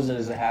DeRozan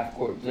is a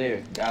half-court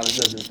player. Dallas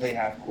doesn't play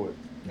half-court.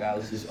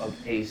 Dallas is up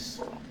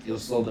pace. He'll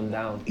slow them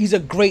down. He's a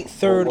great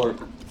third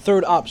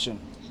option.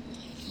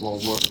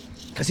 Won't work.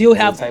 Because he'll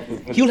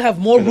have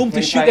more room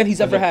to shoot than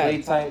he's ever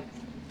had.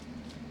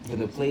 For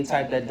the play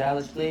type that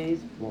Dallas plays,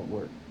 won't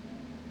work.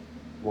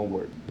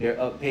 They're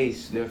up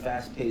pace. They're a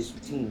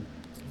fast-paced team.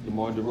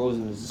 DeMar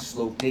DeRozan is a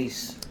slow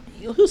pace.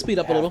 He'll speed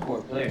up a little.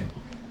 Half-court player.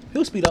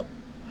 He'll speed up.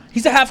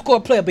 He's a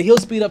half-court player, but he'll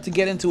speed up to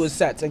get into his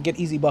sets and get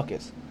easy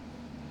buckets.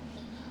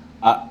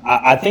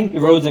 I think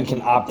DeRozan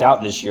can opt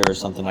out this year or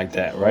something like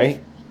that,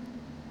 right?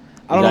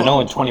 I know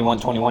in 21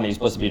 he's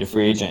supposed to be the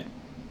free agent.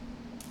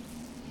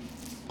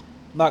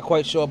 Not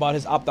quite sure about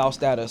his opt-out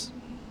status.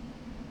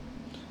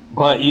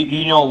 But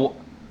you know,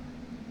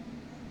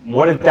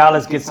 what if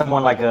Dallas gets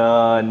someone like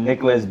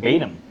Nicholas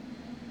Batum?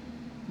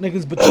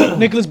 Nicholas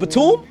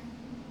Batum?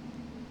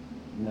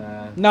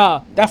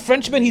 Nah. That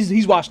Frenchman,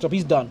 he's washed up.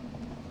 He's done.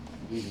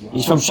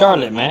 He's from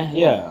Charlotte, man.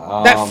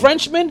 Yeah. That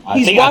Frenchman,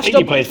 he's washed up. I think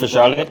he plays for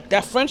Charlotte.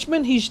 That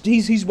Frenchman,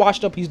 he's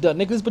washed up. He's done.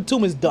 Nicholas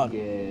Batum is done.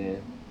 Yeah.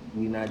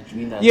 We not.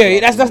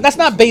 Yeah, that's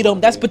not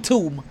Batum. That's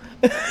Batum.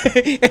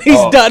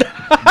 He's done.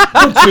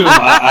 Batum.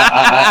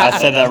 I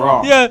said that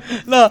wrong. Yeah,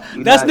 no,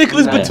 that's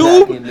Nicholas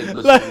Batum.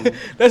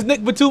 That's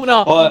Nick Batum.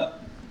 No.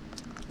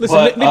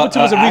 Listen, Nick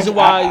Batum is the reason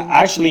why.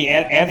 Actually,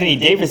 Anthony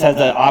Davis has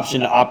the option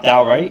to opt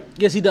out, right?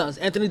 Yes, he does.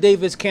 Anthony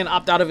Davis can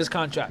opt out of his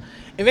contract.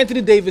 If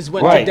Anthony Davis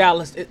went to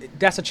Dallas,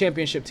 that's a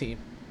championship team.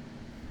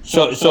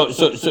 So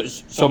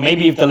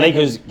maybe if the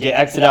Lakers get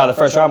exited out of the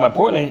first round by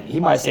Portland, he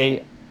might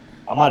say,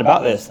 "I'm not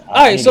about this." All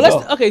right, so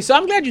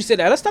I'm glad you said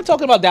that. Let's stop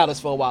talking about Dallas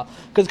for a while,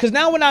 because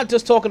now we're not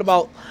just talking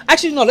about.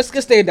 Actually, no, let's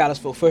stay in Dallas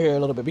for here a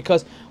little bit,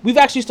 because we've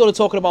actually started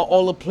talking about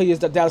all the players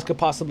that Dallas could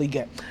possibly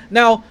get.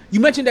 Now, you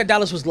mentioned that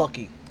Dallas was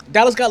lucky.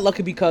 Dallas got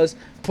lucky because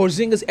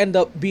Porzingis ended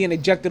up being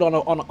ejected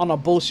on a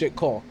bullshit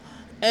call,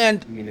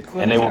 and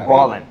they were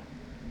balling.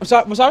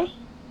 I'm sorry.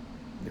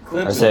 The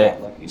Clippers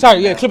got lucky.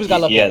 Clippers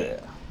got lucky.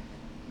 Yeah.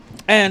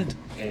 And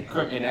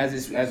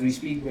as we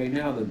speak right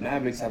now, the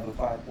Mavericks have a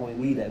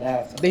 5-point lead at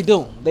halftime. They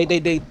do.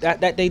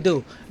 They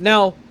do.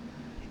 Now,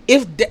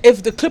 if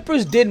the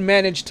Clippers did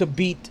manage to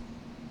beat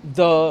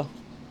the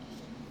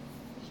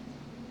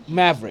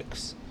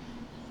Mavericks,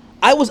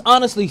 I was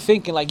honestly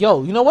thinking like,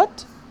 yo, you know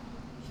what?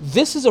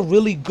 This is a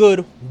really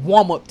good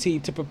warm-up team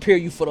to prepare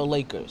you for the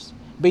Lakers,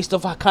 based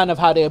off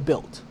how they're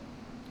built.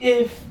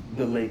 If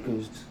the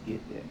Lakers get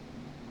there.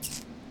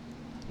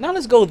 Now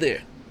let's go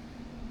there.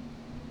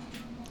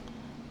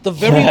 The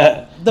very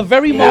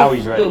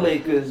moment the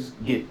Lakers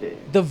get there.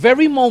 The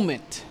very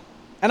moment,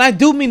 and I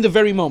do mean the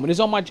very moment,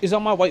 is on my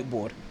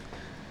whiteboard.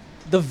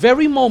 The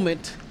very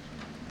moment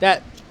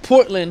that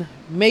Portland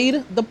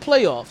made the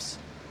playoffs,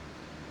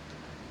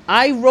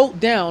 I wrote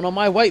down on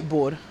my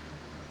whiteboard,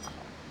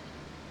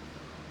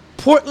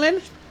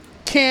 Portland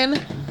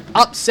can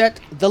upset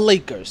the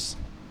Lakers.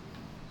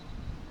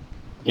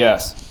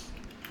 Yes.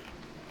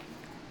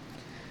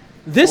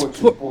 This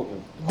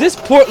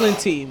Portland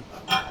team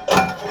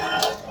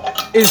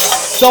is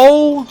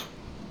so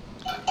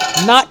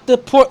not the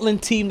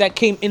Portland team that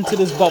came into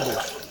this bubble.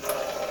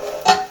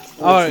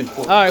 All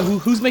right.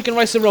 Who's making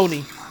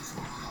rice-a-roni?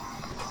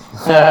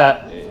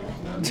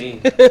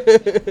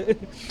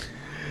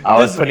 I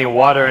was putting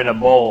water in a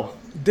bowl.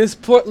 This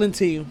Portland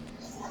team.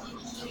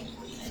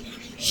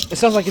 It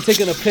sounds like you're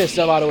taking a piss,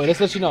 by the way. Let's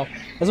let you know.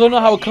 Let's let you know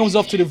how it comes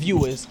off to the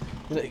viewers.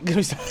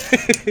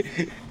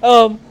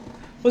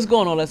 What's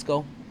going on? Let's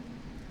go.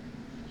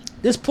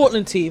 This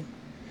Portland team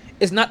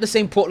is not the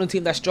same Portland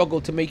team that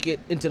struggled to make it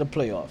into the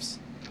playoffs.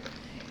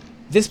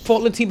 This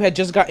Portland team had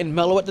just gotten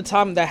Melo at the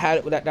time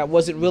that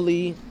wasn't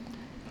really.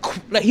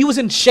 Like, he was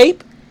in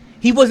shape.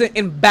 He wasn't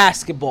in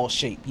basketball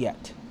shape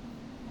yet.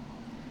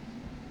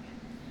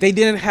 They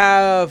didn't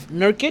have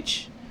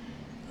Nurkic.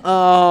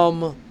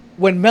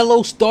 When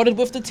Melo started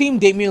with the team,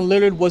 Damian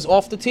Lillard was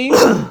off the team.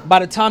 By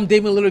the time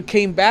Damian Lillard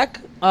came back,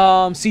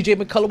 CJ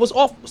McCollum was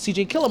off.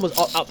 CJ Killam was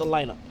out the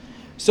lineup.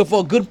 So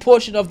for a good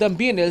portion of them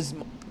being there,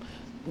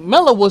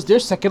 Melo was their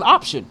second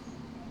option.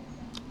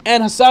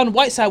 And Hassan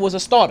Whiteside was a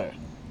starter.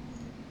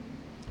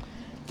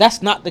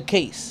 That's not the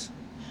case.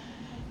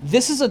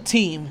 This is a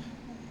team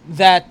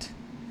that,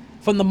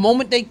 from the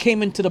moment they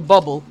came into the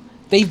bubble,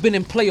 they've been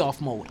in playoff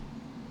mode.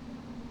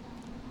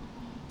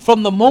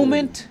 From the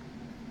moment,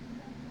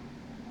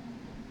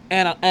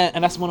 and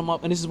that's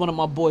this is one of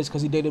my boys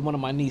because he dated one of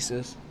my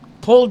nieces,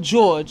 Paul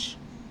George,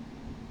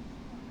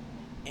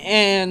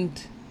 and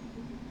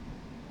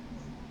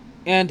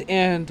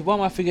why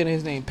am I forgetting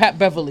his name? Pat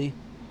Beverly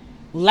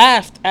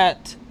laughed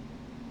at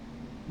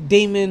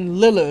Damian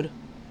Lillard,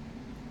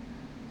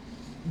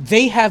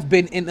 they have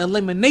been in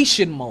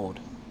elimination mode.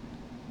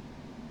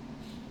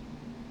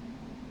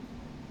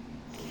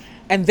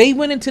 And they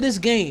went into this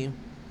game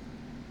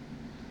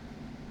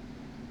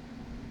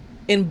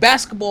in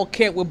basketball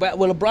camp where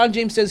LeBron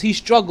James says he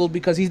struggled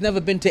because he's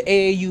never been to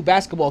AAU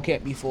basketball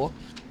camp before.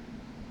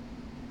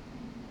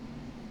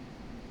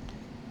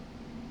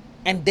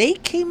 And they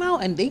came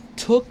out and they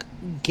took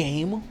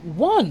game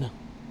 1.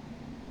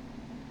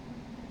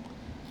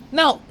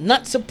 Now,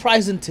 not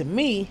surprising to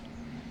me,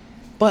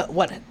 but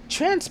what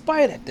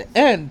transpired at the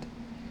end,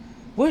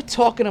 we're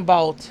talking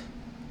about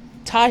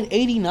tied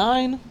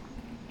 89.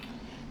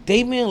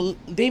 Damian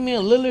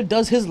Lillard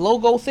does his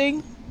logo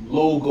thing.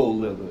 Logo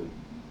Lillard.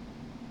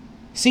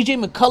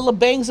 CJ McCullough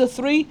bangs a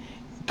 3.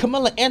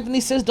 Carmelo Anthony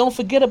says, "Don't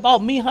forget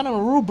about me,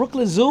 Honolulu,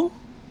 Brooklyn Zoo."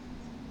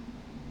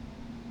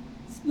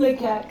 Split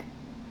cack.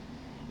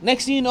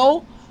 Next thing you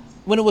know,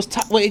 when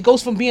it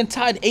goes from being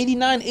tied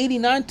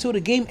 89-89 to the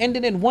game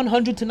ending in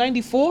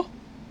 100-94.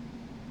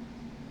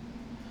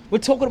 We're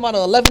talking about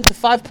an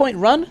 11-5 point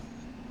run.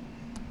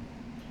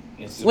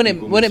 When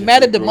it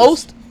mattered the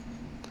most.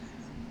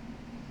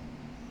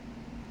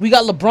 We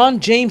got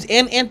LeBron James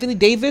and Anthony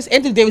Davis.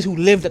 Anthony Davis, who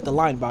lived at the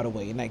line, by the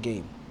way, in that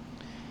game.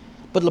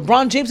 But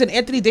LeBron James and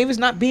Anthony Davis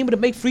not being able to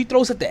make free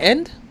throws at the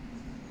end.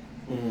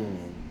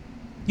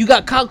 You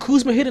got Kyle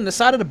Kuzma hitting the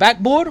side of the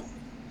backboard.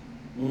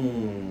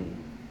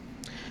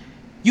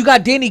 You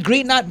got Danny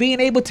Green not being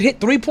able to hit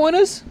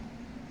 3-pointers.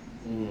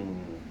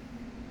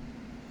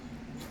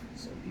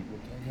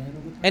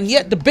 And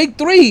yet the big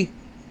 3.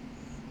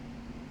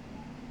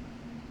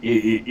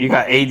 You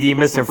got AD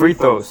missing free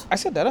throws. I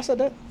said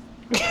that.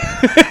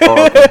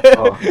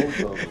 Oh,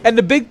 okay. And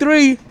the big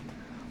 3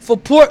 for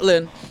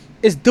Portland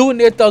is doing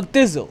their thug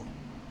thizzle.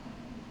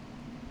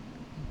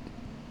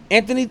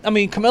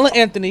 Carmelo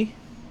Anthony,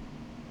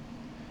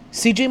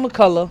 CJ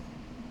McCullough,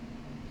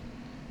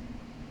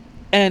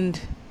 and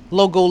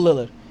Logo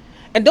Lillard.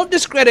 And don't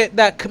discredit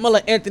that Carmelo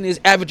Anthony is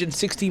averaging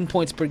 16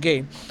 points per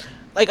game.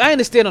 Like, I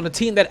understand on a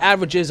team that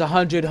averages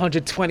 100,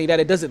 120 that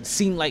it doesn't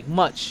seem like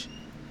much.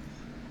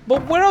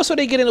 But where else are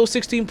they getting those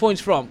 16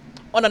 points from?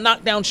 On a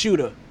knockdown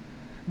shooter.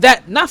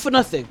 That, not for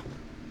nothing.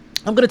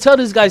 I'm going to tell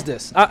these guys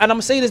this. And I'm going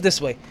to say this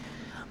way.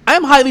 I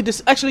am highly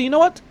actually, you know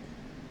what?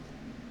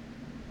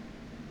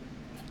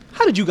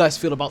 How did you guys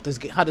feel about this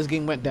game? How this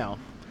game went down?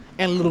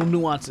 And little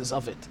nuances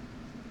of it.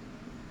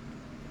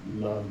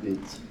 Loved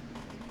it.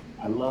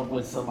 I love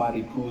when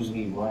somebody proves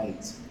me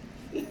right.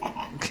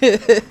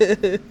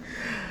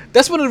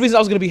 That's one of the reasons I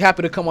was going to be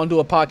happy to come on do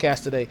a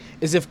podcast today.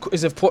 Is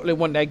if Portland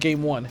won that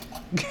game 1.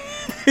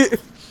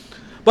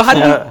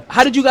 But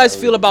how did you guys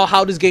feel about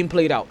how this game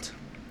played out?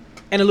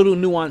 And the little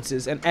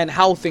nuances and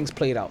how things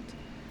played out?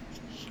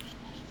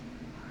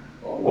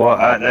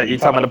 Well, you're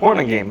talking about the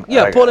Portland game.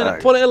 Yeah,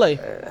 Portland, LA.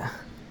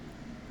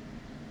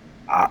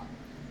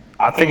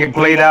 I think it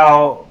played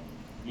out.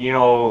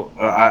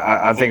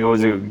 I think it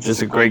was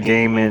just a great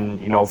game, and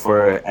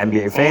for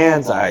NBA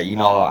fans,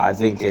 I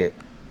think it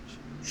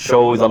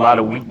shows a lot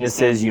of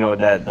weaknesses,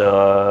 that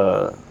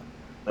the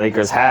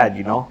Lakers had,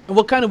 And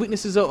what kind of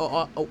weaknesses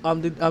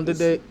did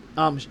they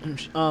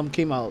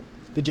came out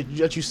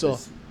that you saw?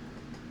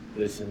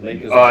 Listen,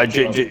 Lakers.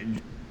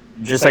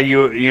 Just like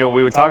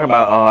we were talking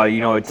about,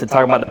 to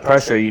talk about the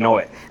pressure,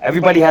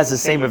 everybody has the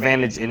same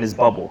advantage in this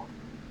bubble,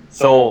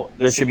 so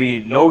there should be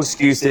no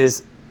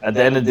excuses. At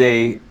the end of the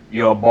day,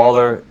 you're a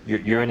baller.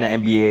 You're in the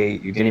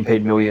NBA. You're getting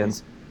paid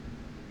millions.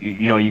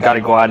 You got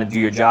to go out and do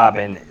your job,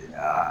 and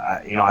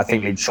I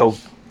think they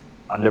choked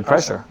under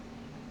pressure.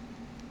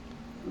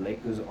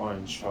 Lakers are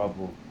in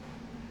trouble.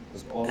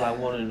 Because all I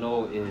want to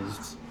know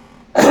is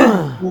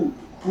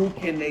who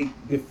can they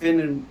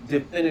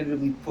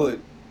definitively put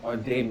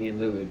on Damian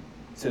Lillard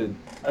to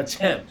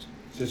attempt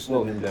to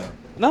slow him down?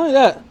 Not only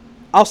that,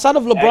 outside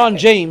of LeBron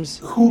James,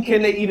 who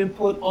can they even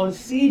put on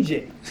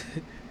CJ?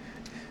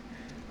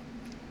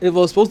 It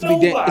was supposed to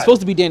be it's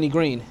supposed to be Danny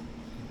Green.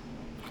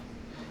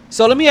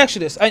 So let me ask you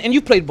this, and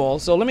you played ball,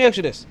 so let me ask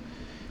you this: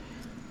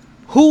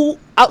 who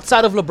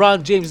outside of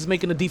LeBron James is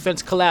making the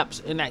defense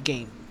collapse in that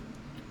game?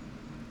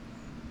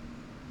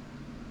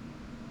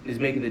 Is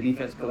making the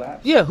defense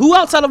collapse? Yeah, who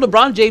outside of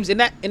LeBron James in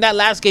that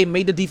last game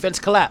made the defense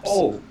collapse?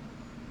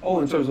 Oh,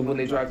 in terms of when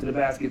they drive to the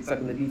basket,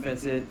 sucking the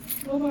defense in,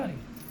 nobody.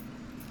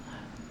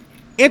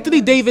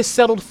 Anthony Davis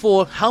settled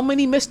for how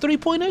many missed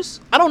 3-pointers?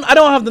 I don't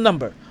have the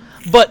number,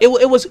 but it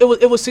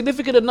was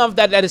significant enough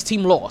that his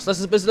team lost.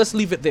 Let's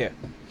leave it there.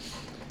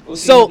 Well,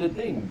 so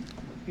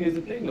here's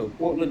the thing though.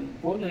 Portland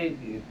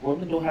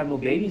don't have no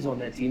babies on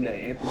that team that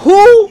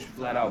Anthony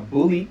flat out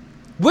bully.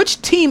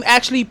 Which team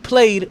actually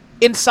played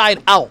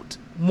inside out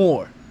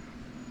more?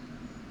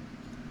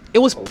 It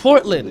was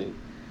Portland.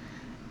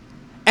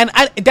 And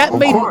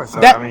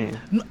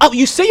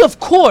you say of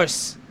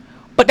course,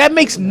 but that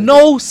makes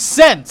no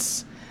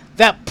sense.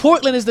 That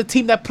Portland is the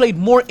team that played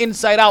more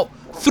inside out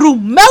through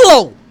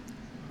Melo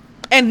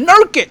and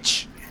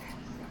Nurkic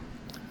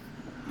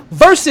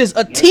versus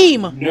a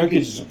team. Nurkic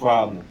is a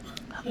problem.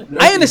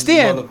 I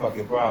understand. Is a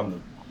motherfucking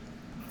problem.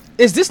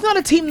 is this not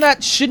a team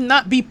that should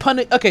not be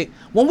punished? Okay,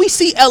 when we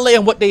see LA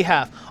and what they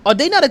have, are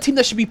they not a team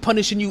that should be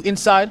punishing you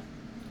inside?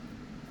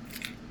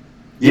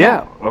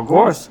 Yeah, of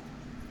course.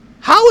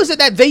 How is it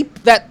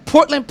that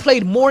Portland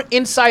played more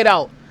inside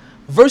out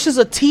versus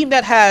a team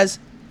that has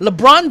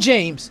LeBron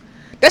James?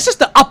 That's just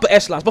the upper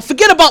echelons. But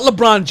forget about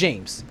LeBron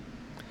James.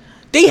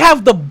 They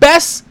have the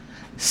best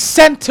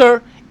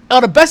center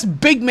or the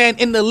best big man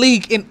in the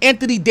league in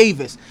Anthony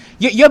Davis.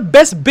 Your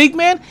best big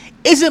man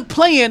isn't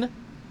playing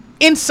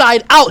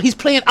inside out. He's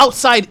playing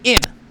outside in.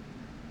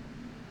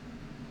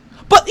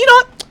 But you know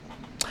what?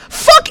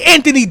 Fuck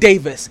Anthony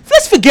Davis.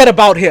 Let's forget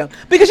about him.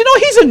 Because you know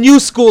he's a new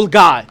school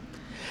guy.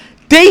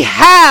 They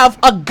have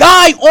a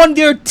guy on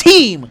their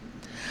team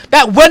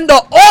that when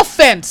the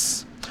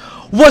offense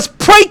was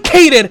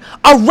predicated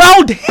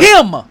around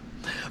him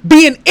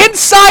being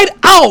inside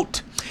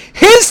out,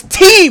 his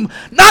team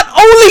not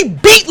only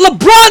beat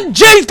LeBron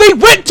James, they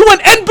went to an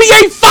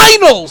NBA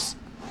Finals.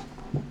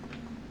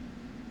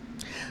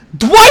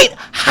 Dwight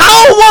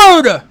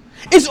Howard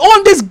is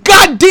on this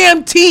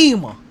goddamn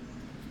team.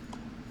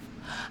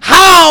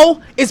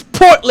 How is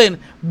Portland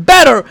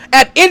better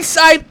at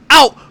inside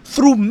out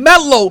through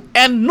Melo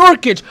and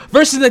Nurkic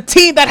versus a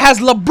team that has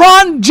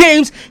LeBron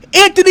James,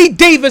 Anthony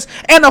Davis,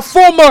 and a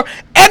former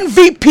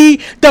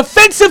MVP,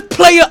 Defensive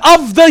Player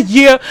of the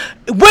Year,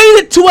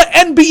 waded to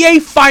an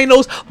NBA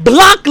Finals,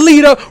 block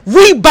leader,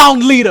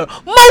 rebound leader,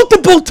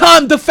 multiple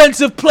time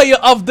Defensive Player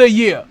of the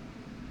Year?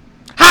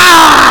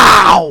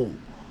 How?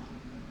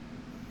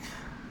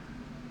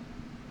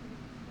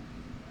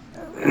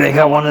 They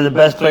got one of the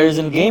best players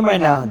in the game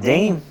right now,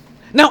 Dame.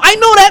 Now I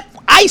know that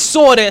I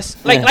saw this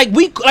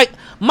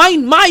my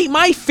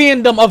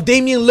fandom of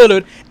Damian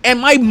Lillard and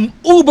my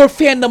uber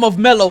fandom of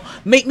Melo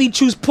make me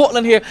choose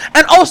Portland here,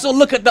 and also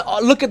look at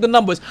the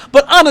numbers.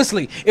 But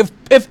honestly, if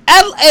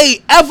LA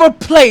ever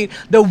played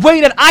the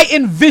way that I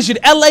envisioned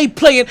LA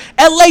playing,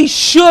 LA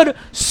should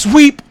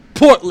sweep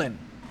Portland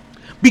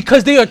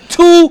because they are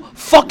too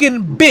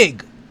fucking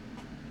big.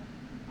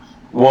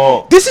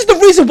 Whoa. This is the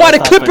reason why the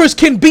Clippers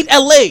can beat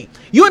LA.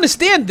 You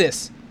understand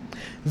this?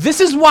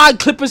 This is why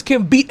Clippers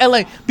can beat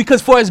LA,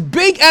 because for as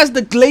big as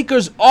the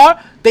Lakers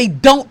are, they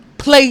don't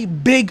play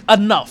big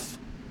enough.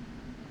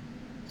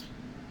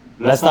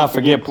 Let's not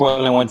forget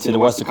Portland went to the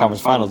Western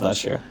Conference Finals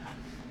last year.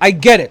 I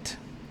get it.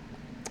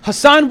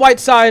 Hassan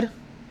Whiteside,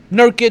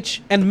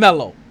 Nurkic, and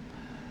Melo.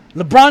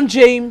 LeBron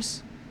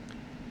James,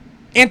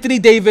 Anthony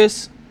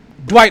Davis,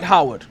 Dwight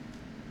Howard.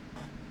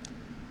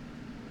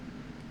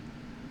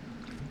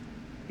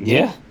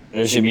 Yeah,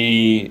 there should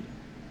be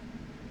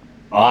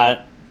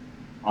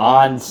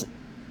on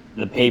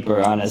the paper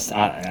on a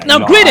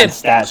now, granted,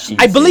 stat sheet.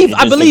 I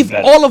believe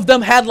all of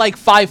them had like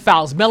 5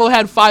 fouls. Melo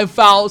had 5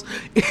 fouls.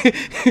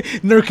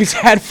 Nurkic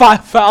had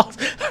 5 fouls.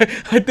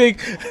 I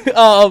think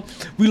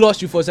we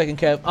lost you for a second,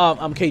 Kev.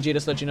 I'm KJ.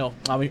 Just to let you know.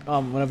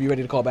 Whenever you're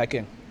ready to call back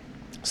in.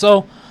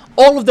 So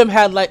all of them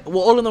had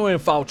all of them were in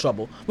foul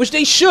trouble, which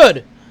they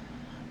should.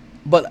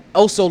 But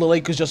also the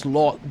Lakers just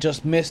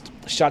missed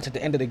shots at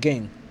the end of the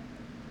game.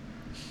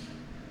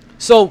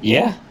 So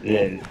yeah.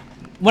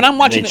 When I'm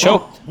watching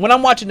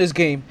this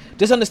game,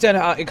 just understand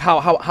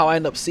how I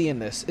end up seeing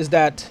this is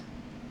that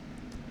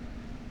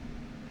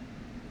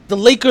the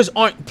Lakers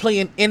aren't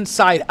playing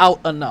inside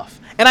out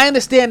enough, and I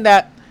understand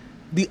that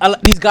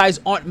these guys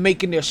aren't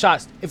making their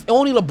shots. If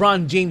only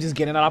LeBron James is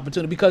getting an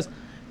opportunity, because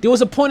there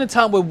was a point in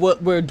time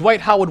where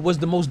Dwight Howard was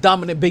the most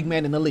dominant big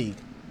man in the league.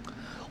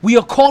 We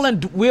are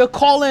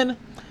calling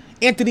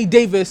Anthony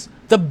Davis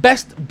the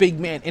best big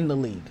man in the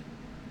league.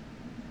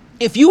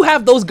 If you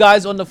have those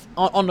guys on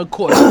the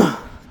court,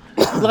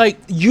 like,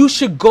 you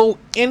should go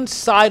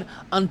inside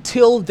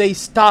until they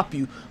stop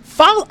you.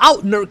 Foul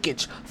out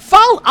Nurkic.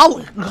 Foul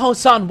out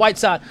Hassan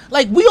Whiteside.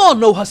 Like, we all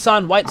know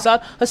Hassan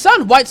Whiteside.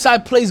 Hassan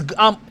Whiteside plays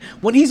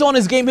when he's on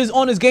his game, he's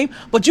on his game.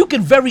 But you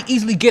can very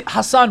easily get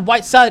Hassan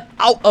Whiteside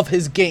out of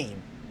his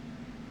game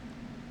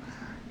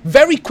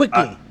very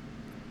quickly.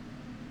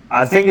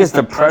 I think it's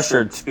the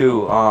pressure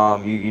too.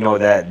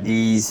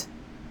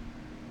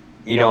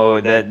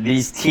 That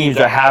these teams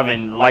are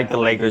having, like the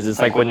Lakers. It's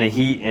like when the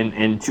Heat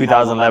in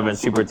 2011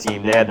 super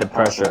team, they had the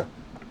pressure.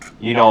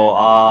 And we know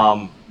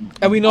how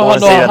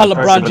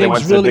LeBron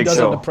James really does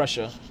under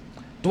pressure.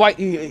 Dwight,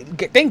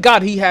 thank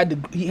God he had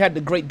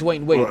the great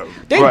Dwayne Wade.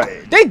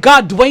 Thank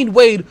God Dwayne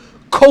Wade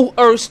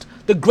coerced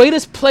the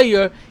greatest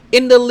player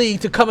in the league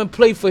to come and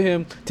play for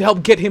him to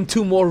help get him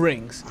 2 more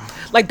rings.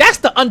 Like, that's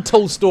the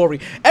untold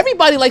story.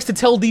 Everybody likes to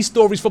tell these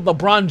stories from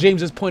LeBron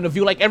James's point of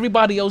view, like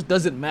everybody else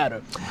doesn't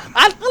matter.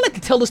 I like to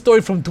tell the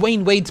story from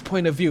Dwayne Wade's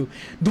point of view.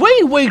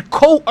 Dwayne Wade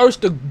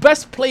coerced the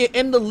best player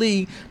in the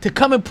league to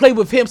come and play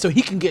with him so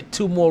he can get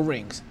 2 more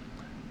rings.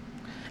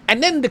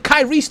 And then the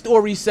Kyrie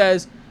story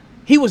says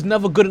he was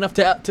never good enough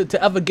to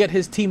ever get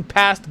his team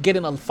past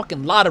getting a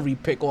fucking lottery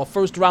pick or a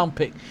first round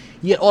pick.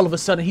 Yet all of a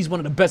sudden he's one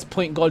of the best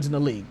point guards in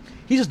the league.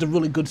 He's just a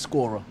really good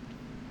scorer.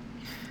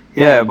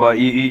 Yeah, but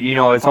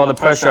it's all the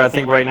pressure, I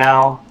think, right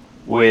now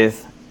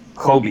with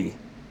Kobe.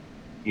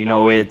 You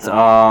mean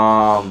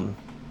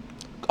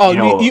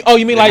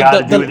like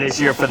the do it this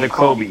year for the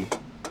Kobe?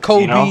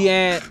 Kobe you know?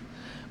 and.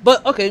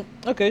 But okay.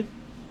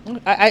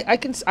 I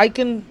can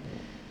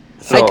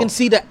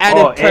see the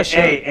added pressure.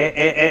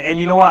 And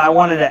you know what? I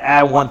wanted to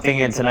add one thing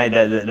in tonight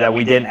that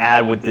we didn't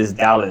add with this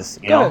Dallas.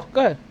 Go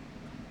ahead.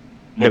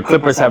 The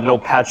Clippers have no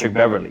Patrick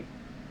Beverly.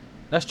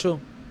 That's true.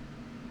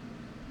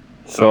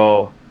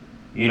 So,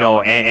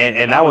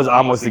 and that was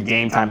almost a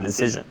game time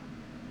decision.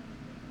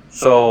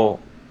 So,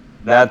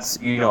 that's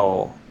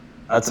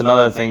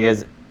another thing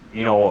is,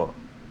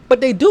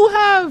 But they do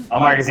have.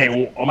 I'm not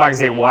gonna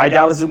say why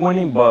Dallas is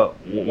winning, but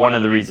one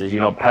of the reasons.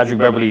 Patrick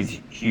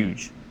Beverly's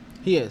huge.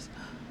 He is.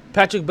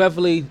 Patrick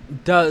Beverly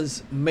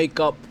does make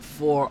up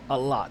for a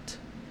lot.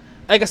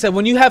 Like I said,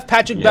 when you have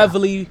Patrick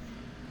Beverly,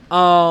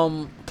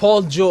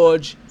 Paul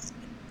George,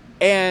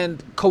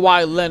 and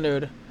Kawhi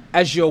Leonard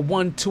as your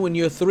 1, 2, and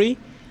your 3,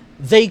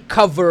 they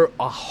cover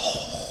a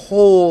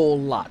whole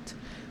lot.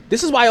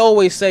 This is why I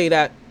always say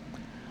that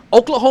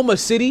Oklahoma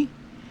City,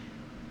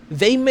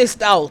 they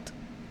missed out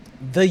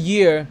the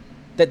year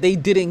that they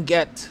didn't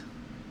get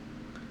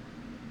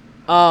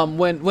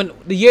when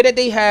the year that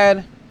they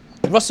had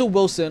Russell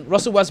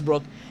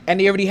Westbrook, and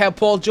they already had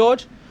Paul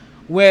George.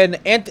 When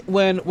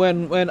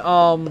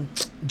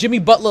Jimmy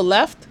Butler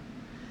left,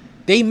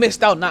 they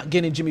missed out not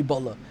getting Jimmy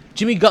Butler.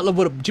 Jimmy Butler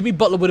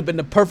would have been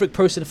the perfect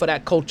person for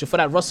that culture, for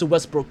that Russell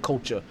Westbrook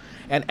culture,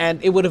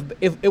 and it would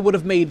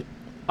have made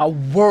a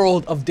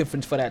world of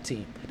difference for that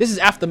team. This is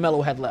after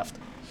Melo had left.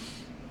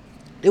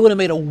 It would have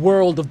made a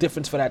world of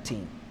difference for that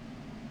team.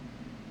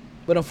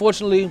 But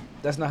unfortunately,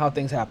 that's not how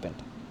things happened.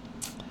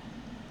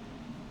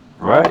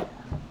 Right.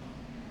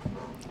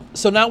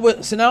 So now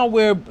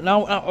we're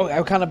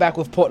kind of back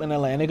with Portland,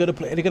 LA, and they're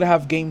gonna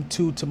have game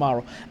 2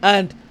 tomorrow.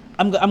 And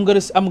I'm gonna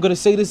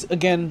say this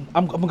again.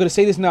 I'm gonna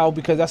say this now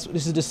because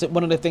this is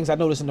one of the things I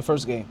noticed in the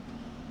first game.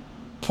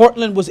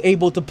 Portland was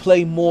able to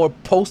play more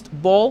post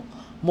ball,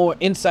 more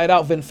inside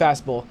out than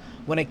fast ball.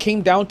 When it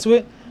came down to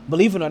it,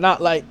 believe it or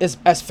not, like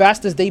as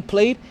fast as they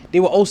played,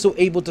 they were also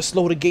able to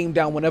slow the game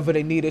down whenever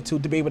they needed to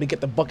be able to get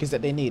the buckets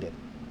that they needed.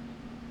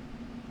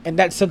 And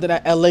that's something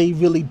that LA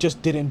really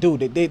just didn't do.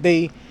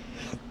 They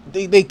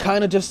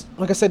kind of just,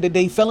 like I said,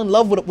 they fell in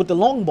love with the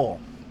long ball.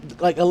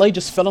 Like LA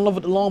just fell in love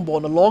with the long ball,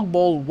 and the long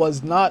ball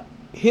was not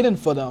hidden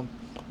for them,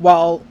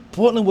 while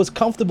Portland was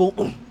comfortable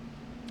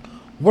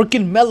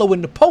working Melo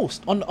in the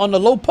post on the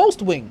low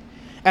post wing,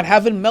 and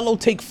having Melo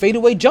take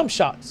fadeaway jump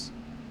shots.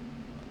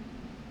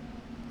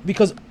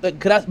 Because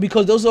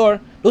those are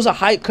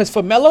high. Because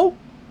for Melo,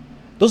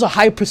 those are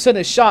high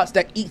percentage shots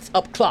that eats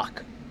up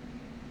clock.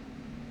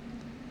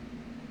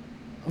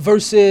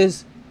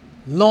 Versus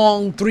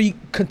long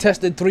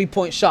contested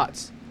 3-point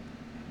shots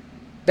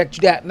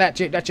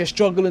that you're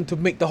struggling to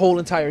make the whole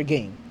entire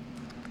game.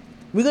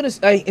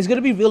 It's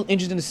gonna be real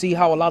interesting to see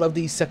how a lot of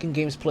these second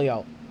games play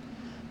out.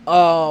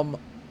 How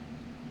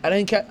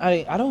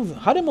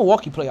did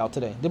Milwaukee play out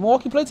today? Did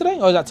Milwaukee play today,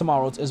 or is that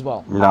tomorrow as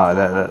well? No,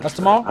 that's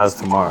tomorrow. That's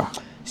tomorrow.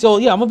 So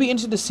yeah, I'm gonna be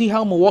interested to see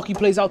how Milwaukee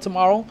plays out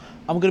tomorrow.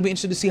 I'm gonna be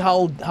interested to see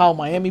how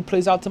Miami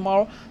plays out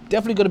tomorrow.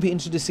 Definitely gonna be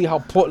interested to see how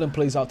Portland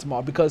plays out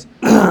tomorrow, because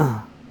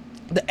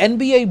the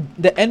NBA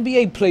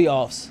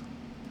playoffs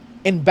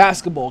in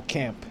basketball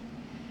camp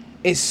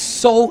is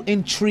so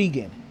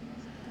intriguing,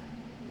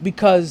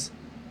 because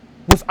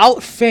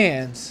without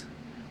fans,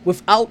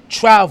 without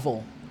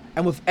travel,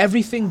 and with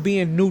everything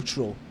being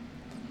neutral,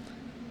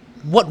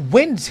 what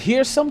wins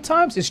here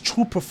sometimes is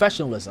true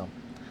professionalism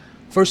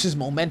versus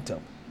momentum.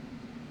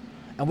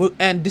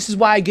 And this is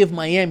why I give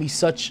Miami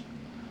such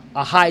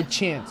a high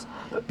chance,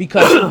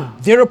 because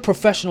they're a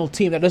professional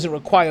team that doesn't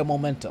require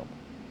momentum.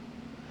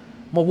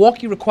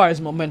 Milwaukee requires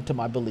momentum,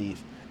 I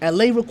believe.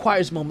 LA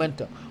requires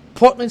momentum.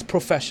 Portland's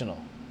professional.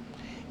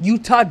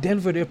 Utah,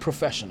 Denver, they're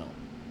professional.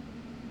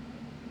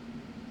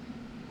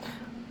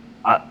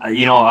 A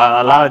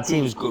lot of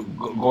teams go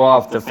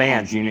off the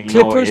fans.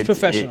 Clippers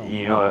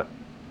professional.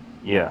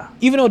 Yeah.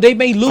 Even though they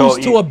may lose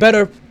to a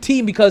better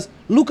team, because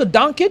Luka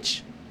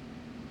Doncic,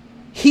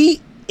 he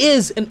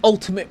is an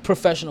ultimate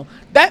professional.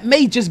 That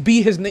may just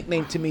be his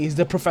nickname to me. He's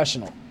the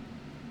professional,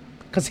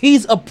 because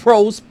he's a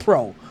pro's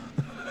pro.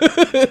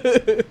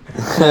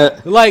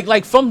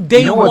 like from day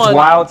one. You know what's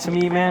wild to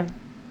me, man,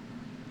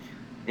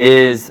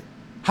 is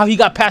how he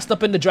got passed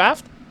up in the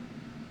draft.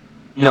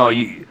 No,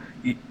 you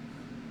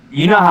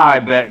know how I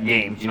bet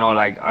games. All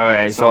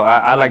right. So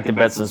I like to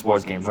bet some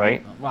sports games,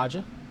 right?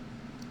 Roger.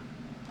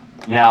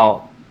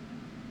 Now,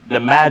 the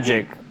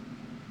Magic,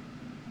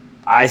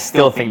 I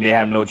still think they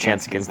have no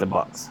chance against the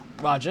Bucks.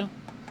 Roger.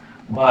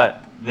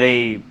 But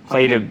they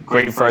played a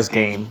great first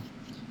game.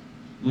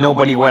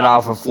 Nobody went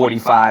off for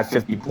 45,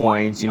 50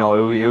 points. It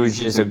was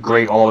just a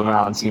great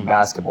all-around team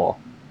basketball.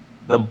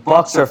 The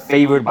Bucks are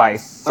favored by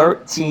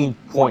 13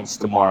 points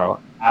tomorrow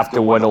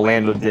after what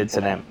Orlando did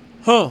to them.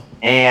 Huh.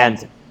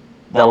 And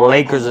the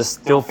Lakers are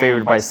still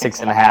favored by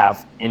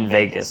 6.5 in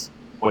Vegas,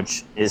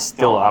 which is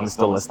I'm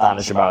still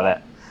astonished about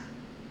that.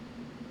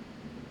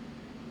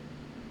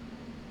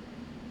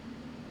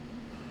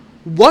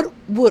 Let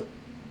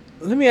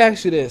me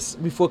ask you this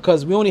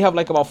because we only have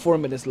about 4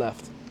 minutes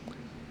left.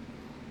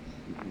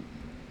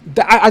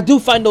 I do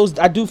find those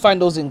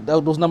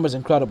those numbers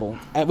incredible,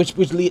 and which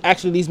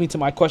actually leads me to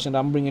my question that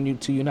I'm bringing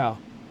to you now.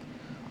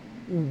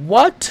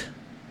 What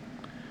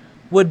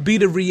would be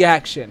the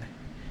reaction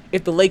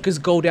if the Lakers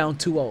go down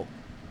 2-0?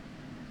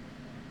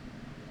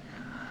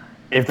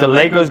 If the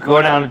Lakers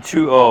go down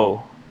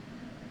 2-0,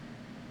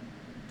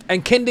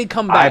 and can they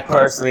come back?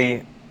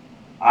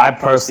 I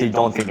personally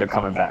don't think they're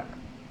coming back.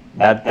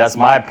 That's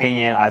my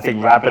opinion. I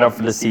think wrap it up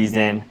for the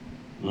season.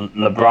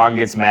 LeBron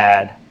gets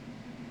mad.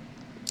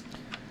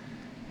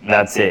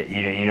 That's it.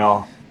 You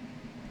know.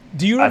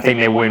 I think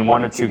they win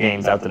 1 or 2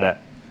 games after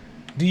that.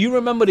 Do you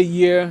remember the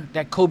year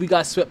that Kobe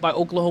got swept by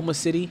Oklahoma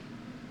City?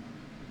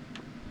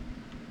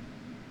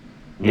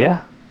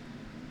 Yeah.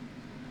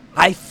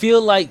 I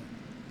feel like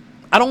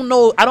I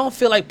don't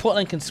feel like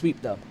Portland can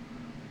sweep them.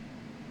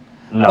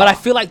 No. But I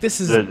feel like this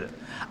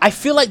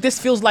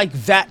feels like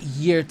that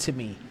year to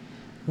me,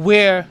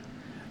 where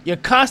you're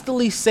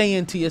constantly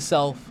saying to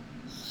yourself,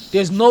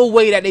 there's no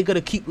way that they're going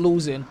to keep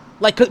losing.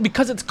 Like,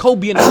 because it's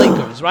Kobe and the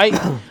Lakers, right?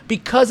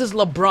 Because it's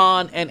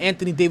LeBron and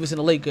Anthony Davis and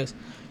the Lakers,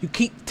 you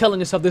keep telling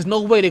yourself there's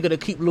no way they're going to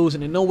keep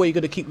losing, and no way you're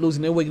going to keep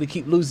losing, no way you're going to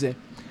keep losing.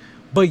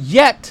 But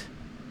yet,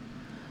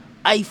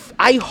 I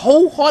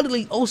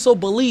wholeheartedly also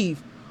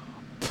believe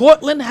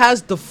Portland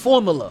has the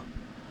formula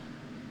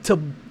to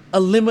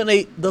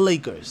eliminate the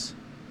Lakers.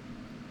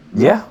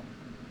 Yeah.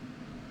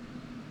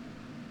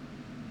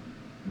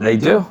 They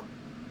do.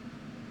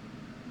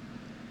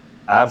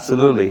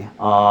 Absolutely.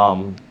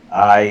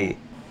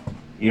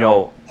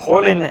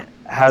 Portland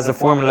has a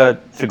formula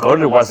to go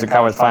to the Western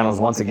Conference Finals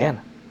once again.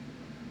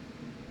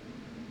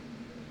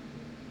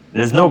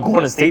 There's no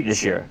Golden State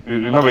this year.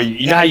 Remember,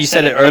 you know how you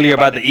said it earlier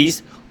about the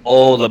East?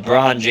 Oh,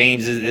 LeBron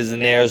James isn't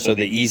there, so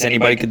the East,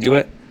 anybody could do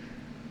it.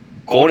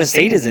 Golden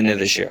State isn't there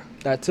this year.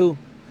 That too.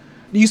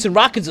 The Houston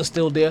Rockets are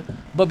still there,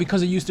 but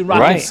because of Houston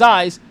Rockets'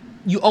 size,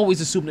 you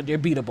always assume that they're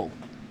beatable.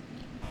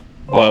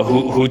 Well,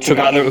 who took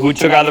out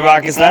the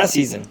Rockets last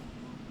season?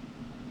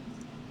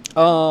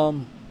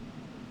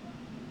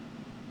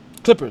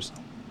 Clippers.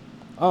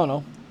 I don't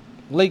know.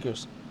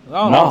 Lakers.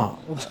 I don't know.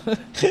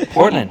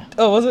 Portland.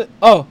 Oh, was it?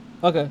 Oh,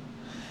 okay.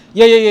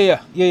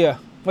 Yeah.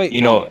 Wait.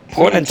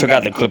 Portland took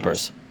out the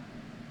Clippers.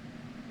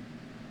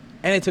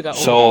 And they took out.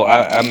 So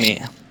I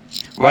mean,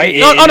 right?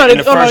 No. In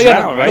the first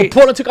round, right? No,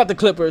 Portland took out the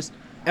Clippers,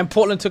 and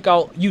Portland took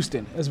out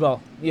Houston as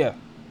well. Yeah.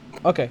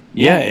 Okay.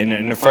 Yeah,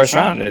 in the first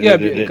round,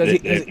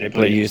 they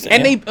played Houston.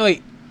 And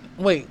they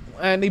wait,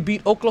 and they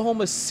beat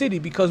Oklahoma City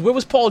because where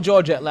was Paul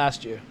George at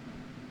last year?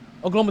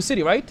 Oklahoma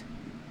City, right?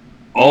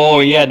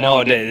 Oh yeah,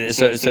 no.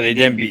 So they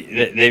didn't beat.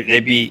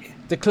 They beat.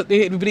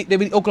 They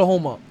beat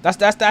Oklahoma.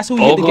 That's who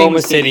we hit the game.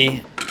 Oklahoma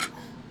City.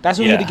 That's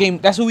who hit the game.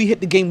 That's who we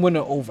hit the game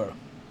winner over.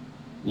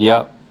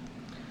 Yep.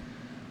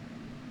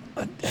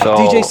 So,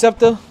 DJ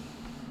Scepter.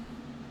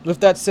 With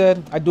that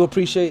said, I do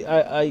appreciate.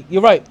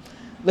 You're right.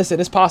 Listen,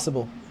 it's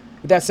possible.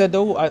 With that said,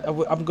 though,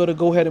 I'm gonna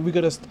go ahead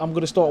and I'm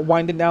gonna start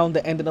winding down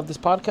the ending of this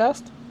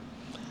podcast.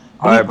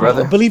 All right,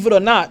 brother. Believe it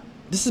or not,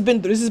 this has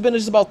been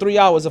just about 3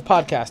 hours of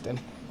podcasting.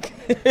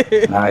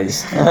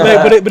 Nice.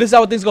 but this is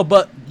how things go.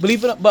 But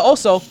believe it, but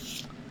also,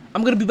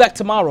 I'm gonna be back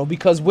tomorrow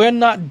because we're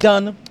not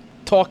done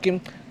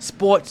talking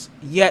sports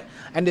yet,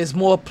 and there's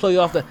more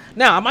playoff.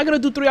 Now, am I gonna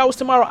do 3 hours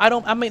tomorrow?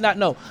 I may not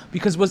know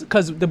because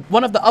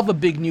one of the other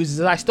big news is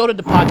that I started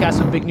the podcast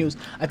with big news.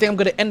 I think I'm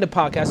gonna end the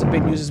podcast with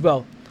big news as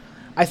well.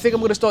 I think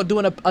I'm gonna start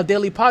doing a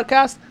daily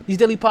podcast. These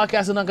daily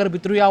podcasts are not gonna be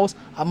 3 hours.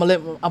 I'm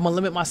gonna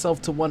limit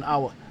myself to 1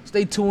 hour.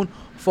 Stay tuned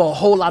for a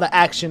whole lot of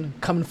action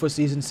coming for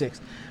season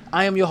 6.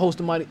 I am your host,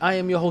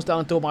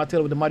 Alan Thor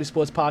Taylor with the Mighty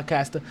Sports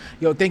Podcaster.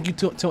 Yo, thank you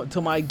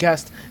to my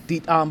guest,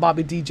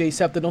 Bobby DJ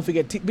Scepter. Don't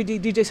forget,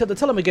 DJ Scepter,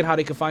 tell them again how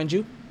they can find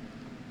you.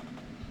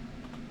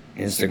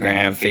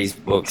 Instagram,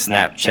 Facebook,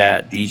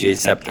 Snapchat, DJ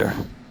Scepter.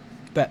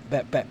 Bet.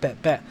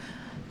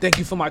 Thank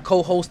you for my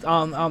co-host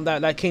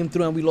that came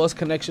through and we lost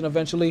connection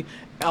eventually.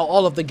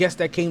 All of the guests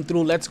that came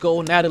through, Let's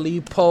Go,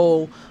 Natalie,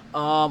 Poe,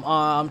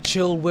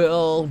 Chill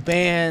Will,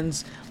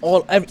 Bands,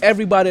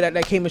 everybody that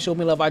came and showed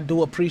me love. I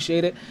do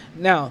appreciate it.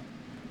 Now,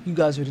 you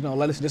guys already know.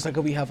 Listen, just like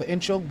we have an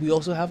intro, we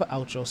also have an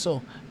outro.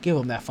 So give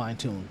them that fine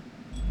tune.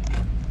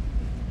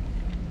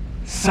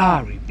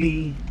 Sorry,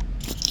 B.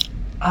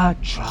 I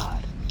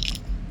tried.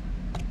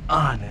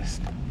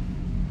 Honest.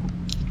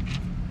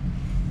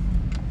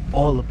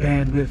 All the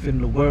bandwidth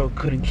in the world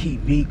couldn't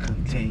keep me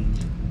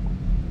contained.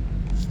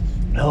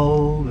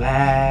 No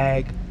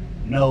lag.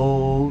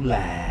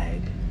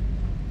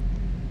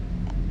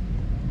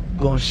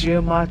 Gonna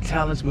share my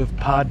talents with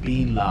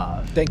Podbean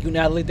Live. Thank you,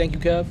 Natalie. Thank you,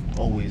 Kev.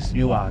 Always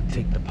knew I'd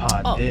take the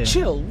pod there.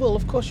 Chill. Well,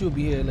 of course you'll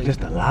be here later.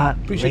 Just a lot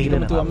Appreciate later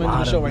you than a I'm into the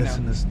lot show of right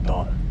listeners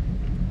thought.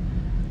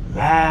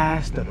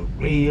 Last of the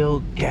real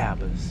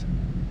gabbers.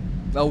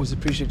 I always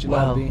appreciate your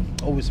love, B.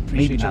 Always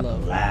appreciate maybe your not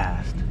love.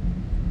 Last.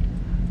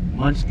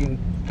 Munchkin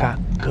got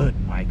good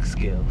mic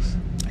skills.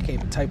 I can't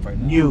even type right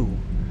now. New,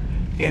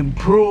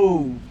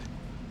 improved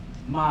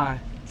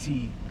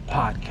MyT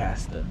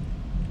podcaster.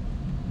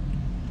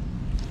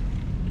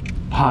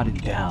 Potting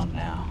down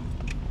now.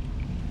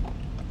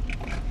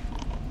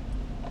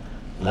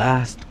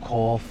 Last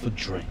call for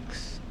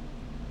drinks.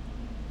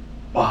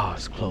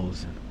 Bars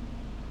closing.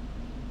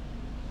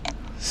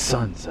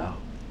 Sun's out.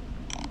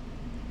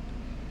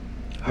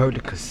 Heard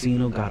the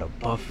casino got a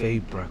buffet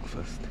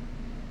breakfast.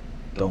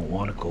 Don't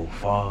wanna go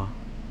far.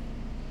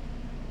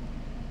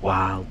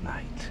 Wild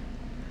night.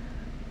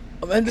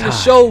 I'm ending the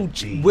show,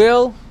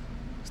 Will.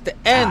 It's the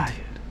end.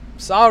 Tired.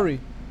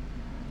 Sorry.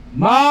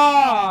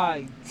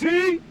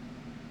 MyT.